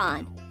hands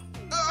on.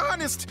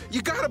 Honest,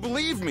 you gotta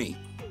believe me.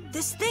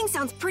 This thing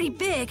sounds pretty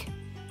big.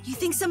 You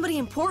think somebody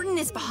important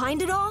is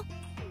behind it all?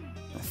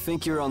 I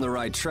think you're on the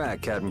right track,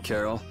 Captain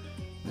Carroll.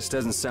 This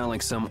doesn't sound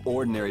like some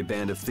ordinary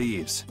band of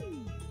thieves.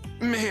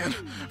 Man,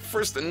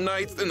 first the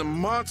knights, then the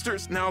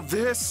monsters, now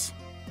this.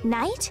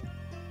 Knight?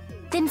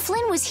 Then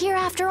Flynn was here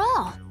after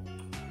all.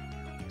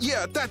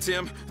 Yeah, that's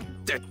him.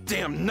 That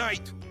damn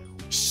knight.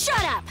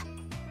 Shut up!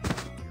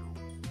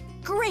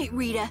 Great,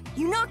 Rita.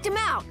 You knocked him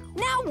out.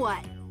 Now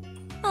what?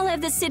 I'll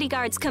have the city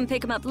guards come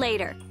pick him up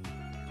later.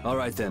 All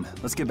right then,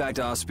 let's get back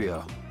to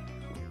Ospio.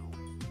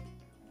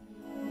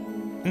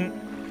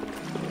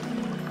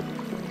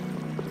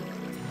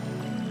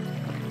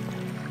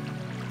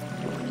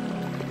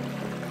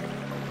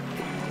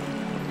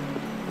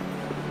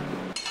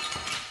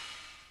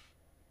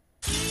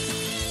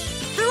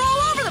 They're all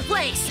over the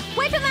place!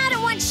 Wipe him out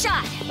in one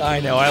shot! I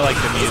know, I like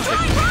the music.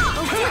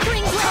 Oh,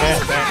 flickering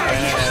blaze burn!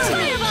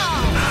 Fireball!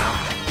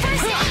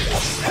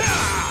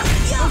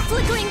 Oh,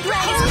 flickering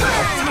blaze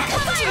burn!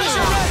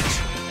 Fireball!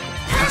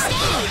 First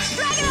aid!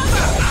 Dragon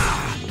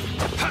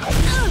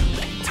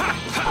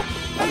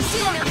First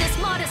in of this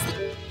modest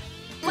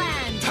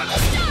land!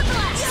 Star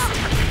Blast!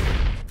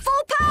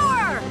 Full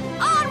power!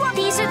 Onward!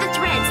 These are the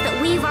threads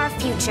that weave our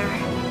future.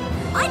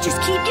 I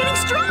just keep getting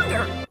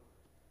stronger!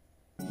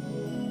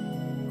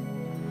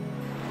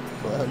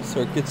 Clown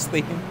Circus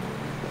theme.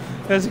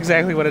 That's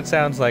exactly what it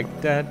sounds like.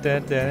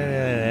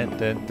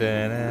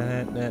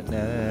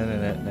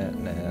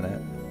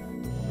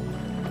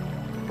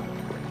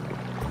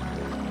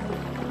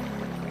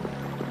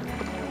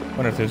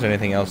 Wonder if there's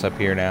anything else up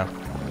here now.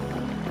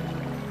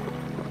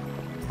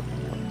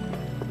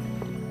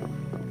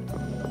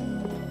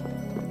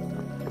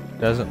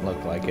 Doesn't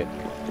look like it.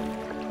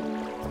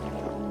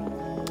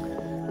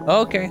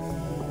 Okay.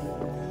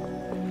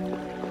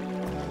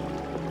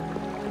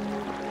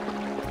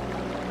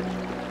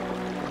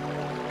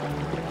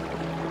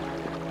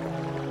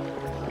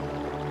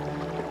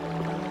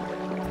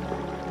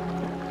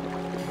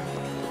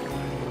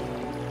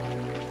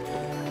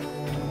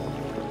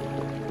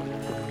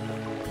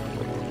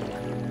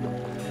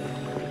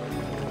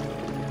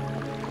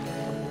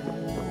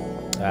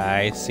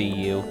 I see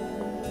you.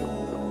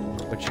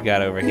 What you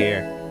got over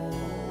here?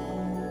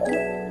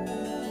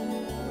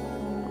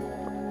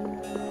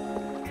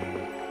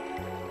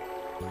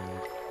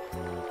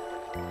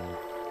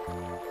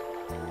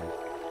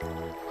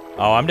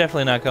 Oh, I'm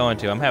definitely not going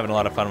to. I'm having a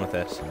lot of fun with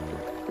this.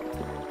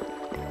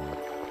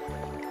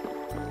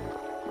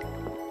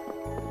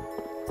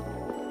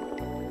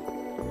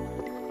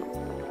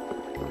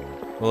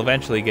 We'll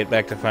eventually get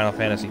back to Final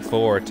Fantasy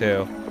IV,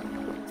 too.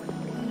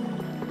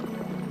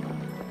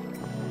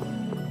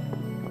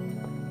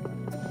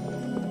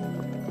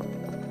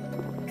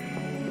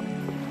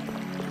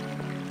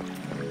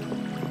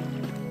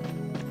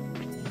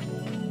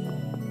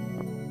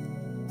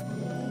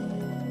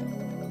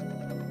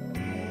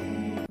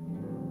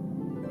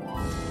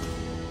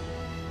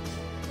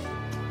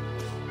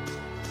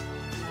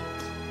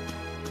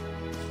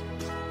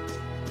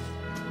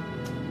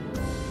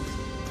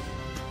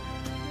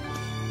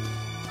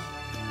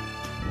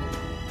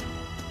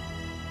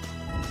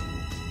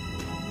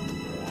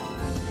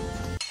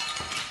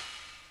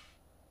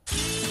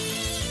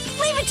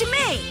 To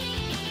me!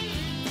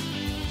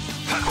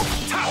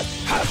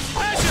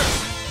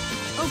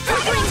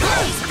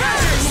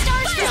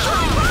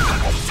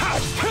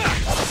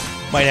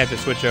 Might have to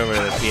switch over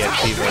to the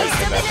PSP version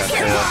of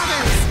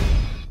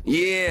FF4.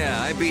 Yeah,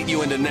 I beat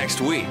you into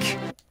next week.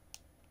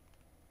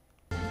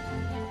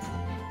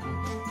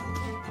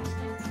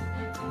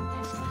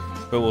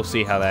 But we'll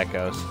see how that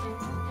goes.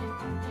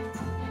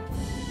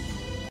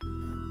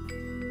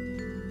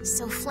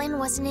 So Flynn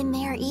wasn't in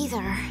there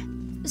either.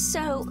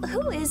 So,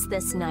 who is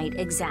this knight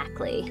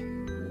exactly?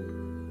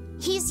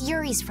 He's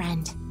Yuri's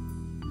friend.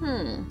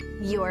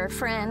 Your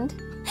friend?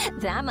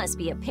 That must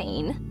be a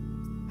pain.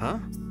 Huh?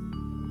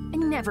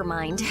 Never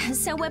mind.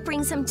 So what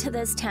brings him to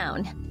this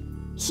town?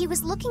 He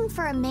was looking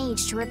for a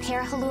mage to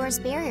repair Halur's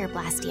barrier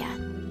blastia.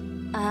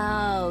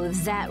 Oh,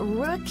 that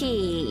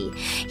rookie.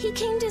 He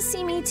came to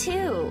see me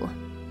too.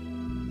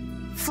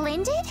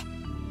 Flynn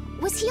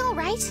did? Was he all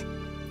right?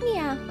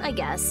 Yeah, I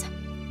guess.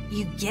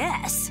 You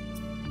guess?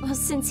 Well,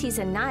 since he's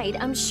a knight,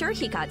 I'm sure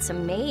he got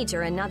some mage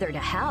or another to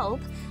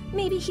help.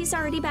 Maybe he's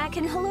already back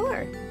in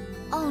Halur.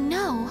 Oh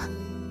no.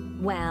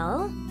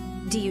 Well,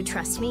 do you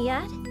trust me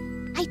yet?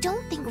 I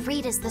don't think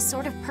Rita's the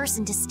sort of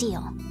person to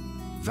steal.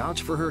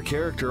 Vouch for her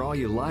character all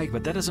you like,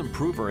 but that doesn't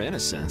prove her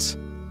innocence.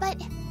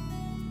 But...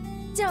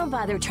 Don't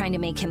bother trying to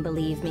make him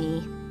believe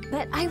me.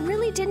 But I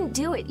really didn't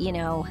do it, you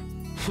know.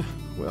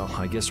 Well,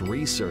 I guess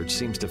research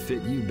seems to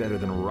fit you better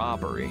than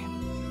robbery.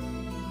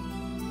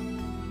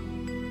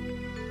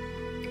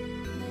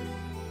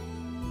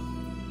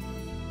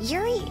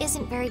 Yuri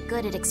isn't very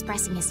good at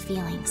expressing his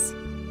feelings.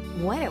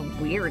 What a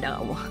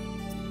weirdo.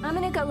 I'm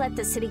gonna go let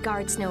the city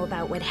guards know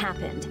about what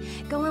happened.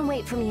 Go and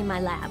wait for me in my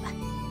lab.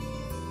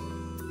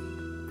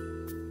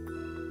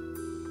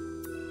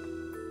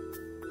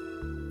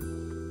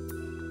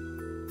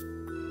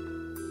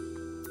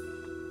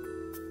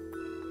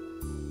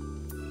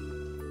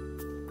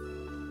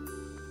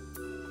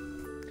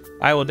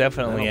 I will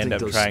definitely end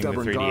up trying the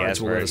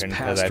 3DS version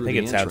because I think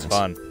it sounds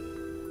fun.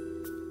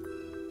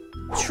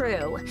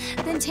 True.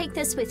 Then take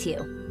this with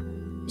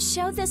you.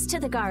 Show this to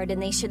the guard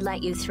and they should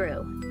let you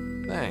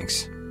through.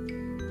 Thanks.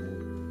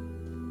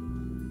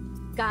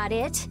 Got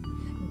it?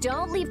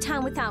 Don't leave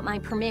town without my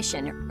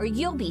permission, or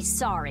you'll be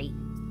sorry.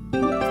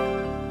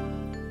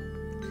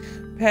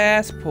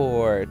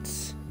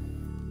 Passports.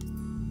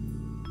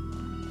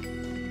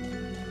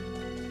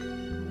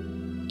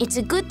 It's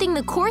a good thing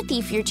the core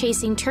thief you're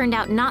chasing turned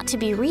out not to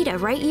be Rita,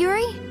 right,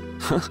 Yuri?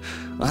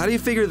 Well, how do you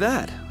figure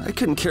that? I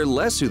couldn't care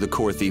less who the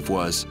core thief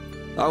was.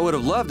 I would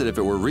have loved it if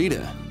it were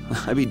Rita.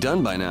 I'd be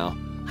done by now.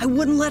 I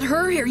wouldn't let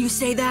her hear you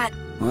say that.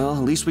 Well,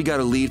 at least we got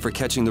a lead for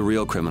catching the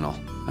real criminal.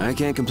 I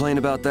can't complain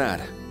about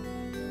that.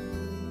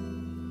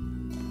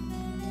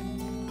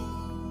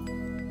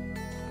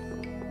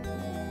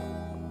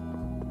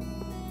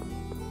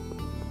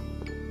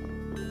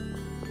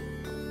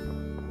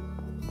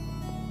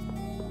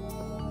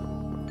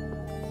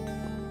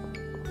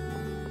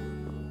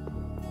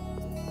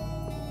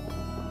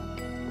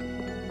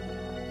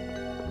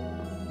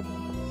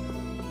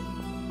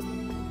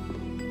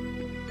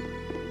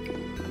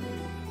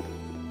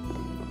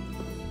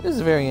 This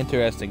is a very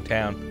interesting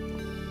town.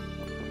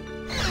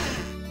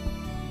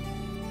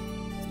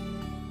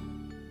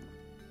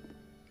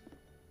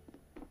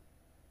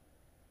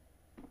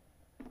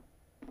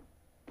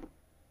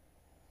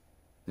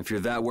 If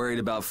you're that worried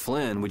about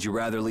Flynn, would you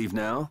rather leave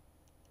now?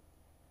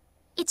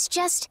 It's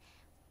just...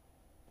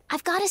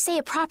 I've got to say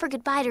a proper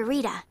goodbye to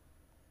Rita.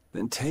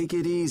 Then take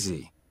it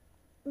easy.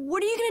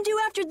 What are you gonna do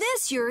after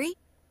this, Yuri?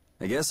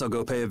 I guess I'll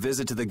go pay a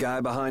visit to the guy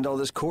behind all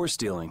this core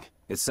stealing.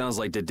 It sounds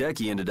like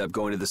Hideki ended up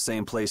going to the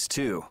same place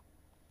too.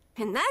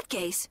 In that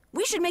case,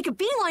 we should make a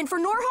beeline for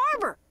Nor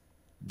Harbor.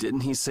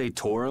 Didn't he say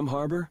Torum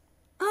Harbor?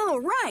 Oh,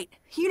 right.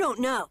 You don't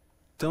know.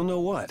 Don't know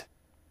what?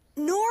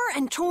 Nor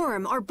and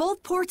Torum are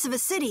both ports of a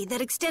city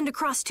that extend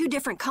across two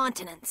different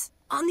continents.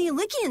 On the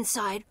Ilikian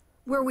side,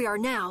 where we are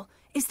now,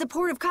 is the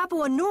port of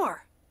Capua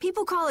Nor.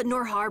 People call it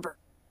Nor Harbor.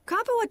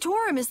 Capua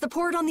Torum is the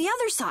port on the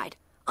other side,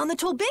 on the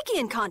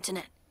Tolbikian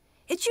continent.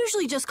 It's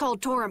usually just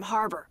called Torum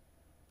Harbor.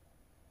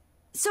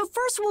 So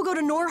first we'll go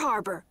to Nor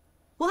Harbor.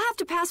 We'll have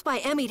to pass by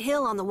Emmett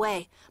Hill on the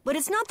way, but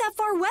it's not that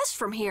far west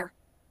from here.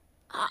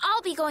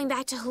 I'll be going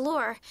back to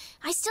Halur.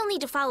 I still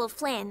need to follow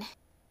Flynn.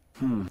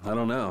 I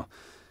don't know.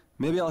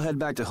 Maybe I'll head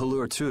back to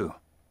Halur too.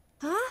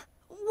 Huh?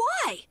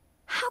 Why?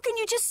 How can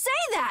you just say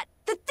that?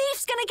 The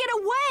thief's gonna get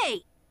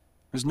away!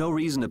 There's no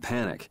reason to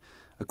panic.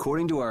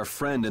 According to our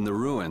friend in the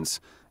ruins,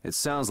 it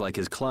sounds like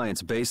his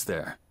client's based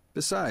there.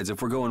 Besides,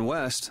 if we're going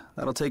west,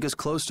 that'll take us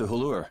close to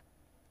Halur.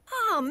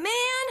 Oh,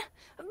 man!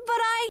 But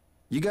I...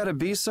 You gotta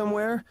be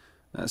somewhere?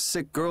 A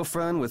sick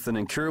girlfriend with an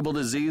incurable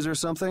disease or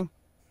something?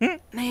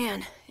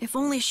 Man, if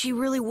only she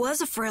really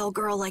was a frail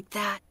girl like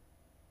that.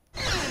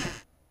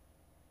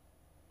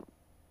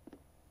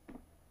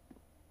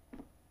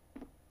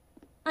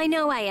 I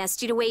know I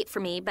asked you to wait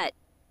for me, but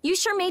you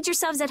sure made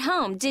yourselves at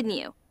home, didn't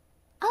you?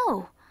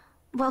 Oh,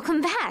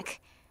 welcome back.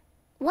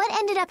 What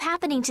ended up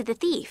happening to the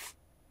thief?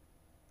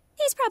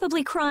 He's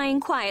probably crying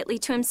quietly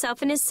to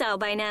himself in his cell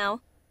by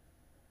now.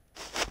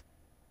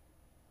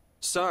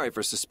 Sorry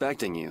for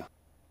suspecting you.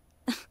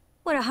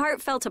 What a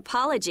heartfelt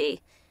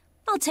apology.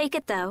 I'll take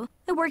it, though.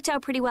 It worked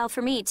out pretty well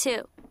for me,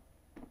 too.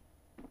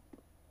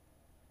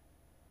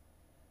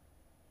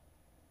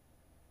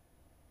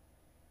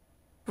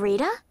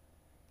 Rita?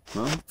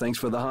 Well, thanks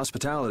for the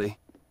hospitality.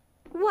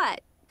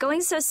 What?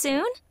 Going so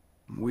soon?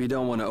 We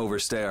don't want to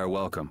overstay our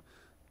welcome.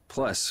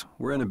 Plus,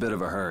 we're in a bit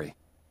of a hurry.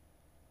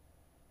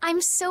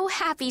 I'm so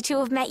happy to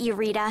have met you,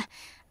 Rita.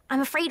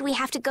 I'm afraid we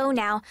have to go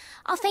now.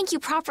 I'll thank you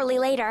properly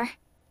later.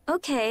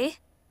 Okay.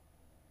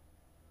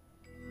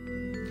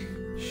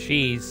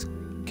 She's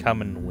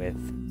coming with.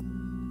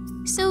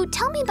 So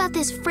tell me about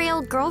this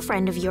frail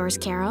girlfriend of yours,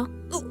 Carol.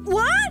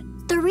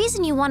 What? The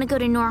reason you want to go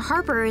to Nor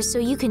Harbor is so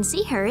you can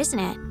see her, isn't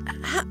it?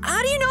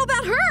 How do you know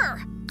about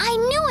her? I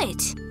knew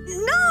it!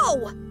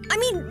 No! I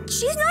mean,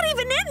 she's not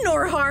even in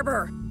Nor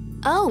Harbor.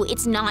 Oh,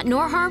 it's not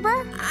Nor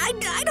Harbor? I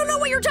don't know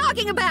what you're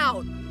talking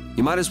about.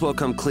 You might as well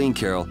come clean,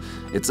 Carol.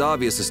 It's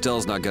obvious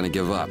Estelle's not gonna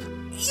give up.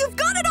 You've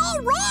got it all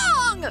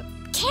wrong!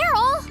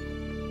 Carol!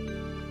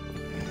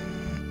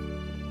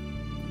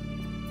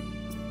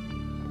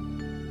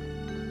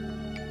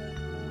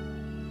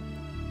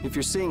 If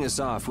you're seeing us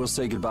off, we'll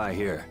say goodbye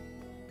here.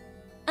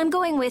 I'm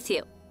going with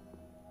you.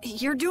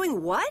 You're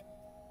doing what?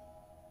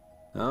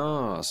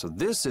 Oh, so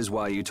this is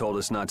why you told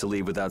us not to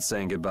leave without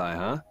saying goodbye,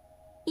 huh?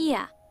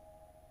 Yeah.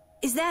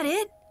 Is that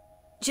it?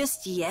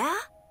 Just yeah?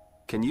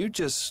 Can you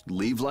just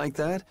leave like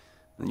that?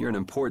 You're an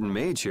important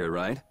mage here,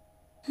 right?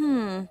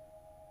 I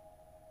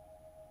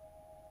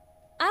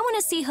want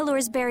to see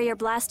Halur's barrier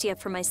Blastia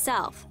for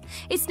myself.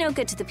 It's no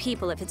good to the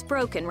people if it's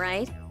broken,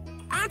 right?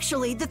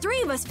 Actually, the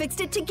three of us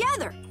fixed it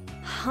together.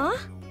 Huh?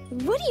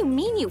 What do you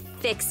mean you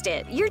fixed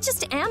it? You're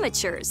just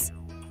amateurs.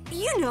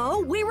 You know,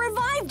 we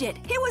revived it.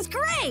 It was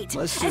great.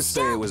 Let's just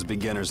say it was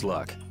beginner's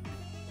luck.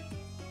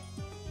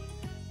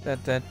 Now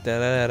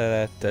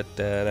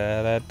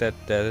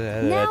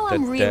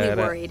I'm really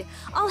worried.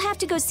 I'll have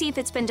to go see if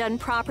it's been done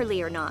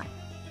properly or not.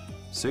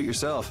 Suit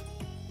yourself.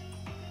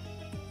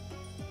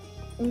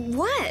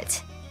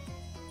 What?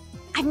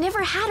 I've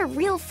never had a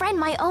real friend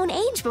my own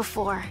age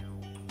before.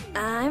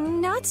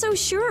 I'm not so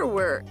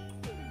sure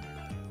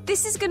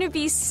This is gonna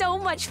be so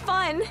much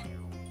fun.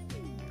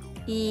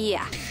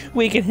 Yeah.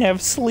 We can have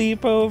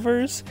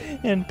sleepovers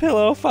and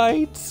pillow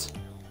fights.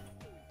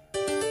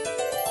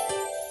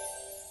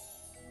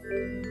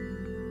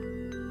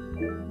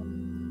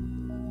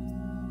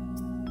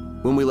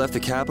 When we left the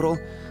capital,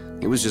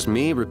 it was just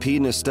me, Repeat,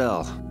 and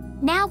Estelle.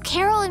 Now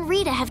Carol and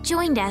Rita have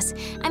joined us.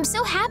 I'm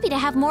so happy to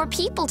have more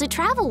people to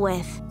travel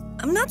with.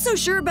 I'm not so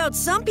sure about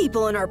some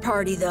people in our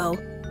party, though.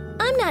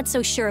 I'm not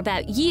so sure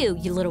about you,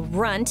 you little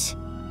runt.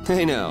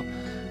 Hey now,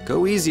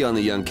 go easy on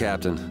the young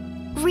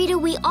captain. Rita,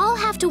 we all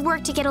have to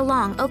work to get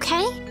along,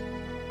 okay?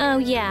 Oh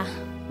yeah,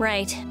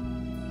 right.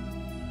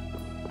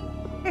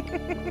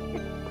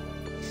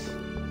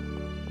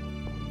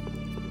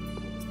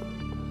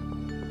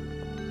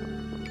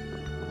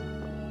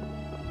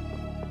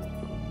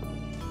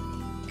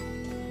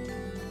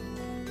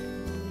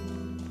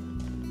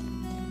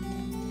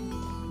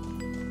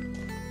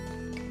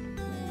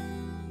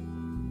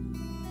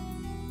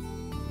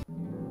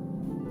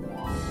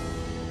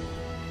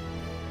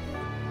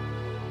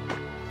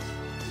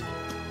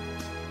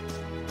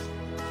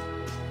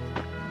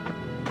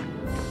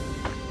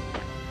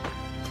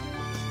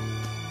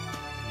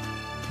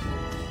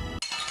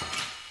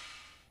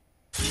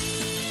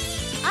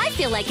 I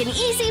feel like an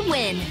easy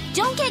win.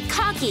 Don't get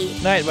cocky.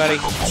 Night, buddy.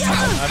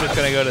 I'm just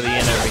gonna go to the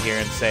inn over here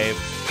and save.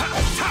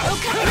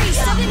 Okay,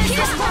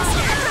 Pierce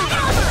Blaster!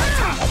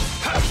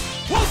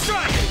 Full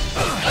strike!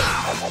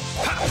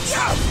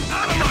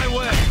 Out of my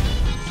way!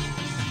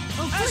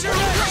 As your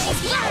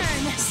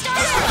learn! Star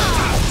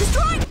Arrow!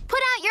 Destroy! Put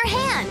out your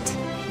hand!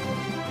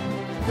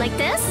 Like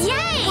this?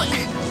 Yay!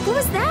 What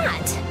was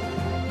that?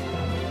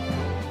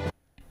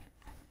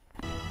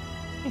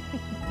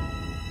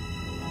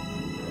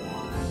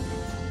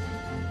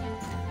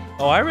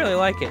 Oh, I really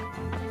like it.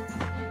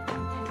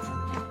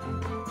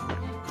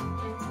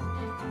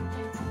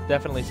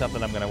 Definitely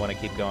something I'm gonna want to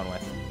keep going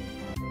with.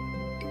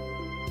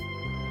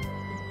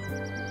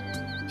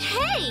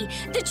 Hey,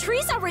 the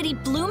tree's already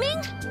blooming?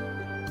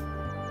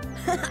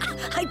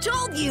 I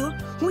told you!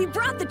 We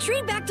brought the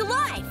tree back to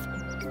life!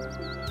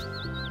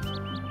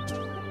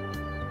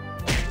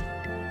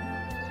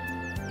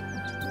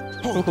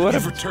 Oh, What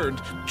you've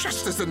returned,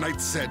 just as the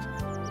knight said.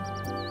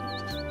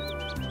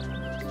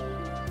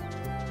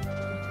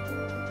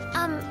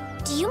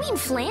 Do you mean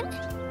Flynn?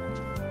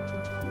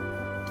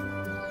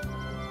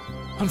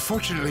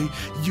 Unfortunately,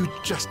 you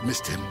just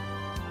missed him.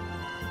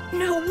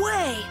 No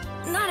way!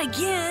 Not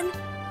again!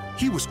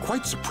 He was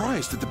quite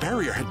surprised that the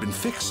barrier had been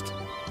fixed.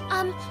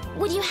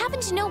 Would you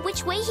happen to know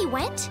which way he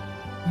went?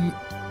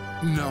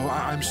 No,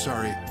 I'm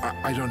sorry.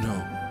 I don't know.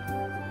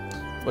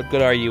 What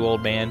good are you,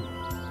 old man?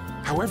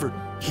 However,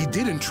 he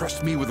did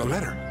entrust me with a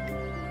letter.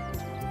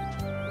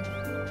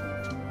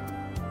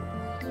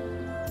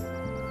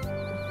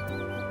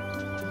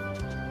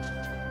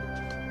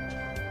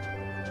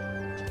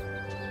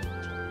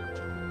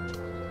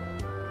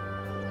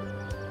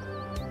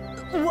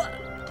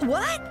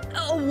 What?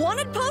 A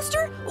wanted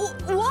poster?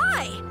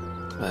 Why?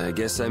 I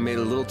guess I made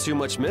a little too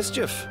much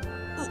mischief.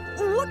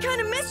 What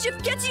kind of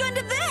mischief gets you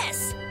into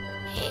this?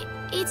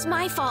 It's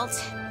my fault.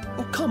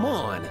 Oh, come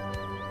on.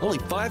 Only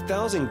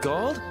 5,000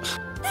 gold?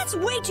 That's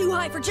way too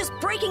high for just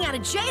breaking out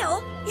of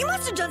jail. You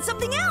must have done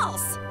something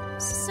else.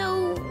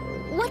 So,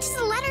 what does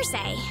the letter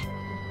say?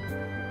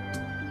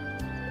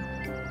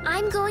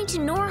 I'm going to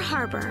Nor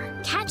Harbor.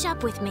 Catch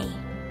up with me.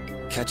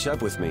 Catch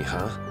up with me,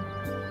 huh?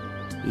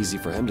 Easy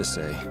for him to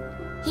say.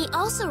 He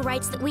also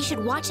writes that we should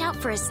watch out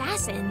for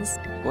assassins.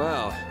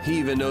 Wow, he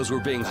even knows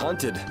we're being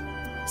hunted.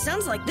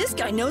 Sounds like this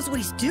guy knows what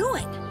he's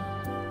doing.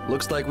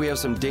 Looks like we have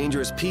some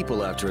dangerous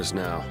people after us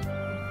now.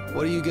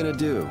 What are you gonna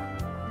do?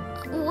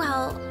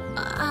 Well,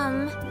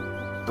 I'm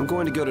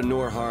going to go to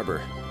Nor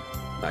Harbor.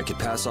 I could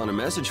pass on a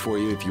message for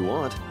you if you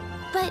want.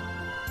 But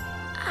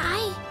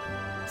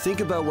Think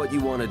about what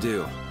you want to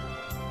do.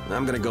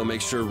 I'm gonna go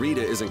make sure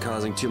Rita isn't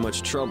causing too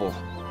much trouble.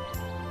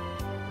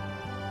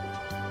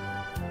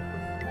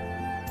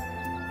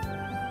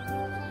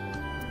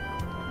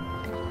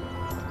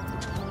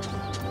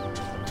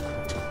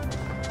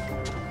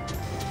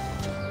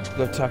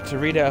 Go talk to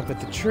Rita up at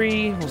the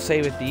tree. We'll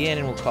save at the inn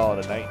and we'll call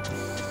it a night.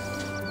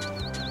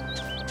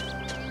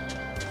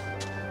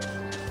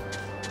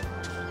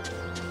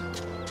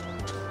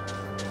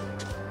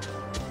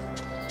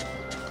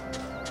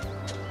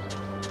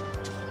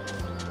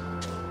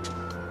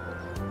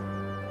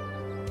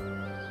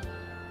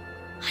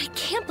 I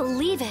can't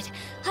believe it.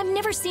 I've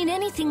never seen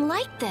anything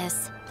like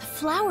this. The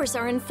flowers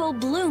are in full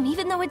bloom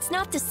even though it's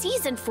not the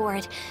season for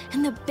it.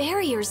 And the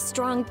barrier's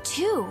strong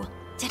too.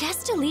 Did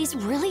Estellise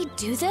really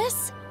do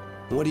this?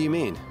 What do you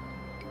mean?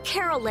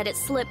 Carol let it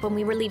slip when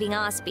we were leaving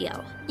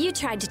Ospio. You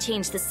tried to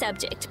change the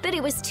subject, but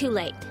it was too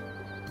late.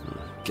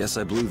 Guess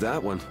I blew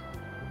that one.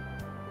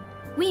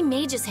 We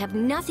mages have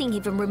nothing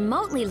even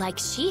remotely like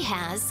she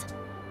has.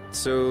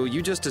 So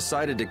you just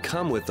decided to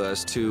come with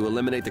us to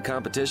eliminate the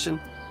competition?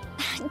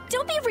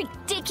 Don't be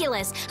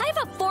ridiculous. I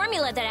have a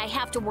formula that I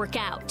have to work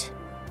out.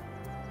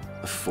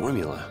 A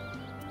formula?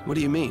 What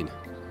do you mean?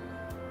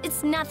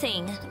 It's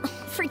nothing.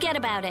 Forget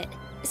about it.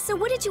 So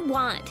what did you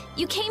want?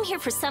 You came here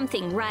for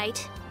something,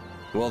 right?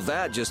 Well,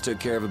 that just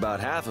took care of about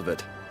half of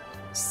it.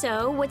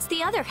 So what's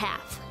the other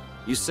half?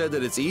 You said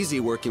that it's easy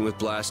working with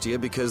Blastia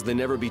because they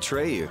never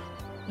betray you.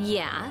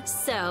 Yeah,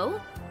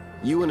 so?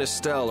 You and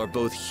Estelle are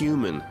both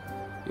human.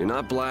 You're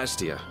not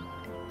Blastia.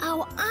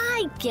 Oh,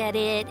 I get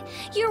it.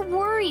 You're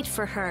worried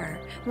for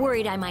her.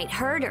 Worried I might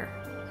hurt her.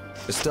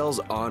 Estelle's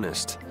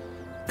honest.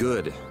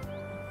 Good.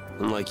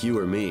 Unlike you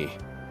or me.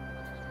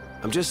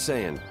 I'm just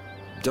saying,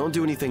 don't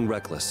do anything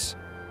reckless.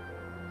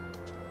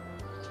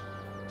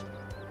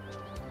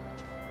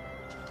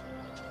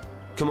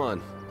 Come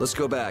on, let's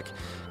go back.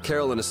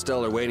 Carol and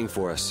Estelle are waiting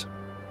for us.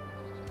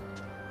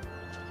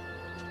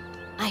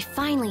 I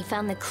finally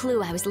found the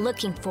clue I was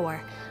looking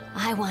for.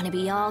 I want to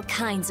be all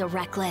kinds of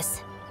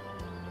reckless.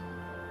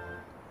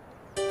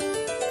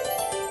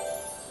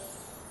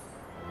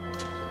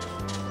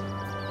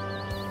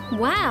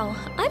 Wow,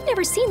 I've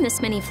never seen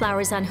this many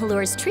flowers on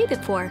Halur's tree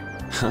before.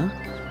 Huh?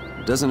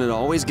 Doesn't it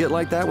always get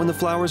like that when the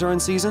flowers are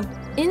in season?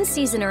 In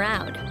season or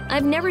out,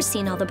 I've never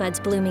seen all the buds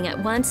blooming at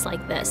once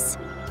like this.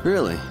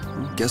 Really?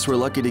 Guess we're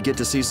lucky to get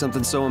to see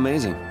something so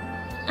amazing.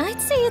 I'd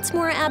say it's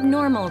more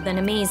abnormal than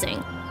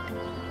amazing.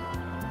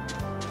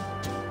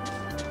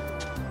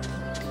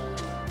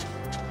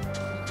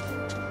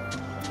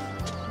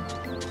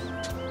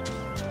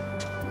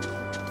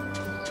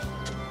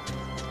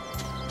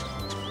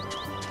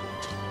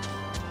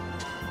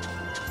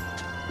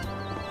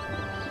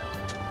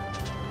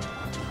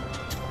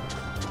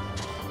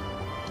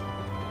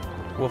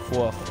 Woof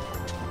woof.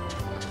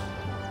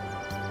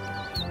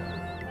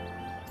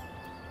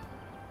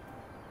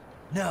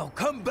 Now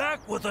come back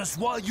with us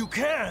while you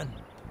can.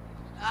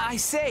 I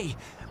say,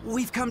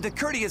 we've come to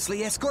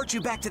courteously escort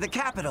you back to the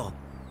capital.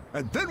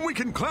 And then we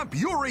can clamp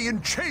Yuri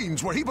in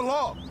chains where he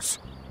belongs.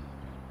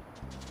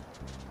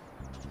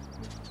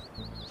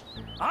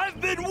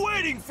 I've been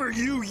waiting for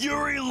you,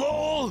 Yuri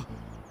Lowell.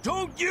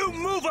 Don't you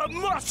move a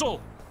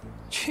muscle.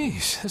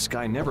 Jeez, this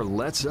guy never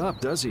lets up,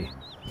 does he?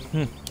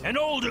 An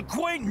old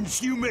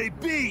acquaintance you may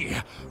be,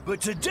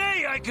 but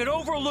today I can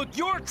overlook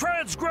your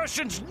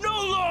transgressions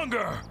no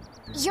longer!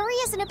 Yuri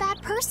isn't a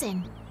bad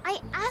person. I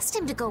asked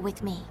him to go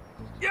with me.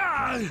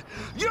 Yeah,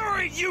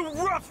 Yuri, you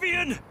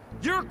ruffian!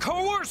 You're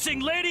coercing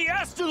Lady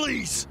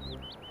Estellise!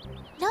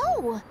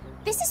 No,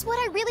 this is what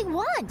I really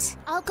want.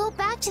 I'll go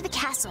back to the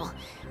castle.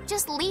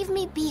 Just leave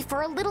me be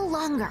for a little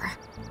longer.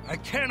 I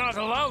cannot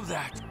allow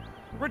that.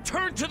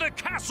 Return to the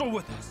castle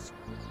with us.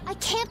 I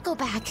can't go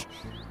back.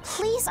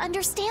 Please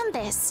understand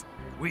this.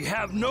 We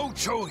have no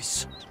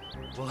choice.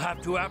 We'll have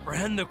to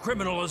apprehend the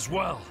criminal as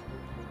well.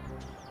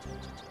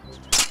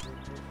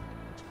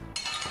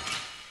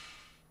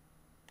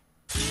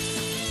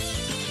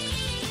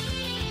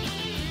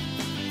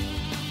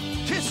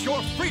 'Tis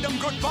your freedom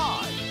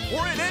goodbye,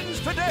 or it ends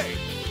today.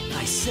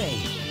 I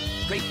say,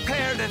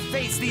 prepare to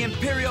face the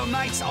Imperial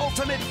Knight's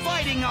ultimate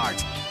fighting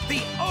art, the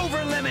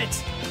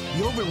Overlimit!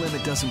 The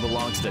Overlimit doesn't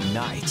belong to the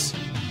Knights.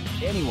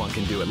 Anyone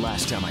can do it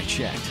last time I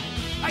checked.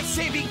 I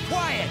say be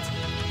quiet!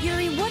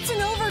 Yuri, what's an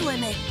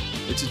overlimit?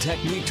 It's a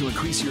technique to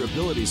increase your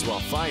abilities while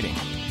fighting.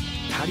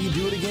 How do you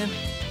do it again?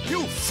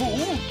 You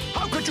fool!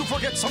 How could you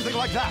forget something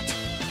like that?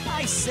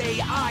 I say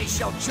I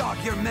shall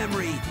jog your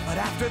memory, but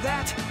after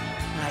that,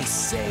 I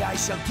say I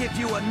shall give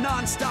you a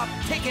non-stop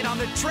ticket on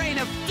the train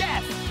of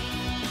death!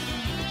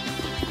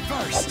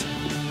 First,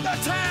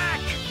 attack!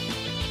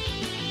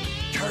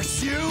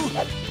 Curse you!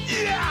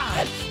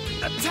 Yeah!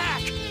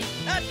 Attack!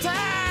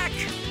 Attack!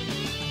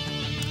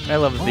 I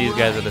love that these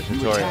guys are the You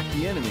tutorial. attack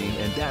the enemy,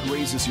 and that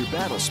raises your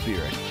battle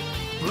spirit.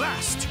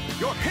 Blast!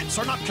 Your hits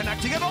are not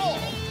connecting at all!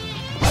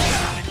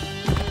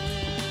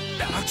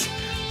 Ouch!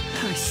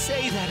 I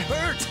say, that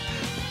hurt!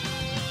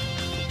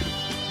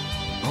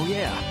 Oh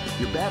yeah,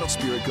 your battle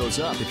spirit goes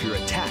up if you're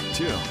attacked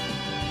too.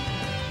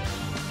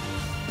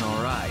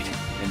 Alright,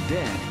 and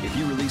then, if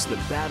you release the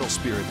battle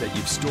spirit that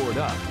you've stored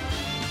up,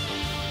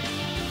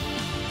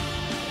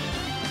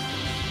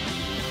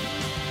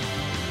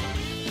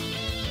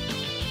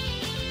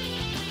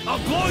 I'll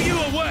blow you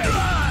away!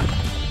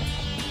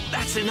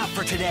 That's enough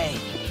for today.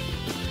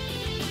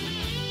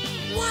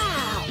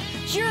 Wow!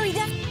 Yuri,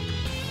 that...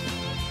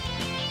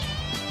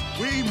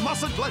 We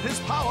mustn't let his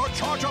power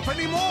charge up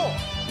anymore!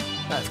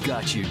 I've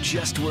got you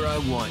just where I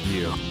want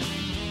you.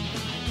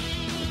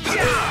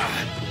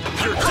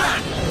 You're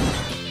done!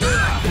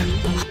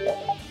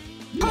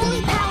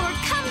 Holy power,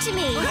 come to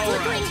me!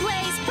 Flickering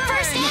blaze,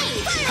 first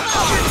aid!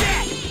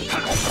 Fireball!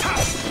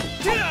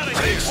 Get out of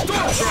here!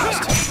 Storm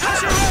thrust!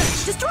 How's your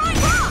edge? Destroy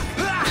rock!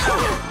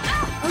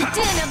 Oh,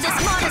 din of this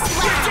modest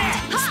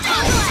land!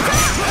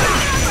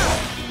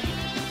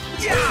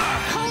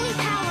 Holy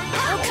power,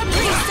 come to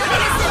me!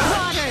 Innocent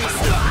waters!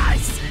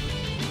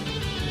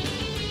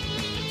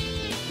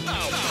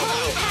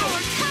 Holy power,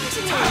 come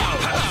to me!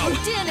 Oh,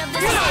 din of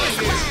this modest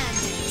land!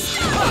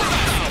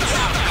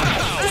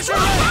 How's your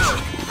edge?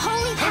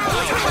 Holy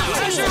power,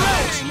 come to me!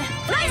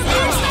 Nice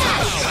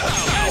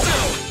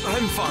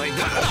I'm fine. Oh,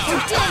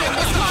 din of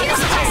this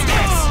modest land!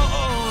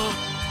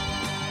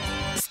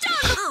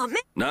 Oh, man.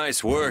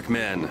 Nice work,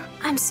 men.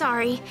 I'm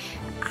sorry.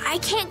 I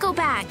can't go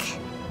back.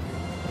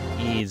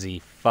 Easy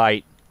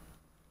fight.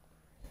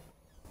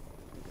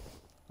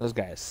 Those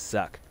guys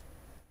suck.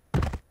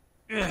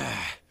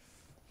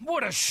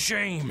 What a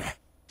shame.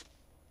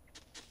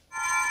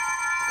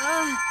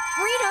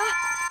 Rita?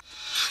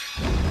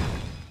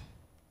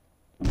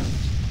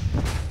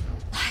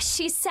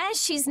 She says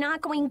she's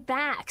not going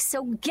back,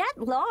 so get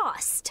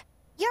lost.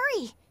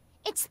 Yuri,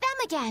 it's them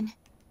again.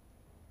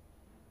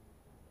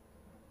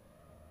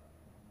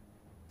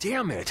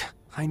 Damn it!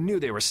 I knew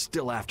they were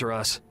still after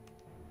us.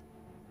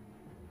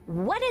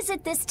 What is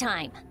it this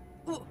time?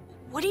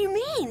 What do you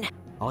mean?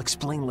 I'll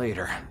explain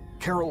later.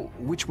 Carol,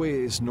 which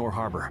way is Nor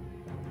Harbor?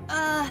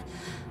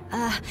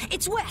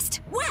 It's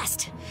west.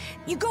 West!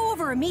 You go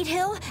over Amite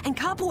Hill, and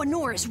Kapua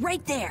Nor is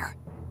right there.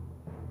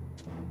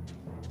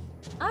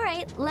 All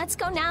right, let's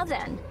go now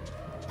then.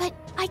 But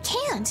I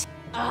can't.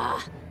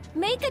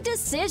 Make a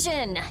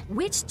decision.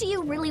 Which do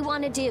you really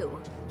want to do?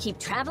 Keep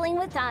traveling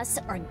with us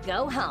or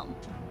go home?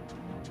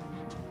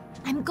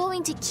 I'm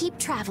going to keep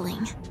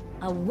traveling.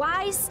 A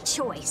wise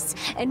choice,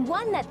 and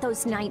one that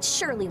those knights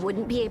surely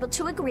wouldn't be able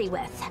to agree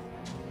with.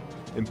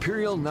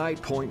 Imperial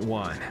Knight Point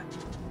 1.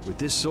 With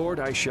this sword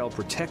I shall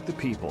protect the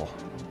people,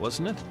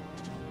 wasn't it?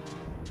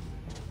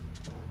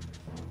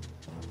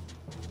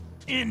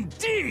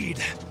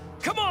 Indeed!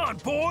 Come on,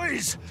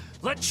 boys!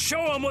 Let's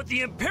show them what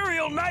the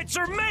Imperial Knights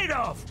are made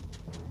of!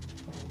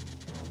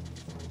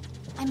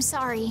 I'm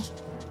sorry.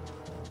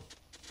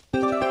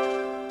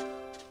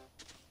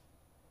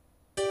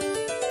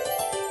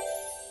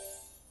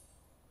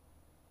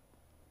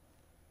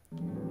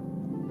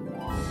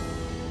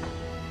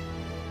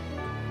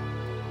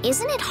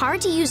 Isn't it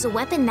hard to use a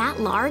weapon that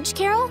large,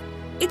 Carol?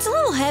 It's a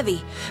little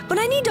heavy, but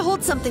I need to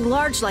hold something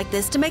large like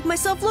this to make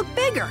myself look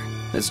bigger.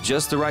 That's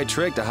just the right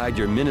trick to hide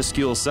your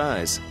minuscule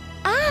size.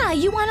 Ah,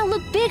 you want to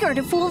look bigger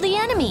to fool the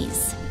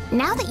enemies.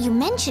 Now that you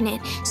mention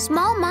it,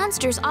 small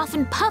monsters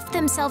often puff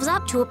themselves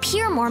up to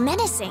appear more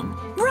menacing.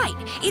 Right,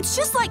 it's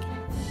just like...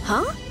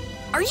 Huh?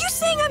 Are you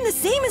saying I'm the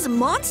same as a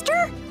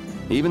monster?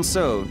 Even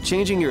so,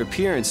 changing your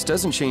appearance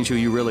doesn't change who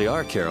you really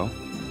are, Carol.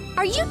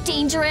 Are you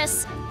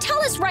dangerous? Tell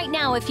us right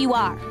now if you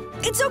are.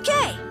 It's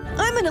okay.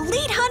 I'm an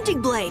elite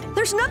hunting blade.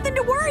 There's nothing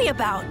to worry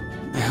about.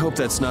 I hope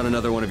that's not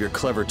another one of your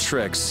clever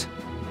tricks.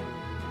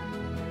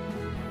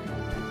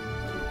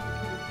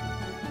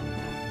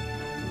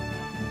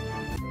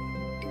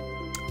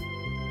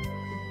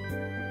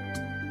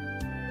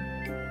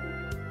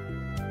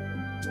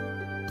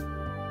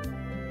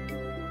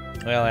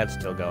 Well, that's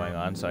still going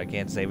on, so I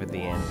can't save at the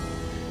end.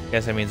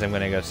 Guess that means I'm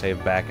gonna go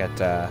save back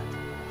at,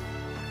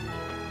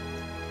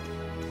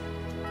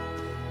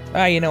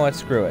 you know what?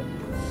 Screw it.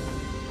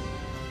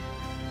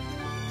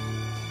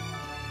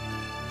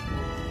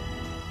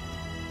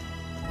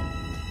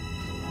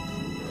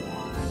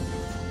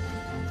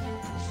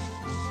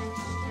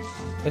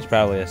 There's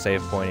probably a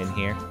save point in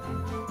here.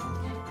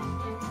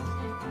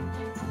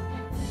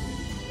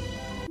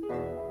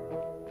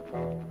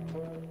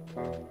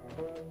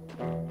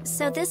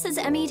 So this is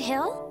Amite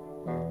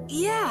Hill?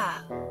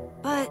 Yeah,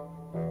 but...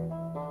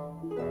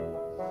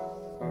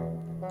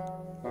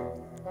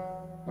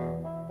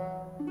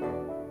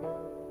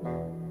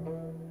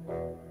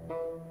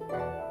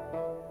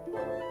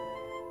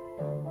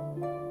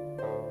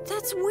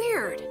 That's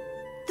weird.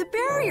 The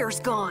barrier's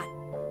gone.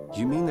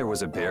 You mean there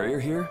was a barrier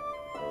here?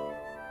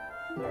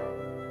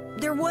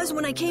 There was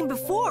when I came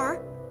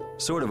before.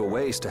 Sort of a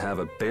waste to have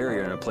a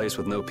barrier in a place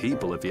with no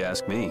people, if you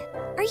ask me.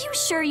 Are you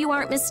sure you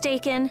aren't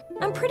mistaken?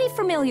 I'm pretty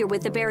familiar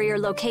with the barrier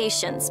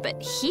locations,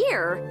 but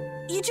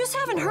here... You just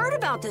haven't heard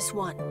about this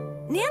one.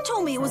 Nan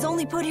told me it was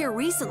only put here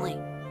recently.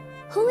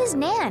 Who is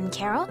Nan,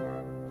 Carol?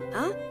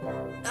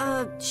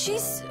 Huh?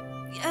 She's...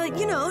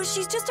 you know,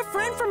 she's just a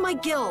friend from my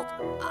guild.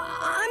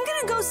 I'm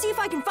gonna go see if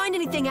I can find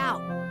anything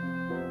out.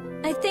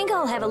 I think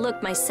I'll have a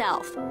look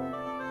myself.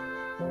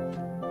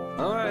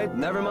 All right,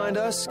 never mind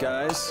us,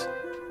 guys.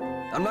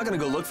 I'm not gonna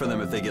go look for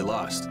them if they get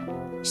lost.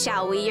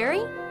 Shall we,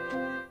 Yuri?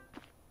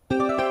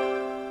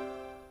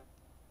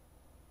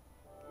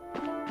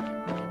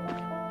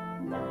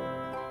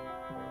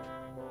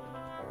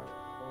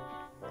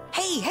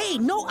 Hey,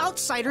 no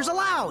outsiders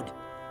allowed!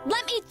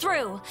 Let me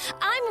through!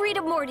 I'm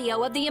Rita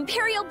Mordio of the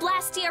Imperial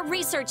Blastia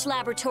Research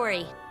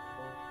Laboratory.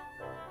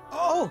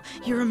 Oh,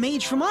 you're a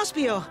mage from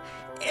Ospio.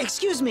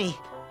 Excuse me.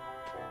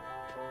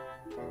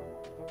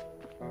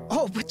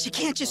 Oh, but you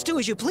can't just do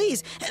as you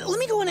please. Let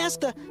me go and ask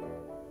the...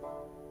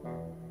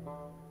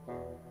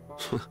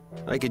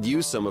 I could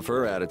use some of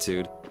her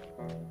attitude.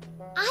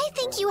 I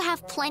think you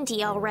have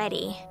plenty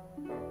already.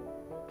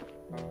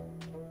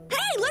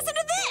 Hey, listen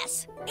to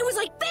this! It was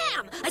like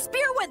BAM! A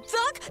spear went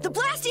thunk, the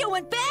Blastio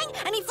went bang,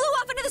 and he flew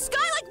off into the sky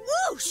like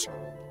whoosh!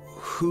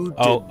 Who did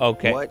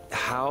okay. what?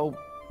 How?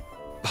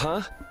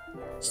 Huh?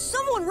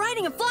 Someone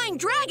riding a flying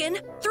dragon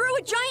threw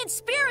a giant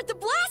spear at the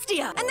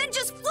Blastia and then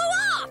just flew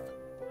off!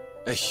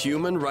 A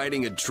human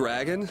riding a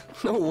dragon?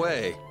 No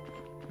way.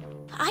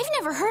 I've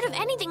never heard of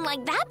anything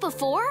like that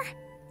before.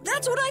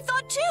 That's what I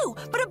thought too,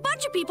 but a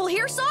bunch of people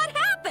here saw it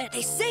happen.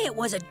 They say it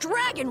was a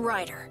dragon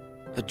rider.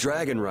 A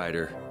dragon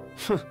rider?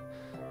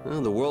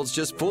 Well, the world's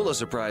just full of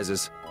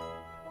surprises.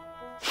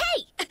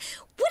 Hey!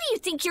 What do you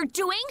think you're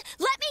doing?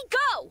 Let me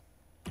go!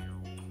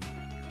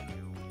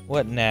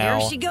 What now?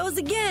 There she goes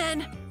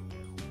again.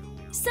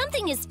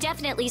 Something is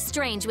definitely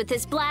strange with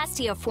this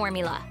Blastia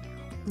formula.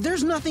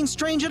 There's nothing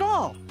strange at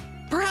all.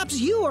 Perhaps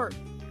you are...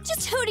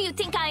 Just who do you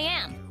think I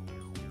am?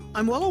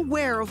 I'm well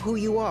aware of who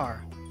you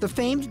are. The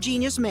famed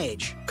genius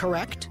mage,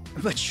 correct?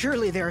 But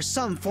surely there are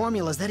some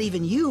formulas that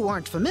even you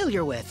aren't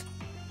familiar with.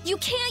 You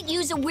can't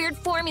use a weird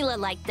formula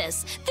like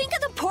this. Think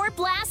of the poor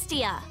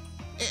Blastia.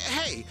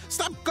 Hey,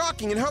 stop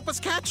gawking and help us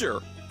catch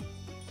her.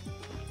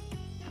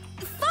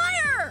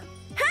 Fire!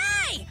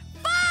 Hey!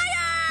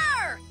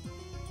 Fire!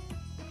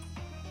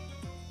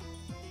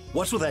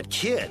 What's with that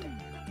kid?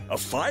 A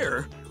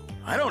fire?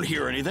 I don't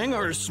hear anything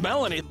or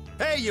smell anything.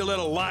 Hey, you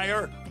little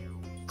liar!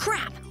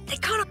 Crap! They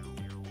caught him.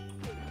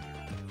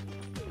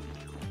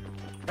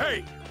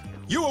 Hey,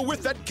 you were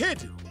with that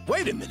kid.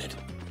 Wait a minute.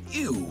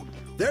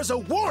 There's a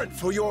warrant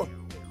for your...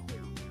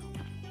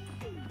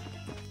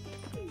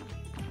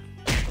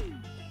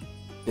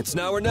 It's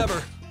now or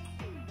never.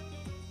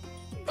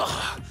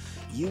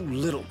 You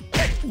little...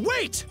 Hey,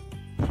 wait!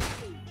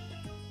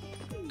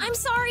 I'm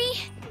sorry.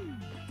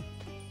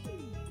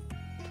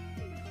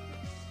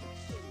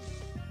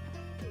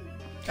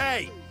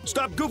 Hey,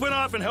 stop goofing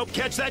off and help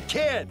catch that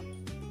kid!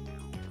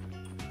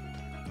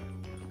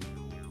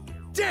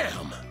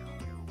 Damn!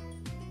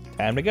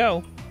 Time to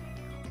go.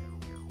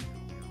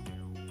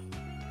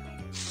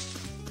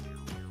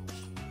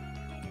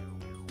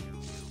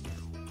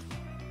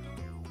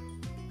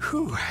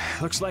 Whew,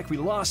 looks like we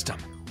lost him.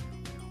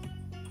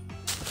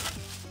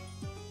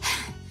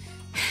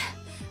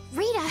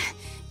 Rita,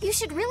 you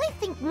should really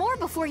think more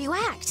before you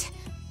act.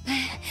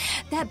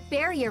 That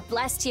barrier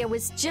Blastia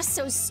was just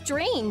so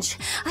strange.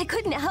 I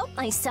couldn't help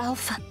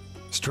myself.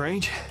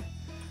 Strange?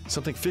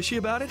 Something fishy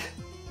about it?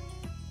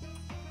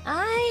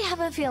 I have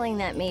a feeling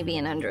that may be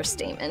an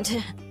understatement.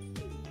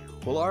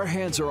 Well, our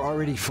hands are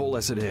already full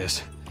as it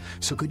is.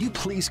 So could you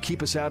please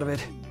keep us out of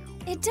it?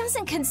 It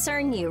doesn't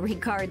concern you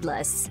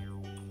regardless.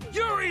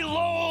 Yuri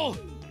Lowell!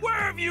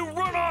 Where have you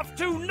run off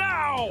to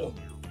now?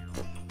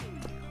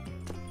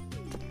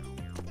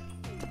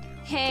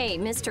 Hey,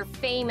 Mr.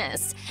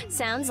 Famous.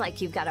 Sounds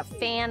like you've got a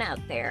fan out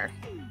there.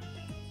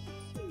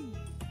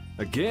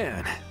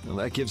 Again? Well,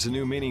 that gives a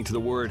new meaning to the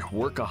word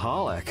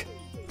workaholic.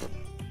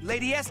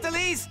 Lady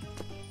Estelise,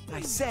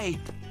 I say,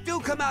 do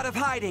come out of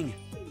hiding.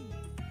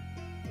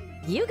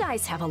 You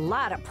guys have a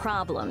lot of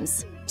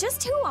problems.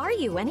 Just who are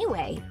you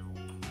anyway?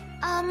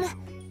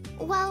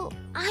 Well,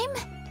 I'm...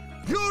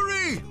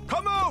 Yuri!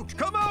 Come out!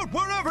 Come out,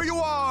 wherever you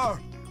are!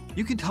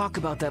 You can talk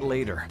about that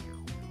later.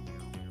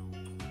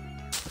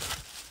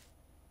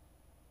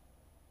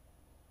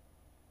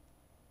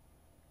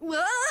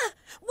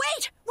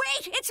 Wait!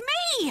 It's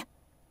me!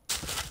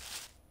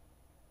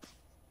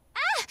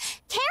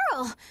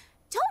 Carol!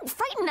 Don't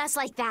frighten us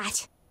like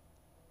that.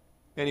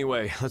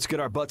 Anyway, let's get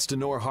our butts to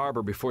Nor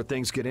Harbor before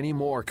things get any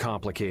more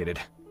complicated.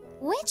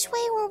 Which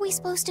way were we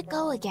supposed to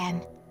go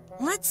again?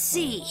 Let's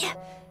see.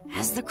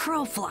 As the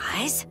crow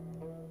flies.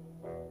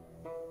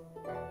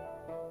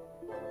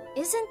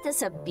 Isn't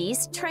this a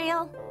beast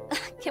trail?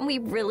 Can we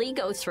really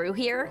go through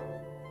here?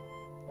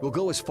 We'll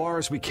go as far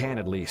as we can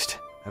at least.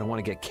 I don't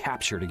want to get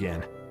captured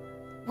again.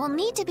 We'll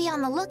need to be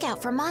on the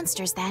lookout for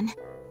monsters then.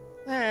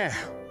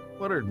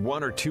 What are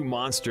one or two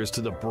monsters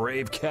to the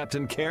brave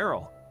Captain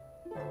Carol?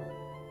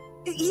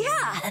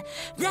 Yeah,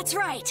 that's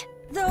right.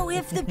 Though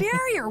if the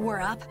barrier were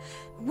up,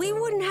 we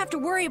wouldn't have to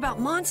worry about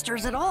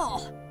monsters at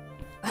all.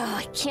 Oh,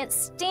 I can't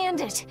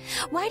stand it.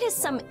 Why does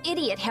some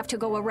idiot have to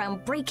go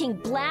around breaking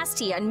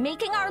Blastia and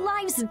making our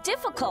lives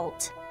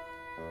difficult?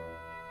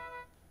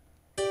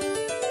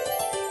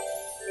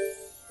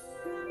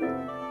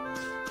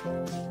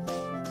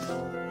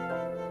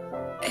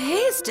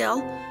 Hey,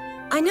 Estelle.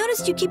 I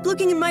noticed you keep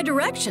looking in my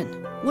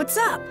direction. What's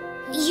up?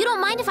 You don't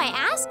mind if I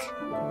ask?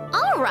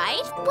 All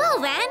right, well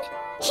then,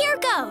 here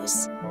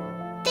goes.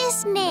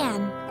 This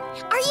Nan,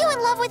 are you in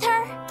love with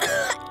her?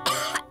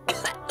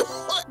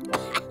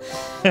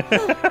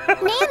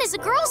 Nan is a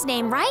girl's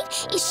name, right?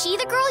 Is she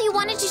the girl you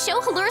wanted to show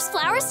Halur's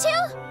flowers to?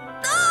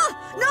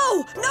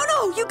 No,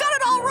 you got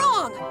it all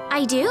wrong.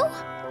 I do?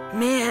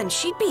 Man,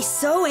 she'd be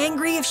so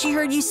angry if she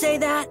heard you say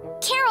that.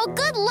 Carol,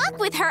 good luck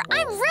with her.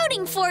 I'm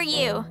rooting for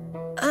you.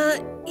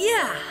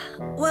 Yeah.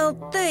 Well,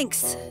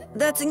 thanks.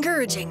 That's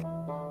encouraging.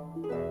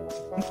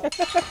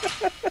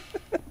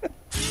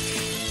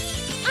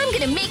 I'm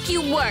gonna make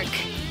you work.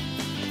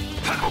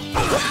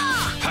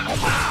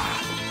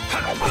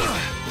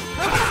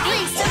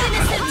 Release of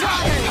innocent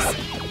waters.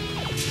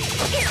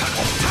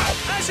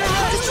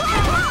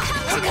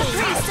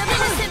 Caprice of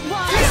innocent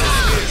waters.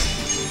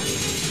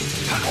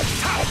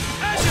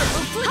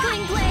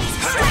 Flickering blades.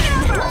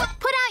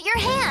 Put out your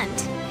hand.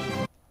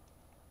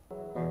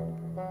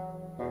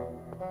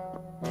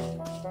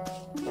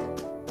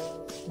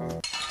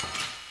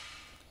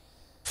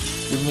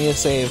 Give me a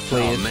save,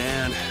 please. Oh,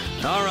 man.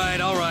 All right.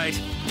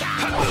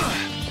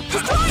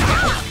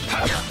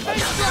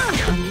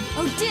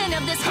 Oh, din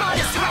of this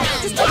modest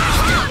land.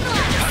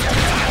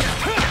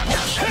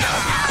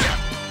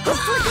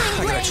 I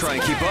gotta try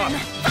and keep up.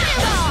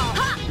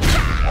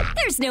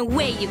 There's no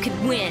way you could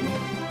win.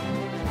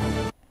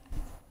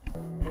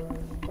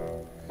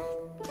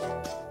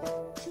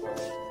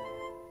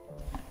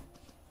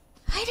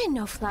 I didn't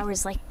know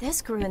flowers like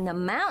this grew in the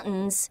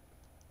mountains.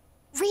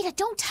 Rita,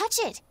 don't touch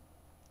it.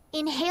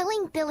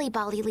 Inhaling Billy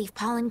Bolly leaf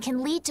pollen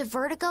can lead to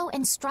vertigo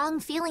and strong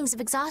feelings of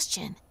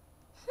exhaustion.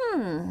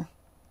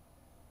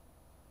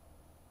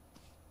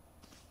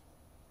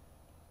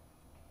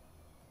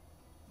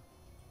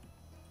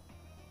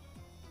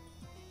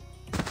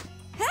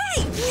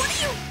 Hey, what are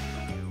you...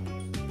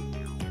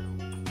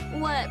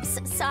 Whoops,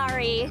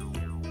 sorry.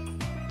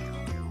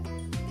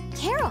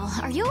 Carol,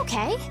 are you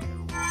okay?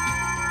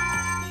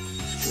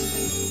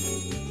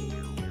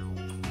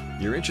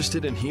 You're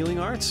interested in healing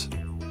arts?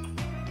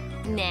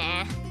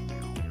 Nah.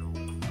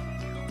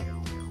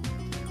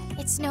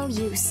 It's no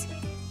use.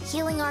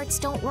 Healing arts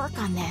don't work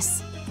on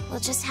this. We'll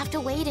just have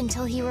to wait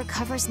until he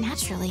recovers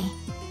naturally.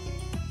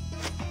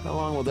 How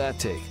long will that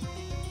take?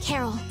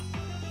 Carol,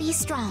 be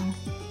strong.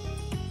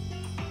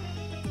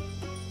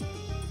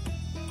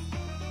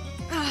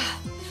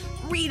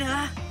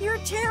 Rita, you're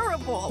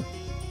terrible.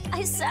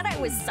 I said I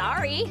was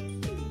sorry.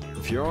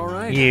 If you're all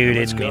right, You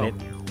let's didn't go. mean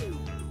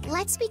it.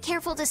 Let's be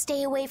careful to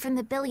stay away from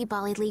the Billy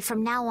Bolly leaf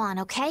from now on,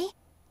 okay?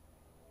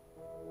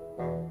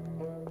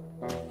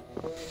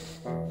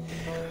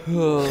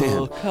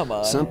 Oh, come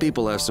on. Some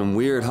people have some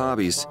weird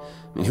hobbies.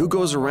 I mean, who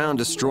goes around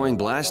destroying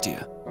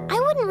Blastia? I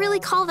wouldn't really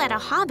call that a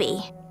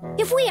hobby.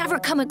 If we ever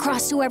come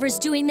across whoever's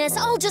doing this,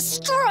 I'll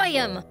destroy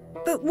him!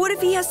 But what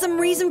if he has some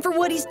reason for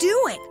what he's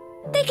doing?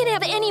 They can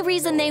have any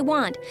reason they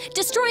want.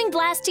 Destroying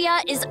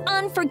Blastia is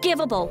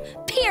unforgivable.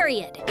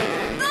 Period.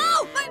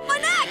 Oh! My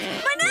neck!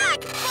 My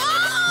neck!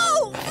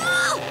 Oh!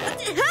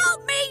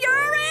 Help me,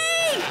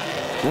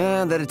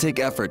 Yuri! That'd take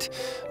effort.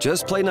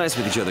 Just play nice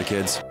with each other,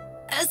 kids.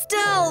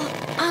 Estelle!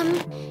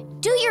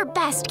 Do your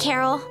best,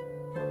 Carol.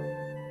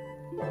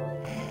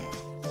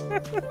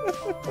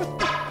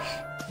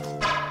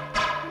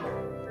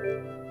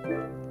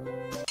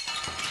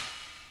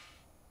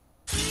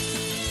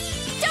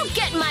 Don't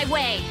get in my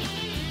way!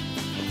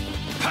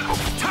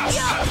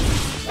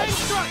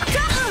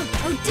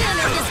 Oh,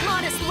 dinner, this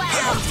modest lad!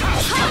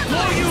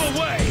 Blow you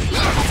away!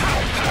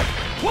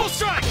 Full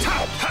strike!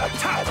 Oh,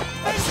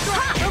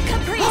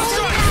 caprice!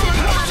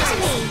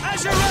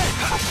 Azure!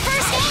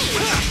 First aid!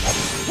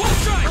 Full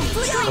strike!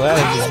 Well, that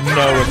is just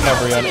no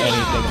recovery on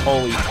anything.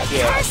 Holy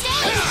shit. First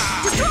aid!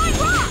 Destroying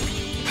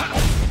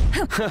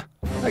rock!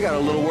 I got a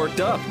little worked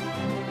up.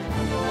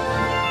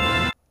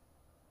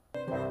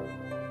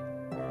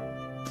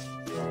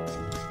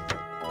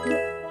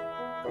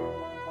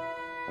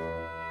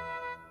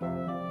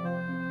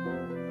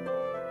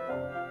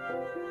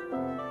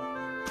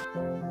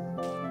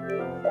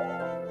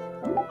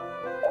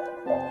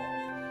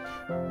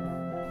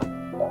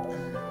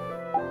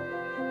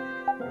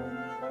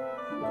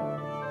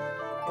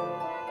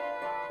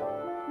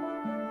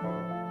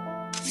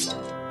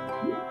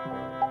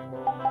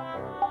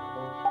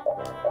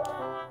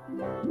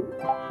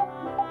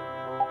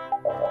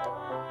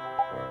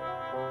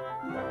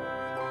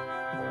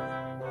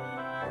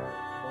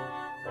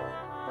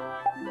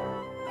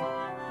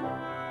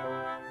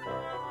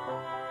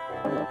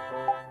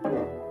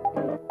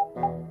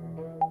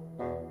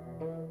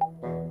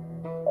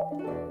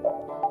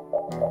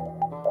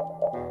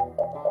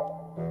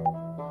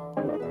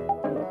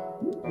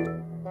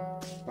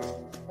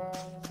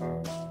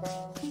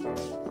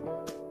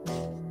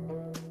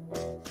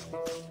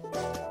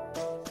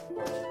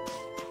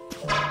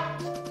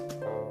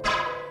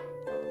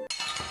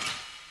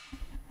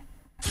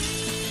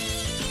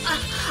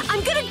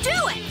 I'm gonna do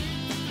it!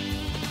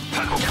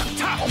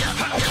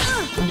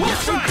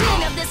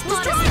 Queen of this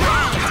modest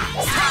land!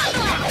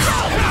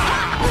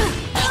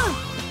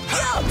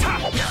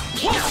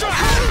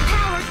 Holy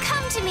power,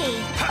 come to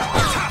me!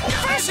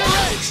 First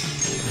age!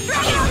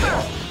 Dragon over!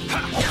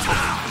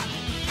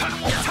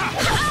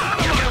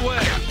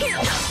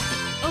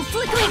 Oh,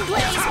 flickering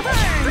blaze,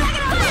 burn!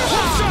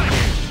 Fireball!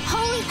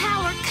 Holy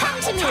power, come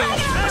to me!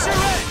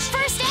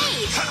 First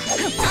aid!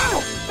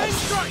 Face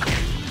strike!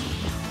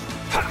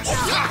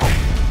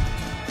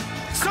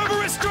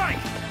 Cerberus strike!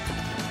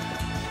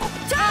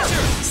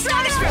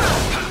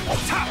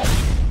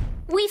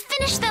 We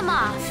finished them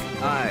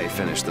off. I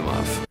finished them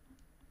off.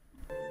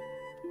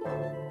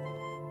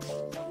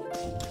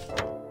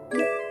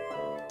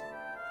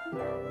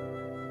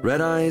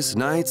 Red Eyes,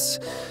 Knights,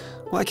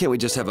 why can't we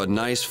just have a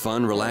nice,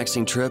 fun,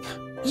 relaxing trip?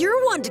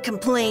 You're one to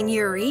complain,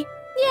 Yuri.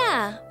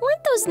 Yeah,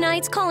 weren't those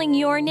knights calling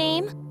your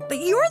name? But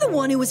you're the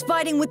one who was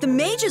fighting with the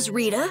mages,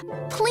 Rita.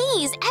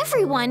 Please,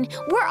 everyone,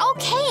 we're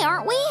okay,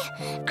 aren't we?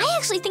 I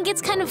actually think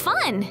it's kind of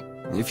fun.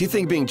 If you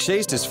think being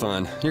chased is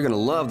fun, you're gonna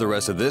love the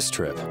rest of this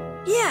trip.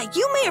 Yeah,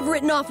 you may have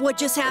written off what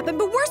just happened,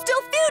 but we're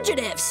still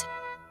fugitives.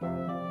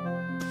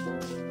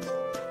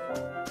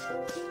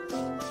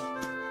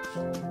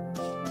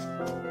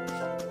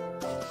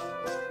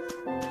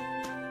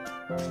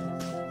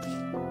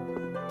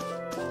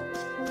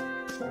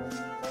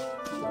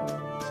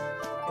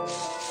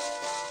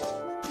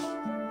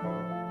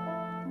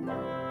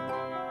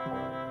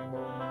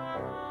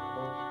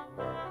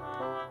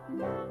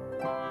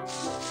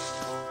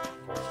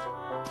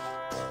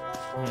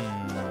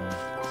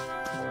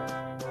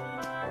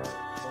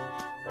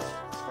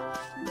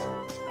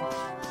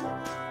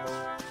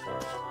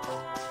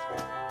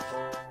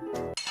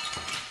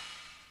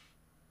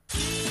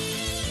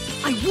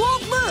 I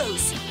won't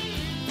lose!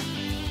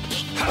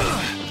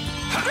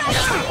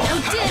 Oh,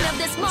 din of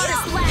this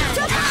modest land!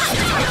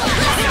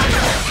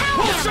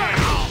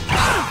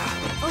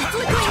 Oh,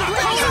 flickering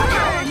blaze,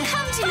 burn!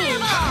 Come to me!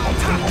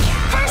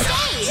 First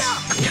aid!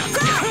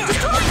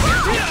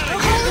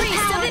 Holy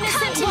priest of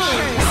innocent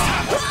waters!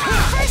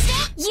 First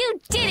aid! You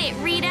did it,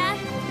 Rita!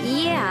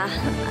 Yeah,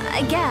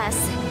 I guess.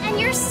 And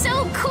you're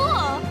so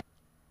cool!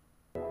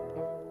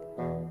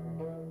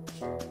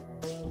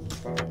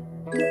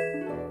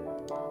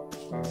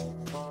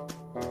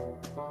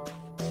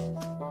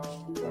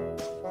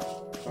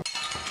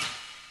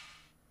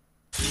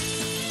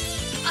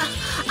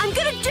 I'm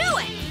gonna do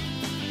it!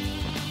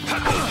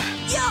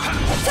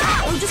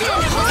 Oh, just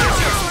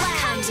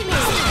come to me!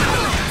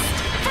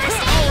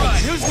 First aid!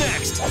 Alright, who's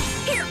next?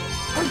 Here!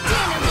 Oh,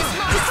 din of this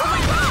monster!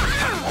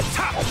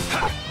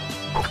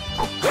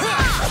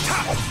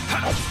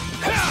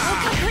 Oh,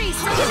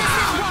 caprice of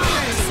innocent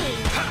waters!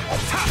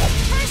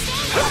 First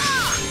aid!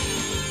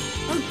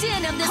 Oh,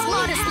 din of this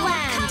modest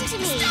land! Come to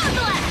me! Star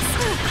blast!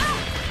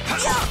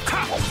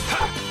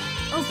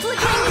 Oh,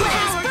 flickering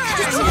blaze, burn!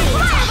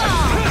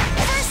 Fireball!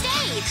 First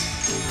aid!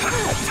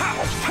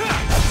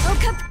 Oh,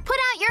 put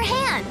out your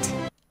hand!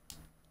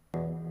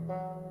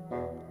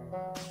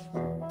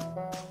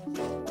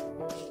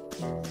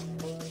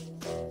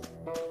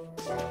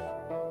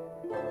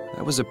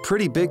 That was a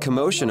pretty big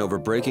commotion over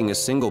breaking a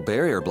single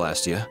barrier,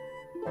 Blastia.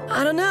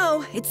 I don't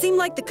know. It seemed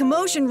like the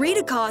commotion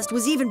Rita caused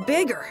was even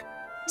bigger.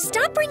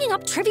 Stop bringing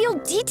up trivial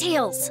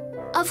details!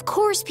 Of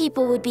course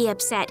people would be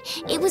upset.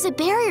 It was a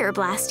barrier,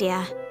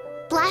 Blastia.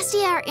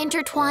 Blastia are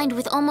intertwined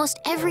with almost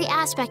every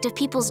aspect of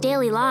people's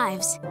daily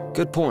lives.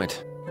 Good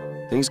point.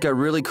 Things got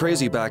really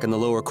crazy back in the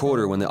lower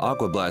quarter when the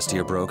Aqua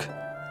Blastia broke.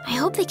 I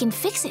hope they can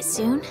fix it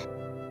soon.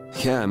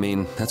 Yeah, I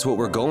mean, that's what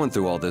we're going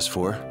through all this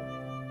for.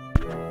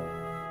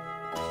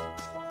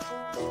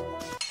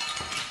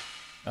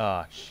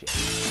 Oh, shit.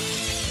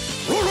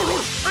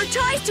 Our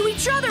ties to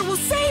each other will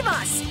save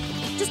us!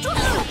 Just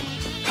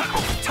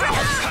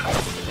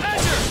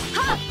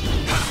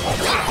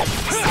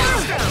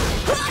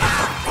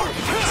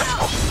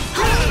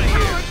Holy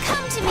power,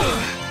 come to me!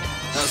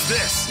 How's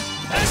this?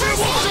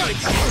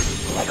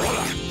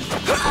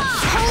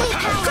 Holy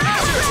power,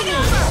 come to me!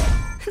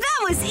 That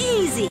was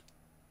easy!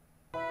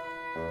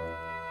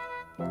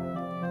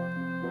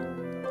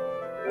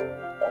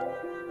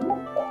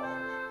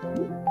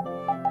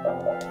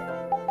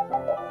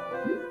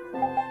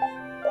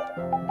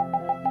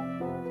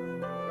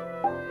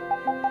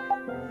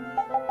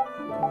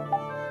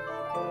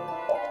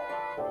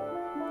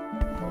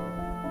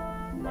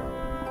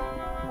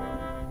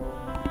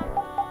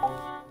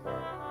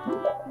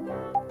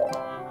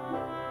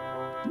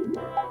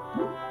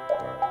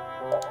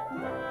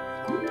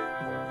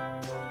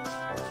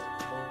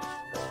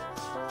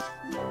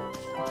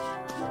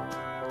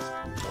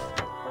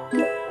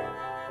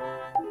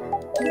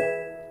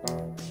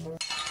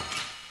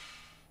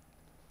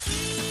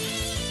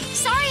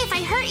 Sorry if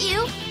I hurt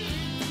you.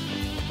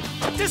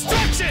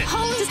 Distraction!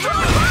 Holy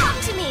power, come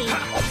to me!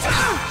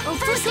 Oh,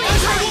 flickering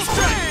blaze,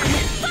 burn!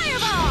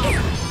 Fireball!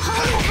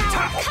 Holy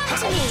power, come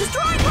to me!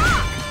 Destroy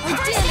rock! Oh,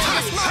 din of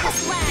this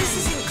modest land! This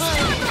isn't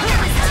good.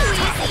 It's too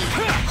easy.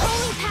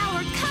 Holy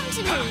power, come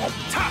to me!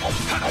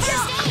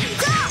 First aid!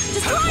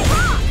 Destroy rock!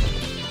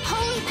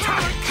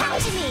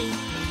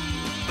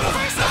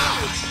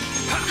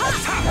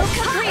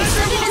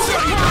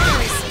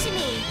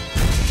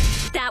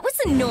 That was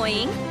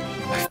annoying.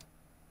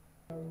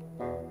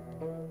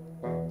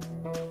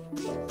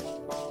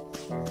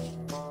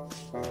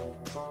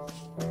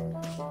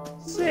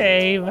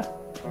 Save.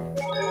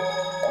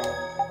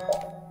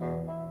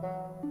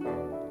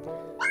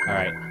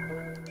 Alright.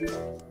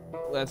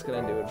 That's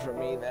gonna do it for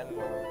me then.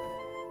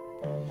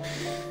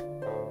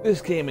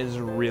 This game is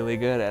really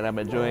good and I'm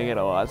enjoying it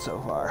a lot so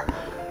far.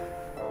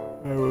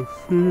 I will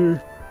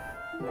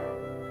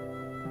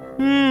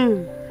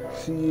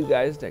see you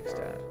guys next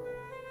time.